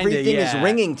because everything is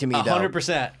ringing to me, though.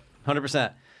 100%.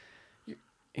 100%.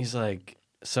 He's like,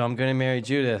 so I'm going to marry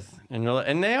Judith.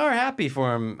 And they are happy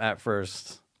for him at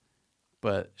first.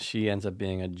 But she ends up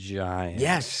being a giant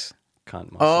Yes,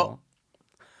 cunt muscle.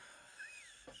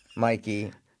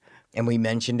 Mikey. And we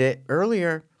mentioned it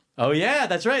earlier. Oh, yeah,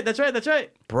 that's right.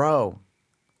 Bro.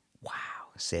 Wow.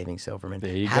 Saving Silverman.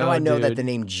 There you How go, do I know that dude. the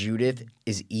name Judith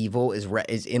is evil?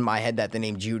 Is in my head that the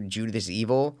name Judith is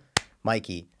evil?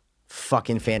 Mikey.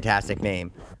 Fucking fantastic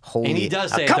name. Holy. And he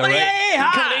does say it, Come though, on, right?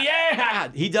 yeah!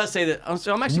 He does say that.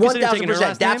 So I'm actually considering taking her 1000%.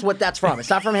 last That's name. what that's from. It's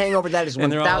not from Hangover. That is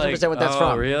And they're all 1000% what that's oh,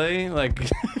 from. really? Like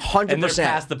 100%. And they're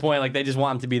past the point. Like they just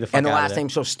want him to be the fuck And the out last of it.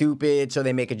 name's so stupid, so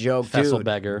they make a joke. Dude,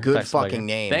 Fesselbegger. good Fesselbegger. fucking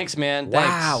name. Thanks, man.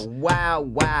 Wow, Thanks.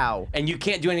 wow. And you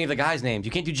can't do any of the guys' names.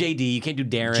 You can't do JD. You can't do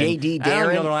Darren. JD, I don't even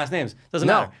Darren? know their last names. Doesn't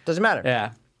No, matter. doesn't matter.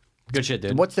 Yeah. Good shit,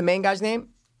 dude. What's the main guy's name?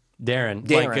 Darren.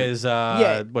 Darren. Like is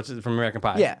Yeah. what's it from American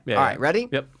Pie? Yeah. All right, ready?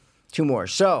 Yep. 2 more.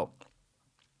 So,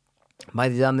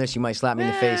 might have done this. You might slap me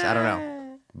in the face. I don't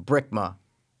know. Brickma.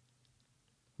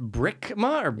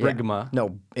 Brickma or Yeah. Brigma?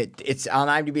 No, it's on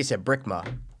IMDb. It said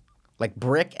Brickma, like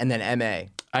brick and then M-A.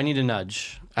 I need a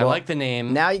nudge. I Well, like the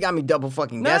name. Now you got me double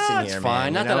fucking No, guessing it's here,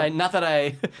 fine. man. Not that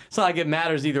I. It's not like it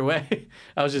matters either way.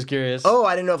 I was just curious. Oh,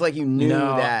 I didn't know if like you knew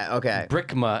No. that. Okay.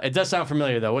 Brickma. It does sound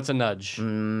familiar though. What's a nudge?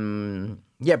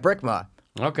 Yeah, Brickma.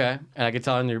 Okay, and I could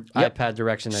tell in your Yep. iPad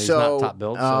direction that he's So not top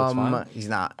build, so it's fine. he's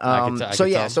not. I could So tell.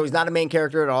 yeah, so he's not a main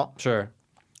character at all. Sure.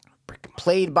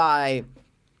 Played by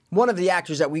one of the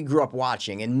actors that we grew up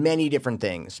watching in many different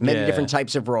things, many Yeah. different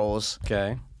types of roles.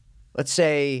 Okay. Let's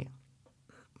say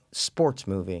sports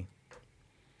movie.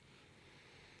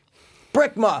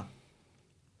 Brickma.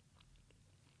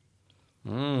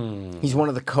 He's one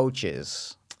of the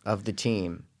coaches of the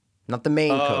team. Not the main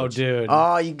coach. Dude.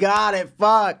 Oh, you got it.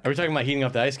 Fuck. Are we talking about heating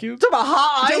up the ice cube? Talking about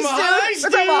hot ice, Talking about dude? ice, We're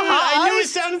talking about dude. hot I knew it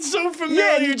ice? sounded so familiar.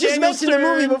 Yeah, you just Daniel mentioned the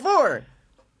movie Stern. before.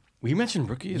 We mentioned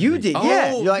Rookie of the You Year. did,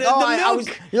 yeah. You're like, the I was.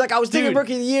 milk. You're like, I was thinking Dude,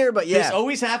 Rookie of the Year, but yeah. This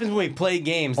always happens when we play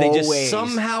games. They Always. just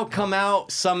somehow come out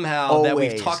that we've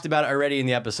Always. talked about it already in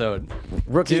the episode.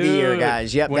 Rookie of the Year,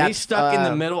 guys. Yep, When that's he's stuck in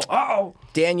the middle. Oh,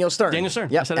 Daniel Stern. Daniel Stern.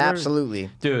 I Yep, said it earlier. absolutely.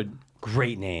 dude,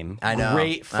 great name. I know.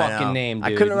 Great I know. fucking name, dude. I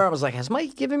couldn't remember. I was like, has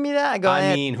Mike given me that? I go,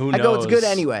 I mean, who I go, it's good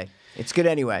knows? anyway. It's good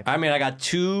anyway. I mean, I got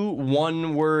 2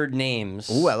 one-word names.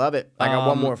 Ooh, I love it. I got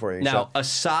one more for you. Now, so.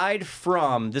 aside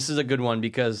from, this is a good one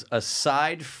because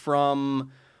aside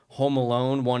from Home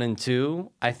Alone 1 and 2,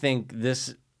 I think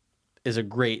this is a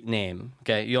great name.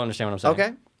 Okay, you'll understand what I'm saying.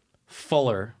 Okay.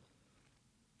 Fuller.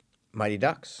 Mighty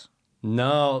Ducks.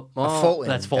 No, Fulton.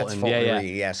 That's Fulton. Fulton yeah.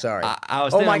 Reed. Yeah, sorry. I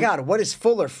was oh my thinking- God, what is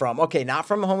Fuller from? Okay, not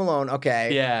from Home Alone.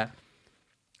 Okay. Yeah.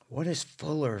 What is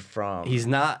Fuller from? He's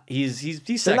not. He's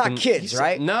They're second. not kids, he's-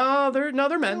 right? No, they're men.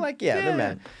 They're like, they're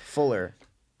men. Fuller.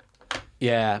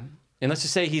 Yeah, and let's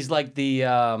just say he's like the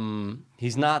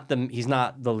he's not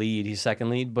the lead. He's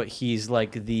second lead, but he's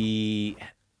like the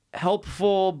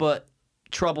helpful but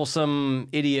troublesome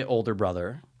idiot older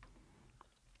brother.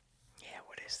 Yeah,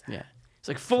 what is that? Yeah. It's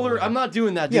like Fuller, I'm not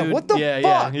doing that, dude. Yeah, what the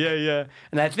fuck? Yeah.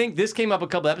 And I think this came up a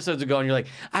couple episodes ago, and you're like,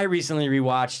 I recently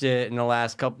rewatched it in the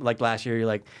last last year. You're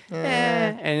like,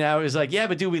 and I was like, yeah,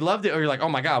 but dude, we loved it. Or you're like, oh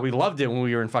my God, we loved it when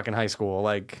we were in fucking high school.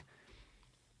 Like,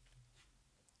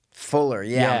 Fuller.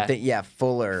 Yeah.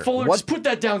 Fuller. Fuller, What? just put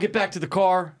that down, get back to the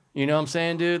car. You know what I'm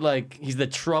saying, dude? Like, he's the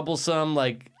troublesome,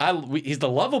 like, he's the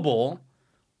lovable,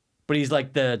 but he's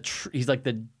like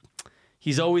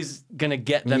he's always gonna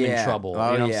get them in trouble.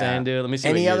 Oh, you know what yeah. I'm saying, dude? Let me see.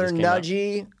 Any what year other this came out.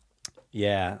 nudgy?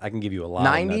 Yeah, I can give you a lot.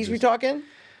 90s we talking?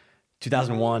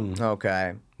 2001.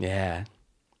 Okay. Yeah.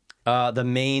 The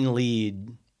main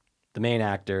lead, the main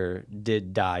actor,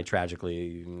 did die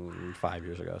tragically 5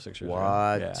 years ago, 6 years ago.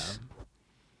 What? Yeah.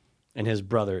 And his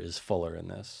brother is Fuller in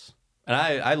this. And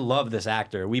I love this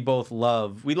actor. We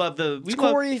love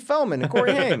Corey Feldman and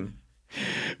Corey Haim.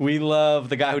 We love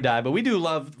the guy who died, but we do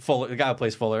love Fuller, the guy who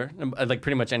plays Fuller, like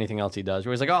pretty much anything else he does.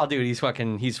 Where he's like, oh, dude, he's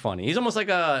funny. He's almost like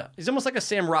a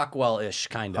Sam Rockwell-ish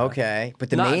kind of. Okay, but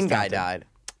the Not main guy Stanton. died.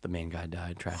 The main guy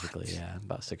died tragically. Yeah,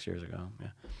 about 6 years ago. Yeah.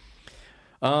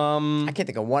 I can't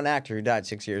think of one actor who died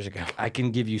 6 years ago. I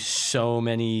can give you so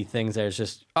many things. There's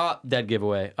just dead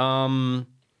giveaway.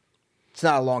 It's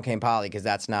not Along Came Polly because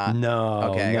that's not. No.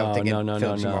 Okay, I'm thinking no.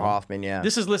 Philip Seymour Hoffman. Yeah.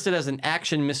 This is listed as an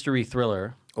action mystery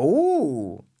thriller.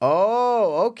 Ooh.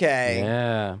 Oh. Okay.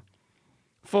 Yeah.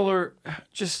 Fuller,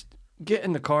 just get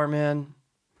in the car, man.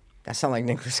 That sounds like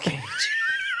Nicolas Cage.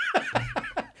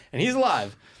 And he's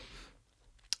alive.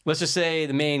 Let's just say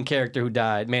the main actor,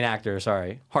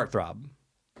 heartthrob.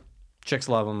 Chicks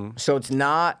love him. So it's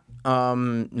not.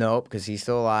 Nope, because he's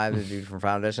still alive. The dude from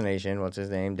Final Destination. What's his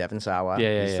name? Devin Sawa.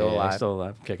 Yeah, He's still alive. He's still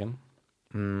alive, kicking.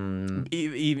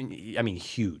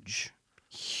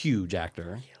 Huge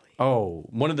actor. Oh,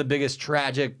 one of the biggest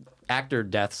tragic actor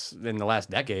deaths in the last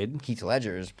decade. Heath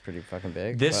Ledger is pretty fucking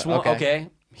big. This but one, okay.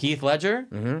 Heath Ledger.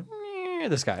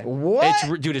 This guy. What?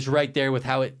 It's right there with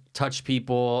how it touched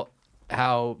people.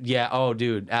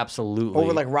 Dude, absolutely.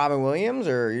 Over like Robin Williams,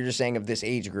 or you're just saying of this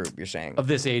age group? You're saying of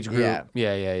this age group.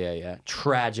 Yeah. Yeah.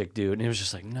 Tragic, dude. And it was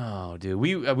just like, no, dude.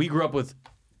 We grew up with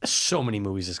so many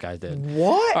movies this guy did.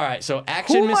 What? All right, so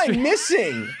action Who am mystery. I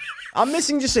missing? I'm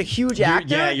missing just a huge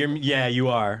actor. You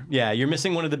are. Yeah, you're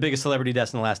missing one of the biggest celebrity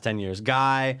deaths in the last 10 years.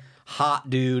 Guy, hot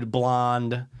dude,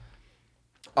 blonde.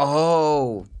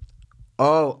 Oh.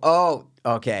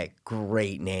 Okay,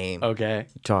 great name. Okay.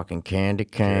 Talking Candy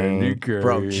Cane. Cane.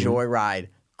 Bro, Joyride.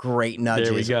 Great nudges.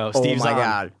 There we go. Oh Steve my Zahn.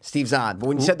 God. Steve Zahn. But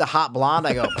when you said the hot blonde,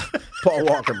 I go, Paul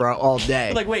Walker, bro, all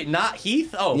day. Like, wait, not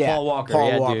Heath? Oh, Yeah, Paul Walker. Paul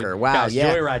yeah, Walker. Dude. Wow, Guys,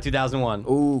 yeah. Joyride 2001.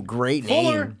 Ooh, great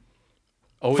Fuller. name.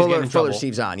 Always getting in Fuller trouble.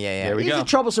 Steve Zahn. Yeah. There we He's go. the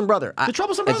troublesome brother. The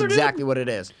troublesome That's brother, dude. exactly what it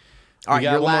is. All right, We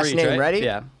got your one more last each, name, right? ready?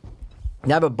 Yeah. I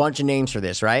have a bunch of names for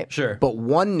this, right? Sure. But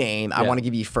one name I Yeah. want to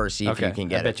give you first, see if Okay. you can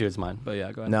get I bet it. you it's mine. But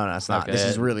yeah, go ahead. No, it's not. Okay. This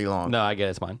is really long. No, I get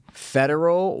it. It's mine.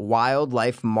 Federal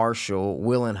Wildlife Marshal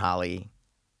Willenholly.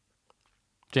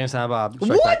 James Silent Bob.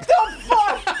 What Strike Back. the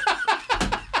fuck?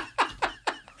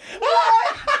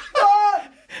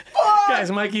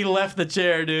 Guys, Mikey left the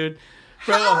chair, dude.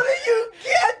 Bro, How did you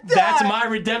get that? that's my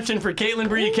redemption for Caitlin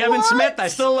Bree, Kevin What? Smith. I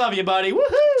still love you, buddy. Woohoo!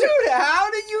 Dude, how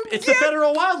did you It's get the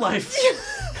federal wildlife.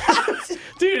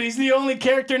 Dude, he's the only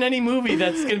character in any movie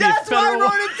that's going to be That's why I federal.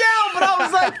 wrote it down, but I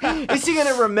was like, is he going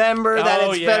to remember that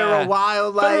Oh, it's yeah. federal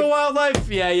wildlife? Federal Wildlife?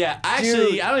 Yeah.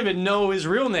 Actually, Dude. I don't even know his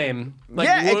real name. Like,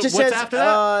 yeah, it just what's says after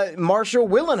that? Marshall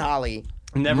Willenholly.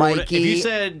 Never would've- Mikey.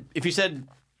 if you said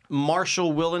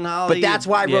Marshall Willenholly. But that's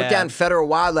why I wrote yeah. down federal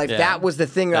wildlife. Yeah. That was the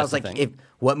thing where I was That's like, the thing.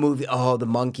 what movie? Oh, the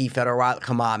monkey, federal wildlife.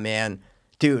 Come on, man.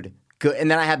 Dude. Good.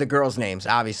 And then I had the girls' names,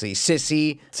 obviously.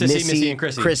 Sissy, Missy, and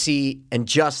Chrissy. Chrissy, and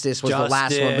Justice was the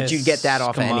last one. But you get that off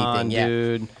of Come anything. on, yeah.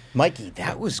 dude. Mikey,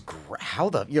 that was great. How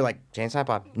the? You're like, Jane Silent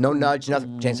Bob. No nudge,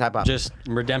 nothing. Jane Silent Bob. Just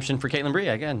redemption for Caitlin Brie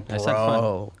again. I said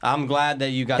Bro. fun. I'm glad that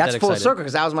you got That's that full excited. circle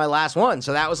because that was my last one.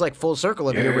 So that was like full circle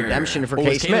of your redemption for Oh, K.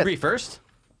 was Caitlin Smith. Brie first?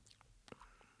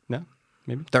 No,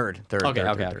 maybe. Third.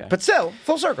 Okay. But still,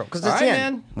 full circle because it's All the right,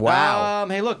 end. man. Wow.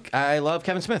 Hey, look, I love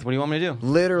Kevin Smith. What do you want me to do?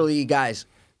 Literally, guys,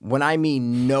 when I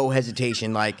mean no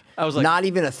hesitation, like, I was like- not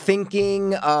even a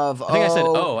thinking of, I think I said,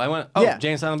 I went,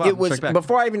 Jane Silent Bob. It was, Strike Back.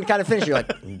 before I even kind of finished, you're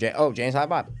like, Jane Silent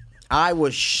Bob. I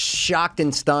was shocked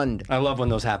and stunned. I love when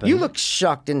those happen. You look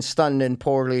shocked and stunned and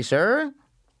poorly, sir.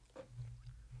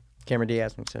 Cameron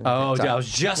Diaz. Oh, Sorry. I was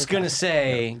just going to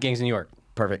say Gangs of New York.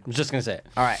 Perfect. I was just going to say it.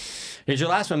 All right. Here's your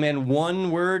last one, man.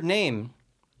 One word name.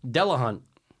 Delahunt.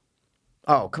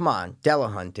 Oh, come on.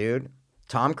 Delahunt, dude.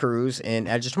 Tom Cruise in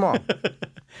Edge of Tomorrow.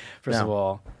 First No. of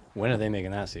all, when are they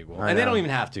making that sequel? I And they know. don't even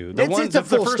have to. It's a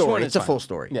full first story. one is It's a fine. full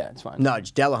story. Yeah, it's fine.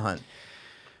 Nudge, Delahunt.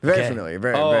 Very Okay. familiar.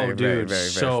 Very, oh, very, dude, very, very,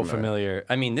 so very familiar.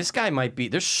 I mean, this guy might be.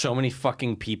 There's so many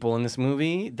fucking people in this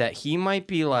movie that he might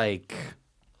be like.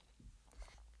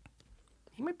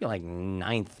 He might be like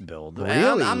ninth build. And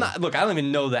Really? I'm not. Look, I don't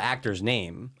even know the actor's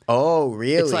name. Oh,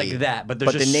 really? It's like that, but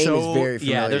there's the just name so, is very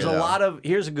familiar. Yeah, there's a though. lot of.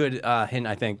 Here's a good hint.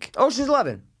 I think. Ocean's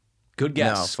 11. Good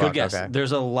guess. No, Good fuck, guess. okay.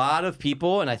 There's a lot of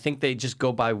people, and I think they just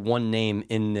go by one name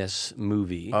in this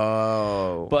movie.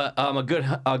 Oh. But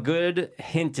a good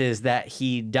hint is that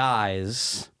he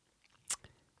dies,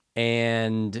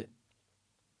 and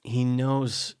he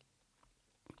knows.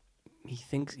 He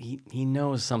thinks he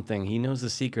knows something. He knows the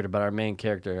secret about our main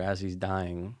character as he's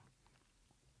dying.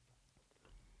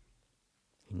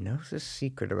 He knows the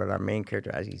secret about our main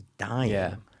character as he's dying.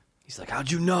 Yeah. He's like,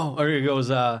 "How'd you know?" Or he goes,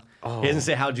 He doesn't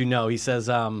say, "How'd you know?" He says,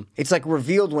 It's like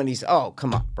revealed when he's, oh,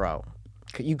 come on, bro.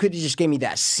 You could have just gave me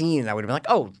that scene and I would have been like,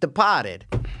 oh, Departed.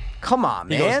 Come on,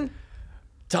 goes, man.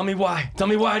 "Tell me why. Tell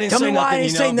me why I didn't Tell say me why I nothing."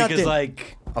 didn't You say know, because nothing.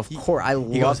 like Of course. I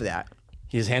love goes, that.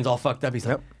 his hands all fucked up. He's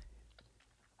like, Yep.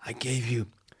 "I gave you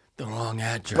the wrong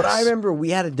address." But I remember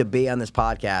we had a debate on this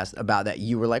podcast about that.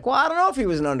 You were like, well, I don't know if he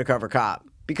was an undercover cop.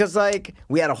 Because, like,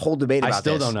 we had a whole debate about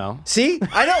still this. don't know. See?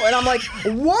 I know. And I'm like,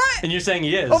 what? And you're saying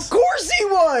he is. Of course he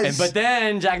was. But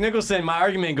then Jack Nicholson, my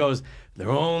argument goes, they're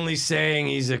only saying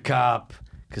he's a cop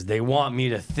because they want me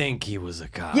to think he was a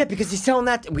cop. Yeah, because he's telling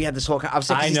that. We had this whole. I was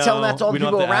like, I he's know. telling that to all the We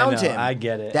don't people have to- I around know. him. I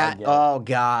get it. That. I get it. Oh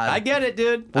God. I get it,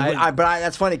 dude. But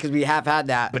that's funny because we have had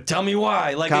that. But tell me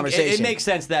why. Like, it Conversation. makes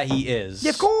sense that he is.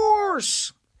 Yeah, of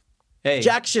course. Hey,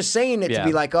 Jack's just saying it to Yeah.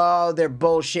 be like, oh, they're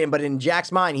bullshit. But in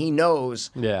Jack's mind, he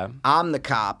knows. Yeah. I'm the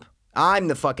cop. I'm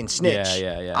the fucking snitch.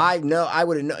 Yeah. I know. I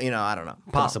would have known. You know. I don't know.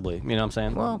 Possibly. You know what I'm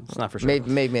saying? Well, it's not for sure.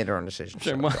 Made her own decision.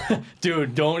 Sure.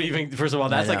 Dude, don't even. First of all,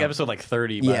 that's I like know. episode like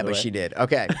 30. By Yeah, the but way. she did.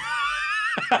 Okay.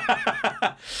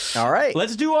 All right.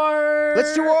 Let's do our.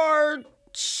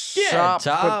 top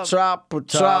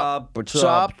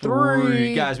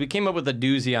three. Guys, we came up with a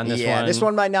doozy on this one. Yeah, this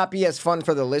one might not be as fun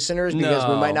for the listeners because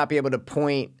we No. might not be able to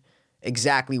point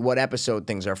exactly what episode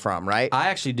things are from, right? I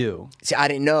actually do. See, I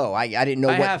didn't know. I didn't know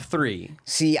I what. have 3.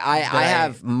 See, I I-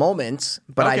 have moments,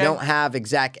 but I Okay. don't have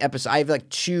exact episodes. I have like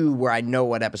 2 where I know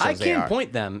what episodes I they can are.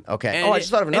 point them. Okay. And Oh, I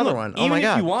just thought of and another look, one. Oh even my if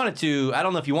God. you wanted to, I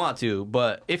don't know if you want to,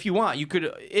 but if you want, you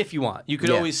could. If you want, you could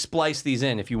Yeah. always splice these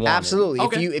in if you want. Absolutely.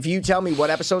 Okay. If you tell me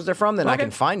what episodes they're from, then I Okay.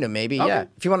 can find them. Maybe. Okay. Yeah.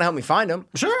 If you want to help me find them.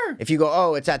 Sure. If you go,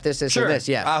 oh, it's at this, Sure. and this.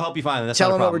 Yeah. I'll help you find them. That's Tell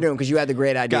not a them what we're problem. doing because you had the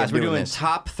great idea. Guys, of we're doing doing this.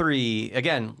 top 3.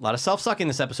 Again, a lot of self-sucking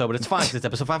this episode, but it's fine because it's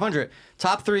episode 500.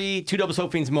 Top 3 Two Double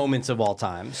Soap Fiends moments of all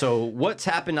time. So what's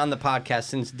happened on the podcast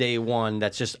since day one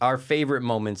that's just our favorite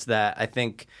moments that I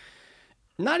think,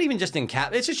 not even just in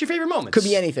cap, it's just your favorite moments. Could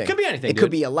be anything. Could be anything, It dude.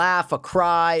 could be a laugh, a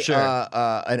cry, Sure.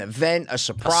 an event, a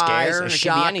surprise, scare. a It could be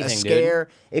shock, anything, a dude. scare.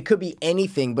 It could be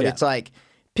anything, but Yeah. it's like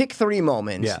pick 3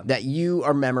 moments Yeah. that you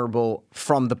are memorable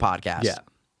from the podcast. Yeah.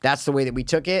 That's the way that we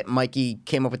took it. Mikey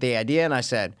came up with the idea, and I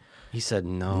said He said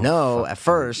no. no at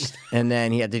first, and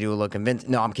then he had to do a little convince.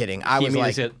 No, I'm kidding. I He was immediately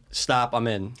like, said, stop, I'm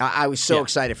in. I was so Yeah.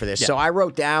 excited for this. Yeah. So I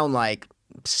wrote down like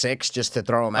 6 just to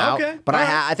throw them out. Okay. But All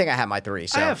right. I think I have my 3.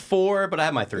 So I have 4, but I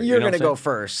have my 3. you're you know gonna what I'm go saying?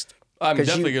 first. I'm 'Cause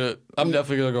definitely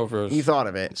gonna go first. You thought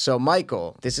of it. So,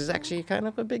 Michael, this is actually kind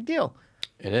of a big deal.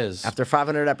 It is. After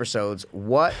 500 episodes,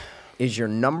 what is your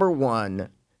number one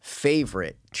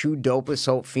favorite Two Dopest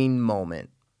Hope Fiend moment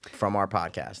from our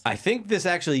podcast? I think this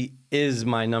actually is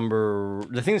my number.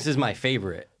 The thing this is my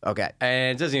favorite. Okay.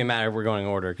 And it doesn't even matter if we're going in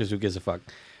order because who gives a fuck.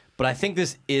 But I think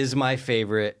this is my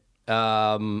favorite.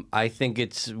 I think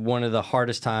it's one of the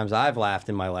hardest times I've laughed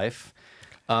in my life.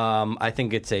 I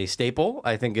think it's a staple.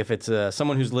 I think if it's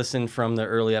someone who's listened from the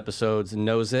early episodes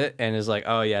knows it and is like,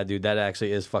 oh yeah, dude, that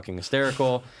actually is fucking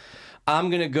hysterical. I'm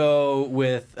going to go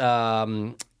with,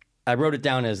 I wrote it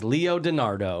down as Leo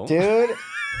DiNardo. Dude,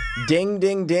 ding,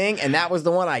 ding, ding. And that was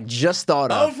the one I just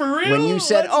thought of. Oh, for real? When you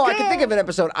said, Let's I can go. think of an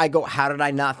episode, I go, how did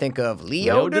I not think of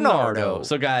Leo DiNardo?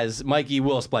 So guys, Mikey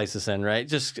will splice this in, right?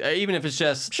 Just even if it's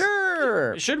just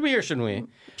Sure. Should we or shouldn't we? 'Cause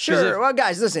Sure. if- Well,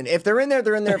 guys, listen. If they're in there,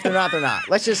 they're in there. If they're not, they're not.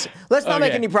 Let's not make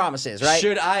Okay. any promises, right?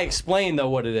 Should I explain though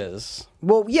what it is?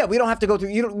 Well, yeah, we don't have to go through.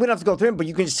 We don't have to go through it, but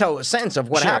you can just tell a sense of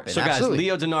what Sure. happened. So, guys, Absolutely.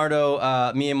 Leo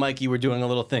DiNardo, me and Mikey were doing a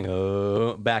little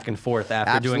thing back and forth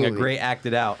after doing a Absolutely. great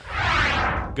acted out.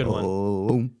 Good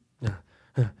one.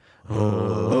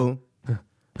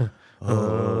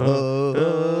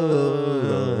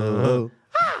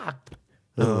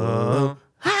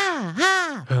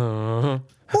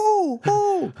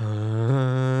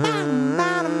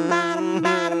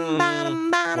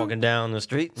 Walking down the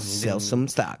street. Sell some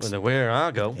stocks Where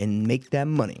I go. and make that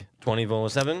money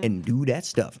 24/7. and do that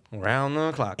stuff. Around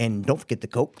the clock. And don't forget the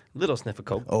coke, Little sniff of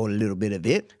coke. or a little bit of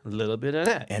it, A little bit of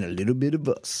that. and a little bit of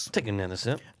us. Take another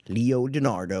sip. Leo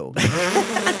DiNardo.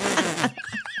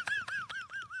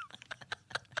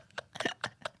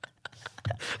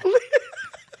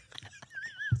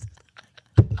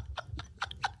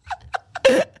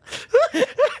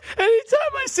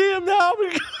 Anytime I see him now, I'm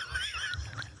gonna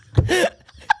go.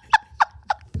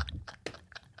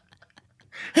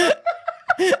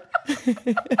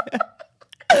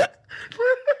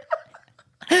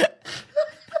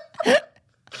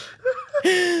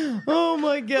 Oh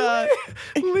my God.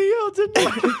 Leo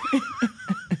DiNardo.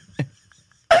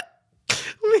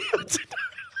 Leo DiNardo.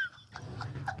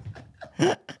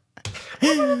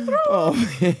 Oh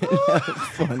man, that was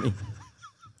funny.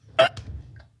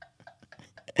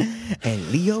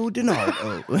 And Leo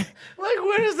DiNardo. Like,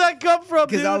 where does that come from,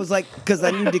 Because dude? I was like, because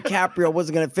I knew DiCaprio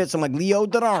wasn't going to fit. So I'm like, Leo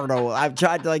DiNardo. I've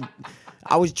tried to like,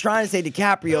 I was trying to say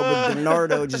DiCaprio, but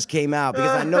DiNardo just came out.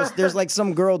 Because I know there's like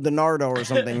some girl DiNardo or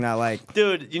something that like.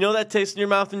 Dude, you know that taste in your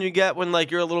mouth when you get when like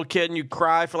you're a little kid and you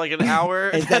cry for like an hour?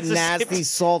 It's that That's the nasty, same-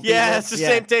 salty. Yeah, look. it's the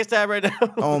same taste I have right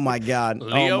now. Oh my God.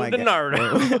 Leo oh my God.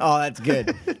 DiNardo. Oh, that's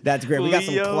good. That's great. We got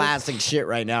some Leo. classic shit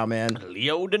right now, man.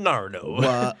 Leo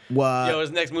DiNardo. What? Yo,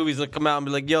 his next movie's gonna come out and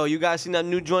be like, yo, you guys seen that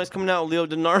new joint's coming out with Leo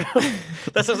DiNardo?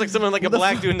 That sounds like someone like a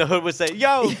black dude in the hood would say,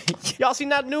 yo, y'all seen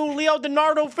that new Leo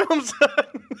DiNardo film, son?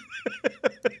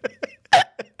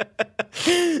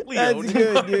 Leo That's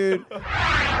good, dude.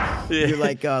 You're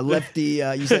like lefty.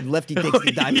 You said lefty takes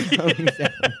the diamond coming down.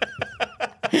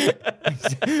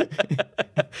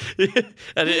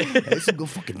 And it- It's a good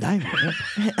fucking diamond.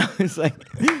 Man. I was like,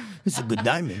 it's a good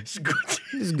diamond. It's good.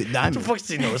 It's a good What diamond. the fuck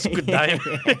do you know? It's a good diamond.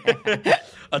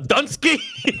 A Dunsky.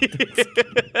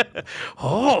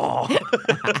 Oh.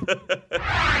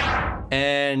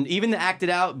 And even the acted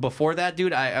out before that,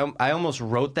 dude, I almost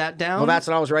wrote that down. Well, that's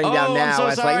what I was writing down Oh, now. I'm so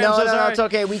It's sorry, like, no, I'm so no, sorry. it's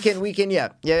okay. We can, yeah.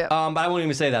 But I won't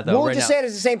even say that though. We'll right just now. say it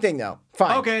as the same thing, though.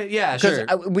 Fine. Okay, yeah, Because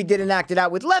sure. we didn't act it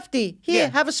out with Lefty. Here, Yeah.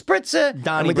 have a spritzer.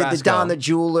 Donnie and we did the Brasco. Don the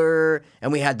Jeweler,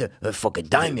 and we had the fucking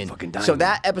diamond. fucking So diamond.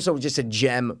 that episode was just a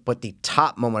gem, but the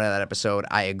top moment of that episode,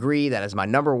 I agree, that is my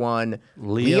number one.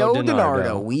 Leo DiNardo.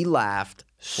 DiNardo. We laughed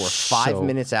for 5 So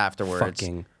minutes afterwards.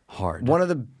 fucking hard. One of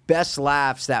the best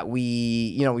laughs that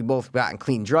we both gotten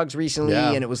clean drugs recently,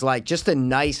 Yeah. and it was like just a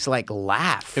nice like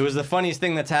laugh. It was the funniest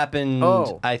thing that's happened.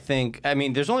 Oh. I think. I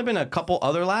mean, there's only been a couple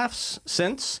other laughs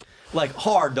since. Like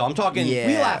hard though. I'm talking. We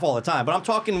Yeah. laugh all the time, but I'm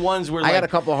talking ones where I like, got a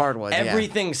couple hard ones. yeah.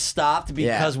 everything stopped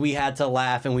because we had to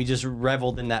laugh and we just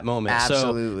reveled in that moment.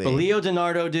 Absolutely. So, but Leo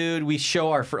DiNardo, dude, we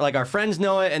show our friends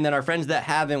know it, and then our friends that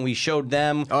haven't, we showed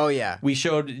them. Oh yeah. We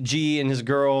showed G and his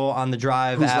girl on the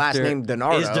drive. Whose last after, name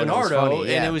DiNardo, is and it was DiNardo, funny,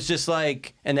 yeah. and it was just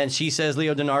like, and then she says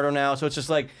Leo DiNardo now, so it's just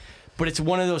like, but it's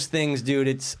one of those things, dude.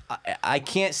 It's I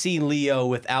can't see Leo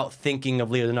without thinking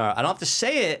of Leo DiNardo. I don't have to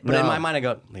say it, but in No. my mind I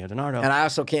go Leo DiNardo. And I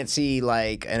also can't see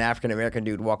like an African American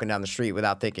dude walking down the street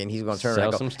without thinking he's going to turn Sell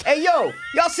around some and go, stuff. "Hey, yo,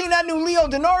 y'all seen that new Leo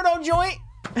DiNardo joint?"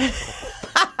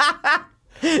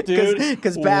 dude,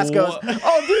 Because Bass goes, what-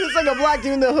 "Oh, dude, it's like a black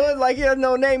dude in the hood, like he has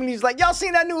no name," and he's like, "Y'all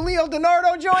seen that new Leo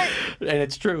DiNardo joint?" and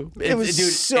it's true. was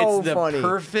dude, so it's the funny.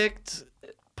 perfect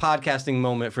podcasting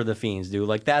moment for the Fiends, dude.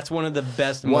 Like that's one of the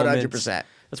best moments 100%.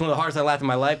 That's one of the hardest I laughed in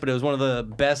my life, but it was one of the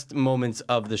best moments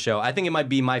of the show. I think it might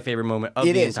be my favorite moment of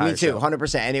It the is, entire me too, show.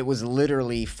 100%. And it was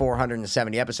literally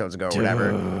 470 episodes ago or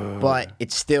whatever. But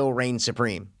it still reigns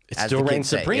supreme. It as still the reigns kids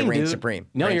say. supreme, It reigns dude. supreme.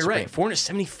 No, Reigns you're right. supreme.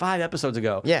 475 episodes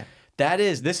ago. Yeah.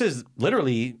 This is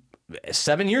literally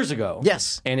 7 years ago.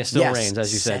 Yes. And it still Yes. reigns,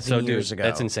 as you said. 7 So, years dude, ago.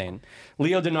 that's insane.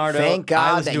 Leo DiNardo. Thank I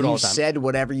God listen that to it all you the time. said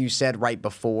whatever you said right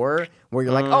before, where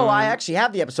you're like, oh, I actually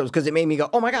have the episodes, because it made me go,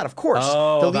 oh my God, of course.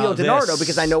 Oh, the Leo about DiNardo, this.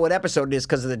 because I know what episode it is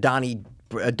because of the Dopey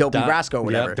Brasco or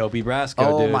whatever. Yep, Dopey Brasco,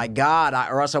 Oh dude. my God.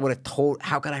 Or else I would have told,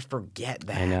 how could I forget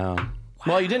that? I know.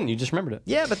 Well, you didn't. You just remembered it.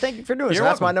 Yeah, but thank you for doing it. So You're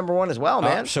that's my welcome. number one as well,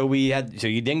 man. So you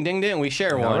ding dinged it and we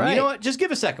share one. right. You know what? Just give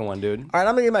a second one, dude. All right,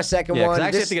 I'm going to give my second Yeah, one. because I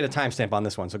actually This- have to get a timestamp on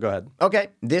this one, so go ahead. Okay,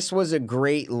 this was a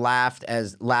great laugh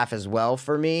as well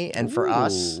for me and for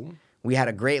us. Ooh. We had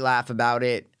a great laugh about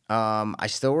it. I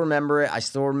still remember it. I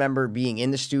still remember being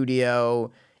in the studio,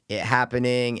 it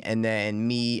happening, and then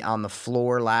me on the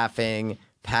floor laughing,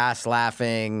 Pass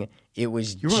laughing. It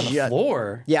was You were on the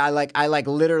floor. Yeah, I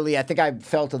literally. I think I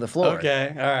fell to the floor. Okay,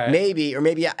 all right. Maybe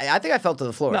I think I fell to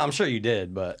the floor. No, I'm sure you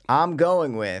did, but I'm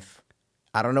going with,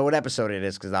 I don't know what episode it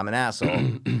is because I'm an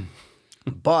asshole,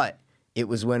 but it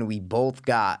was when we both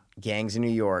got Gangs in New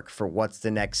York for What's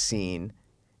the Next Scene,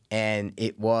 and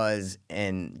it was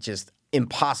just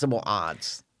impossible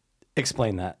odds.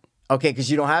 explain that. Okay,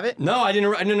 because you don't have it? No, I didn't.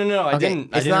 No, I Okay,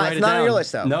 didn't. I it's didn't not, write it's it not down. on your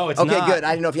list though. No, it's okay, not. good. I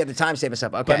didn't know if you had the time save us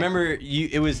up. Okay. But remember,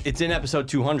 it's in episode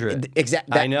 200.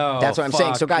 Exactly. I know. That's what I'm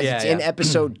saying. So, Fuck. guys, Yeah, it's in yeah.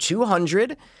 episode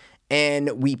 200,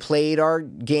 and we played our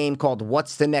game called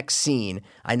What's the Next Scene?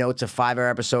 I know it's a 5-hour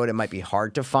episode. It might be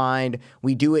hard to find.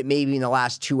 We do it maybe in the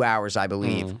last 2 hours, I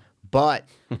believe. Mm. But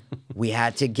we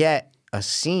had to get a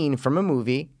scene from a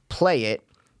movie, play it,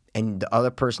 and the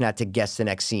other person had to guess the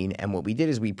next scene. And what we did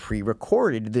is we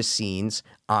pre-recorded the scenes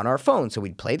on our phone. So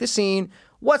we'd play the scene.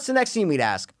 What's the next scene? We'd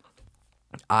ask.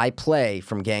 I play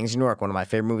from Gangs of New York, one of my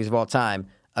favorite movies of all time,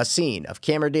 a scene of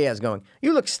Cameron Diaz going,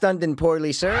 "You look stunned and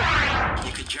poorly, sir."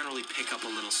 You could generally pick up a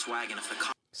little swag, and if the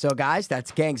So, guys,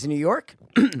 that's Gangs of New York,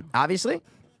 obviously.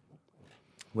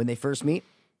 When they first meet,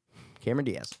 Cameron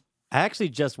Diaz. I actually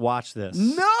just watched this.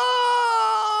 No!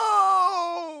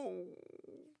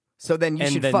 So then you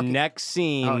and should the fucking... next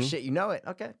scene Oh, shit, you know it.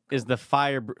 Okay. is the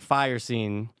fire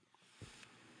scene.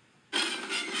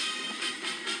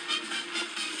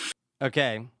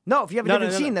 Okay. No, if you have a No,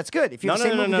 different no, no, scene, no. that's good. If you No, have no, the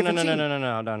same no, movie, no, no, different no, no, scene.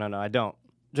 no, no, no, no, no. I don't.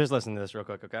 Just listen to this real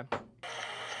quick, okay?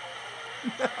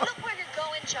 Look where you're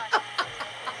going, Johnny.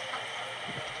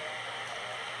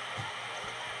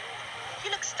 You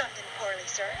look stunned and poorly,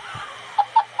 sir.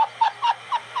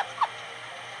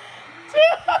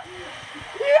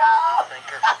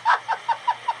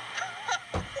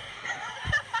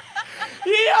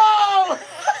 Yo!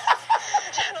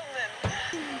 Gentlemen.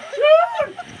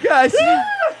 Guys.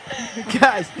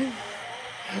 Guys.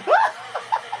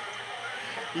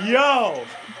 Yo!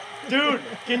 Dude,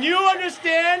 can you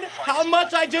understand how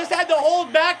much I just had to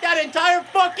hold back that entire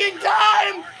fucking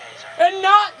time and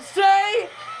not say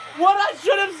what I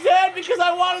should have said because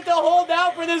I wanted to hold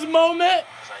out for this moment?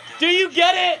 Do you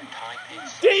get it?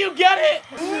 Do you get it?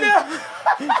 No!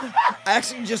 I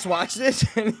actually just watched this,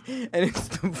 and it's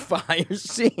the fire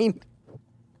scene.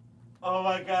 Oh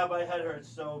my god, my head hurts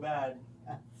so bad.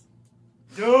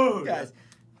 Dude!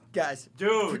 Guys,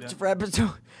 Dude! for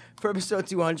episode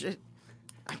 200,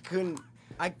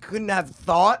 I couldn't have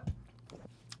thought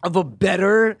of a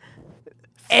better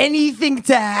anything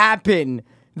to happen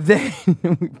than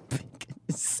we pick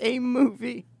the same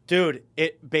movie. Dude,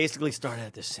 it basically started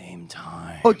at the same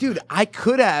time. Oh, dude, I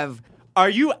could have. Are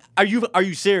you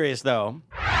serious though?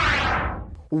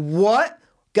 What?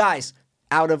 Guys,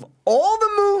 out of all the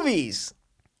movies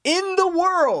in the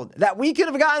world that we could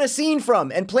have gotten a scene from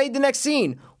and played the next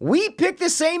scene, we picked the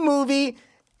same movie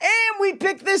and we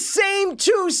picked the same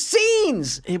 2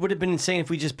 scenes. It would have been insane if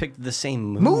we just picked the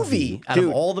same Movie, Out dude.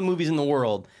 of all the movies in the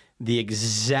world, the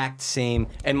exact same.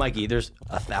 And Mikey, there's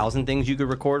 1,000 things you could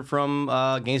record from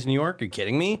Gangs of New York. Are you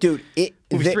kidding me? Dude, It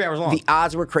was 3 hours long. The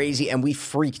odds were crazy, and we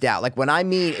freaked out. Like, when I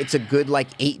mean it's a good,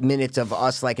 8 minutes of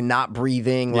us, not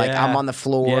breathing, Yeah. I'm on the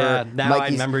floor. Yeah, now I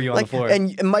remember you on the floor.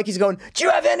 And Mikey's going, "Do you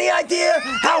have any idea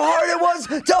how hard it was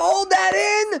to hold that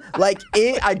in?"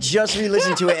 I just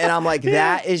re-listened to it, and I'm like,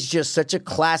 that is just such a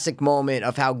classic moment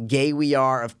of how gay we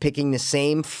are, of picking the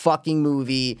same fucking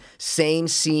movie, same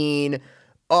scene.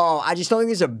 Oh, I just don't think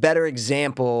there's a better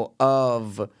example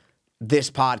of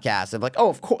this podcast of like, oh,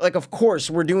 of course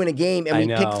we're doing a game and I we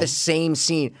know. picked the same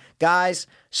scene. Guys,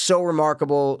 so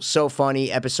remarkable, so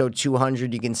funny. Episode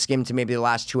 200, you can skim to maybe the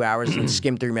last 2 hours and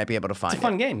skim through, you might be able to find It's a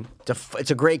fun game.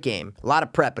 It's a great game. A lot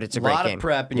of prep, but it's a A great lot game. of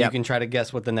prep, and Yep. you can try to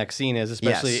guess what the next scene is,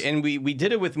 especially. Yes. And we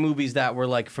did it with movies that were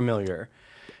like familiar.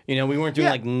 You know, we weren't doing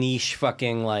Yeah. like niche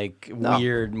fucking like No.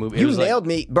 weird movies. You nailed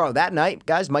me, bro. That night,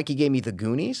 guys, Mikey gave me The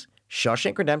Goonies,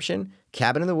 Shawshank Redemption,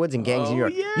 Cabin in the Woods, and Gangs of New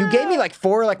York. You gave me like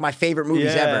 4 like my favorite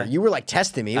movies Yeah. ever. You were like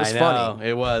testing me. It was I funny. know,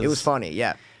 it was. It was funny.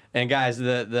 Yeah. And guys,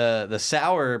 the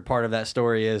sour part of that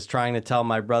story is trying to tell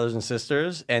my brothers and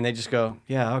sisters, and they just go,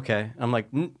 "Yeah, okay." I'm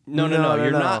like, No,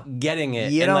 you're no. not getting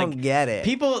it. You And, don't like, get it.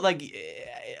 People like,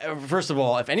 first of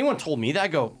all, if anyone told me that, I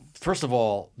go, first of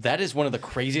all, that is one of the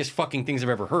craziest fucking things I've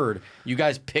ever heard. You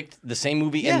guys picked the same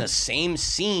movie in the same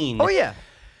scene. Oh yeah.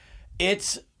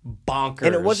 It's bonkers.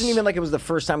 And it wasn't even like it was the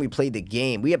first time we played the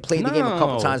game. We had played the game a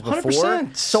couple No, times before.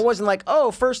 100%. So it wasn't like,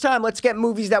 oh, first time, let's get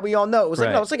movies that we all know. It was like,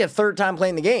 Right. no, it's like a third time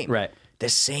playing the game. Right. The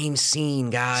same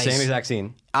scene, guys. Same exact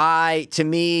scene. To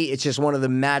me, it's just one of the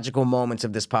magical moments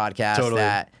of this podcast Totally.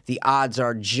 that the odds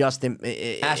are just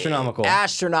Astronomical.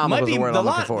 Astronomical is the word I'm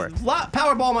looking for.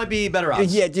 Powerball might be better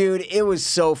odds. Yeah, dude, it was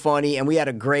so funny, and we had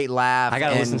a great laugh. I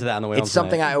gotta and listen to that on the way home It's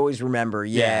something tonight. I always remember.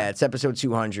 Yeah, Yeah. it's episode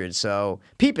 200. So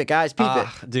peep it, guys, peep it.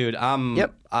 Dude,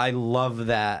 Yep. I love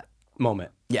that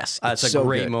moment. Yes, It's it's a so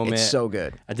great good. moment. It's so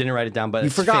good. I didn't write it down, but You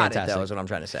it's forgot fantastic. it, though, is what I'm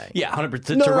trying to say. Yeah,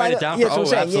 100%. No, to no, write no, it down yeah, for, that's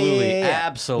what I'm saying. absolutely. Yeah.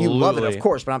 Absolutely. You love it, of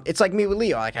course, but it's like me with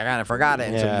Leo. Like, I kind of forgot it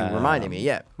until Yeah. you reminded me.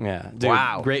 Yeah. Yeah. Dude,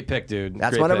 Wow. Great pick, dude. That's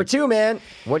Great my number pick. 2, man.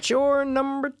 What's your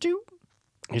number 2?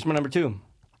 Here's my number 2.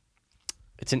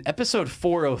 It's in episode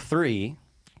 403,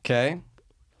 okay?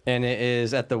 And it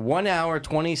is at the 1 hour,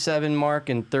 27 mark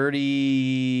and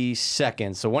 30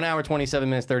 seconds. So 1 hour, 27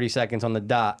 minutes, 30 seconds on the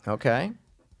dot. Okay.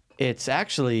 It's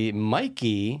actually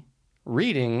Mikey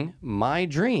reading my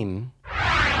dream.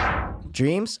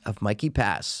 Dreams of Mikey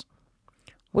Pass.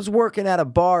 Was working at a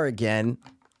bar again,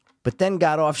 but then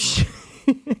got off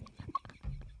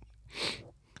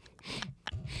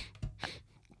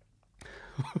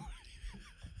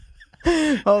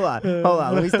Hold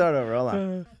on. Let me start over. Hold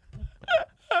on.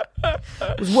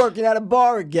 Was working at a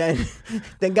bar again,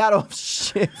 then got off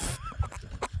shift.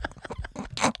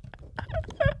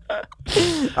 All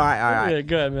right. Yeah,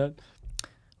 good, man.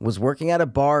 Was working at a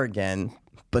bar again,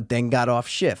 but then got off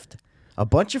shift. A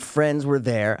bunch of friends were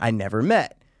there I never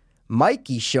met.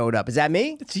 Mikey showed up. Is that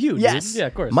me? It's you, dude. Yes. Yeah,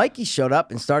 of course. Mikey showed up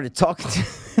and started talking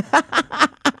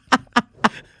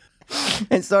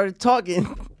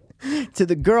to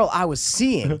the girl I was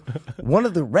seeing. One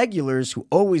of the regulars who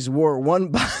always wore one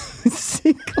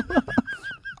boxing glove.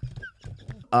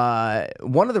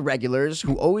 One of the regulars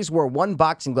who always wore one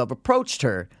boxing glove approached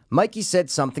her. Mikey said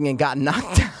something and got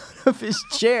knocked out of his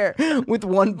chair with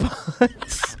one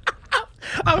punch.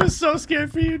 I was so scared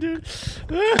for you, dude.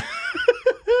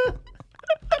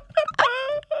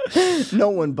 No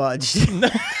one budged.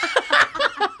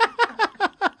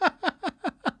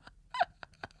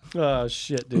 Oh,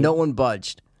 shit, dude. No one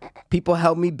budged. People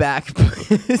held me back.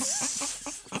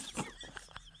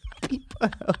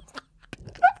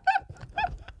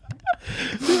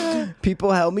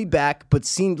 People held me back, but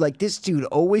seemed like this dude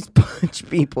always punched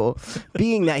people,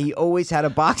 being that he always had a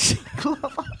boxing glove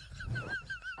on.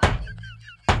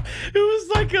 It was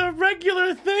like a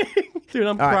regular thing. Dude,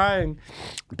 I'm right. crying.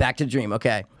 Back to dream.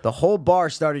 Okay. The whole bar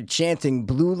started chanting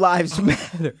Blue Lives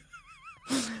Matter.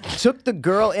 Took the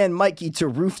girl and Mikey to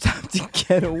rooftop to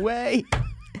get away.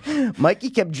 Mikey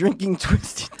kept drinking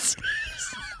Twisted Teas.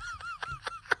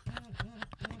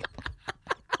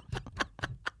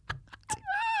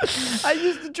 I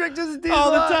used to drink Twisted Teas All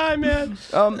a the lot. time,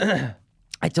 man.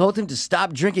 I told him to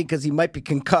stop drinking because he might be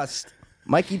concussed.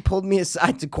 Mikey pulled me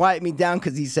aside to quiet me down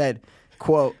because he said,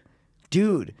 quote,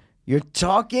 "Dude, you're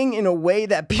talking in a way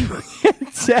that people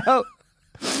can't tell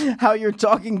how you're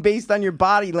talking based on your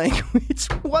body language."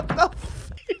 What the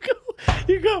f-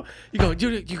 You go,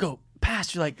 dude, you go,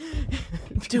 Pass. You're like,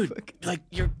 dude, like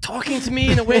you're talking to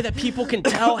me in a way that people can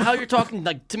tell how you're talking,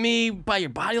 like to me by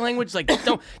your body language. Like,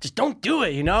 don't do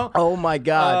it, you know? Oh my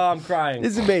God. Oh, I'm crying.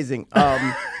 This is amazing.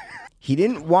 He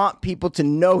didn't want people to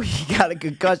know he got a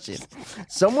concussion.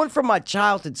 Someone from my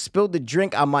childhood spilled the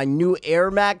drink on my new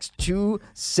Air Max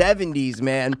 270s,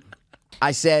 man.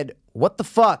 I said, "What the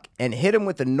fuck?" and hit him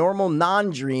with a normal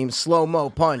non-dream slow-mo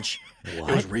punch. It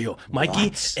was real. Mikey,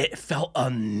 it felt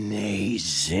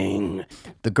amazing.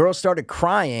 The girl started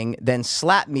crying, then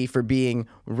slapped me for being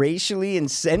racially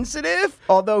insensitive,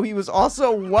 although he was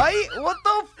also white. What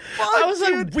the fuck, I was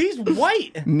dude? like, he's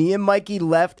white. Me and Mikey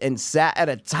left and sat at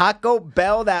a Taco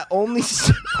Bell that only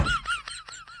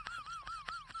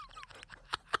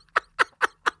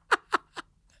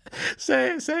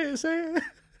Say it.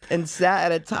 and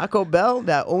sat at a Taco Bell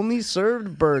that only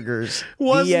served burgers.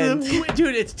 Was end.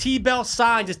 Dude, it's T-Bell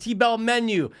signs, it's T-Bell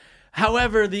menu.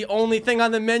 However, the only thing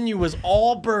on the menu was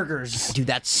all burgers. Dude,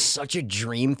 that's such a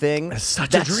dream thing. That's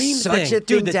such That's a dream such thing. a thing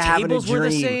Dude, the to have in a tables were the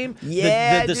dream. same.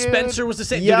 Yeah, the dude. dispenser was the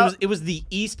same. Yup. Dude, it was the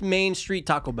East Main Street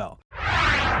Taco Bell.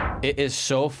 It is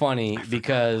so funny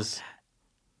because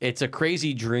it's a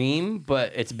crazy dream,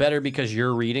 but it's better because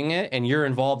you're reading it and you're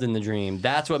involved in the dream.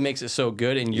 That's what makes it so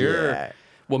good. And Yeah.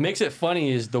 what makes it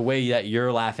funny is the way that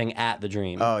you're laughing at the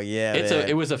dream. Oh, yeah, man.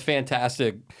 It was a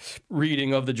fantastic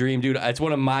reading of the dream, dude. It's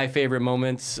one of my favorite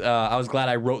moments. I was glad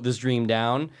I wrote this dream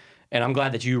down, and I'm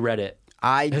glad that you read it.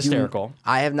 Hysterical.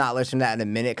 I have not listened to that in a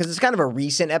minute because it's kind of a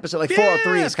recent episode. Like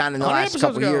 403 is kind of in the 100 last couple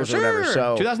episodes ago. years or whatever. Sure.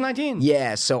 So 2019.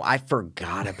 Yeah, so I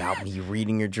forgot about me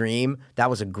reading your dream. That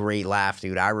was a great laugh,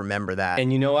 dude. I remember that.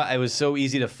 And you know what? It was so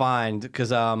easy to find because,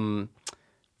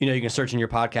 you can search in your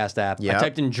podcast app. Yep. I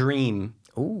typed in dream.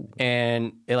 Ooh.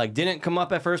 And it didn't come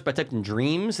up at first, but I typed in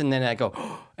dreams, and then I go,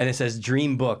 and it says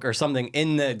dream book or something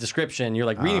in the description. You're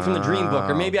like reading from the dream book,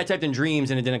 or maybe I typed in dreams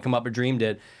and it didn't come up, but dream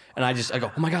did. And I go,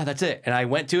 oh my God, that's it. And I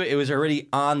went to it. It was already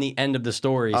on the end of the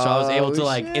story. So I was able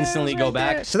to instantly go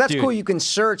back. So that's Dude, cool. You can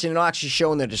search and it'll actually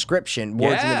show in the description,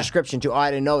 words in the Yeah. description too. Oh,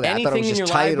 I didn't know that. I thought it anything was in just your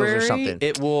titles library, or something.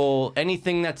 it will,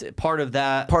 anything that's part of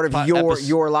that. Part of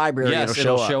your library, yes,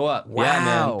 it'll show show up. up. Yeah,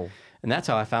 Wow. man. And that's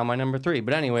how I found my number 3.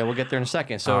 But anyway, we'll get there in a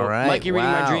second. So, All right, Mikey reading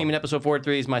my wow. dream in episode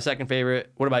 403 is my second favorite.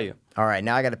 What about you? All right,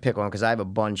 now I got to pick one because I have a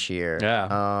bunch here. Yeah.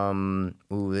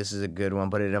 Ooh, this is a good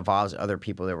one, but it involves other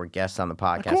people that were guests on the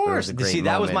podcast. Of But it course. was a great See,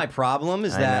 that was my moment. problem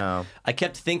is I that know. I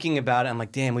kept thinking about it. I'm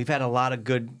like, damn, we've had a lot of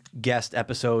good guest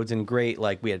episodes and great,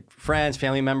 we had friends,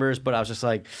 family members, but I was just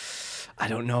like, I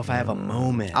don't know if I have a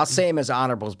moment. I'll say them as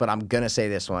honorables, but I'm gonna say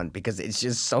this one because it's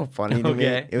just so funny to me.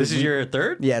 Okay. This is your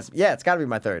third? Yes, yeah, it's got to be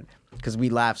my third because we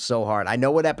laughed so hard. I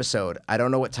know what episode. I don't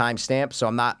know what timestamp, so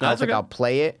I'm not. I don't That's think okay. I'll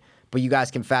play it. But you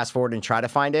guys can fast forward and try to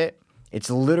find it. It's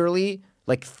literally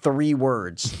like 3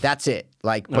 words. That's it.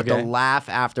 But the Okay. laugh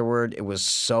afterward, it was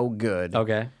so good.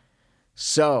 Okay.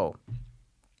 So,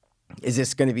 is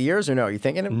this going to be yours or no? Are you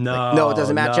thinking of? No, No, it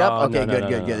doesn't match no, up? Okay, no, good, no,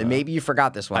 good, no, good. no. Maybe you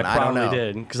forgot this one. I I don't know. probably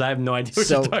did because I have no idea what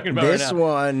So you're talking about this right now.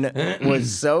 one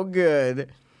was so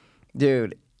good.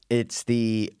 Dude, it's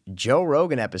the Joe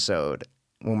Rogan episode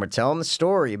when we're telling the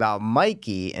story about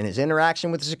Mikey and his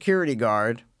interaction with the security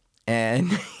guard. And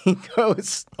he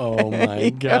goes, Oh my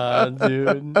he God, goes-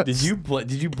 dude! Did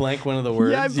you blank one of the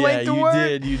words? Yeah, I blanked the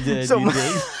word. You did. So you my-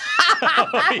 did.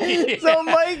 So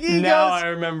Mikey now goes, I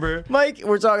remember. Mike,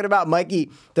 we're talking about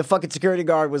Mikey. The fucking security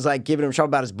guard was giving him trouble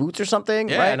about his boots or something,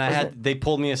 Yeah, right? and they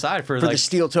pulled me aside for the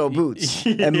steel toe boots.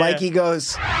 Yeah. And Mikey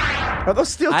goes, "Are those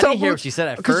steel toe I boots?" didn't hear what she said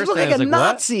at Because you first, look and like I a was like,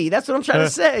 what? Nazi. That's what I'm trying to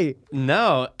say.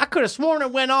 No, I could have sworn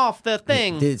it went off the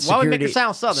thing. Did Why would make it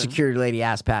sound southern? Security lady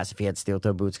asked Pass if he had steel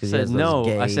toe boots because he Said has those no.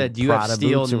 gay I said, do you have Prada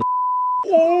steel? boots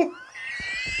or-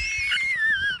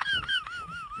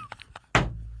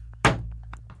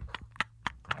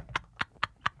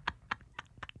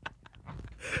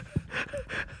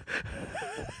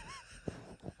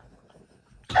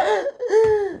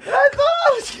 I thought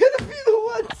I was gonna be the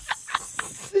one.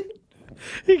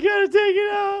 You gotta take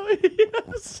it out.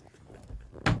 Yes.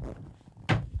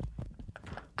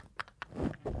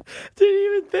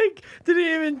 Didn't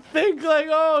even think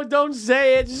oh, don't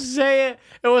say it, just say it.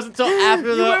 It wasn't until after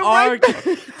You the went arc. right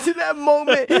back to that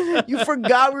moment. You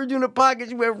forgot we were doing a podcast.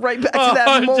 You went right back to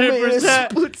that moment in a 100%.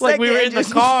 split Like we second were and in the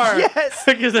just- car. Yes.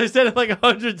 Because I said it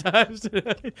 100 times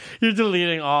today. You're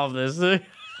deleting all of this.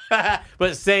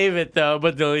 But save it though,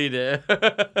 but delete it.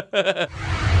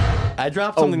 I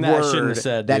dropped something that I shouldn't have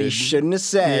said. that he dude. shouldn't have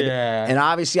said. Yeah. And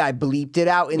obviously I bleeped it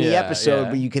out in the Yeah, episode, yeah.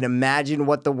 but you can imagine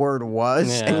what the word was.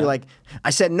 Yeah. And you're like,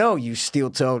 I said no, you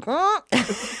steel-toed.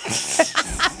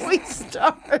 We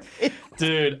started.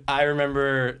 Dude, I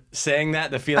remember saying that,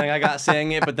 the feeling I got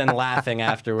saying it, but then laughing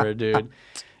afterward, dude.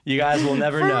 You guys will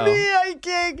never For know. me, I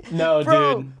can't. No,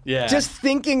 Bro, dude. Yeah. Just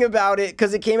thinking about it,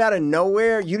 because it came out of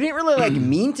nowhere. You didn't really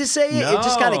mean to say it. It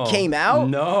just kind of No. came out.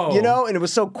 No. You know, and it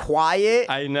was so quiet.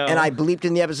 I know. And I bleeped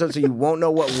in the episode, so you won't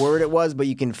know what word it was, but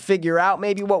you can figure out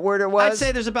maybe what word it was. I'd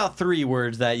say there's about 3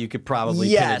 words that you could probably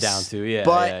yes, pin it down to. Yeah,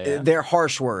 but yeah. they're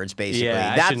harsh words, basically.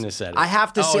 Yeah, I shouldn't have said it. I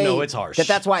have to Oh, say no, it's harsh.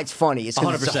 that's why it's funny. It's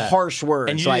because it's a 100%. harsh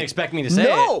word. And you didn't expect me to say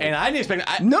no. it. And I didn't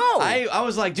expect No. I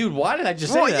was like, dude, why did I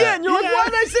just say Well, that? yeah, and you're like, why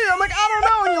did I say that? I'm like, I don't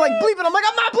know. And you're like, bleep it. I'm like,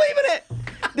 I'm not bleeping it.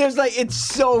 There's it's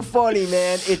so funny,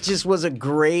 man. It just was a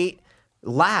great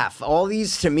laugh. All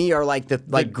these to me are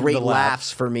the great the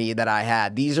laughs for me that I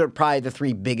had. These are probably the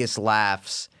 3 biggest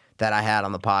laughs that I had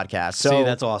on the podcast. So See,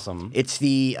 that's awesome. It's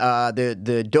the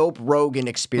Dope Rogan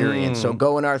Experience. So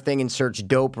go in our thing and search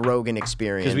Dope Rogan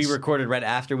Experience. Because we recorded right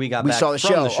after we got We back saw the from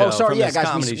show. the show. Oh, sorry, from yeah, this guys.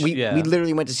 comedy We yeah.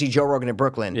 literally went to see Joe Rogan in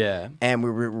Brooklyn. Yeah. And we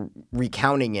were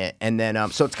recounting it, and then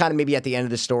so it's kind of maybe at the end of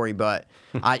the story, but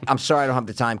I'm sorry I don't have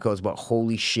the time codes, but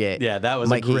holy shit. Yeah, that was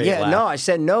a Mikey, great yeah, laugh. no, I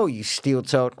said no, you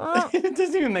steel-toed. It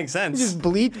doesn't even make sense. Just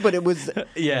bleeped, but it was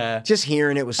yeah. just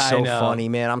hearing it was I so know. funny,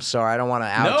 man. I'm sorry, I don't want to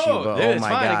out you, but dude, oh it's my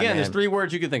fine. god, Again, man. there's 3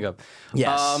 words you can think of.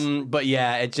 Yes. But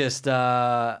yeah, it just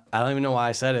I don't even know why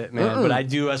I said it, man. But I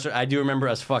do remember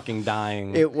us fucking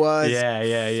dying. It was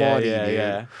funny,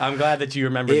 yeah. I'm glad that you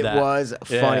remembered It that. was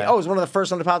funny. Yeah. Oh, it was one of the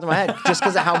first ones that popped in my head just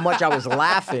because of how much I was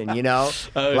laughing, you know?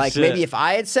 Oh, like shit. maybe if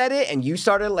I had said it and you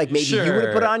started, like maybe you would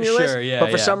have put it on your list. Yeah,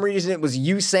 but for yeah. some reason, it was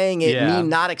you saying it, Yeah. me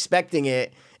not expecting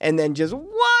it, and then just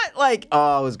what? Like,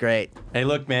 oh, it was great. Hey,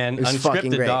 look, man, It was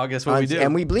fucking unscripted, great. dog. That's what we do.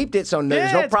 And we bleeped it, so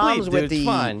there's Yeah, no it's problems bleeped, with dude. It's the.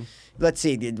 fine. Let's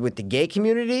see, with the gay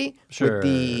community, with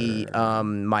the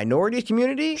minority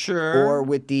community, or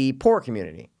with the poor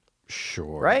community.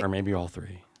 Sure. Right? Or maybe all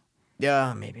 3.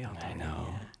 Yeah, maybe. I know.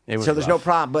 It was So there's no rough.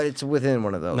 problem, but it's within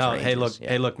one of those. No, ranges.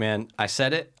 hey, look, Yeah. man. I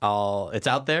said it. It's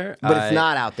out there. But it's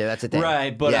not out there. That's the thing.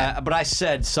 Right, but Yeah. but I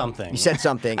said something. You said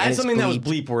something. I and had it's something that was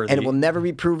bleeped, bleep worthy, and it will never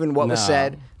be proven what was No.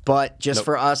 said. But just Nope.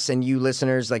 for us and you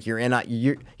listeners, like you're in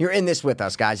this with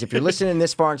us, guys. If you're listening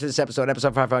this far into this episode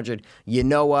 500, you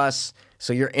know us,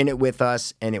 so you're in it with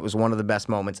us, and it was one of the best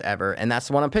moments ever, and that's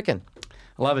the one I'm picking.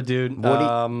 Love it, dude.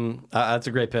 That's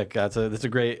a great pick. That's a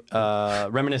great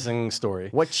reminiscing story.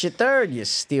 What's your third, you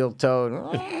steel-toed?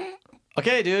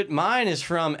 Okay, dude. Mine is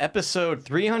from episode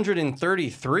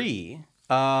 333.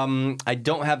 I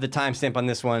don't have the timestamp on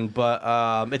this one,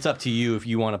 but it's up to you if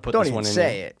you want to put Don't this even one in.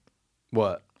 say there. it.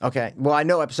 What? Okay. Well, I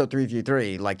know episode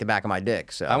 333 like the back of my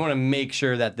dick. So I want to make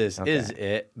sure that this is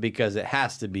it because it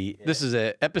has to be. This is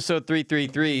it. Episode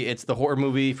 333. It's the horror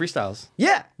movie freestyles.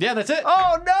 yeah. Yeah, that's it.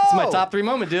 Oh no! It's my top 3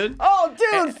 moment, dude. Oh,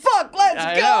 dude, fuck! Let's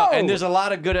I go. know. And there's a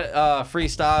lot of good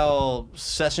freestyle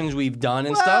sessions we've done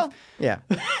and stuff. Yeah.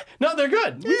 No, they're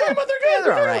good. We're talking about they're good. Yeah, they're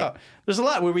We're talking all right. about- There's a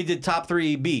lot where we did top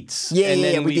 3 beats. Yeah, and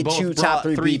yeah, then we did both 2 top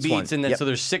brought 3 beats ones. and then Yep. so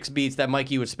there's 6 beats that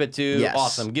Mikey would spit to. Yes.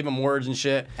 Awesome. Give him words and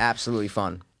shit. Absolutely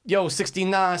fun. Yo,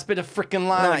 69, spit a freaking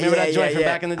line. Nah, Remember yeah, that joint yeah, from yeah.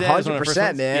 back in the day? It was one of the first 100%,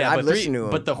 ones. man. Yeah, I've but listened to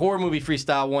 'em. But the horror movie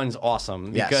freestyle one's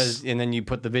awesome Yes. because, and then you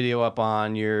put the video up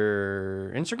on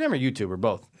your Instagram or YouTube or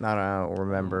both. I don't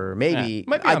remember. Maybe.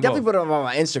 Might be I on definitely both. put it on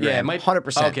my Instagram. Yeah, it might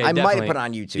 100%. Okay, I might have definitely. put it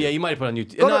on YouTube. Yeah, you might have put it on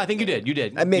YouTube. Go No, to- I think you did. You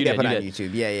did. Maybe you I put did, it on you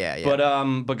did. YouTube.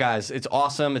 Yeah. But guys, it's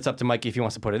awesome. It's up to Mikey if he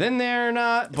wants to put it in there or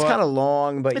not. It's kind of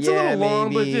long, but It's yeah, a little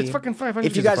long, but maybe. it's fucking 500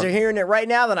 If you views is guys fun. are hearing it right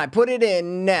now, then I put it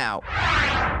in now.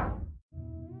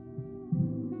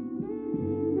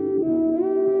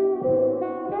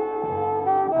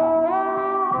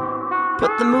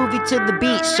 Put the movie to the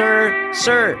beat, sir.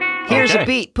 Sir, here's Okay. a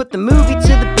beat. Put the movie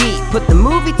to the beat. Put the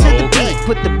movie to the Okay. beat.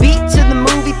 Put the beat to the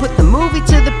movie. Put the movie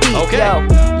to the beat. Okay.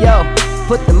 Yo.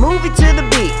 Put the movie to the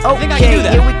beat. Okay, think I can do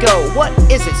that. here we go. What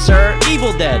is it, sir?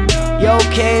 Evil Dead. Yo,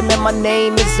 okay, man, my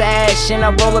name is Ash, and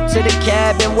I roll up to the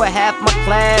cabin with half my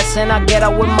class, and I get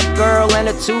out with my girl and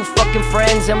her 2 fucking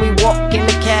friends, and we walk in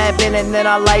the cabin, and then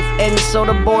our life ends, so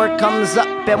the board comes up,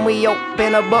 and we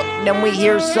open a book, then we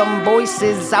hear some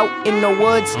voices out in the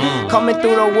woods, coming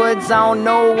through the woods, I don't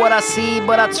know what I see,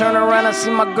 but I turn around, I see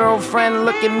my girlfriend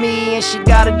look at me, and she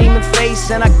got a demon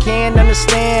face, and I can't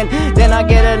understand, then I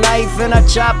get a knife, and I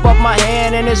chop off my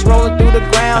hand, and it's rolling through the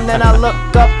ground, then I look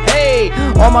up, hey,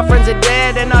 all my friends are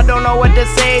dead and I don't know what to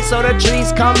say. So the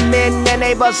trees come in and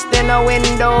they bust in the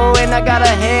window, and I got a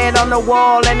head on the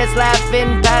wall and it's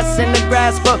laughing, passing the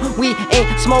grass, but we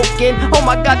ain't smoking. Oh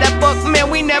my god, that book, man,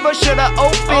 we never should've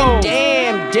opened.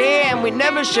 Damn, we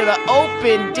never should've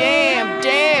opened.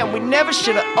 Damn, we never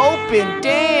should've opened.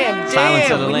 Silence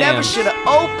of the We never Lambs. should've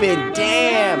opened.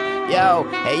 Damn. Yo,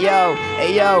 hey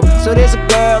yo. So there's a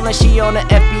girl and she on the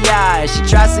FBI. She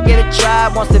tries to get a try,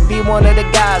 wants to be one of the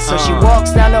guys. So she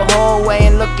walks down the hallway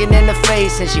and looking in the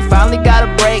face, and she finally got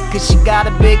a break cause she got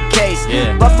a big case.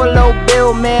 Yeah. Buffalo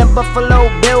Bill, man,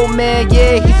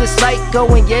 yeah, he's a psycho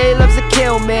and yeah, he loves to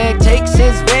kill, man. Takes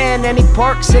his van and he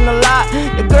parks in the lot.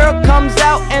 The girl comes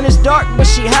out and it's dark but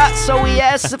she hot, so he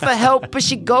asks her for help, but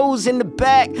she goes in the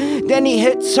back. Then he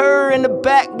hits her in the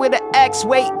back with an X.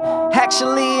 Wait,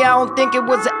 actually, I don't think it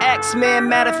was an X, man.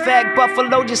 Matter of fact,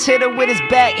 Buffalo just hit her with his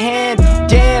backhand.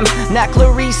 Damn, now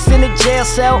Clarice in a jail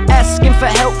cell asking for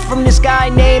help from this guy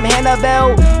named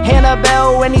Hannibal.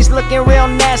 And he's looking real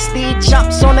nasty.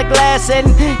 Chomps on the glass and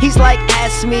he's like,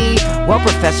 ask me, well,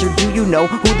 Professor, do you know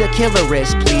who the killer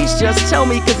is? Please just tell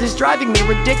me, cause it's driving me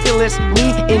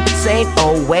ridiculously insane.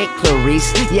 Oh, wait,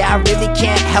 Clarice, yeah, I really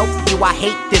can't help you. I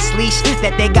hate this leash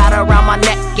that they got around my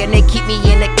neck and they keep me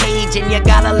in a cage. And you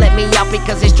gotta let me out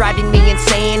because it's driving me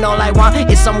insane. All I want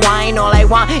is some wine. All I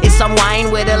want is some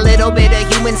wine with a little bit of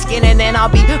human skin and then I'll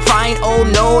be fine. Oh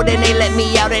no, then they let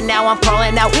me out and now I'm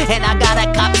crawling out and I got a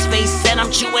cop's face and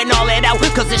I'm chewing all it out.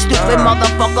 Cause this stupid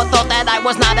motherfucker thought that I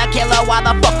was not a killer. Why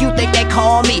the fuck you think they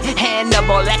call me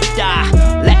Hannibal Lecter?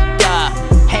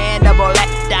 Hannibal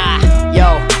Lecter.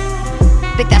 Yo,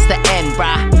 think that's the end,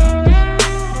 bruh.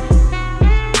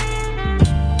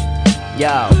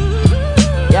 Yo.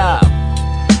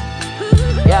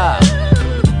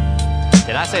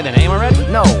 Did I say the name already?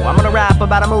 No, I'm gonna rap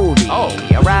about a movie. Oh.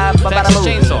 A rap about Texas a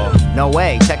movie. Chainsaw. No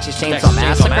way, Texas Chainsaw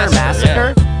Texas Chainsaw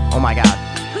Massacre? Massacre? Oh my god.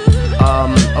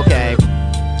 Okay.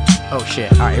 Oh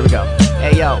shit. Alright, here we go.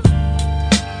 Hey, yo.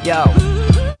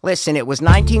 Listen, it was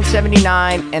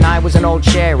 1979, and I was an old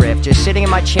sheriff, just sitting in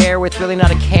my chair with really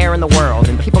not a care in the world.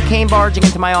 And people came barging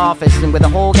into my office, and with a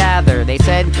whole gather, they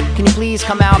said, can you please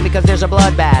come out because there's a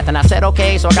bloodbath? And I said,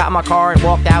 okay, so I got in my car and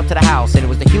walked out to the house. And it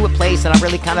was the Hewitt place, and I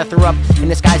really kind of threw up in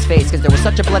this guy's face, because there was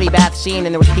such a bloody bath scene,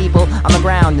 and there was people on the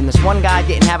ground, and this one guy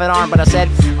didn't have an arm, but I said,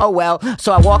 oh well.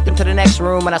 So I walked into the next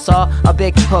room, and I saw a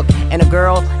big hook, and a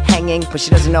girl hanging, but she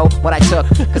doesn't know what I took,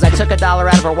 because I took $1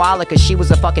 out of her wallet, because she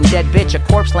was a fucking dead bitch, a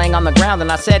corpse laying on the ground.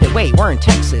 And I said, wait, we're in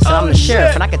Texas, and I'm the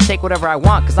sheriff, and I can take whatever I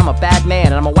want, because I'm a bad man,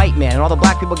 and I'm a white man, and all the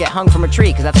black people get hung from a tree,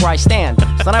 because that's where I stand.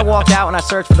 So then I walked out, and I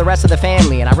searched for the rest of the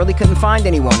family, and I really couldn't find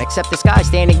anyone, except this guy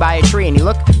standing by a tree, and he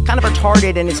looked kind of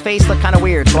retarded, and his face looked kind of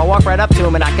weird. So I walked right up to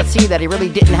him, and I could see that he really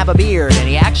didn't have a beard, and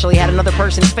he actually had another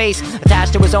person's face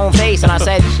attached to his own face. And I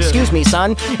said, excuse me,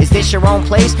 son, is this your own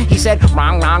place? He said,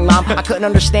 wrong. I couldn't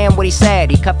understand what he said.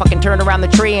 He fucking turned around the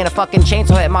tree, and a fucking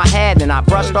chainsaw hit my head, and I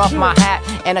brushed off my hat,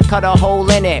 and I cut a hole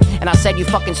in it. And I said, you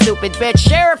fucking stupid bitch,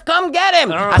 sheriff, come get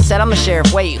him. I said, I'm the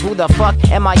sheriff, wait, who the fuck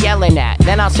am I yelling at?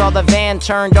 Then I saw the van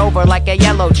turned over like a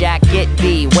yellow jacket,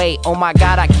 B. Wait, oh my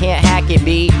god, I can't hack it,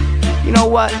 B. You know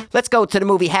what? Let's go to the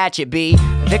movie Hatchet, B.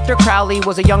 Victor Crowley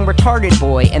was a young retarded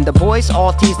boy, and the boys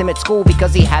all teased him at school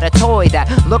because he had a toy that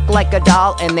looked like a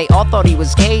doll, and they all thought he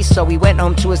was gay. So he went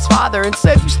home to his father and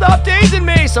said, stop teasing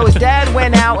me. So his dad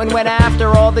went out and went after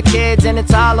all the kids, and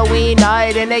it's Halloween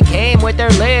night, and they came with their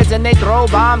lids, and they throw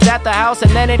bombs at the house,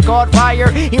 and then it caught fire.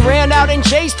 He ran out and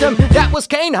chased him. That was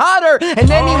Kane Hodder. And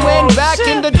then he went back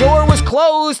and the door was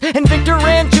closed, and Victor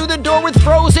ran to the door with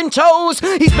frozen toes.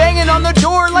 He's banging on the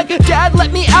door like, Dad,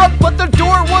 let me out, but the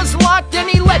door was locked, and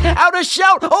he let out a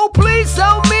shout, oh please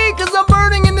help me, cause I'm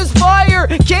burning in this fire.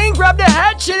 Kane grabbed a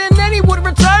hatchet and then he would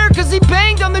retire, cause he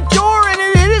banged on the door and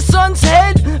it hit his son's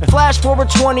head. Flash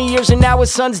forward 20 years and now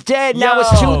his son's dead. Now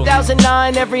it's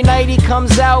 2009, every night he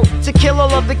comes out to kill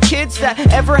all of the kids that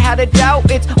ever had a doubt.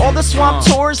 It's all the swamp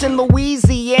tours in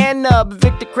Louisiana, but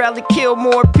Victor Crowley killed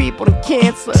more people than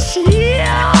cancer.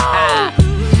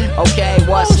 Okay,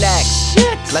 what's next?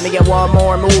 Shit. Let me get one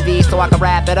more movie so I can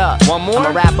wrap it up. One more?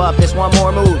 I'ma wrap up this one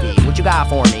more movie. What you got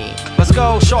for me? Let's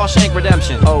go Shawshank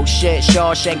Redemption. Oh shit,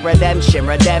 Shawshank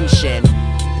Redemption.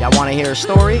 Y'all wanna hear a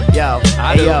story? Yo,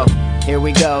 I hey do. yo, here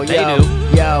we go. They Yo,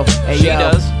 do. yo, hey She yo,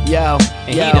 does. yo,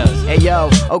 And yo, he does. hey yo.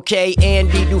 Okay,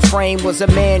 Andy Dufresne was a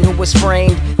man who was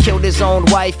framed, killed his own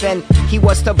wife, and he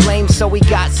was to blame, so he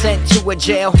got sent to a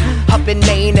jail up in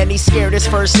Maine, and he's scared his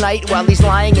first night while he's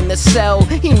lying in the cell.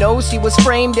 He knows he was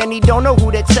framed and he don't know who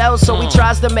to tell, so he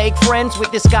tries to make friends with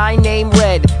this guy named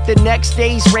Red. The next day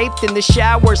he's raped in the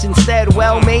showers instead.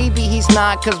 Well, maybe he's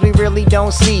not, cause we really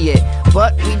don't see it,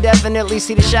 but we definitely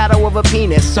see the shadow of a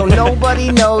penis, so nobody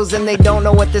knows and they don't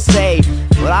know what to say.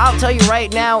 But I'll tell you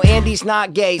right now, Andy's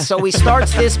not gay, so he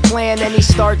starts this plan and he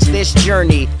starts this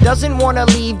journey. Doesn't want to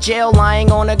leave jail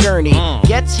lying on a gurney.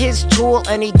 Gets his tool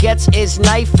and he gets his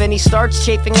knife, and he starts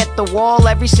chafing at the wall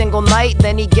every single night.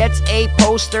 Then he gets a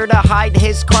poster to hide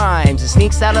his crimes and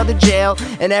sneaks out of the jail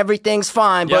and everything's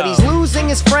fine. But he's losing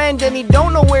his friend and he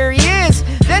don't know where he is.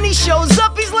 Then he shows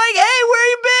up, he's like, hey, where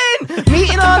you been?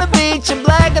 Meeting on the beach, a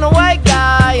black and a white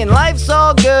guy, and life's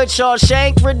all good.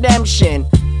 Shawshank Redemption.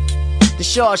 The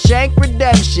Shawshank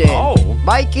Redemption. Oh.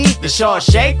 Mikey, the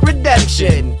Shawshank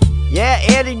Redemption. Yeah,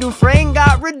 Andy Dufresne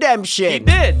got redemption. He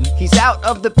did. He's out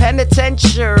of the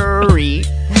penitentiary.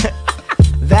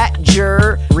 That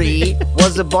jury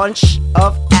was a bunch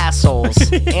of assholes.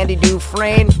 Andy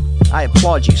Dufresne, I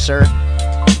applaud you, sir.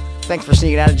 Thanks for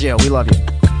sneaking out of jail. We love you.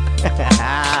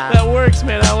 That works,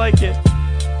 man. I like it.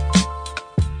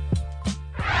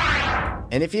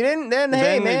 And if you didn't, then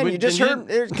hey, man, you just heard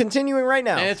it's continuing right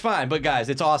now. And it's fine, but guys,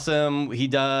 it's awesome. He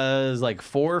does like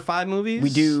 4 or 5 movies. We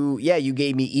do, yeah. You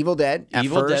gave me Evil Dead at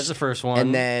Evil first, Dead's the first one,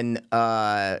 and then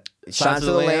Silence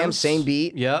of the Lambs, same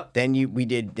beat. Yep. Then you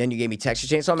gave me Texas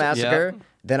Chainsaw Massacre. Yep.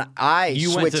 Then I You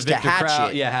switched went to Victor Hatchet.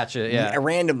 Crowd. Yeah, Hatchet. Yeah.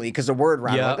 Randomly because the word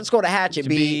round. Yep. Like, let's go to Hatchet To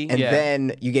B, and yeah.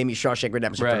 then you gave me Shawshank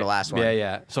Redemption for the last one. Yeah,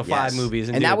 yeah. So 5 movies,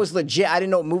 and that was legit. I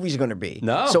didn't know what movies were going to be.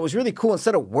 No. So it was really cool.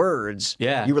 Instead of words,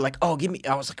 Yeah. you were like, oh, give me.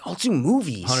 I was like, I'll do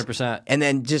movies. 100%. And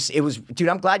then just it was, dude.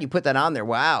 I'm glad you put that on there.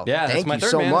 Wow. Yeah, Thank that's my you third,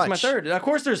 so man. much. That's my third. Of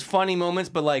course, there's funny moments,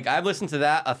 but like I've listened to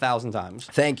that 1,000 times.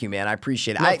 Thank you, man. I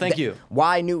appreciate it. No, thank you.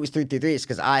 Why I knew it was 333 is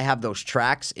because I have those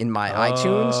tracks in my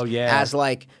iTunes yeah. as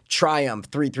like Triumph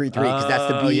 333 because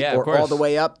that's the beat, yeah, of or All course. the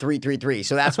Way Up 333.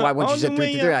 So that's why when All you said the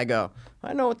way 333, up. I go,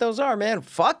 I know what those are, man.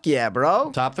 Fuck yeah,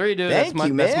 bro. Top 3, dude. Thank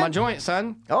you, That's man. my joint,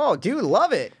 son. Oh, dude,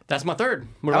 love it. That's my third.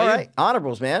 What All about right,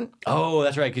 honorables, man. you? Oh,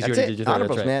 that's right. Because you That's already it. did your third.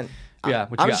 Honorables, That's right. man. Yeah.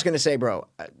 What you I'm got? just gonna say, bro.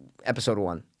 Episode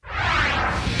 1.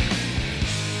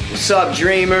 What's up,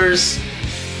 dreamers?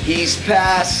 He's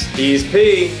Pass, He's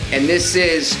P. and this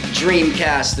is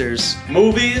Dreamcasters.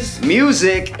 Movies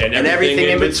Music and everything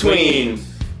in between.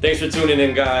 Thanks for tuning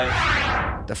in,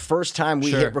 guys. The first time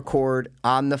we Sure. hit record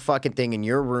on the fucking thing in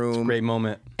your room, Great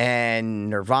moment. and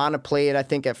Nirvana played, I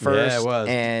think, at first. it was.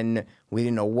 And we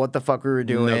didn't know what the fuck we were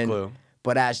doing. clue.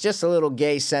 But as just a little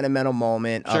gay sentimental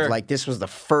moment Sure. of like, this was the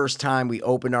first time we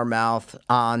opened our mouth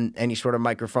on any sort of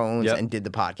microphones Yep. and did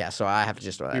the podcast. So I have to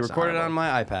just throw that. We as recorded honorable. on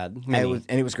my iPad. and Mini.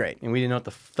 it was great. And we didn't know what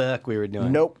the fuck we were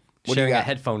doing. Nope. What do you Sharing a got?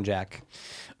 headphone jack.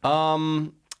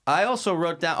 I also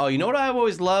wrote down. Oh, you know what I've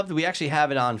always loved? We actually have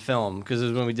it on film because it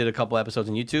was when we did a couple episodes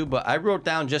on YouTube. But I wrote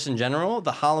down just in general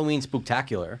the Halloween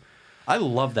Spooktacular. I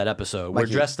love that episode. We're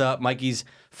Mikey. dressed up. Mikey's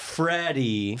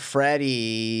Freddie.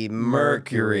 Freddie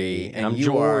Mercury, and I'm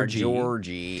you are Georgie.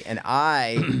 Georgie, and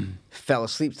I fell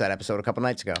asleep to that episode a couple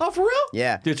nights ago. Oh, for real?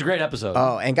 Yeah. Dude, it's a great episode.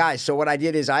 Oh, and guys, so what I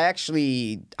did is I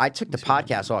took the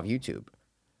podcast off YouTube.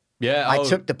 yeah. I oh,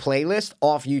 took the playlist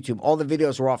off YouTube. All the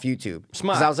videos were off YouTube.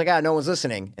 Smart. Because I was like, no one's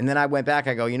listening. And then I went back.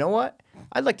 I go, you know what?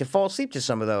 I'd like to fall asleep to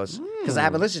some of those because I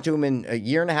haven't listened to them in a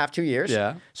year and a half, 2 years.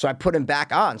 Yeah. So I put them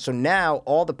back on. So now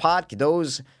all the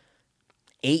those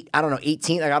 18,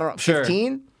 like I don't know, Sure.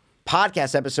 15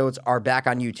 podcast episodes are back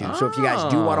on YouTube. So if you guys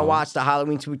do want to watch the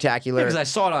Halloween Spooktacular, because I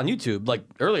saw it on YouTube like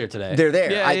earlier today. they're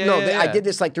there. Yeah, I did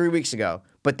this like 3 weeks ago,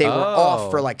 but they were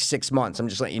off for like 6 months. I'm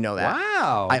just letting you know that.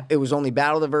 Wow. It was only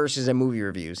Battle of the Verses and movie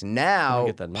reviews. Now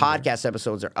get that number. podcast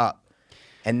episodes are up,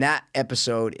 and that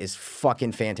episode is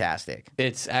fucking fantastic.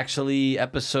 It's actually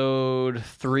episode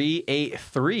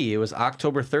 383. It was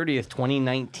October 30th,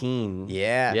 2019.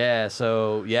 Yeah. Yeah.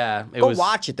 So yeah, it Go was.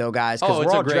 watch it though, guys, because Oh, we're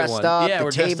it's all a great dressed one. up. Yeah, The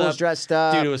we're table's dressed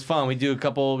up. Dude, it was fun. We do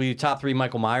top 3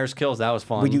 Michael Myers kills. That was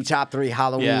fun. We do top 3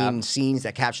 Halloween Yeah. scenes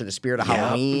that capture the spirit of Yep.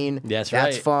 Halloween. That's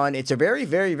That's right. fun. It's a very,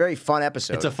 very, very fun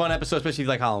episode. It's a fun episode, especially if you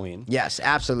like Halloween. yes,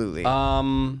 absolutely.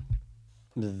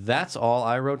 That's all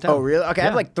I wrote down. Oh, really? Okay, I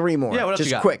have Yeah. like 3 more. Yeah, what else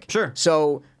Just you got? quick. Sure.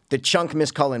 So the Chunk Miss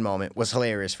Cullen moment was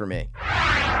hilarious for me.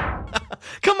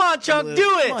 Come on, Chuck, do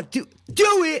it. Come on,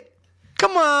 do it.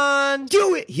 Come on.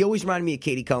 Do it. He always reminded me of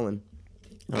Katie Cullen.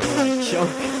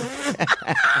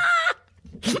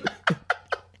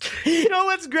 You know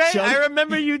what's great? Chuck- I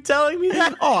remember you telling me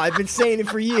that. Oh, I've been saying it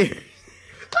for years.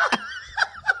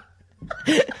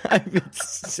 I've been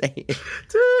saying it. Dude,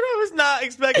 I was not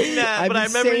expecting that, I've but been I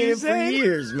remember saying you it for saying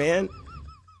years, man.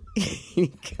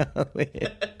 Katie Cullen.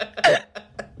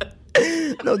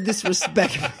 No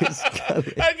disrespect, Miss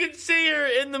Cullen. I could see her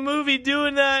in the movie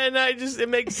doing that, and it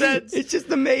makes sense. It's just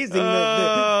amazing. The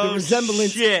Oh,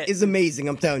 resemblance shit. is amazing.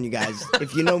 I'm telling you guys.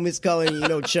 If you know Miss Cullen, you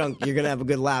know Chunk, you're gonna have a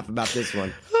good laugh about this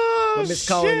one. But Miss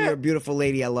Cullen, you're a beautiful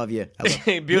lady. I love you. I love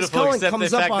Hey, beautiful, Cullen except the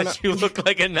comes up fact on that you look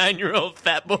like a 9-year-old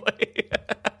fat boy.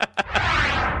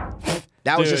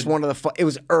 That was just Dude. one of the it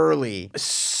was early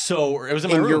So it was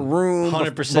in my in your room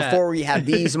 100%. before we had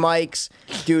these mics.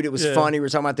 Dude, it was funny. We were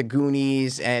talking about the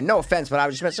Goonies, and no offense, but I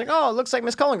was just like, oh, it looks like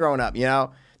Miss Cullen growing up, you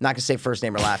know? Not gonna say first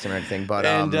name or last name or anything, but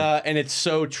And it's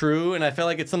so true, and I feel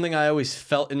like it's something I always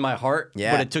felt in my heart.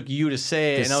 Yeah. But it took you to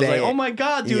say it, To and I was say like, it. "Oh my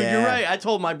god, dude, Yeah. you're right." I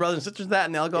told my brothers and sisters that,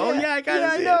 and they'll go, "Oh yeah, I got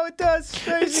I know it does.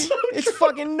 Crazy. so It's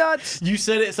fucking nuts. You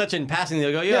said it such in passing.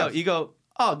 They'll go, "Yo," Yeah. you go,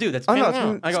 "Oh, dude, that's Oh, no,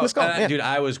 I it's go, Miss Cullen, and yeah. dude,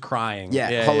 I was crying.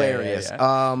 Yeah, yeah hilarious.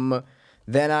 yeah.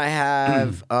 Then I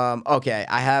have okay,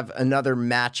 I have another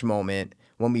match moment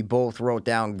when we both wrote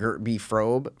down Gert B.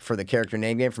 Frobe for the character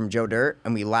name game from Joe Dirt,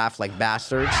 and we laughed like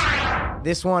bastards.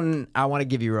 This one I want to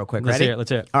give you real quick. Let's Ready? hear it. Let's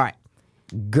hear it. All right.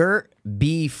 Gert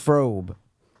B. Frobe.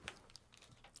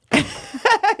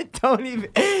 Don't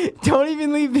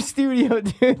even leave the studio,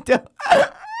 dude.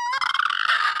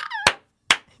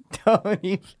 Don't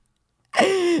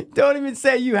even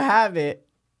say you have it.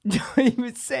 Don't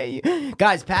even say you.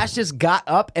 Guys, Pash just got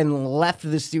up and left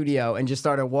the studio and just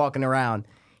started walking around.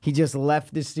 He just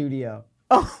left the studio.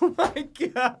 Oh my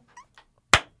God.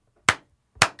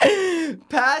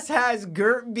 Pass has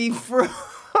Gert B. Frobe.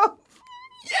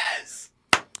 Yes.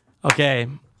 Okay.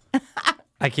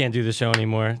 I can't do the show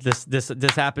anymore. This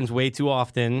happens way too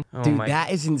often. Oh Dude, my.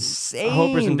 that is insane.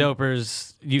 Hopers and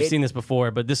Dopers, you've seen this before,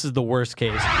 but this is the worst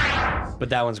case. But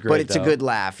that one's great. But it's though. a good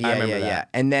laugh. I Yeah, remember yeah. that.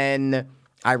 And then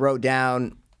I wrote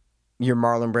down your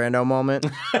Marlon Brando moment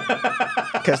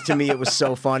because to me it was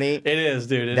so funny. It is,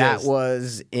 dude. That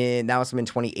must have been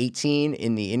 2018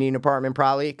 in the Indian apartment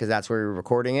probably because that's where we were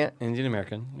recording it. Indian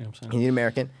American. You know what I'm saying? Indian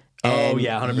American. Oh, And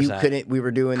yeah, 100%. We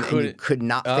were doing, and you could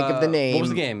not think of the name. What was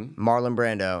the game? Marlon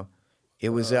Brando. It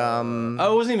was, Oh,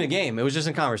 it wasn't even a game. It was just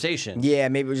in conversation. yeah,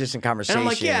 maybe it was just in conversation. And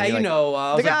I'm like, yeah, And you're you know,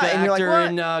 I was the like guy, the and you're like, actor what?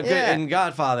 in, Yeah. in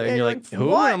Godfather. Yeah, And you're you're like, like, who?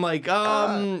 what? And I'm like,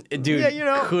 dude, yeah, you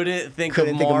know, couldn't think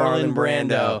couldn't of think Marlon of Marlon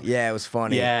Brando. Yeah, it was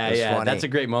funny. Yeah, it was yeah. funny. That's a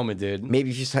great moment, dude. Maybe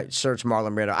if you search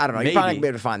Marlon Brando, I don't know. Maybe. You're probably not gonna be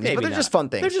able to find these, but Maybe they're not. just fun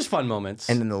things. They're just fun moments.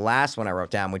 And then the last one I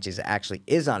wrote down, which is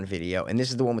on video, and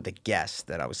this is the one with the guest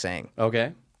that I was saying.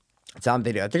 Okay. It's on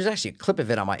video. There's actually a clip of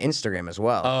it on my Instagram as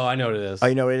well. Oh, I know what it is. Oh,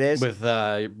 you know what it is? With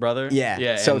your brother? Yeah.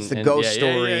 Yeah. So and- it's the and- ghost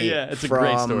yeah, story Yeah. It's a from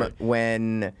great story.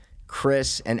 when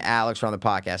Chris and Alex were on the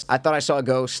podcast. I thought I saw a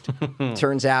ghost.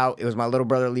 Turns out it was my little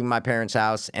brother leaving my parents'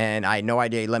 house, and I had no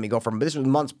idea he let me go from. But this was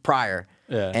months prior.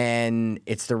 Yeah. And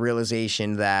it's the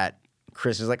realization that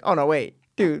Chris is like, oh, no, wait,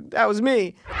 dude, that was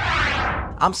me.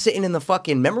 I'm sitting in the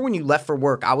fucking. Remember when you left for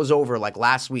work? I was over like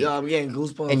last week. Yo, I'm getting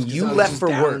goosebumps. And 'cause you I was left just for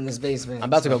down work. in this basement. I'm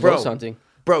about to go Bro. ghost hunting.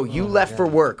 Bro, you left for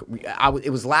work. It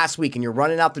was last week, and you're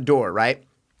running out the door, right?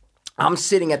 I'm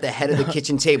sitting at the head of the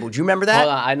kitchen table. Do you remember that? Hold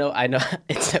on, I know.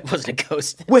 It wasn't a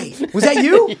ghost. Wait, was that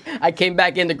you? I came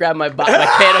back in to grab my can of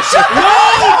shit.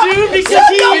 No, dude, because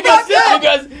he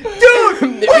because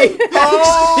Dude!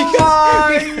 Oh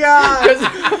my god!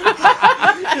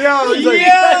 Yo, he's like,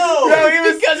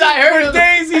 because I heard him.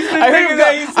 I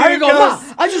heard him go, Ma,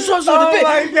 I just saw something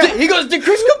big. He goes, did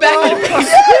Chris come back in? yes!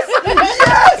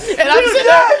 And I'm sitting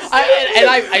there,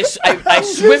 I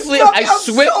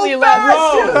swiftly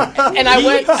left. And I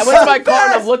went to my car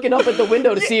and I'm looking up at the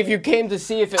window to see if you came to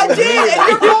see if it was me.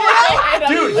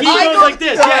 Dude, he goes like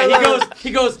this. Yeah,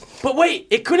 he goes, but wait,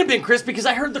 it could have been Chris because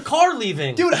I heard the car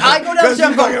leaving. Dude, I go downstairs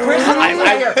and go, Chris,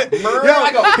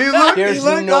 I go, there's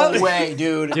no way,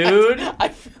 dude. Dude, I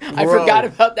forgot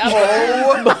about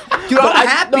that one. Dude, I'm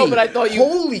happy. No, but I thought you.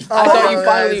 Holy fuck. I thought you That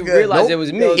finally is good. realized Nope. it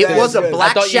was me. It was a I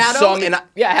black thought you shadow, saw me. and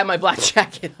Yeah, I had my black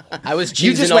jacket. I was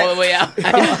You cheesing just all went- the way out.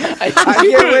 I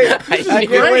can't wait. I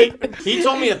can't wait. he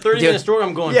told me a 30-minute story.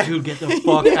 I'm going, dude, get the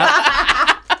fuck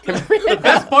out. The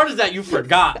best part is that you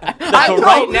forgot. I So know.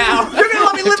 right now, You're gonna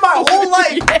let me live my whole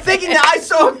life thinking that I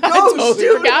saw a ghost. I totally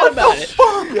dude. forgot What about the it.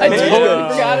 fuck? I totally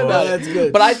forgot about it. That's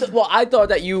good. But I thought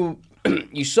that you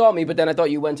saw me, but then I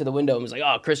thought you went to the window and was like,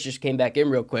 "Oh, Chris just came back in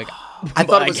real quick." I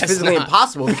thought it was guess physically not.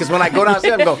 impossible because when I go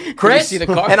downstairs and go, Chris, see the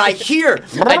car? and I hear,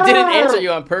 I didn't answer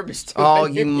you on purpose. Too. oh,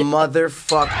 you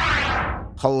motherfucker.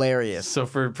 Hilarious. So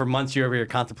for months you're over here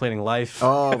contemplating life.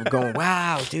 Oh, going,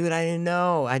 wow, dude, I didn't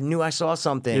know. I knew I saw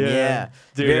something. Yeah.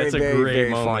 Dude, very, that's a very, great very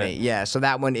moment. funny. Yeah, so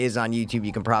that one is on YouTube.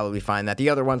 You can probably find that. The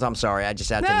other ones, I'm sorry, I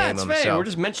just had to Nah, name it's them. fine. So. We're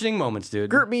just mentioning moments,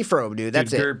 dude. Gert B. Frobe, dude.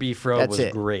 That's it. Gert B. Frobe That's was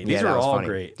it. great. Yeah, These that are was all funny.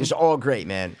 great. These are all great,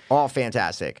 man. All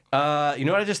fantastic. You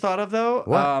know what I just thought of though?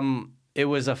 What? It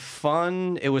was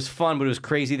fun, but it was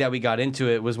crazy that we got into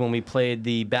it was when we played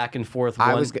the back and forth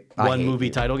I one hate movie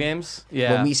you. title games.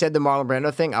 Yeah. When we said the Marlon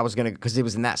Brando thing, I was going to, because it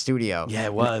was in that studio. Yeah,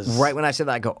 it was. And right when I said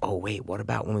that, I go, oh, wait, what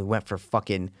about when we went for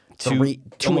fucking two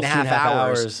almost and a half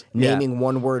hours Yeah. naming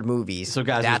one-word movies? So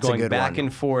guys, that's we're going a good back one.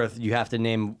 and forth. You have to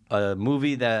name a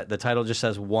movie that the title just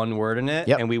says one word in it.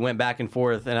 Yep. And we went back and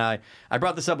forth. And I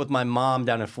brought this up with my mom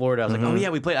down in Florida. I was like, oh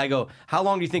yeah, we played. I go, how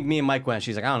long do you think me and Mike went?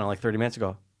 She's like, I don't know, like 30 minutes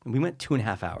ago. And we went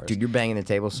 2.5 hours. Dude, you're banging the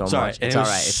table so Sorry, much. and It's it all was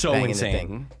right. It's so banging insane. the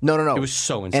thing. No. It was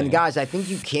so insane. And guys, I think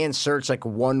you can search like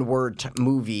one-word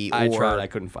movie. I or... tried. I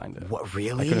couldn't find it. What,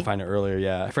 really? I couldn't find it earlier.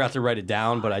 Yeah, I forgot to write it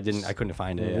down, but I couldn't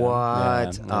find it. Yeah.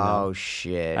 What? Yeah, I know. Oh,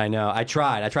 shit. I know. I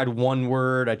tried one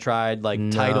word. I tried like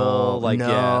title. Like no.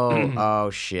 yeah. Oh,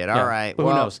 shit. Yeah. All right. But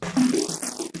Well, who knows?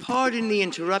 Pardon the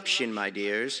interruption, my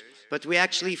dears, but we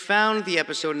actually found the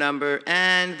episode number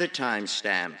and the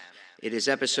timestamp. It is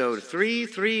episode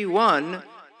 331.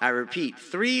 I repeat,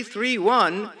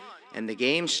 331. and the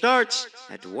game starts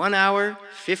at 1 hour,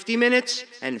 50 minutes,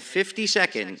 and 50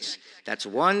 seconds. That's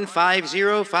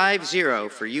 15050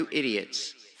 for you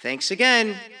idiots. Thanks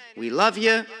again. We love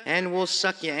you, and we'll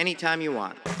suck you anytime you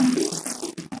want.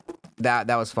 That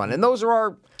was fun, and those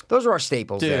are our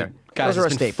staples there. Dude, guys, those are our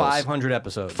it's been staples. 500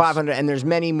 episodes. 500, and there's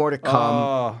many more to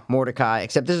come. Mordecai,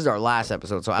 except this is our last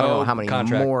episode, so I don't know how many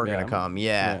contract, more are yeah. gonna come.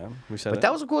 Yeah, Yeah, we said but it.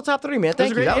 that was a cool top 3, man. Thank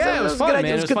you. great. That was, Yeah, that it was a fun, good man. idea.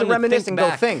 It It was was good fun to to reminisce think and go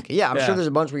back. think. Yeah, I'm Yeah. sure there's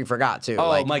a bunch we forgot too. Oh,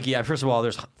 like, Mikey, first of all,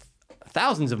 there's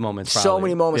thousands of moments. so Probably.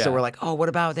 many moments that Yeah. we're like, oh, what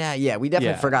about that? Yeah, we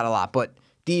definitely Yeah. forgot a lot, but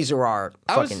these are our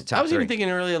fucking top I was 3. even thinking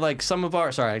earlier, like some of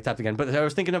our. Sorry, I tapped again, but I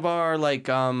was thinking of our like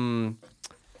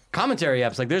commentary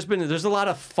apps. Like there's a lot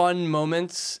of fun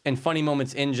moments and funny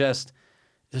moments in just.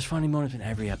 There's funny moments in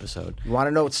every episode. You want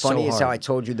to know what's so funny is how hard. I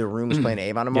told you the room was playing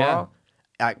Avon tomorrow.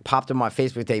 I popped in my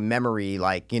Facebook Day memory,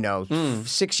 like,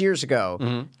 6 years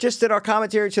ago. Just that our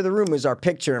commentary to the room was our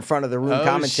picture in front of the room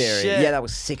commentary. shit. Yeah, that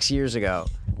was 6 years ago.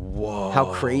 Whoa. How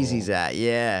crazy is that?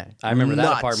 Yeah. I remember that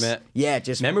Nuts. apartment. Yeah,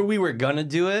 just. Remember we were gonna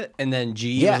do it, and then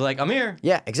G Yeah. was like, "I'm here."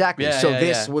 Yeah, exactly. Yeah, so yeah,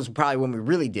 this yeah. was probably when we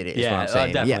really did it, is what Yeah, I'm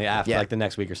saying. definitely yeah, after yeah. like the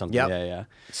next week or something. Yep. Yeah.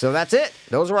 So that's it.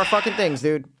 Those are our fucking things,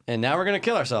 dude. And now we're gonna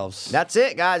kill ourselves. That's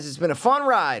it, guys. It's been a fun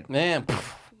ride. Man.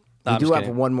 We do have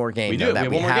one more game We though, do. that We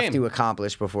we have one more have game. to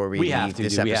accomplish before we We have leave to.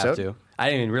 this Dude, we episode. have to. I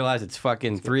didn't even realize it's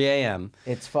fucking 3 a.m.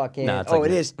 It's fucking. Nah, it's oh,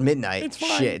 like it is midnight. It's fine.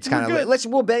 Shit, it's We're kind of. good.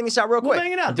 We'll bang this out real quick. We'll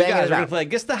bang it out. We'll You bang guys it are gonna out. play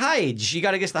Guess the Age. You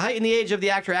got to guess the height and the age of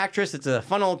the actor actress. It's a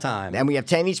fun old time. And we have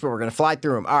 10 each, but we're gonna fly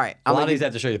through them. All right. a I'm lot gonna of these I give-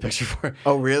 have to show you the picture for.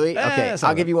 Oh, really? Okay. that's I'll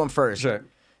all give right. you one first. Sure.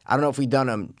 I don't know if we've done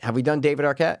them. Have we done David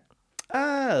Arquette?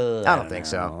 I I don't think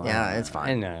so. Yeah, it's fine.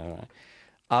 I know.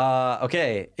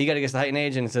 Okay, you got to guess the height and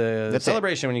age, and it's a That's it.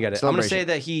 celebration when you get it. I'm gonna say Celebration.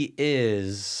 that he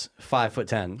is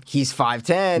 5'10". He's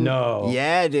 5'10". No.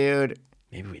 Yeah, dude.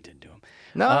 Maybe we did do him.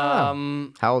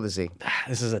 No. How old is he?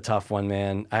 This is a tough one,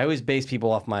 man. I always base people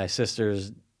off my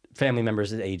sister's family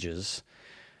members' ages.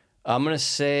 I'm gonna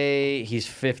say he's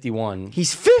 51.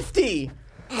 He's 50.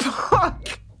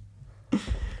 Fuck.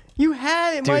 You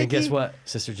had it, Dude, Mikey. and guess what?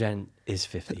 Sister Jen is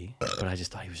 50, but I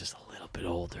just thought he was just a little bit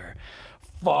older.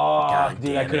 Fuck,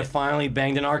 dude, I could have finally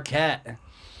banged an Arquette.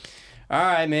 All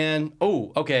right, man.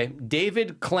 Oh, okay.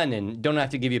 David Clennon. Don't have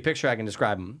to give you a picture. I can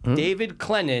describe him. David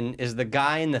Clennon is the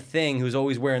guy in The Thing who's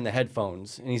always wearing the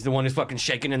headphones, and he's the one who's fucking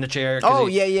shaking in the chair. 'cause Oh,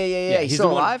 he- yeah. He's he's still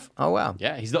the one- alive? Oh, wow.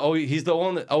 Yeah, he's the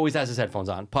one that always has his headphones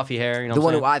on. Puffy hair, you know The what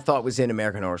one I'm who saying? I thought was in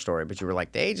American Horror Story, but you were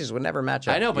like, the ages would never match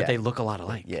up. I know, but Yeah. they look a lot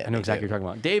alike. Yeah, I know they exactly do. what you're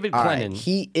talking about. David All right, Clennon.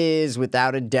 he is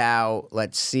without a doubt.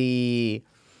 Let's see.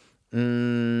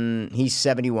 He's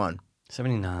 71.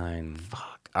 79.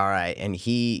 All right, and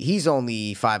he's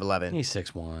only 5'11". He's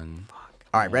 6'1".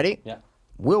 All right, ready? Yeah.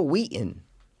 Will Wheaton.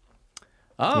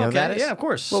 Oh, You know who okay. that is? Yeah, of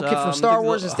course. Little kid from Star the-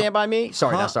 Wars and Stand By Me.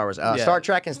 Sorry, Huh? not Star Wars. Yeah. Star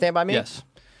Trek and Stand By Me. Yes.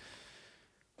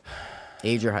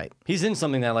 Age or height? He's in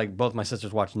something that like both my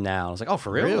sisters watch now. I was like, oh,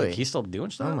 for real? Really? Like, he's still doing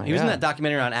stuff? Oh my he was in God. that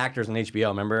documentary on actors on HBO,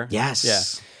 remember?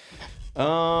 Yes.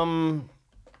 Yeah.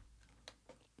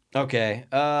 Okay.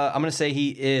 I'm gonna say he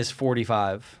is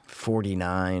 45.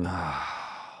 49.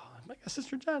 My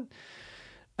sister Jen.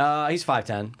 He's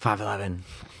 5'10". 5'11".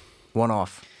 One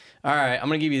off. All right, I'm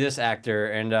gonna give you this actor,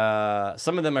 and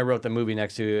some of them I wrote the movie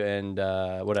next to, and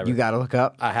whatever. You got to look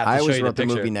up. I have to I show always you the wrote the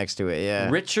picture. movie next to it. Yeah.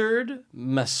 Richard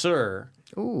Masur.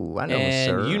 Ooh, I know, And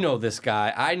sir. you know this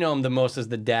guy. I know him the most as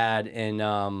the dad in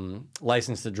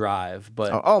License to Drive,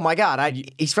 but Oh my God!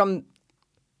 He's from.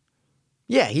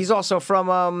 Yeah, he's also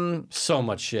from. so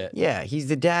much shit. Yeah, he's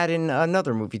the dad in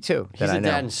another movie too. He's That I the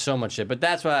know. dad in so much shit, but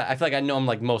that's why I feel like I know him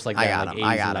like most like that. I got in, like, him. 80s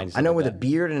I got and him. 90s, I know stuff with a like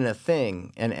beard and a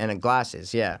thing and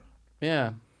glasses. Yeah, that.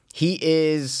 Yeah. he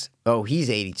is. Oh, he's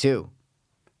 82.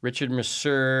 Richard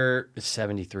Masur is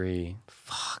 73.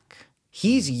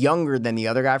 He's younger than the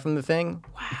other guy from the thing.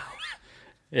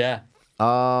 Yeah.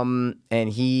 And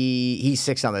he's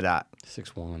 6 on the dot.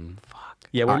 6'1".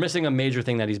 Yeah, we're missing a major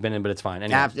thing that he's been in, but it's fine.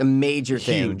 Anyway. A major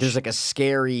thing. Huge. There's like a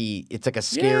scary. It's like a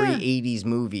scary Yeah. 80s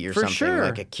movie or For something, sure.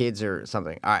 like a kids or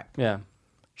something. All right, Yeah.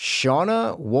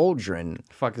 Shauna Waldron,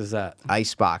 Fuck is that?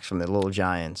 Icebox from the Little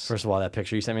Giants. First of all, that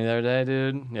picture you sent me the other day,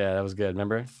 dude. Yeah, that was good.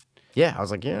 Remember? Yeah, I was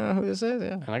like, you know who this is?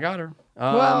 Yeah. And I got her.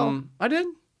 Well- I did.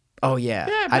 Oh yeah.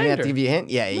 Yeah, I I didn't banged have to her. give you a hint.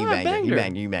 Yeah, you No, I banged her. banged You her.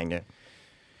 banged her. You banged her.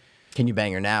 Can you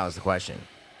bang her now? Is the question.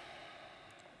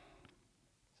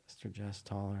 Sister Jess,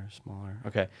 taller, smaller.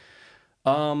 Okay.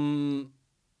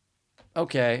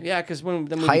 Okay. Yeah, because when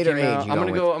the movie Height or came out, age you I'm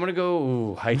going gonna go.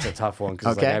 Ooh, height's a tough one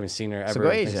because Okay. I haven't seen her ever. So go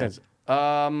Makes Asian. sense.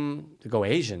 To go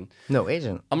Asian. No,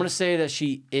 Asian. I'm gonna say that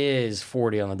she is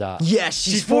 40 on the dot. Yes,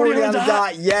 she's 40 on the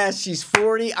dot. Yes, she's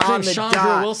 40 on name's the Chandra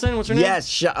dot. Wilson? What's her name? Yes,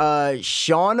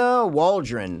 Shauna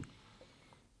Waldron.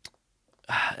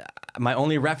 my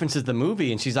only reference is the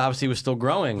movie, and she's obviously was still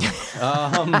growing.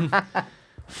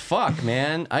 Fuck,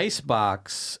 man.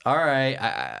 Icebox. All right.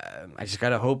 I just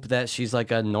gotta hope that she's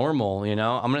like a normal, you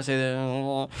know? I'm gonna say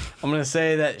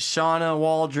that Shauna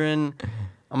Waldron,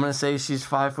 I'm gonna say she's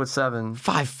 5'7".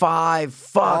 5'5".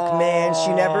 Fuck, man. She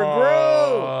never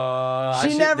grew.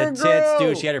 She never the grew. tits,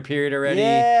 dude. She had her period already.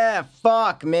 Yeah,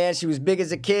 fuck, man. She was big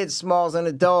as a kid, small as an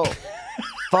adult.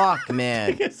 Fuck,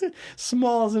 man.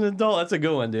 Small as an adult. That's a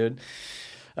good one, dude.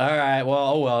 All right.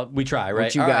 Well, we try, right?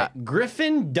 What you All got? right.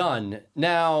 Griffin Dunn.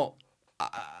 Now,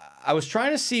 I was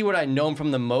trying to see what I know him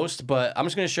from the most, but I'm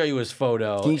just going to show you his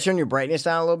photo. Can you turn your brightness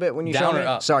down a little bit when you Down show or me?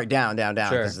 up? Sorry, down, Sure.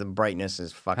 because the brightness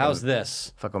is fucking. How's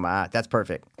this? Fucking my eye. That's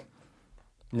perfect.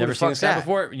 Never the seen fuck's this guy that?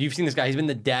 before? You've seen this guy. He's been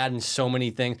the dad in so many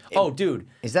things. Oh, dude.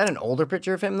 Is that an older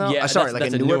picture of him though? Yeah, sorry, that's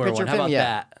like a newer picture one. of How him. about Yeah.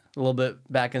 that? A little bit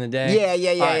back in the day. Yeah,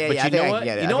 yeah, yeah, All right, yeah, but yeah. you know I what?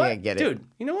 get it. You know I what? think I get it. Dude,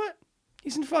 you know what?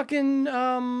 He's in fucking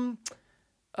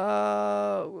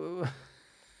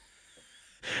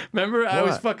remember I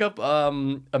always What? fuck up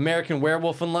American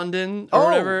Werewolf in London or Oh,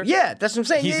 whatever. yeah, that's what I'm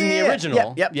saying. He's Yeah, in the yeah, yeah. original.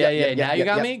 Yep, Yeah, yep, yeah. yep, Now yep, you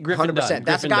got yep. me? Griffin 100%. Dunn.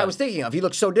 That's the Griffin guy I Dunn. was thinking of. He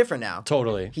looks so different now.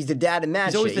 Totally. He's the dad in that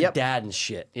He's always shit. the Yep. dad and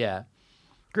shit. Yeah.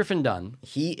 Griffin Dunn.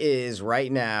 He is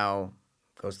right now.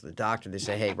 Goes to the doctor. They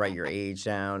say, "Hey, write your age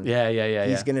down." Yeah.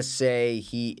 He's gonna say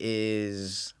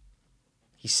he's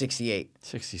 68.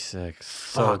 66.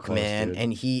 Fuck, so close, man. dude.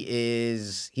 And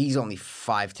he's only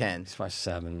 5'10". He's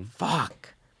 5'7".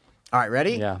 Fuck. All right,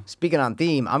 ready? Yeah. Speaking on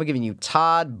theme, I'm giving you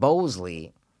Todd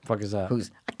Bosley, Fuck is that?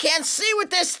 who's I can't see with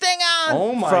this thing on.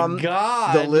 Oh my from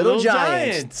God, the Little Little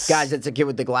Giants. Giants. Guys, that's a kid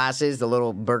with the glasses, the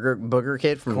little booger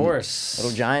kid from Of course.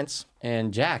 Little Giants.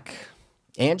 And Jack.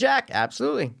 And Jack,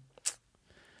 absolutely.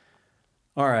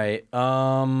 All right.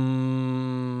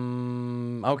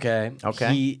 Okay.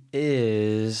 Okay. He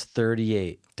is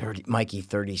 38. Mikey,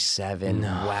 37.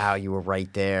 Wow, you were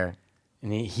right there.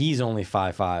 And he's only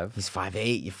 5'5". He's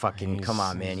 5'8". You fucking come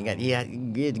on, man. You had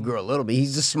to grow a little bit.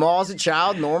 He's as small as a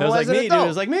child, It normal was like as an me, dude. adult. It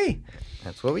was like me.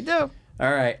 That's what we do.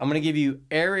 All right. I'm going to give you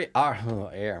Ariana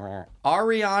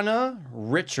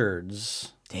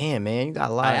Richards. Damn, man, you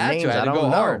got a lot I of had names. to. I had I to don't go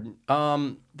know. hard.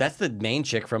 That's the main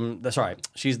chick from... Sorry.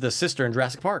 She's the sister in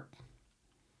Jurassic Park.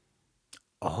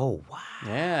 Oh wow,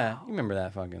 Yeah. You remember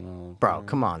that fucking... little... bro,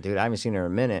 come on, dude. I haven't seen her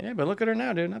in a minute. Yeah, but look at her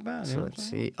now, dude. Not bad. You know what I'm Let's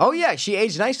saying? see. Oh yeah, she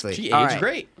aged nicely. She All aged right.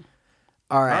 great.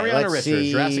 All right, Ariana let's Richards,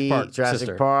 see. Jurassic Park Jurassic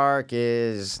sister. Park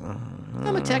is.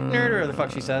 I'm a tech nerd, or the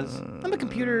fuck she says. I'm a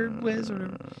computer whiz, or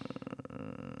whatever.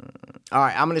 All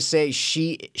right, I'm gonna say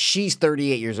she's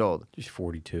 38 years old. She's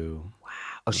 42.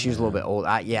 Oh, she was a little bit old.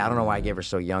 I don't know why I gave her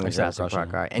so young in I started Jurassic Park. crushing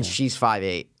All her. right, and she's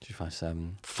 5'8". She's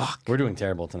 5'7". Fuck. We're doing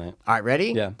terrible tonight. All right,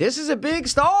 ready? Yeah. This is a big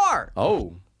star.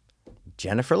 Oh,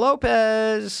 Jennifer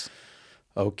Lopez.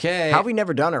 okay. How have we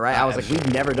never done it, right? I was like,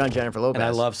 we've never done Jennifer Lopez. And I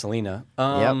love Selena.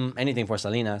 Anything for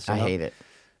Selena. I hate it.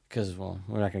 Because, well,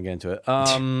 we're not going to get into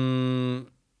it.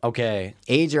 Okay.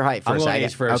 Age or height I'm first? going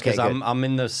age first Okay, because good. I'm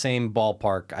in the same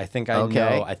ballpark. I think I Okay.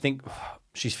 know. I think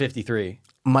she's 53.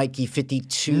 Mikey,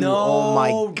 52. No, oh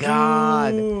my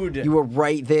God. dude. You were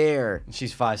right there.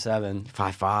 She's 5'7".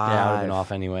 5'5". Yeah, I would have been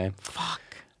off anyway. Fuck.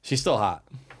 She's still hot.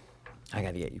 I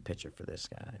got to get you a picture for this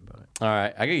guy. But All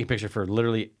right. I got you a picture for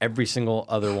literally every single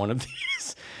other one of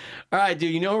these. All right,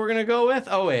 dude. You know who we're going to go with?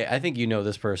 Oh, wait. I think you know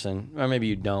this person. Or maybe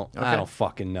you don't. I Okay. don't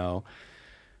fucking know.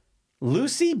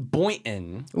 Lucy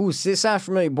Boynton. Ooh, this sounds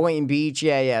familiar. Boynton Beach.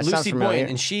 Yeah, sounds Lucy familiar. Boynton.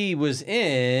 And she was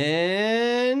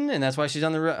in... And that's why she's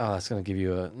on the... Oh, it's going to give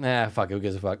you a... Nah, fuck it. Who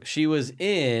gives a fuck? She was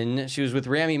with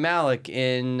Rami Malek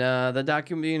in the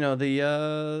document... You know, the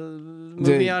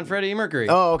movie on Freddie Mercury.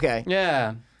 Oh, okay.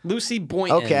 Yeah. Lucy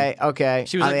Boynton. Okay.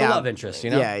 She was like the love interest,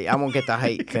 you know? Yeah, I won't get the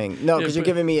height thing. No, because you're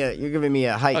giving me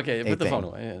a height. Okay, put the thing. phone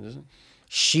away. Yeah, just...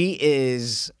 She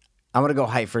is. I'm gonna go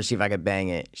height first, see if I can bang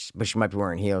it. But she might be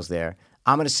wearing heels there.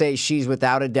 I'm gonna say she's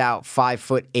without a doubt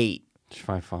 5'8". She's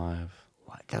 5'5".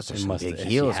 What? Those are It some must- big she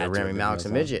heels. had Or to have Rami been Malek's a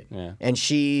those, midget. yeah. And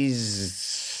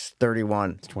she's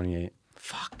 31. It's 28.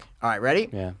 Fuck. All right, ready?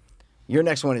 Yeah. Your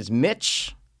next one is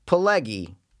Mitch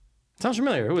Pileggi. Sounds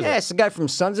familiar. Who is Yeah, it? it's the guy from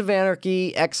Sons of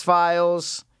Anarchy,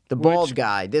 X-Files, the bald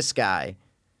guy. This guy.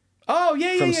 Oh,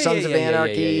 yeah, From Sons of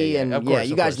Anarchy, and Of course,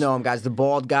 you of guys course. know him, guys. The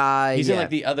bald guy. He's yeah. in like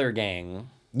the other gang.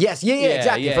 Yes, yeah,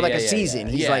 exactly. For like a yeah, season,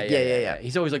 yeah. he's like, yeah.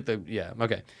 He's always like the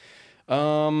okay.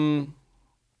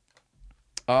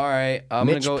 All right, I'm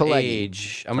Mitch gonna go Pileggi.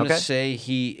 age. I'm gonna Okay. say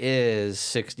he is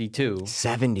 62.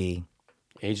 70,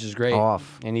 Age is great.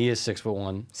 Off. and he is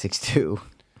 6'1". 6'2".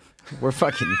 We're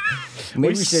fucking.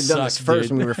 Maybe we should have done this suck, first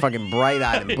dude. when we were fucking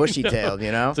bright-eyed and bushy-tailed.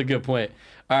 You know. That's a good point.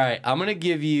 All right, I'm gonna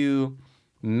give you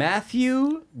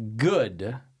Matthew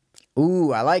Good.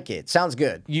 Ooh, I like it. Sounds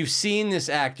good. You've seen this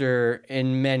actor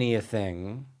in many a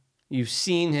thing. You've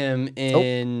seen him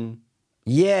in.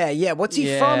 Yeah. What's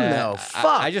he from though?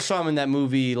 Fuck. I just saw him in that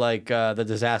movie, like the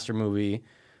disaster movie.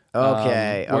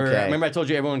 Okay. Where, Okay. Remember, I told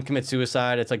you everyone commits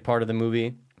suicide. It's like part of the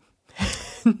movie.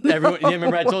 Everyone. Yeah,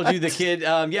 remember, I told you the kid.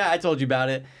 Yeah, I told you about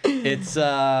it. It's.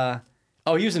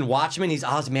 Oh, he was in Watchmen. He's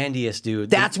Ozymandias, dude.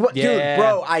 That's what, dude,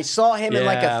 bro. I saw him in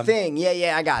like a Yeah. thing.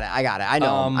 Yeah. I got it. I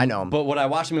know him. I know him. But what I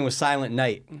watched him in was Silent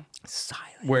Night. Silent.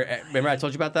 Where remember I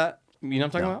told you about that? You know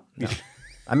what I'm talking about?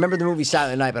 I remember the movie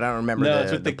Silent Night, but I don't remember No, the,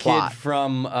 it's with the plot. kid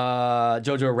from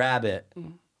Jojo Rabbit.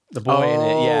 The boy in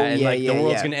it, yeah, and like the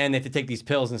world's gonna end. They have to take these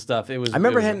pills and stuff. It was. I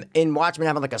remember him in Watchmen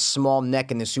having like a small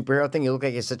neck in the superhero thing. He looked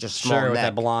like he had such a small Sure, neck. with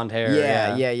that blonde hair.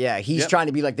 Yeah. He's trying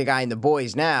to be like the guy in The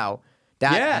Boys now.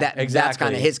 That's exactly.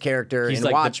 kind of his character He's in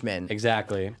like Watchmen.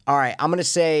 Exactly. All right, I'm gonna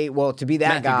say, well, to be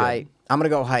that Matthew guy, Good. I'm gonna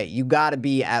go height. You got to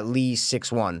be at least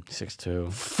 6'1".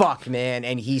 6'2". Fuck, man,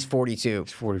 and he's 42.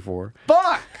 44.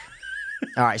 Fuck.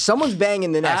 All right, someone's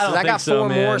banging the next. I don't I got think so, four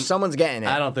more. man. Someone's getting it.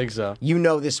 I don't think so. You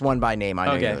know this one by name. I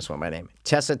know you Okay. know this one by name.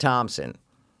 Tessa Thompson,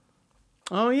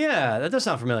 Oh yeah, that does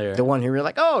sound familiar. the one who you're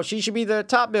like, oh, she should be the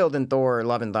top build in Thor: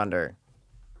 Love and Thunder.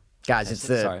 Guys, it's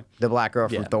Sorry. the black girl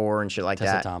from Yeah. Thor and shit like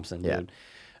Tessa that. Thompson, Yeah. dude.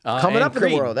 Coming and up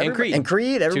Creed. in the world, And Creed. and Creed,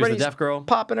 She was the everybody's deaf girl.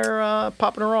 popping her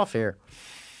off here.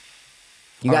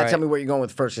 You All gotta right. tell me where you're going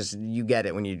with first, because you get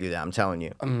it when you do that. I'm telling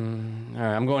you. All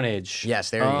right, I'm going age.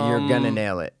 Yes, you're gonna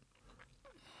nail it.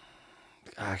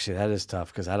 Actually, that is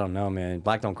tough because I don't know, man.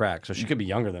 Black don't crack, so she could be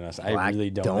younger than us. I Black really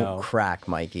don't know. crack,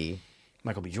 Mikey.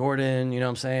 Michael B. Jordan, you know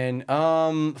what I'm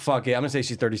saying? Fuck it. I'm gonna say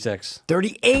she's 36.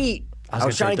 38. I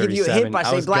was trying to give you a hint by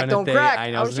saying black don't crack.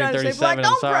 I know. I was trying to say black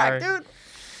don't crack, dude.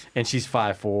 And she's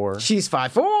 5'4". She's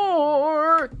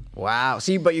 5'4". Wow.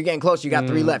 See, but you're getting close. You got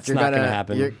 3 left. It's You're not gonna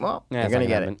happen. You're Yeah, gonna it's not get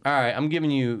happen. it. All right, I'm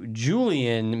giving you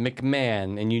Julian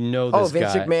McMahon, and you know this Oh,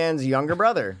 Vince guy. McMahon's younger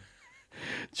brother.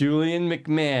 Julian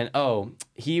McMahon. Oh,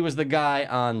 he was the guy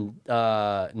on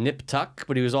Nip Tuck,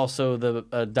 but he was also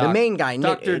the main guy,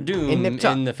 Doctor in Doom Nip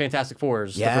Tuck. in the Fantastic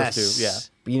Fours. Yes. The first two. Yeah,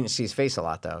 But you didn't see his face a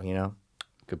lot, though. You know.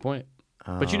 good point.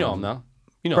 But you know him though.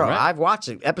 You know Bro, him, right? I've watched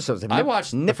episodes of I Nip,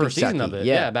 watched the Nip first season of Tucky. it.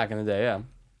 Yeah, back in the day.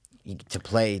 Yeah. To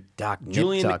play Doc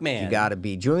Julian Nip Tuck, McMahon. you gotta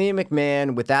be Julian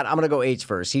McMahon. With that, I'm gonna go age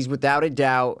first. He's without a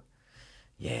doubt.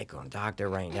 Yeah, going doctor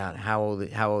writing down how old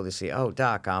is he? Oh,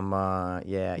 Doc, I'm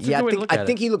yeah. a Yeah, good way to look at I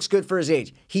think it. he looks good for his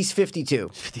age. He's 52.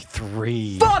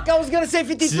 53. Fuck, I was gonna say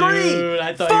 53. Dude,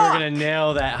 I thought you were gonna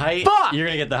nail that height. Fuck. You're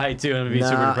gonna get the height too. I'm gonna be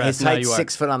super Nah, impressed. his Now height's you are.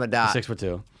 6 foot on the dot.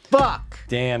 6'2". Fuck.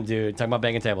 Damn, dude. Talking about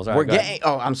banging tables. All right, We're go ahead. getting.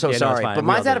 Oh, I'm so Yeah, no, it's sorry, fine. but We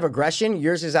mine's all out do of aggression.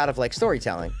 Yours is out of like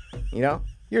storytelling. You know,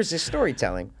 yours is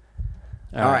storytelling.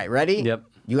 All right, ready? Yep.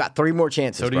 You got 3 more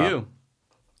chances. So do bro. you.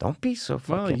 Don't be so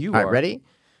fucking. Well, you All right, are. ready?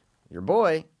 Your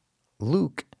boy,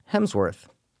 Luke Hemsworth.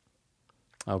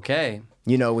 Okay.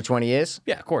 You know which one he is?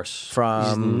 Yeah, of course. From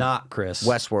He's not Chris.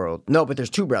 Westworld. No, but there's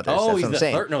 2 brothers. Oh, That's he's what I'm the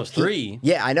saying. third. No, it's 3.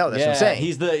 Yeah, I know. That's yeah, what I'm saying.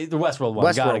 He's the Westworld one.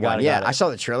 Westworld got it, one. Yeah, got it. I saw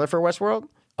the trailer for Westworld.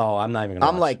 Oh, I'm not even gonna.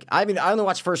 I'm watch. like, I only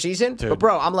watched first season, Dude. but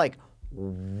bro, I'm like,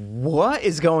 what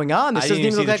is going on? This I doesn't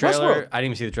didn't even even see look the like trailer. Westworld. I didn't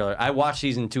even see the trailer. I watched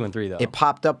season 2 and 3 though. It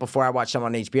popped up before I watched them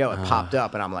on HBO. It popped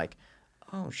up, and I'm like,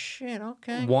 oh shit,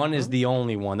 okay. One is the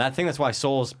only one. That thing. That's why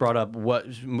Souls brought up what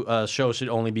show should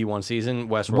only be one season.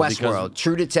 Westworld. Westworld,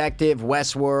 True Detective,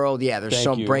 Westworld. Yeah, there's Thank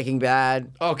some you. Breaking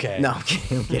Bad. Okay. No, I'm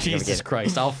kidding. I'm kidding, I'm Jesus kidding.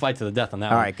 Christ! I'll fight to the death on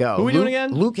that All one. right, go. Who are we Luke, doing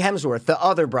again? Luke Hemsworth, the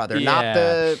other brother, not Yeah.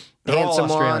 the They're all handsome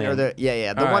one, or Australian. the the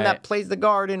All one right. that plays the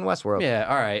guard in Westworld. Yeah.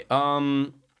 All right.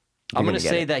 I'm gonna gonna get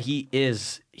say it. that he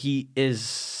is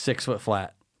 6 foot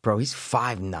flat, Bro, he's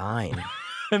 5'9".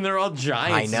 and they're all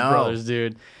giants. I his know. brothers,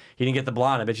 dude. He didn't get the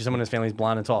blonde. I bet you someone in his family's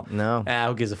blonde and tall. No.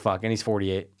 Who gives a fuck? And he's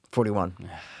 48. 41.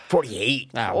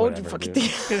 48. Ah, What would you whatever, fucking dude.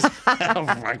 think? I don't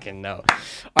fucking know.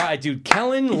 All right, dude.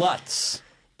 Kellen Lutz.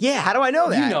 Yeah, how do I know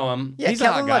that? You know him. Yeah, He's a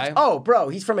Kellen hot Lutz. guy. Oh, bro,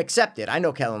 he's from Accepted. I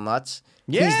know Kellen Lutz.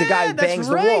 Yeah, he's the guy who that's bangs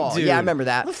right, the wall. dude. Yeah, I remember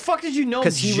that. How the fuck did you know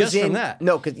Because he just was in from that?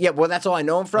 no, because well, that's all I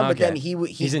know him from. But Okay. then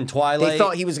He's in Twilight. They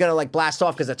thought he was gonna like blast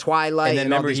off because of Twilight. And then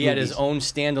all remember, these he had movies. his own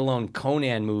standalone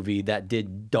Conan movie that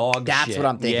did dog That's shit. what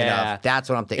I'm thinking yeah. of. That's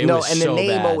what I'm thinking. It No, was and the so name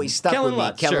bad. always stuck Kellen with me.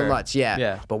 Lutz, Kellen sure. Lutz, yeah.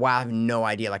 Yeah. But wow, I have no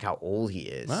idea like how old he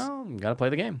is. Well, you gotta play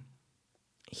the game.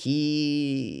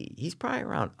 He's probably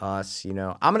around us. You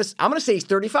know, I'm gonna say he's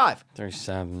 35.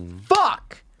 37,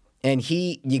 Fuck. And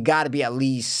you got to be at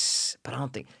least, but I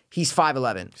don't think he's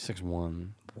 5'11". 6'1".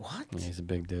 What? Yeah, he's a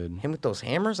big dude. Him with those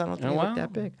hammers? I don't think Oh, he wow. looked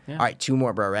that big. Yeah. All right, 2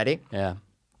 more, bro. Ready? Yeah.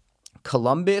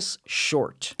 Columbus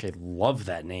Short. Okay, love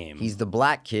that name. He's the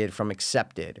black kid from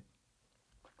Accepted.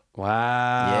 wow.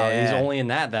 Yeah. He's only in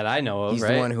that I know of. He's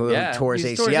right? the one who Yeah, tore his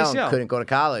he's tore ACL and couldn't go to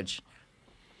college.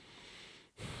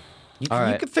 You All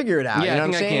right. could figure it out. Yeah, you know I what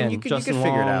I'm think I saying? can. You could Justin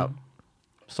figure it Long, out.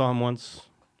 Saw him once.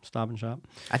 Stop and Shop.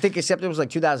 I think except it was like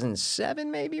 2007,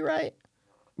 maybe, right?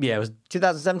 Yeah, it was.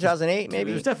 2007, 2008, It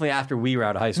maybe. was definitely after we were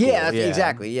out of high school. Yeah,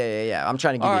 exactly. Yeah. I'm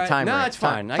trying to give All you right. a time No, range. it's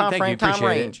fine. Time Thank frame, you. time Appreciate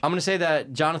range. it. I'm gonna say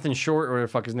that Jonathan Short, or whatever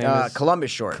the fuck his name is.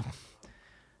 Columbus Short.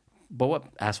 But what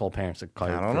asshole parents that call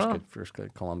you I don't know. first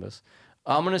kid Columbus?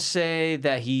 I'm gonna say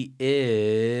that he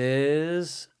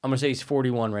is. I'm gonna say he's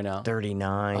 41 right now.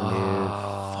 39,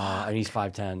 dude. And he's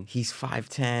 5'10. He's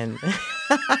 5'10.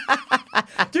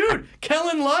 Dude,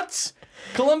 Kellen Lutz,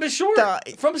 Columbus Short,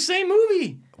 from the same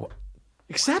movie.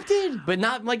 Accepted, but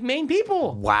not like main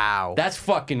people. Wow. That's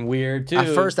fucking weird, too. At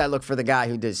first, I looked for the guy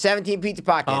who did 17 Pizza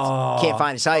Pockets. Can't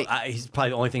find his height. He's probably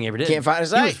the only thing he ever did. Can't find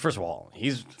his He was- height. First of all,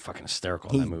 he's fucking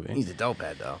hysterical in that movie. He's a dope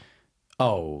head, though.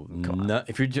 Oh, no,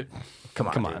 if you're just Come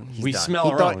on, come dude. on, He's we done. smell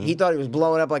he our thought, own. He thought he was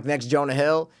blowing up like next Jonah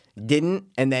Hill. Didn't,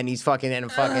 and then he's fucking in a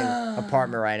fucking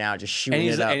apartment right now, just shooting and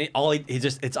he's it up. and he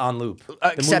just it's on loop. The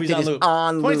Except movie's it on is loop.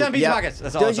 on loop. 27 Pizza Yep. Pockets.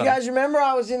 That's all. Don't it's you on. guys remember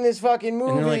I was in this fucking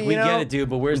movie? And they're like, we you know? get it, dude,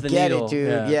 but where's the Get needle? it, dude.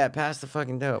 Yeah. Yeah, pass the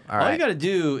fucking dope. All All right. you got to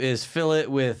do is fill it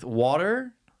with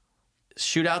water,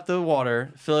 shoot out the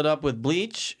water, fill it up with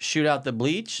bleach, shoot out the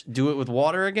bleach, do it with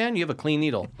water again. You have a clean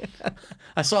needle.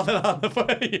 I saw that on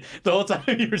the whole time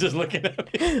you were just looking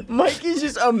at me. Mike is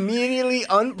just immediately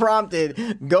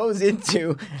unprompted goes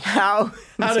into how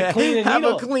to clean a have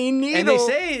needle. a clean needle. And they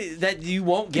say that you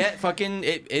won't get fucking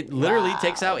it literally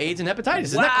takes out AIDS and hepatitis.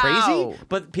 Isn't that Wow. crazy?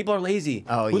 But people are lazy.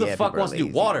 Oh, Who yeah, the fuck people are wants to do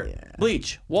lazy, water, yeah.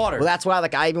 bleach, water? Well, that's why,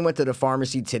 like, I even went to the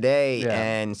pharmacy today, Yeah.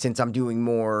 and since I'm doing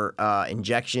more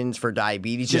injections for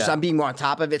diabetes, just Yeah. I'm being more on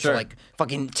top of it. Sure. So, like,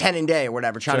 fucking 10 a day or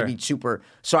whatever, trying Sure. to be super.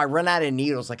 So I run out of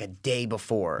needles like a day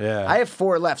before. Yeah. I have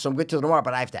 4 left, so I'm good till tomorrow.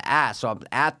 But I have to ask, so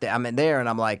I'm in there, and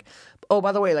I'm like, oh,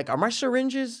 by the way, like, are my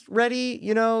syringes ready?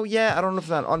 You know, yeah. I don't know if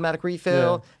it's an automatic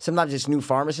refill. Yeah. Sometimes it's new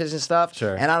pharmacists and stuff.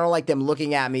 Sure. And I don't like them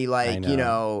looking at me like, you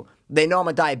know. know, they know I'm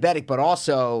a diabetic, but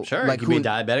also Sure, like you could be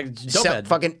diabetic. Dope head.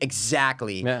 fucking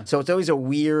exactly. Yeah. So it's always a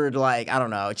weird, like, I don't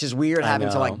know. It's just weird having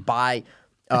to know. like buy,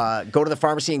 go to the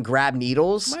pharmacy and grab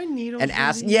needles. My needles and are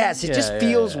ask. these? Yes, it just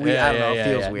feels weird. I don't know. It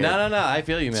feels yeah. weird. No, I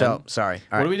feel you, man. So sorry. All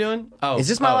What right. are we doing? Oh, Is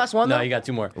this my last one, No, though? you got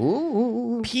 2 more.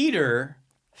 Ooh. Peter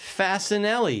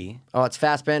Fasinelli. Oh, it's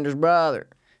Fassbender's brother.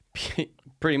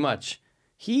 Pretty much.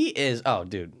 He is. Oh,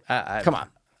 dude. Come on.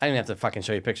 I didn't have to fucking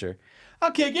show you a picture.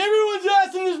 I'll kick everyone's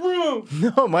ass in this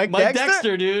room. No, Mike Mike Dexter.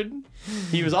 Dexter, dude.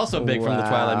 He was also big from the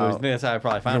Twilight Wow. movies. I think that's how I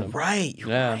probably found him. Right. You're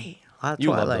Yeah. right. A lot of You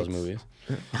love Twilights. those movies.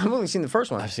 I've only seen the first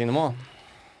one. I've seen them all.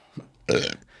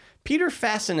 Peter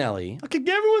Fasinelli. I'll kick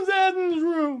everyone's ass in this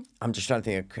room. I'm just trying to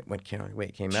think of when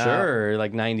it came out. Sure,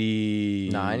 like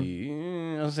 99.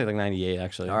 Nine? I'll say like 98,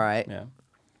 actually. All right. Yeah.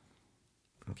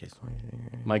 Okay.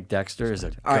 Mike Dexter is a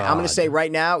All right. I'm going god. to say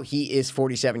right now he is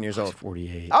 47 years old.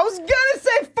 48. I was gonna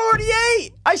say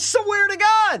 48. I swear to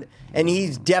God. And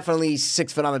he's definitely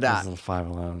 6 foot on the dot.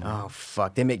 5'11". Oh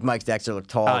fuck! They make Mike Dexter look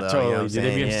tall though. Totally. You know what I'm Dude, they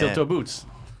saying? give steel toe boots.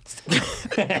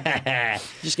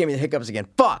 Just gave me the hiccups again.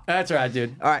 Fuck. That's right,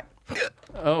 dude. All right.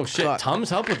 Oh shit. Fuck. Tums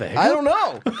help with it. I don't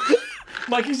know.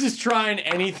 Mikey's just trying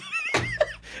anything.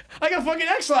 I got fucking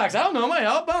X-Lax. I don't know. Might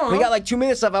help. I don't know. We got like 2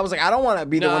 minutes left. I was like, I don't want to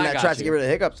be the No, one I that got tries to you. get rid of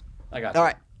the hiccups. I got All you.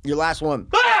 right. Your last one.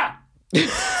 Ah!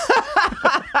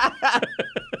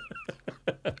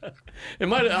 It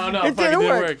might. Oh no, It fucking didn't didn't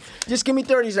work. work. Just give me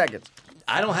 30 seconds.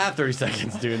 I don't have 30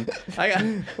 seconds, dude. I got.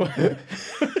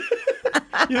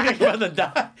 You think about the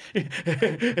die?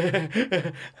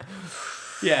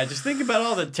 Yeah, just think about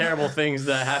all the terrible things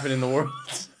that happen in the world.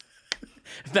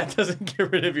 If that doesn't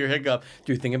get rid of your hiccup,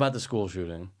 dude, think about the school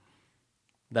shooting.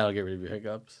 That'll get rid of your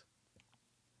hiccups.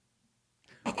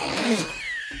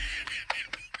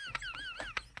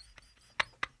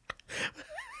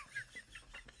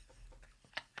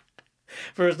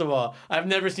 First of all, I've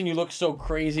never seen you look so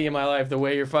crazy in my life. The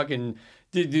way you're fucking,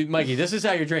 dude, Mikey. This is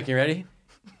how you're drinking. Ready?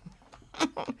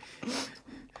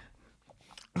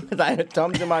 I had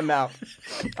Tums in my mouth.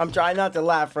 I'm trying not to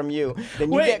laugh from you.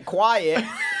 Then you Wait. get quiet,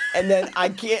 and then I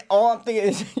can't. All I'm thinking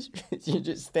is you're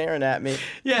just staring at me.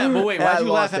 Yeah, but wait, And I why'd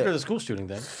you laugh lost it. after the school shooting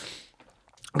then?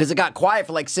 Because it got quiet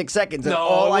for like 6 seconds, and No,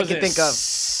 all it I could wasn't think of.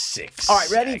 6. All right,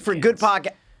 ready for good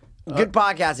podcast? Good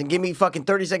podcasting. Give me fucking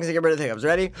 30 seconds to get rid of the hiccups.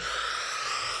 Ready?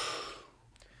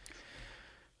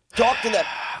 Talk to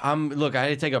them. Look, I had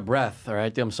to take a breath. All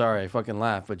right, I'm sorry, I fucking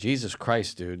laughed, but Jesus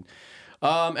Christ, dude.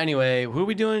 Anyway, who are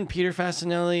we doing? Peter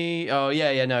Fasinelli. Oh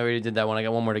yeah, no, I already did that one. I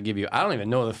got one more to give you. I don't even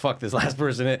know who the fuck this last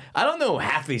person is. I don't know who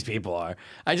half these people are.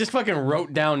 I just fucking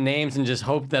wrote down names and just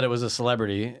hoped that it was a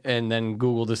celebrity, and then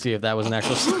Googled to see if that was an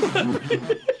actual celebrity.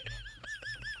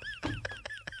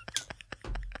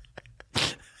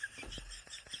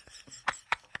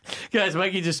 Guys,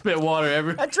 Mikey just spit water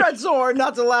everywhere. I tried so hard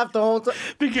not to laugh the whole time.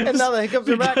 And now the hiccups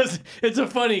are back. Because it's a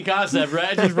funny concept, right?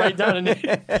 I just write down a name.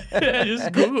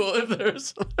 Just Google if there's a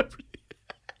celebrity.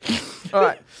 All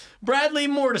right. Bradley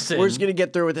Mortison. We're just going to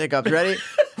get through with the hiccups. Ready?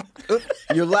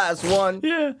 Your last one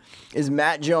is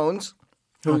Matt Jones.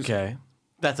 Okay.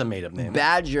 That's a made-up name.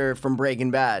 Badger from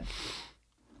Breaking Bad.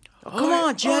 Oh, come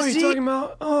on, Jesse. Oh, you're talking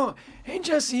about, hey,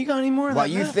 Jesse, you got any more of While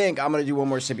that? you think, I'm going to do one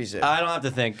more sippy sip. I don't have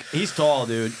to think. He's tall,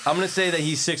 dude. I'm going to say that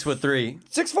he's 6'3".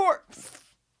 6'4".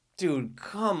 Dude,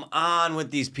 come on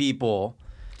with these people.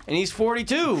 And he's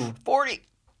 42. 40.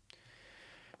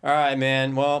 All right,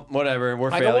 man. Well, whatever.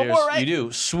 We're I got one failures. more, right? You do.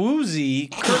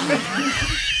 Swoozy.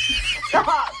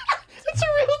 Stop. That's a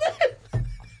real name.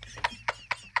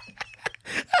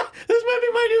 This might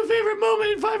be my new favorite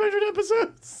moment in 500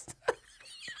 episodes.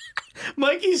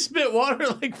 Mikey spit water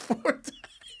like 4 times.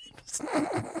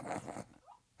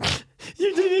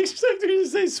 You didn't expect me to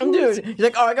say swoozy. Dude, he's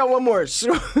like, oh, I got one more.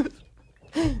 Swoozy.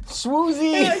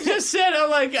 Yeah, I just said,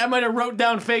 I might have wrote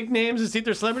down fake names and see if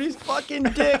they're celebrities. Fucking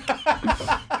dick.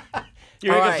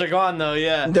 Your All hiccups right. are gone, though,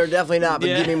 yeah. They're definitely not, but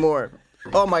Yeah. give me more.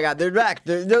 Oh, my God. They're back.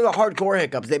 They're the hardcore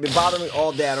hiccups. They've been bothering me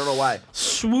all day. I don't know why.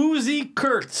 Swoozy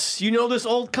Kurtz. You know this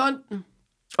old cunt?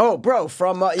 Oh, bro,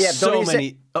 from, yeah, So don't even many.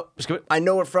 say. Oh, just go. I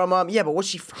know her from, yeah, but what's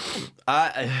she from?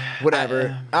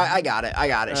 Whatever. I got it.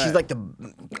 She's like the.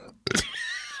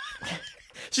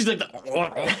 She's like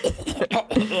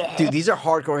the. Dude, these are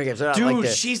hardcore hiccups. They're not Dude, like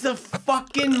this. she's the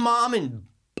fucking mom in.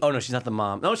 Oh no, she's not the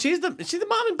mom. No, she's the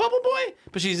mom in Bubble Boy,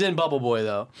 but she's in Bubble Boy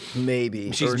though.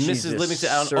 Maybe. She's Or Mrs. a Livingston.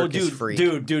 I don't, oh, circus dude, freak.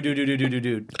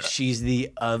 dude. She's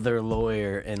the other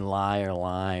lawyer in Liar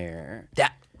Liar.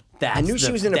 That's I knew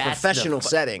she was in a professional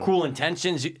setting. Cruel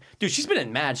Intentions. Dude, she's been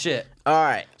in mad shit. All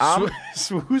right.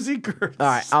 Swoozy Kurtz. All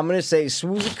right. I'm going to say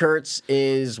Swoozy Kurtz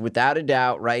is without a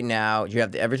doubt right now. You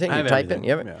have everything? I You're have typing? everything.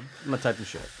 You have it? Yeah. I'm going to type in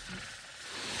shit.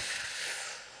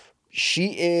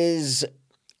 She is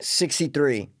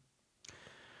 63.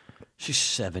 She's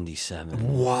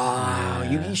 77. Wow.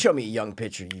 You show me a young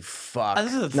picture, you fuck.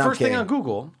 This is the Not first thing kidding. on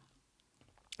Google.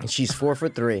 And she's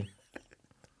 4'3".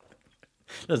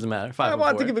 Doesn't matter. 5'4". I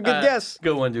want to give a good guess.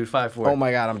 Good one, dude. 5'4". Oh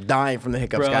my God, I'm dying from the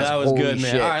hiccups, Bro, guys. that was Holy good, man.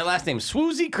 shit. All right, last name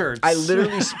Swoozy Kurtz. I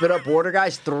literally spit up water,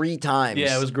 guys, 3 times.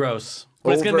 Yeah, it was gross.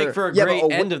 But it's gonna make for a but great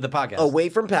end of the podcast. Away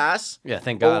from pass. Yeah,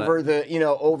 thank God.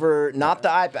 Over not the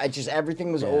iPad. Just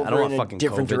everything was over I don't want in a fucking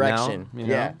different COVID now, direction. you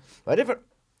know? Yeah, but if it,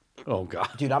 Oh God,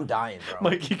 dude, I'm dying, bro.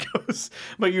 Mikey goes.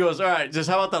 All right, just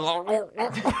how about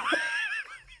the?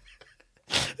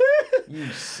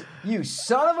 You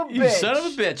son of a bitch. You son of a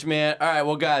bitch, man. All right,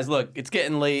 well, guys, look, it's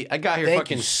getting late. I got here Thank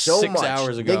fucking you so 6 much.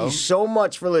 hours ago. Thank you so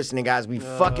much for listening, guys. We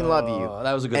fucking love you.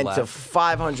 That was a good and laugh. to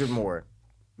 500 more.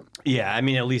 Yeah, I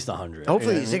mean at least 100.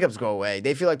 Hopefully you know these what hiccups go away.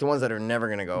 They feel like the ones that are never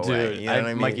gonna go I mean? away. Dude, You know what I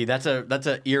mean? Mikey, that's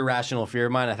an irrational fear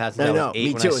of mine. I've had since I I was know, 8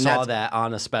 me when too, I and saw that's- that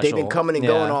on a special. They've been coming and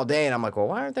Yeah. going all day, and I'm like, well,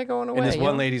 why aren't they going away? And this you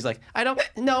one know? lady's like, I don't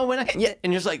know when I. Yeah.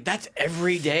 And you're just like, that's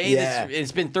every day. Yeah.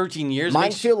 It's been 13 years. Mine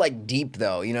Makes- feel like deep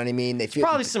though. You know what I mean? They feel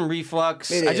Probably some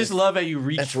reflux. It I just is. love how you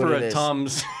reach That's what for it a is.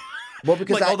 Tums. well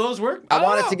because like, those work? I don't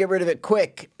wanted know. to get rid of it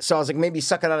quick, so I was like, maybe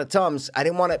suck it out of Tums. I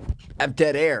didn't want to have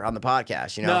dead air on the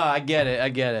podcast. You know? No, I get it. All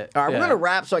right, Yeah. we're gonna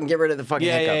wrap so I can get rid of the fucking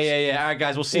Yeah. hiccups. All right,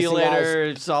 guys, we'll see you Listen, later.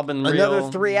 guys, It's all been real.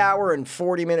 Another 3-hour and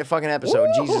 40-minute fucking episode.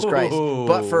 Jesus Christ! Ooh.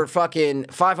 But for fucking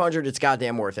 500, it's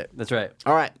goddamn worth it. That's right.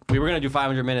 All right. We were gonna do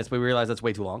 500 minutes, but we realized that's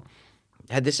way too long.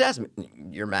 This has been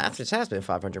your math. This has been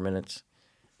 500 minutes,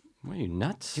 What are you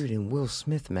nuts? dude. In Will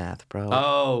Smith math, bro.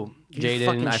 Oh, Your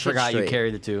fucking Jaden, I shit forgot you straight.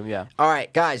 carried the 2. Yeah. All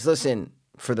right, guys, listen.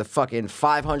 For the fucking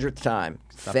 500th time,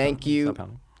 thank you. Stop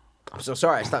pounding. I'm so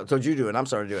sorry. I told you to do it. I'm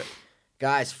sorry to do it.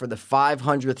 Guys, for the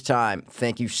 500th time,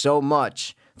 thank you so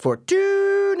much for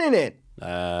tuning in.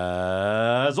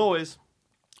 As always.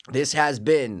 This has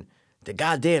been the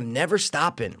goddamn never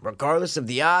stopping, regardless of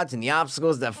the odds and the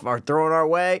obstacles that are thrown our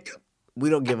way. We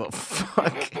don't give a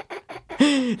fuck.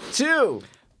 2.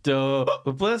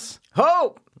 Dopeless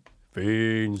Hope.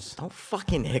 Fiends. Don't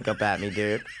fucking hiccup at me,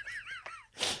 dude.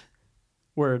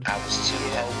 Word. I was too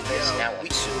hopeless, now I'm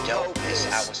too dopeless.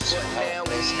 I was too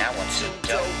hopeless, now I'm too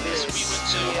dopeless. We were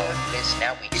too hopeless,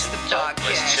 now we too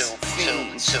dopeless.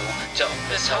 Too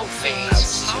dopeless, hope fiends. I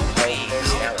was too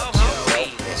hopeless, now I'm too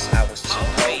hopeless. I was too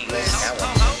hopeless, now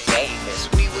I'm too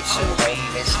dopeless. We were too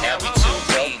hopeless, now we too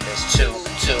dopeless. Too